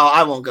because, well,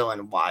 I won't go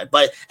into why.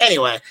 But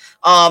anyway,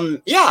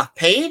 yeah,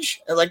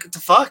 Paige, like, what the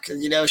fuck?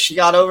 She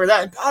got over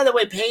that. And by the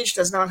way, Paige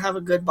does not have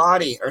a good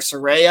body, or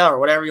Saraya, or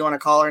whatever you want to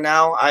call her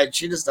now.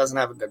 She just doesn't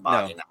have a good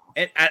body now.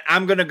 And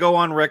I'm going to go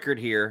on record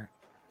here,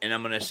 and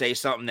I'm going to say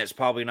something that's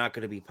probably not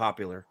going to be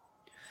popular.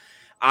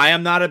 I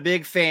am not a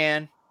big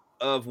fan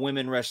of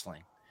women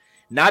wrestling.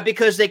 Not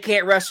because they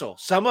can't wrestle.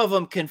 Some of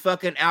them can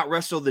fucking out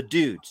wrestle the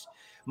dudes.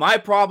 My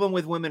problem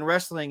with women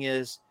wrestling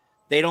is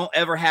they don't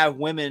ever have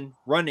women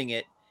running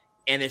it,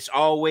 and it's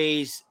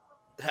always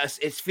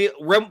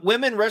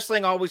women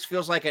wrestling always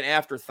feels like an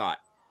afterthought.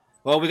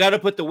 Well, we got to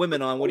put the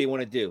women on. What do you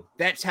want to do?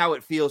 That's how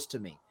it feels to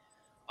me.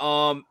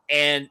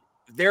 And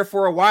there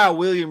for a while,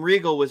 William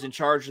Regal was in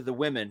charge of the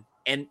women,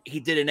 and he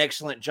did an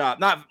excellent job.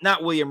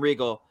 Not William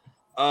Regal,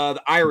 the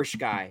Irish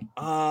guy.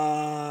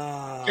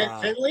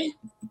 Finley?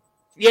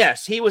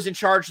 Yes, he was in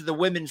charge of the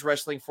women's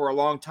wrestling for a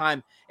long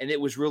time, and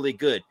it was really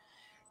good.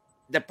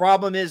 The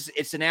problem is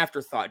it's an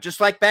afterthought.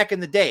 Just like back in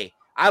the day.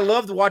 I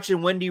loved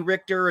watching Wendy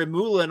Richter and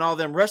Moolah and all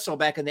them wrestle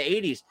back in the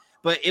 80s,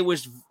 but it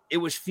was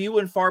few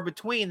and far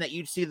between that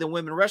you'd see the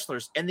women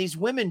wrestlers. And these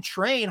women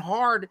train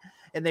hard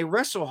and they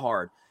wrestle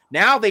hard.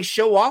 Now they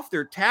show off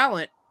their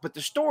talent, but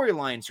the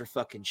storylines are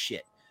fucking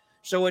shit.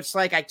 So it's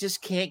like I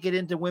just can't get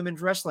into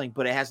women's wrestling,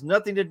 but it has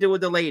nothing to do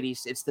with the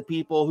ladies. It's the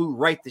people who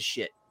write the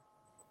shit.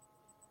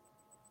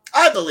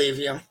 I believe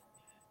you.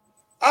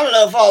 I don't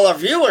know if all our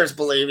viewers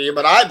believe you,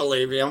 but I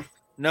believe you.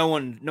 No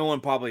one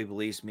probably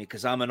believes me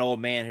because I'm an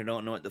old man who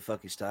don't know what the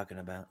fuck he's talking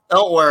about.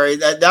 Don't worry.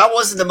 That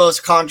wasn't the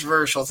most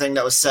controversial thing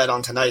that was said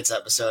on tonight's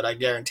episode. I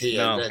guarantee you.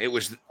 No, it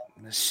was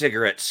the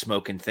cigarette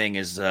smoking thing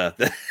is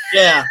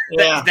yeah.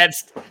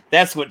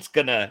 That's what's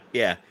gonna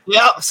yeah.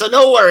 So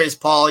no worries,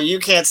 Paul. You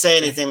can't say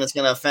anything that's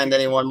gonna offend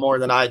anyone more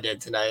than I did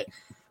tonight.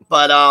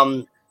 But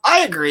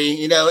I agree.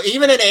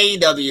 Even in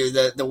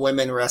AEW, the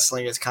women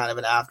wrestling is kind of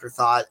an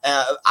afterthought.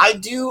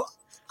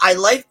 I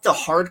like the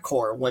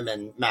hardcore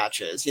women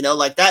matches,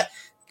 like that,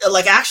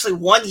 like actually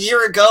 1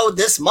 year ago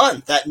this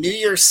month, that New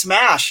Year's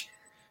Smash,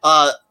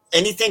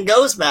 Anything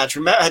Goes match.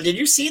 Remember, did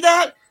you see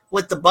that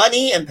with the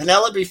Bunny and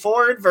Penelope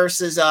Ford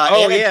versus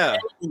Anna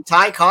and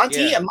Ty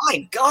Conti? Yeah. And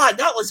my God,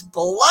 that was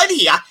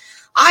bloody.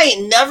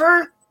 I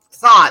never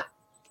thought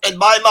in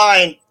my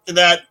mind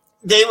that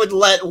they would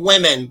let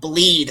women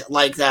bleed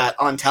like that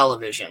on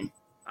television.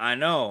 I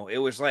know. It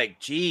was like,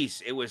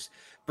 geez, it was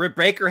Britt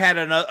Baker had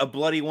a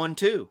bloody one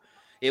too.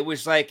 It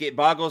was like, it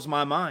boggles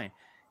my mind.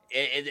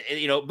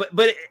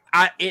 But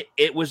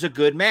it was a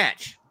good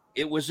match.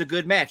 It was a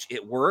good match.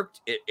 It worked.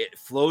 It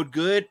flowed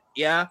good.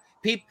 Yeah.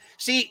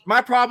 See,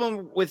 my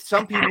problem with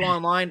some people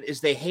online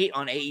is they hate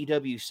on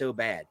AEW so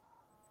bad.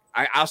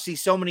 I'll see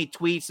so many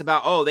tweets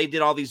about, oh, they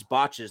did all these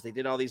botches. They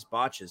did all these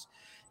botches.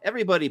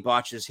 Everybody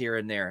botches here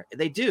and there.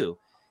 They do.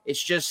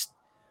 It's just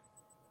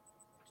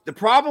the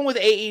problem with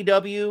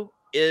AEW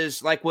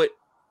is like what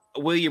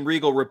William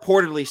Regal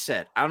reportedly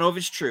said. I don't know if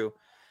it's true.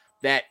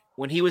 That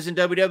when he was in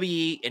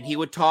WWE and he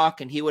would talk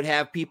and he would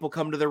have people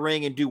come to the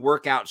ring and do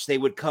workouts, they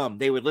would come,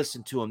 they would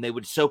listen to him, they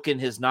would soak in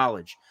his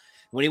knowledge.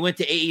 When he went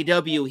to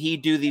AEW,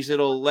 he'd do these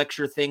little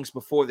lecture things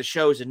before the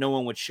shows and no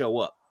one would show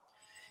up.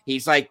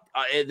 He's like,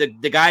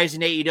 the guys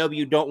in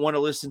AEW don't want to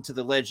listen to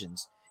the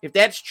legends. If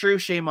that's true,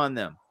 shame on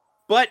them.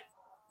 But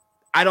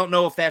I don't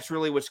know if that's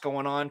really what's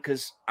going on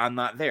because I'm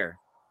not there.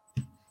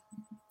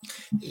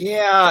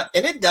 Yeah,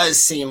 and it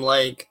does seem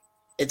like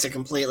it's a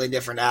completely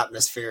different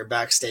atmosphere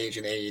backstage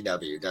in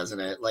AEW, doesn't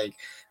it? Like,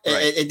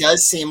 it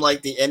does seem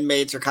like the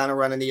inmates are kind of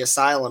running the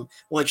asylum,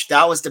 which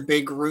that was the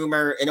big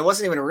rumor, and it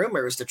wasn't even a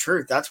rumor; it was the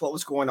truth. That's what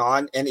was going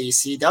on in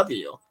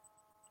ECW.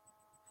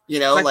 You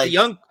know, like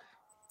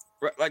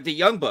the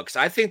Young Bucks.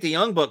 I think the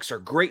Young Bucks are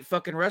great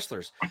fucking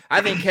wrestlers.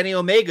 I think Kenny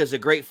Omega is a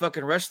great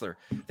fucking wrestler.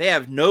 They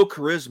have no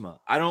charisma.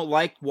 I don't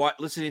like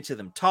listening to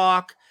them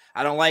talk.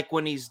 I don't like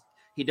when he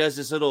does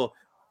this little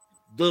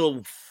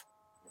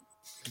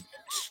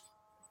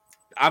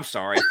I'm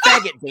sorry,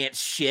 faggot dance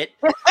shit.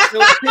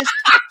 So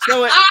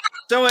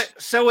it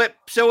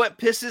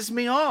pisses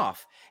me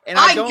off. And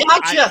I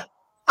got you.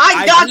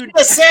 I got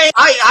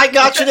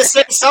you to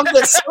say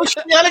something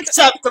socially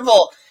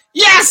unacceptable.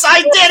 Yes,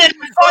 I did it.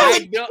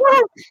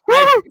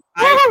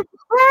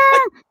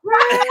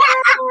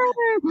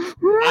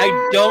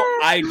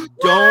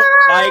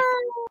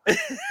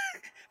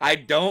 I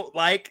don't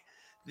like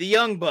the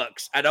Young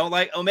Bucks. I don't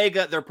like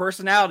Omega. Their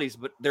personalities,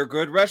 but they're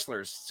good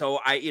wrestlers. So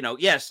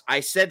yes,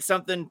 I said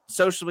something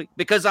socially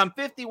because I'm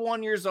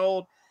 51 years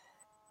old,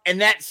 and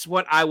that's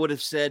what I would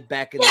have said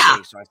back in the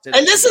day. So I said,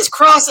 and this is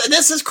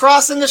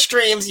crossing the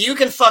streams. You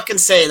can fucking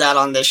say that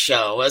on this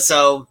show.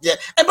 So yeah,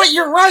 but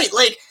you're right.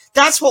 Like,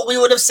 that's what we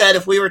would have said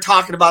if we were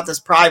talking about this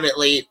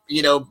privately,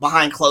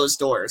 behind closed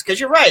doors. Because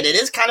you're right, it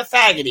is kind of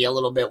faggoty a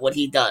little bit what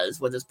he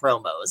does with his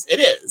promos. It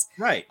is.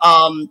 Right.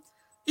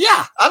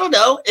 Yeah, I don't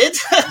know.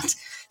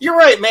 You're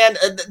right, man.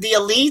 The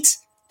Elite,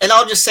 and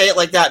I'll just say it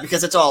like that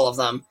because it's all of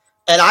them.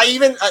 And I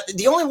even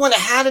the only one that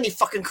had any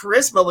fucking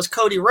charisma was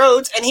Cody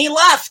Rhodes, and he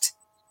left.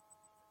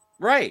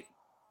 Right.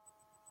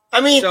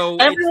 I mean,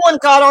 everyone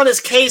got on his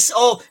case.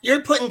 Oh,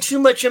 you're putting too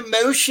much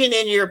emotion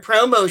in your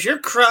promos. You're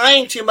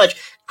crying too much.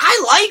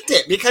 I liked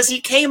it because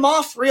he came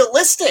off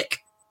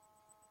realistic.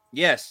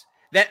 Yes.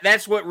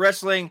 That's what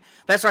wrestling,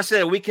 that's why I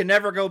said we can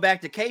never go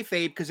back to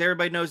kayfabe because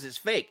everybody knows it's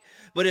fake.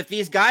 But if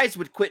these guys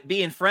would quit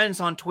being friends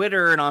on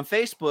Twitter and on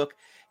Facebook,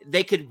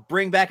 they could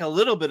bring back a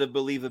little bit of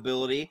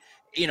believability.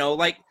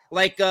 I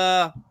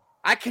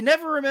can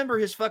never remember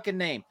his fucking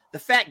name. The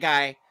fat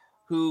guy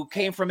who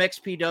came from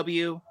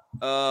XPW,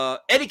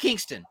 Eddie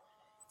Kingston.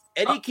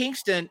 Eddie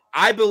Kingston,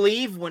 I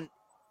believe when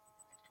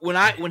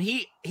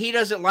he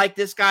doesn't like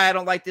this guy, I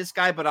don't like this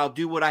guy, but I'll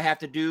do what I have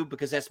to do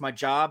because that's my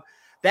job.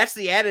 That's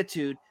the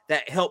attitude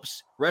that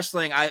helps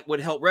wrestling. I would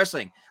help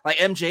wrestling. Like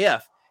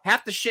MJF,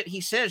 half the shit he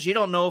says, you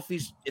don't know if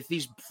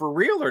he's for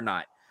real or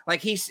not.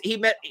 Like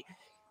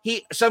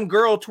some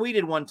girl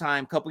tweeted one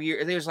time, I think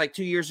it was like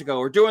 2 years ago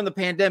or during the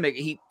pandemic,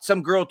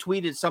 some girl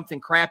tweeted something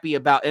crappy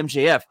about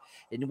MJF.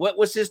 And what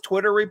was his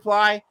Twitter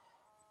reply?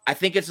 I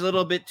think it's a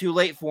little bit too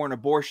late for an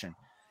abortion.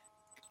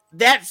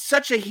 That's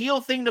such a heel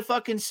thing to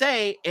fucking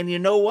say. And you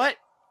know what?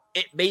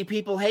 It made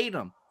people hate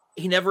him.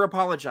 He never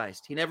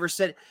apologized. He never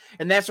said,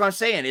 and that's what I'm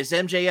saying. Is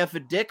MJF a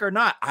dick or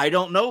not? I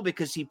don't know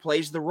because he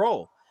plays the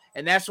role.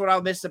 And that's what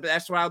I'll miss.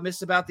 That's what I'll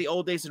miss about the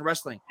old days in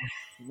wrestling.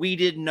 We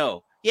didn't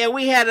know. Yeah,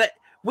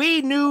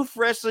 we knew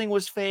wrestling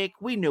was fake.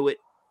 We knew it,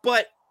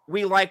 but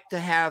we like to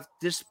have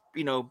this,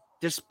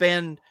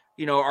 suspend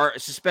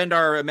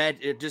our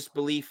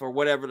disbelief or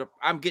whatever.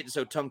 I'm getting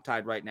so tongue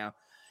tied right now.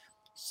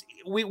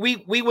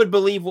 We would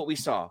believe what we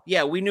saw.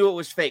 Yeah, we knew it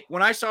was fake.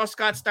 When I saw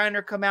Scott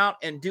Steiner come out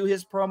and do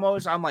his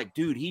promos, I'm like,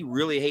 dude, he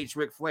really hates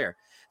Ric Flair.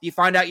 You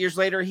find out years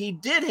later, he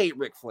did hate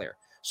Ric Flair.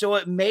 So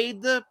it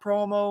made the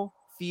promo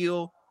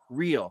feel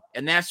real.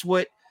 And that's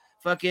what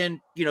fucking,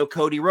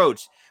 Cody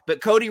Rhodes. But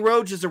Cody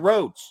Rhodes is a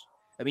Rhodes.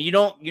 I mean,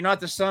 you're not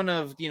the son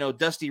of,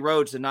 Dusty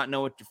Rhodes and not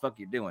know what the fuck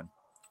you're doing.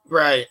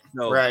 Right.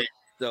 So, right.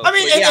 So, I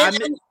mean,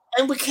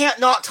 and we can't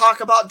not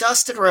talk about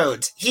Dustin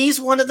Rhodes. He's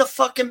one of the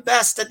fucking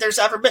best that there's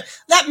ever been.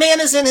 That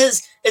man is in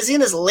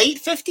his late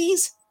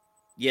 50s.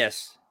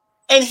 Yes.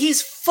 And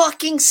he's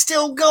fucking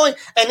still going.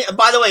 And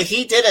by the way,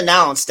 he did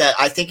announce that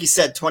I think he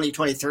said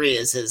 2023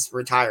 is his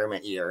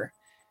retirement year.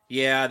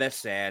 Yeah, that's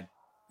sad.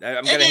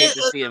 I'm going to hate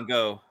to see him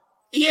go.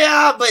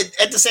 Yeah, but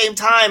at the same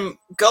time,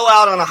 go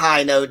out on a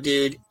high note,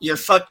 dude. You're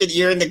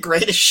in the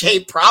greatest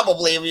shape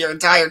probably of your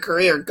entire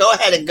career. Go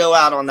ahead and go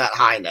out on that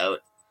high note.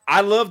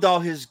 I loved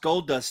all his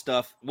Goldust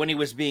stuff when he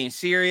was being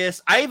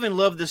serious. I even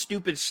loved the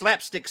stupid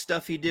slapstick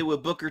stuff he did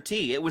with Booker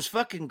T. It was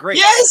fucking great.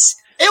 Yes,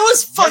 it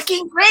was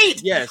fucking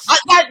great. Yes.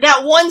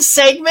 That one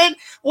segment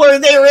where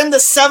they were in the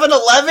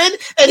 7-Eleven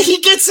and he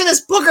gets in his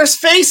Booker's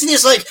face and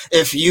he's like,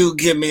 if you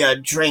give me a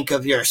drink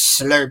of your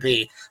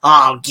Slurpee,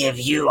 I'll give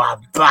you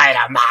a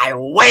bite of my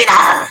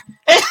waiter.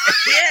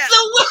 Yeah.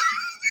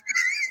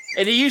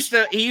 And he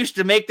used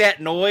to make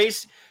that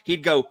noise.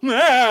 He'd go,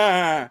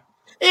 ah.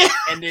 Yeah.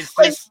 And it's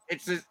just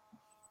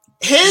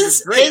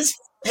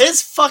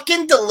his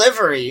fucking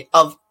delivery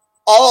of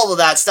all of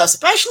that stuff,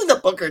 especially the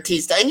Booker T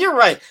stuff. And you're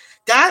right,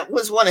 that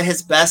was one of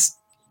his best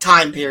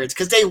time periods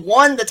because they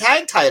won the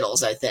tag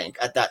titles, I think,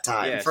 at that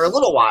time for a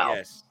little while.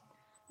 Yes.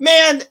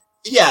 Man,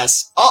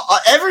 yes.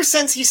 Ever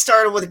since he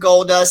started with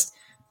Goldust,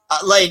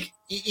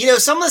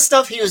 some of the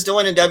stuff he was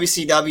doing in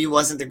WCW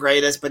wasn't the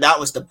greatest, but that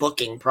was the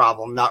booking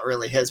problem, not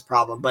really his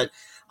problem, but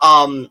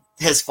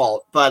his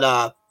fault.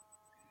 But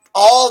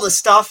all the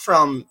stuff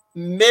from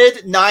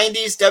mid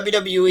 90s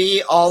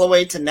WWE all the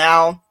way to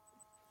now.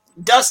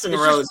 Dustin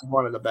Rhodes is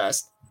one of the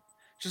best.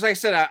 Just like I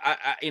said,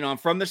 I I'm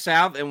from the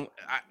South, and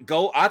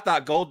I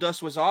thought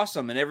Goldust was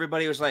awesome, and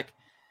everybody was like,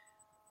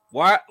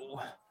 "Why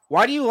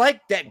do you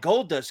like that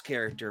Goldust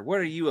character? What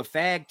are you, a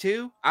fag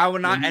too?" I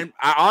would not, and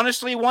I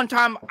honestly, one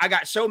time I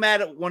got so mad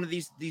at one of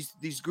these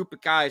group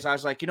of guys, I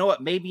was like, you know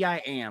what? Maybe I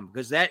am,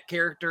 because that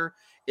character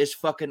is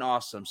fucking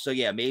awesome. So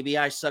yeah, maybe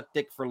I suck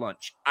dick for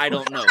lunch. I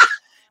don't know.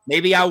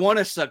 Maybe I want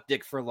to suck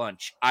dick for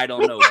lunch. I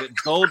don't know. But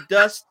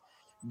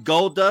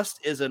Goldust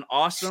is an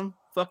awesome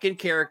fucking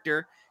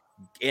character.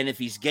 And if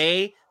he's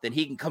gay, then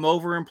he can come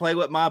over and play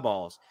with my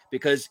balls,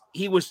 because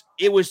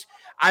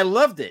I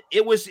loved it.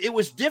 It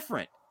was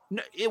different.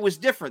 It was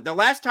different. The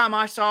last time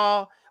I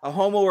saw a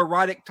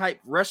homoerotic type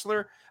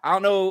wrestler, I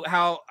don't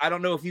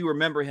know if you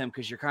remember him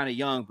because you're kind of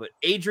young, but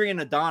Adrian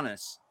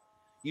Adonis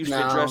used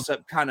to dress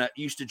up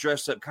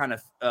kind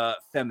of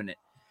feminine.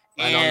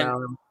 And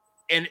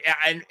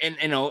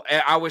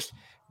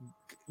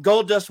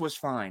Goldust was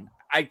fine.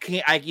 I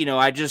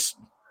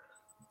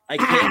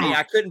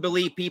couldn't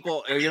believe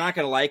people. You're not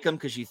going to like him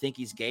because you think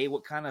he's gay.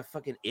 What kind of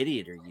fucking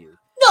idiot are you?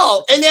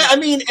 No, and I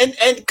mean,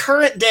 and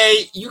current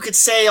day, you could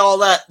say all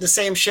that the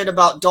same shit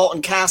about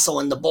Dalton Castle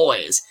and The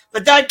Boys,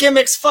 but that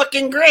gimmick's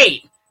fucking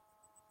great.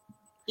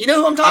 You know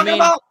who I'm talking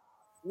about?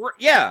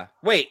 Yeah.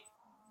 Wait.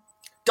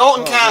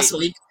 Dalton Castle.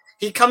 Wait.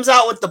 He comes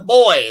out with The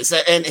Boys,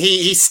 and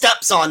he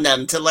steps on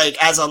them to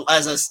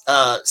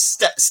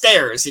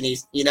stairs, and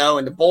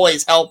and the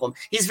boys help him.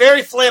 He's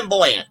very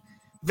flamboyant.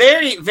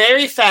 Very,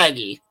 very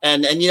faggy,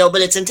 and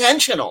but it's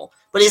intentional.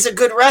 But he's a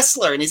good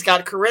wrestler, and he's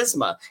got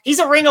charisma. He's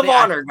a Ring of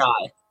Honor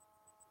guy.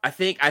 I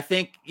think,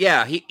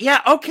 yeah.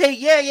 Okay,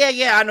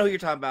 yeah. I know who you're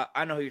talking about.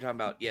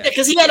 Yeah,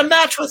 because he had a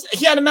match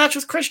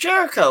with Chris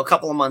Jericho a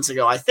couple of months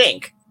ago, I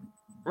think.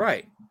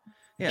 Right.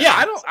 Yeah.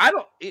 I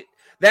don't.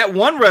 That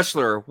one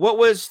wrestler. What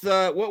was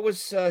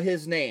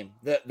his name?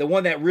 The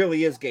one that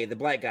really is gay, the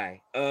black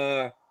guy.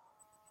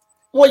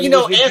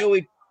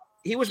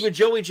 He was with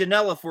Joey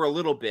Janela for a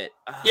little bit.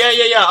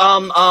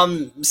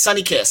 Yeah.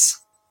 Sonny Kiss.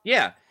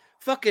 Yeah.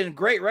 Fucking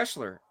great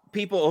wrestler.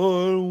 People, I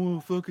don't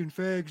want fucking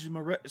fags in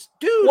my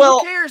dude,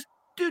 who cares?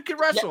 Dude can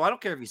wrestle. Yeah. I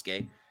don't care if he's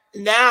gay.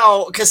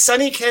 Now, because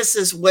Sonny Kiss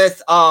is with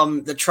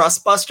the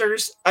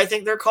Trustbusters, I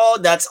think they're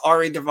called. That's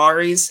Ari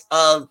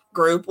Daivari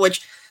group,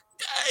 which...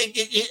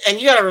 And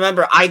you got to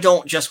remember, I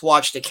don't just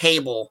watch the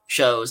cable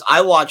shows.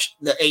 I watch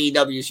the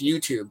AEW's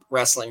YouTube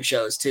wrestling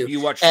shows too. You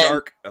watch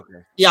Dark? Okay.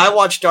 Yeah, I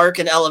watch Dark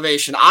and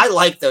Elevation. I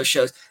like those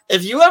shows.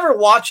 If you ever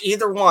watch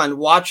either one,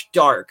 watch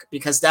Dark,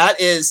 because that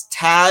is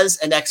Taz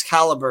and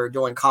Excalibur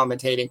doing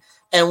commentating.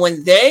 And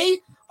when they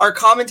are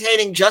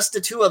commentating, just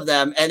the two of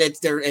them, and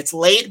it's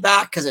laid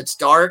back because it's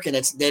dark and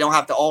they don't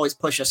have to always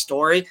push a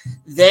story.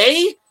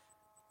 They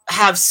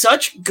have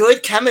such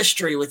good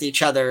chemistry with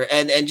each other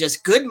and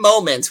just good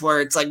moments where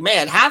it's like,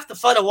 man, half the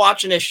fun of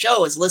watching this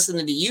show is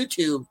listening to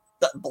YouTube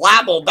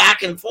blabble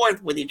back and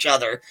forth with each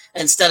other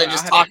instead of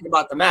just talking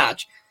about the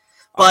match.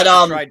 But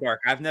try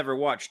Dark. I've never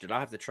watched it. I'll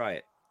have to try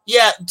it.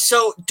 Yeah,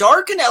 so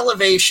Dark and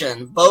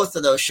Elevation, both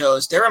of those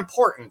shows, they're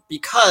important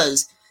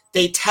because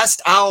they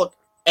test out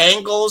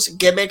angles,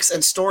 gimmicks,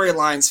 and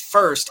storylines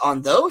first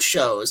on those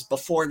shows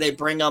before they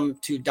bring them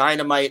to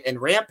Dynamite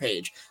and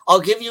Rampage. I'll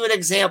give you an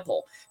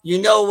example. You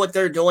know what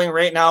they're doing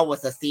right now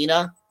with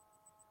Athena?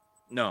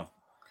 No.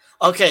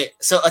 Okay,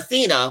 so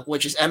Athena,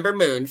 which is Ember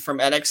Moon from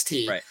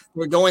NXT, right.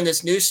 We're doing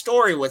this new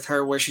story with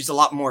her where she's a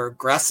lot more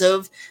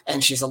aggressive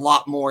and she's a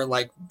lot more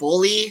like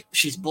bully.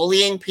 She's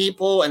bullying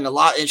people and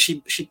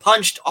she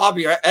punched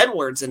Aubrey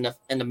Edwards in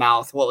the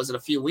mouth. What was it, a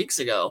few weeks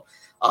ago?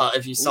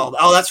 If you saw that.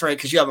 Oh, that's right,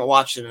 because you haven't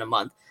watched it in a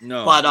month.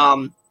 No. But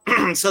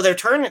so they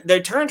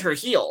turned her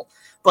heel.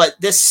 But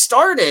this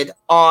started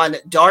on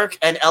Dark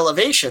and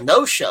Elevation,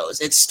 those shows.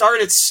 It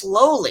started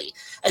slowly.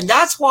 And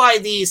that's why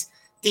these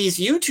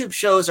YouTube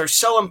shows are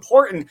so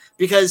important,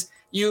 because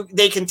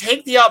they can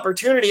take the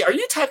opportunity. Are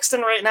you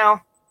texting right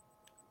now?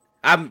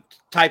 I'm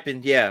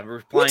typing,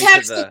 replying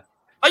to the...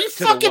 Are you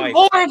fucking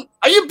bored?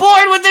 Are you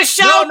bored with this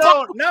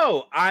show?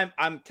 No.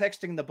 I'm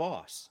texting the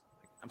boss.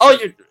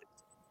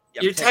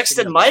 You're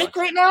texting Mike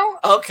right now?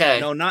 Okay.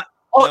 No, no,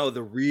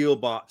 the real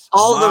boss.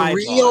 The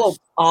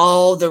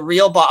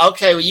real boss.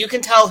 Okay, well, you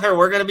can tell her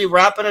we're going to be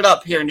wrapping it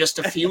up here in just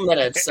a few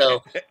minutes.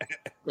 So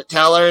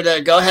tell her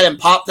to go ahead and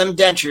pop them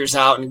dentures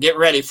out and get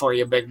ready for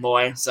you, big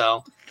boy.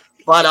 So,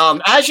 but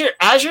as you're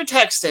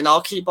texting,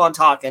 I'll keep on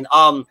talking.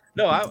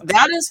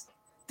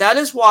 That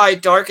is why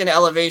Dark and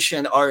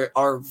Elevation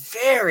are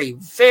very,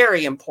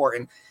 very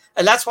important.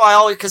 And that's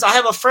why because I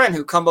have a friend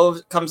who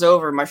comes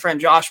over. My friend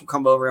Josh will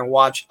come over and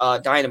watch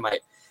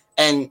Dynamite.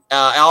 And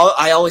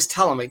I always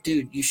tell him, like,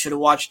 dude, you should have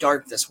watched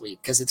Dark this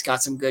week because it's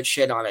got some good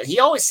shit on it. He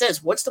always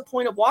says, what's the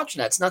point of watching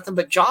that? It's nothing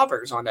but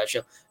jobbers on that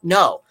show.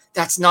 No,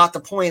 that's not the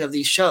point of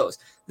these shows.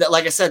 That,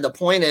 like I said, the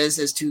point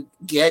is to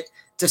get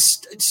to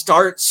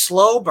start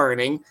slow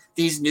burning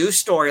these new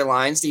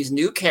storylines, these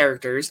new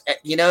characters.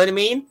 You know what I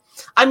mean?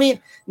 I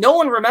mean, no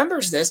one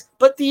remembers this,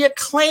 but The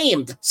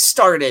Acclaimed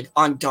started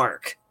on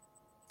Dark.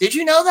 Did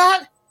you know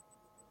that?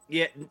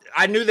 Yeah,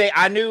 I knew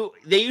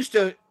they used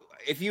to.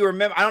 If you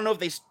remember, I don't know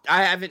if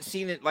I haven't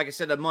seen it, like I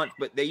said, a month,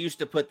 but they used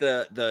to put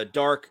the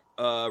dark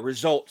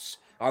results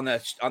on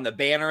the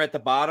banner at the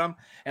bottom,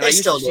 and I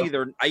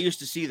used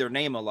to see their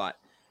name a lot.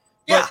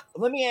 Yeah.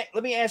 But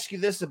let me ask you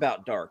this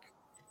about Dark.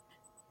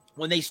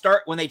 When they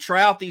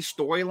try out these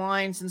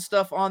storylines and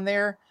stuff on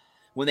there,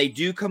 when they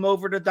do come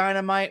over to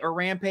Dynamite or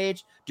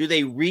Rampage, do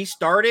they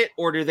restart it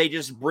or do they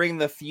just bring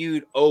the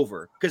feud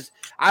over? Because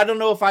I don't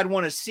know if I'd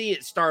want to see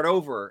it start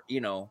over,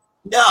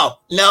 No,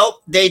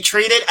 they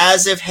treat it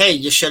as if, hey,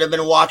 you should have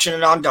been watching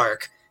it on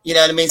Dark. You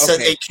know what I mean? So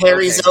it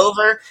carries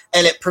over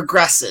and it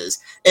progresses.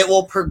 It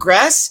will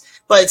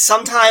progress, but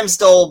sometimes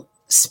they'll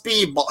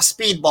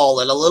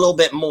speedball it a little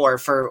bit more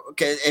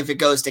if it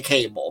goes to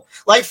cable.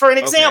 Like for an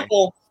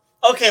example,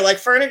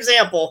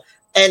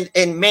 and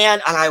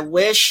man, and I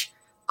wish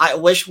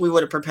we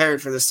would have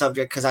prepared for this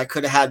subject because I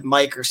could have had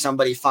Mike or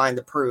somebody find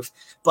the proof.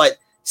 But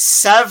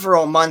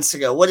several months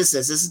ago, what is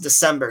this? This is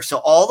December. So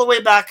all the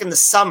way back in the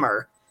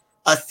summer,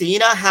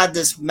 Athena had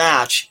this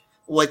match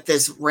with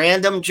this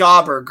random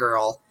jobber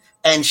girl,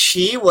 and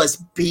she was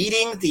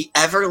beating the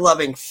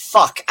ever-loving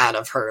fuck out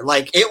of her.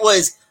 Like, it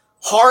was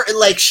hard.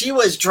 Like, she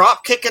was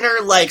drop kicking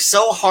her like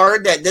so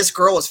hard that this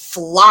girl was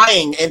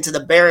flying into the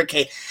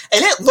barricade.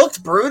 And it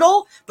looked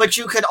brutal, but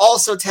you could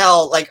also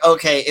tell, like,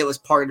 okay, it was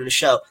part of the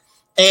show.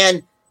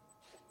 And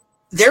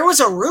there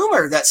was a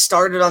rumor that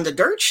started on the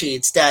dirt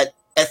sheets that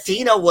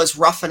Athena was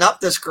roughing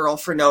up this girl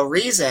for no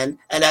reason,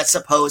 and that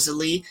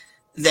supposedly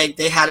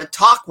they had a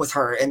talk with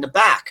her in the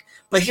back.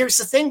 But here's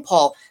the thing,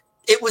 Paul.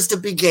 It was the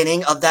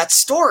beginning of that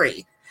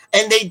story.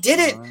 And they did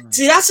it.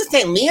 See, that's the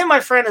thing. Me and my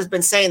friend has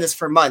been saying this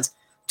for months.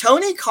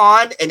 Tony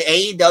Khan and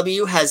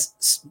AEW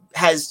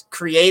has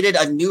created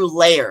a new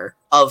layer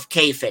of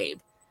kayfabe.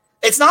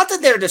 It's not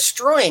that they're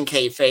destroying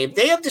kayfabe.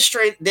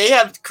 They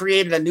have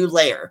created a new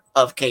layer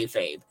of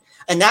kayfabe.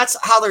 And that's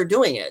how they're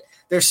doing it.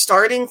 They're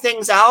starting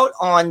things out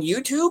on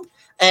YouTube,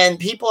 and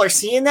people are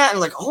seeing that and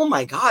like, oh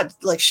my God,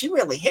 like she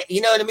really hit, you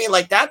know what I mean?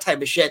 Like that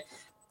type of shit.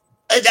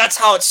 And that's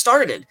how it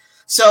started.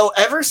 So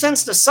ever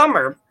since the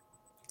summer,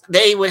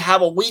 they would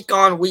have a week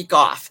on, week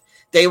off.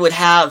 They would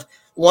have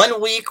 1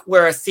 week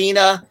where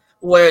Athena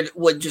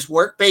would just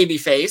work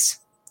babyface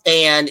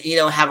and,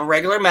 have a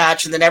regular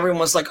match. And then everyone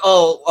was like,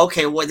 oh,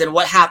 okay, well, then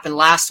what happened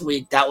last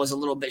week? That was a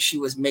little bit, she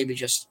was maybe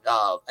just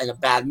in a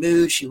bad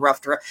mood. She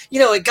roughed her up.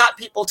 It got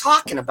people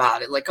talking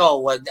about it. Like, oh,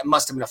 well, that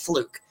must have been a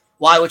fluke.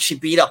 Why would she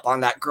beat up on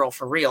that girl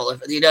for real?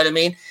 You know what I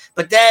mean?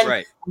 But then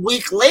a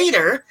week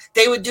later,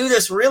 they would do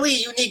this really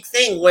unique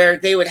thing where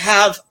they would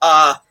have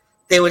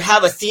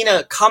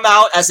Athena come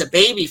out as a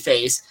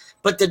babyface,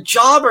 but the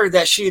jobber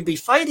that she would be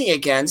fighting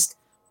against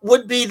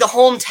would be the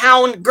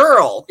hometown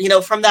girl,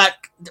 from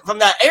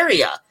that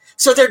area.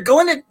 So they're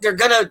gonna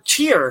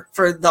cheer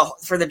for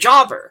the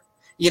jobber,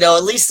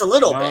 at least a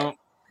little bit.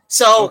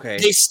 So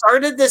they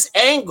started this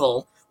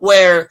angle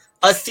where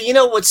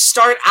Athena would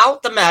start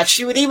out the match.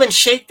 She would even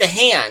shake the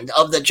hand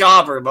of the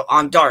jobber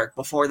on Dark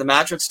before the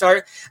match would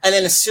start. And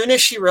then as soon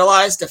as she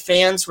realized the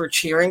fans were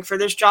cheering for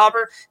this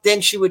jobber,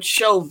 then she would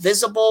show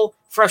visible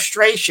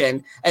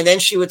frustration. And then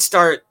she would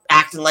start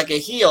acting like a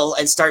heel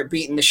and start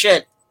beating the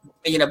shit,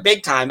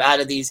 big time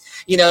out of these,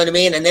 you know what I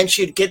mean? And then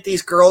she'd get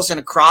these girls in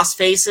a cross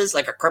faces,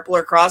 like a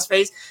crippler cross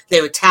face. They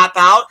would tap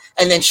out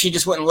and then she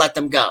just wouldn't let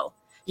them go.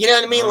 You know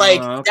what I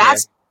mean?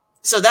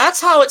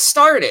 That's how it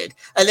started.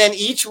 And then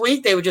each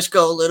week they would just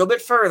go a little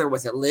bit further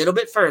with it, a little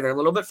bit further.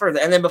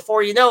 And then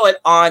before you know it,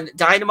 on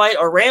Dynamite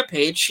or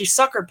Rampage, she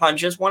sucker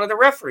punches one of the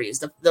referees,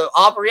 the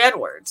Aubrey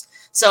Edwards.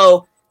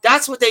 So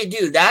that's what they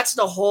do. That's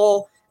the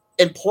whole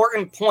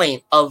important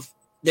point of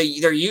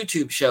their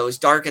YouTube shows,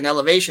 Dark and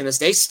Elevation, is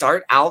they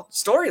start out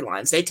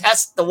storylines. They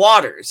test the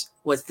waters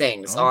with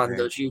things on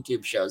those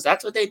YouTube shows.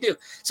 That's what they do.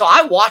 So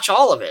I watch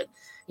all of it.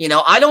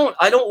 I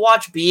don't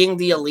watch Being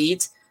the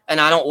Elite,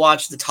 and I don't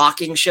watch the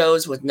talking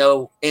shows with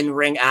no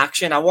in-ring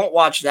action. I won't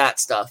watch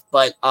that stuff,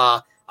 but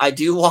I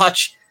do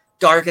watch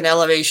Dark and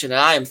Elevation, and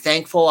I am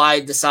thankful I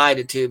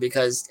decided to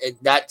because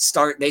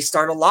they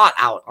start a lot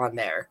out on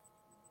there.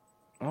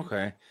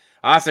 Okay,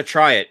 I'll have to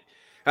try it.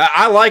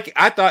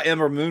 I thought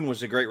Ember Moon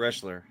was a great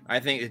wrestler. I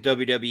think the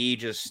WWE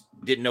just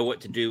didn't know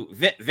what to do.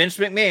 Vince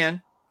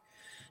McMahon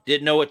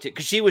didn't know what to,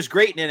 because she was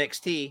great in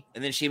NXT,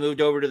 and then she moved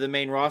over to the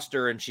main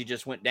roster, and she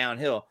just went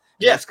downhill.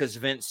 Yeah, that's because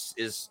Vince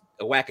is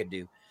a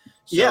wackadoo.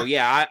 So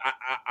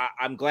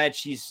I'm glad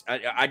she's.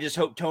 I just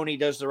hope Tony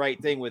does the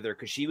right thing with her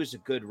because she was a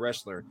good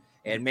wrestler.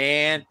 And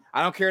man,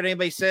 I don't care what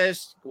anybody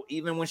says.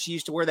 Even when she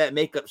used to wear that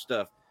makeup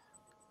stuff,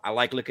 I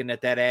like looking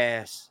at that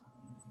ass.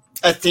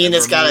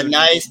 Athena's got a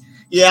nice,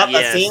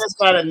 Athena's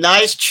got a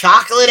nice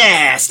chocolate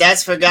ass.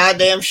 That's for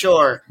goddamn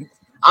sure.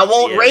 I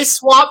won't race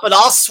swap, but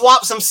I'll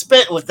swap some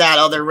spit with that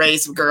other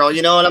race girl.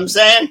 You know what I'm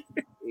saying?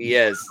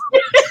 Yes.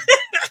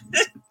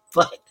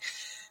 But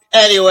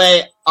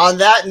anyway, on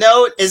that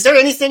note, is there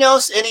anything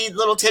else, any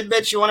little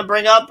tidbits you want to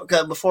bring up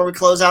before we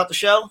close out the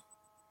show?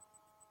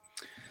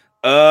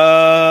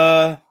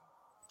 No.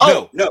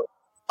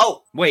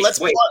 Oh, Wait, let's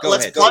go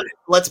ahead.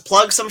 let's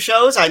plug some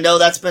shows. I know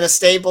that's been a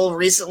staple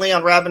recently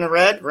on Rabbit and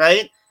Red,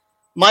 right?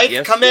 Mike,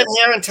 come in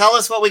here and tell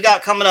us what we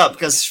got coming up,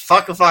 because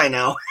fuck if I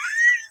know.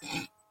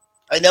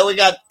 I know we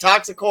got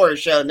Toxic Horror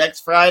Show next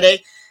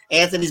Friday.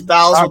 Anthony's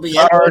Bowels will be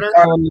in order.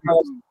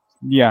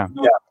 Yeah.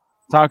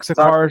 Toxic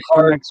Horror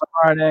Show next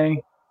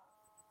Friday.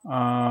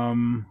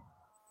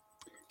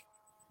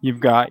 You've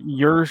got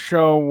your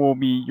show will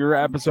be your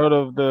episode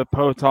of the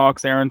Poe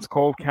Talks. Aaron's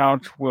Cold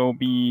Couch will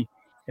be.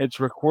 It's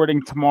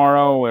recording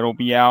tomorrow. It'll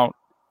be out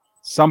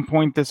some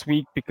point this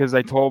week because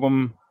I told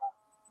him.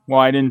 Well,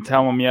 I didn't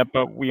tell him yet,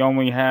 but we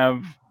only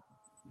have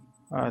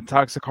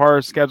Toxic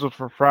Horror scheduled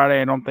for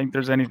Friday. I don't think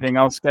there's anything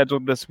else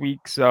scheduled this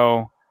week,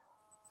 so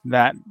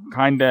that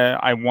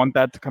I want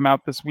that to come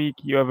out this week.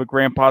 You have a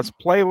Grandpa's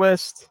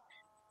Playlist.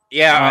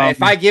 Yeah,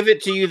 if I give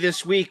it to you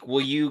this week, will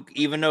you,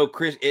 even though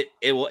it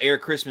will air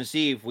Christmas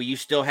Eve, will you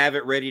still have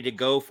it ready to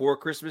go for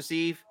Christmas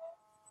Eve?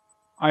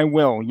 I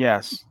will,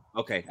 yes.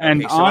 Okay,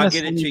 and so honestly,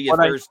 I'll get it to you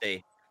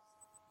Thursday.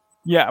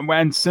 Yeah,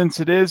 and since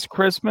it is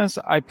Christmas,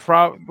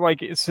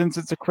 since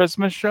it's a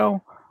Christmas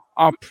show,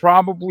 I'll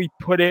probably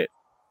put it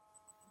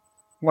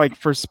like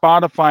for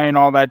Spotify and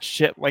all that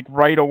shit like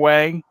right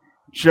away,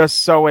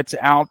 just so it's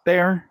out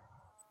there.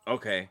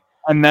 Okay.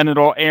 And then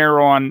it'll air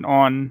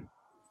on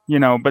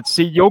but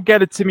see, you'll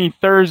get it to me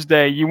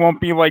Thursday. You won't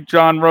be like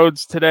John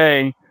Rhodes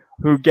today,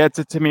 who gets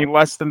it to me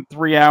less than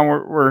 3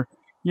 hours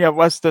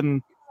less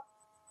than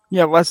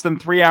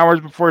 3 hours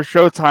before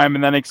showtime,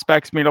 and then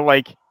expects me to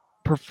like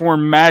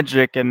perform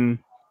magic and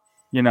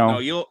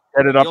you'll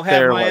get it up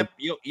there.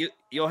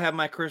 You'll have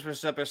my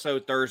Christmas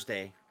episode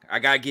Thursday. I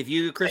gotta give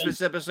you a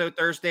Christmas episode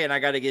Thursday, and I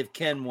gotta give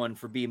Ken one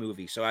for B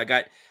Movie. So I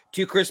got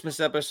 2 Christmas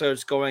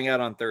episodes going out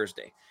on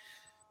Thursday.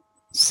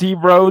 See,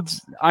 Rhodes,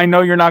 I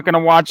know you're not going to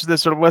watch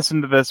this or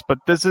listen to this, but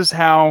this is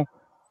how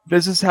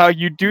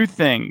you do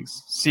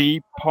things.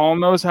 See, Paul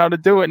knows how to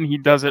do it, and he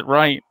does it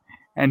right.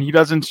 And he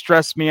doesn't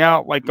stress me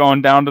out like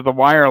going down to the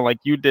wire like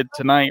you did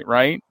tonight,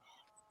 right?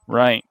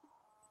 Right.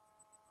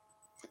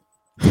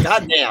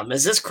 God damn,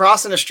 is this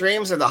Crossing the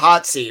Streams or the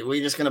hot seat? We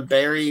just going to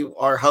bury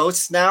our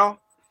hosts now?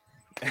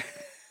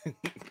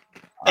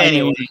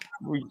 Anyway.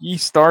 He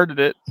started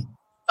it.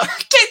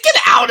 Get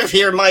out of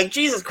here, Mike.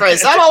 Jesus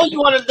Christ. That's all you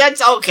wanted.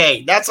 That's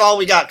okay. That's all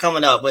we got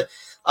coming up. But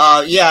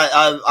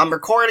I'm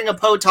recording a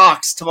Poe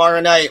Talks tomorrow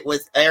night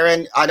with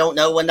Aaron. I don't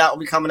know when that will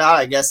be coming out.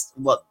 I guess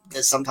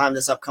sometime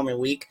this upcoming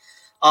week.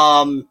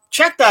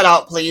 Check that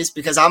out, please,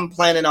 because I'm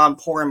planning on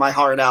pouring my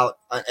heart out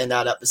in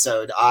that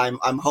episode.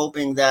 I'm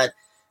hoping that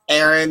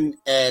Aaron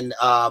and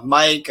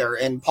Mike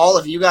and Paul,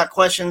 if you got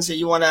questions that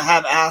you want to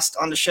have asked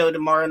on the show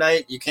tomorrow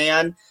night, you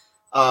can.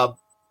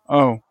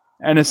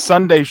 And a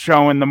Sunday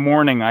show in the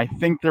morning. I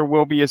think there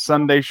will be a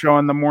Sunday show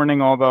in the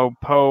morning, although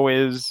Poe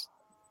is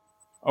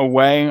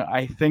away.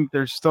 I think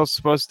there's still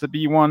supposed to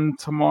be one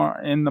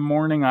tomorrow in the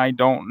morning. I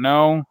don't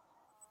know.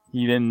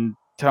 He didn't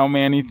tell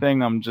me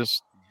anything. I'm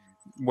just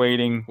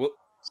waiting.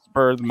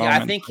 Spur of the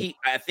moment.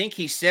 I think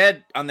he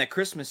said on that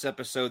Christmas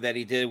episode that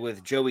he did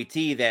with Joey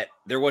T that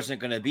there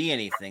wasn't going to be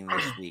anything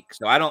this week.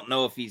 So I don't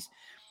know if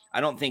I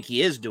don't think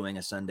he is doing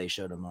a Sunday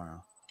show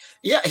tomorrow.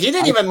 Yeah, he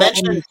didn't even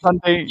mention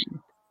Sunday.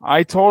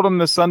 I told him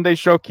the Sunday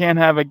show can't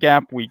have a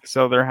gap week,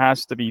 so there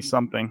has to be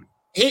something.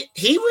 He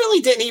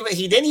really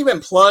didn't even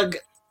plug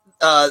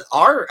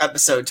our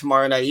episode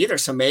tomorrow night either.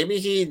 So maybe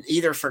he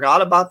either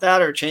forgot about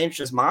that or changed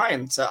his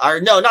mind.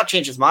 Not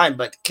changed his mind,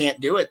 but can't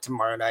do it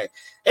tomorrow night.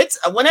 It's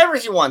whenever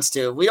he wants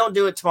to. If we don't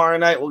do it tomorrow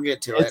night, we'll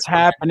get to it. It's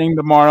happening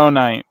tomorrow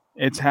night.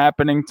 It's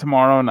happening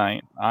tomorrow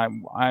night.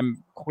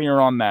 I'm clear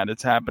on that.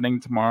 It's happening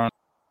tomorrow.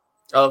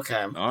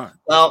 Okay. All right.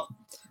 Well,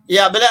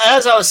 yeah, but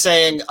as I was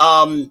saying,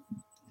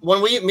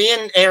 when me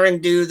and Aaron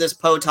do this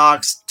Poe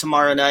Talks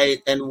tomorrow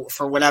night, and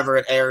for whenever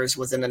it airs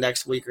within the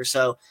next week or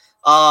so,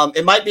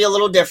 it might be a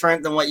little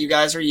different than what you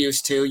guys are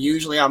used to.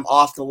 Usually I'm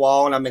off the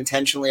wall and I'm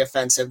intentionally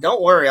offensive.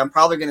 Don't worry, I'm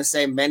probably going to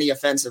say many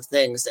offensive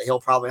things that he'll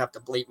probably have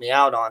to bleep me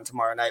out on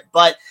tomorrow night.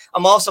 But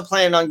I'm also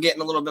planning on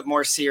getting a little bit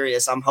more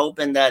serious. I'm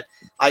hoping that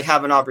I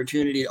have an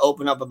opportunity to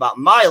open up about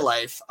my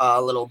life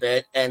a little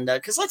bit. And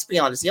because let's be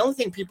honest, the only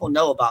thing people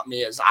know about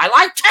me is I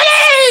like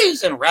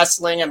titties and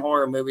wrestling and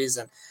horror movies,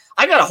 and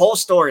I got a whole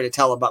story to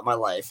tell about my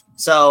life.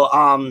 So,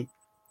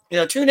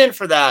 tune in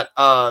for that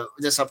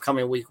this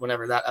upcoming week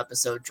whenever that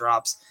episode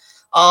drops.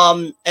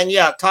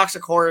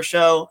 Toxic Horror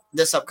Show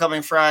this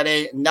upcoming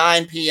Friday,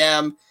 9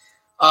 p.m.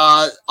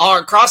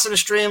 Our Crossing the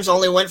Streams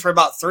only went for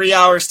about 3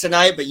 hours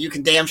tonight, but you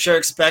can damn sure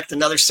expect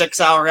another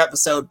 6-hour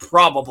episode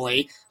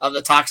probably of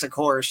the Toxic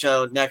Horror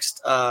Show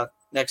next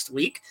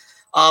week.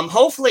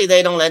 Hopefully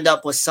they don't end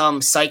up with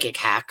some psychic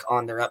hack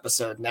on their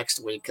episode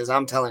next week, because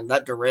I'm telling you,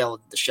 that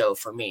derailed the show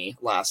for me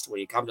last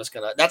week.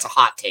 That's a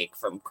hot take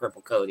from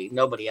Cripple Cody.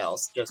 Nobody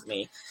else, just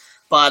me.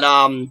 But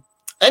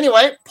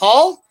anyway,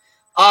 Paul,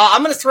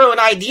 I'm going to throw an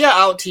idea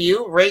out to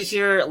you right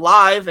here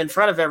live in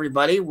front of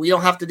everybody. We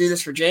don't have to do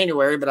this for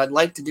January, but I'd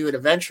like to do it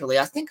eventually.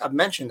 I think I've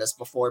mentioned this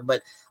before,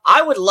 but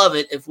I would love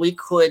it if we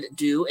could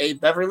do a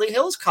Beverly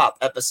Hills Cop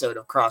episode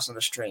of Crossing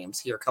the Streams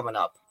here coming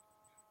up.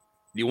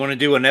 You want to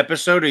do an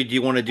episode, or do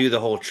you want to do the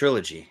whole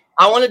trilogy?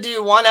 I want to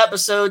do one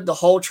episode, the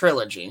whole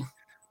trilogy.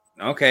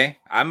 Okay,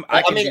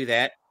 I can do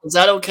that. Is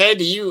that okay?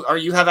 Do you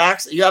have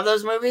access? You have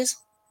those movies?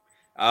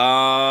 If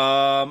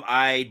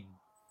I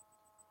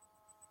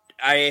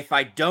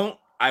don't,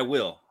 I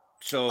will.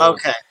 So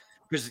okay,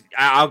 because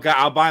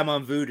I'll buy them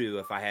on Vudu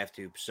if I have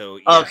to. So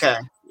yeah. Okay,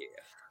 yeah.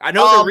 I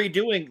know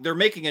they're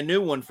making a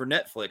new one for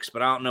Netflix,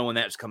 but I don't know when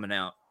that's coming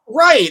out.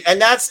 Right,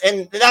 and that's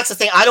the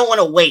thing. I don't want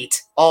to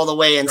wait all the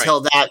way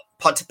until that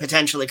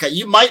potentially, because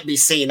you might be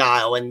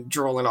senile and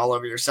drooling all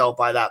over yourself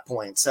by that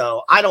point.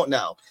 So I don't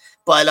know,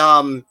 but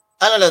I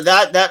don't know,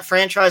 that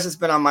franchise has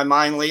been on my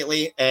mind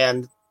lately,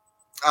 and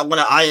I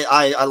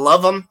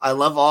love them. I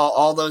love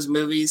all those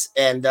movies,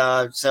 and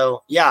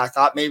so yeah, I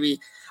thought maybe,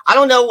 I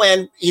don't know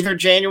when, either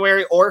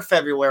January or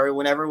February,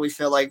 whenever we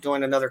feel like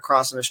doing another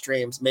Crossing the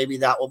Streams, maybe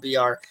that will be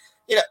our,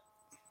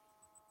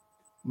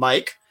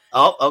 Mike.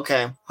 Oh,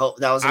 okay. Oh,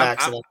 that was an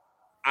accident.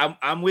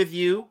 I'm with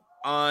you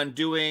on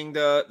doing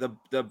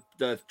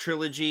the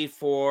trilogy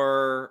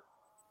for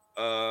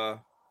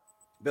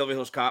Beverly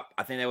Hills Cop.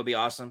 I think that would be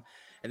awesome.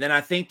 And then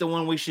I think the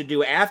one we should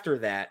do after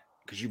that,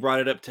 because you brought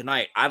it up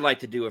tonight, I'd like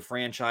to do a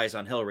franchise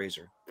on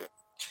Hellraiser.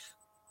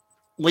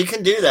 We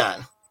can do that.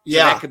 So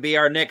yeah, that could be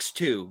our next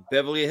two,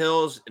 Beverly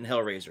Hills and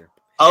Hellraiser.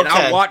 Okay. And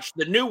I'll watch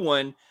the new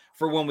one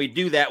for when we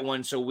do that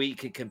one, so we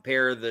could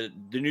compare the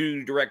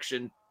new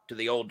direction to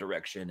the old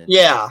direction. And,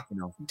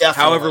 definitely.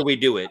 However we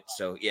do it.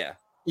 So yeah.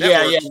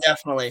 Yeah,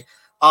 definitely.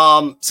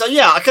 So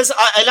yeah, because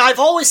I've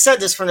always said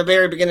this from the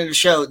very beginning of the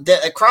show,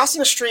 that Crossing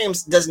the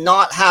Streams does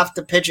not have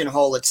to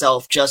pigeonhole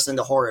itself just in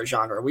the horror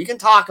genre. We can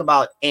talk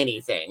about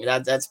anything.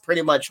 That's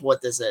pretty much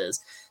what this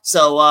is.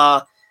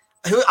 So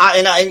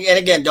and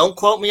again, don't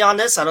quote me on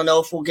this. I don't know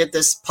if we'll get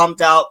this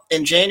pumped out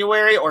in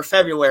January or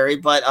February,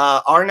 but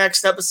our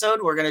next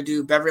episode, we're going to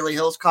do Beverly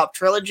Hills Cop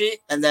trilogy,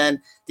 and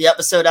then the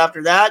episode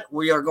after that,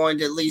 we are going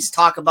to at least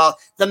talk about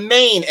the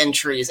main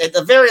entries, at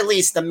the very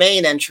least, the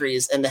main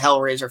entries in the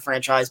Hellraiser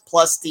franchise,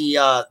 plus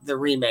the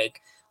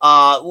remake.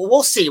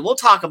 We'll see. We'll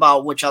talk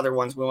about which other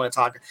ones we want to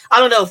talk. I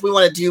don't know if we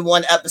want to do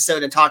one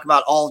episode and talk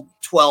about all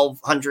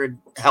 1,200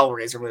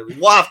 Hellraiser movies.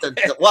 We'll have to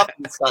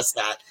discuss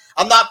that.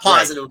 I'm not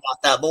positive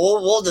about that, but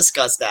we'll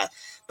discuss that.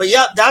 But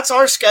yeah, that's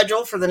our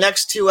schedule for the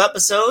next 2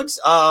 episodes.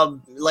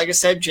 Like I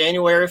said,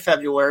 January,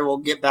 February, we'll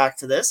get back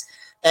to this.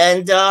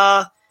 And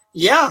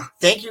yeah,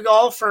 thank you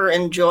all for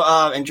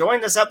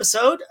enjoying this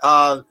episode.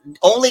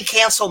 Only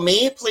cancel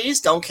me, please.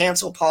 Don't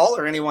cancel Paul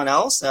or anyone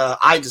else.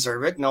 I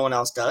deserve it. No one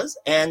else does.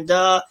 And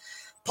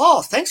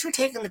Paul, thanks for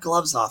taking the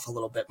gloves off a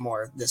little bit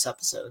more this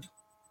episode.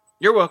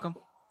 You're welcome.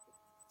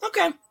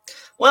 Okay.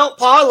 Well,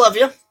 Paul, I love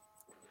you.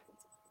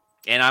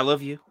 And I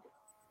love you.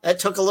 That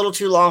took a little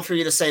too long for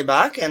you to say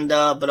back, and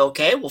but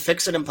okay, we'll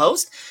fix it in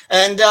post.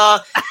 And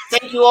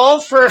thank you all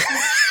for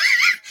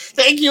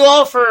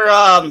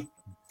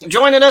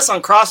joining us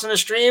on Crossing the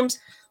Streams.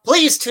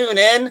 Please tune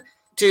in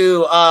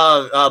to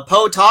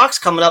Poe Talks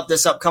coming up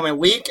this upcoming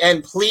week,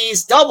 and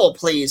please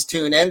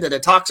tune in to the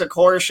Toxic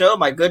Horror Show.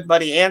 My good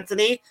buddy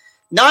Anthony,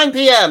 9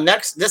 p.m.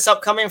 this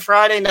upcoming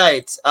Friday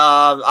night.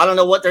 I don't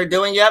know what they're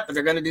doing yet, but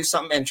they're going to do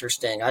something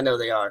interesting. I know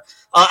they are.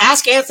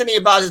 Ask Anthony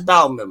about his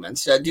bowel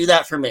movements. Do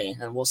that for me,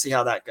 and we'll see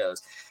how that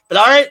goes. But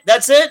all right,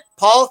 that's it.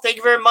 Paul, thank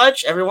you very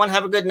much. Everyone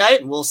have a good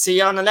night, and we'll see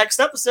you on the next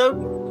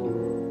episode.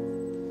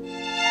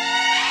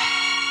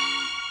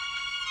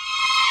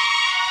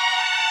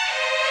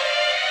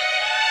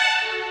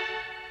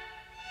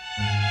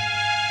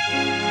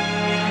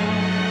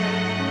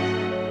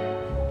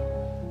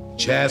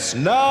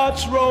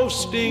 Chestnuts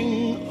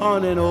roasting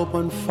on an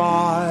open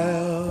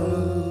fire,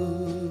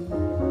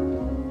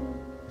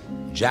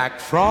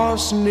 Jack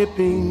Frost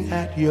nipping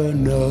at your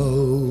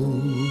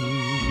nose,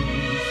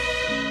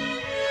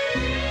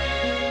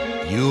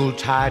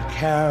 Yuletide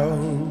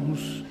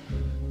carols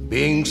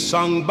being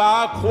sung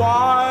by a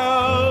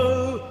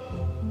choir,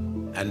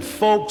 and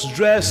folks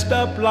dressed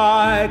up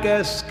like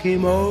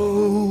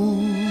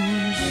Eskimos.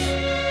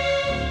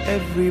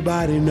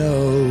 Everybody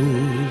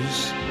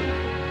knows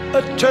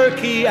a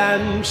turkey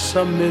and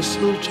some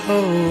mistletoe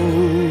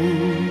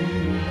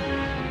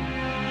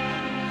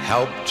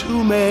help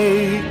to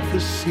make the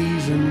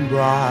season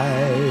bright.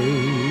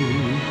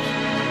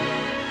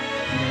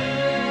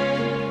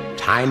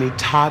 Tiny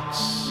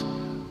tots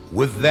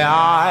with their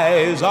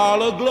eyes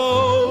all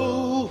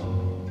aglow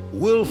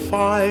will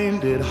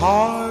find it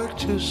hard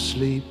to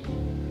sleep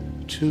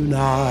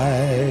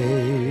tonight.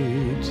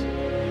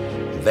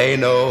 They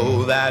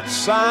know that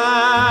Santa's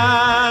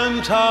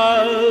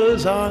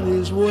on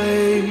his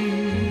way.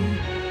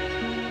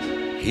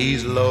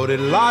 He's loaded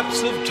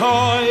lots of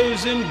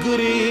toys and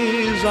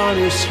goodies on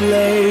his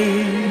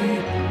sleigh,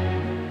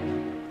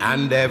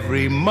 and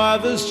every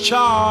mother's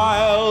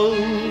child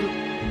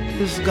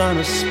is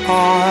gonna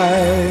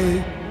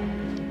spy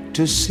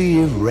to see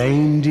if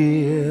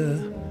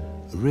reindeer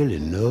really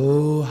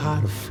know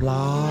how to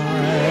fly.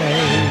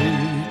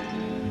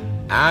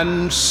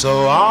 And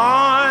so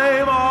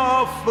I'm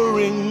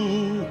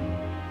offering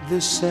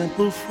this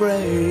simple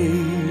phrase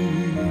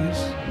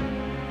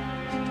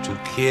to to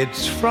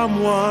kids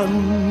from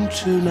 1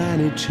 to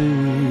 92.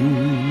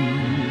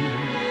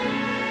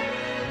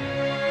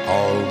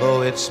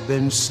 Although it's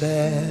been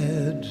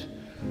said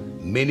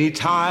many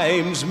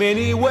times,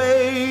 many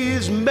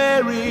ways,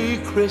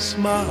 Merry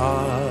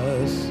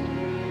Christmas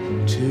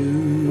to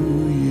you.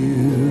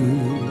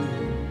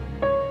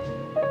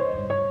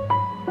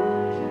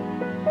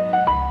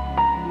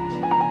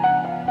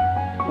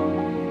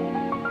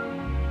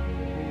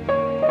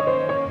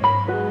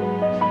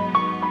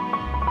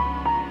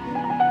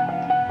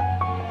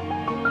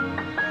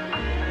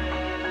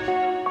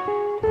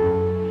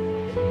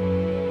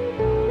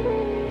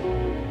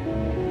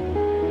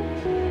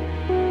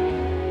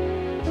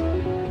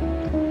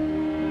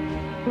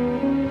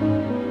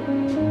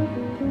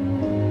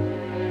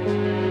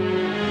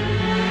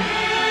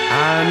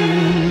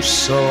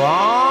 So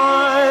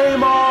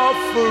I'm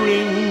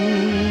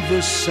offering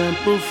the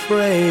simple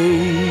phrase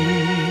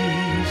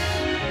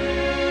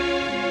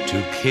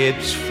to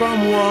kids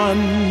from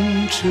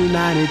 1 to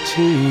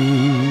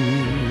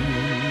 92.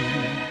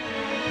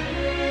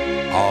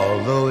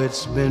 Although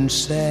it's been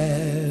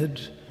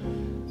said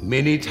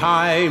many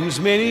times,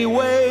 many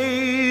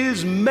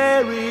ways,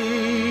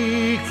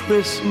 Merry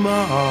Christmas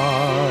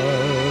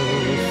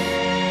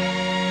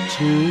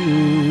to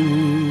you.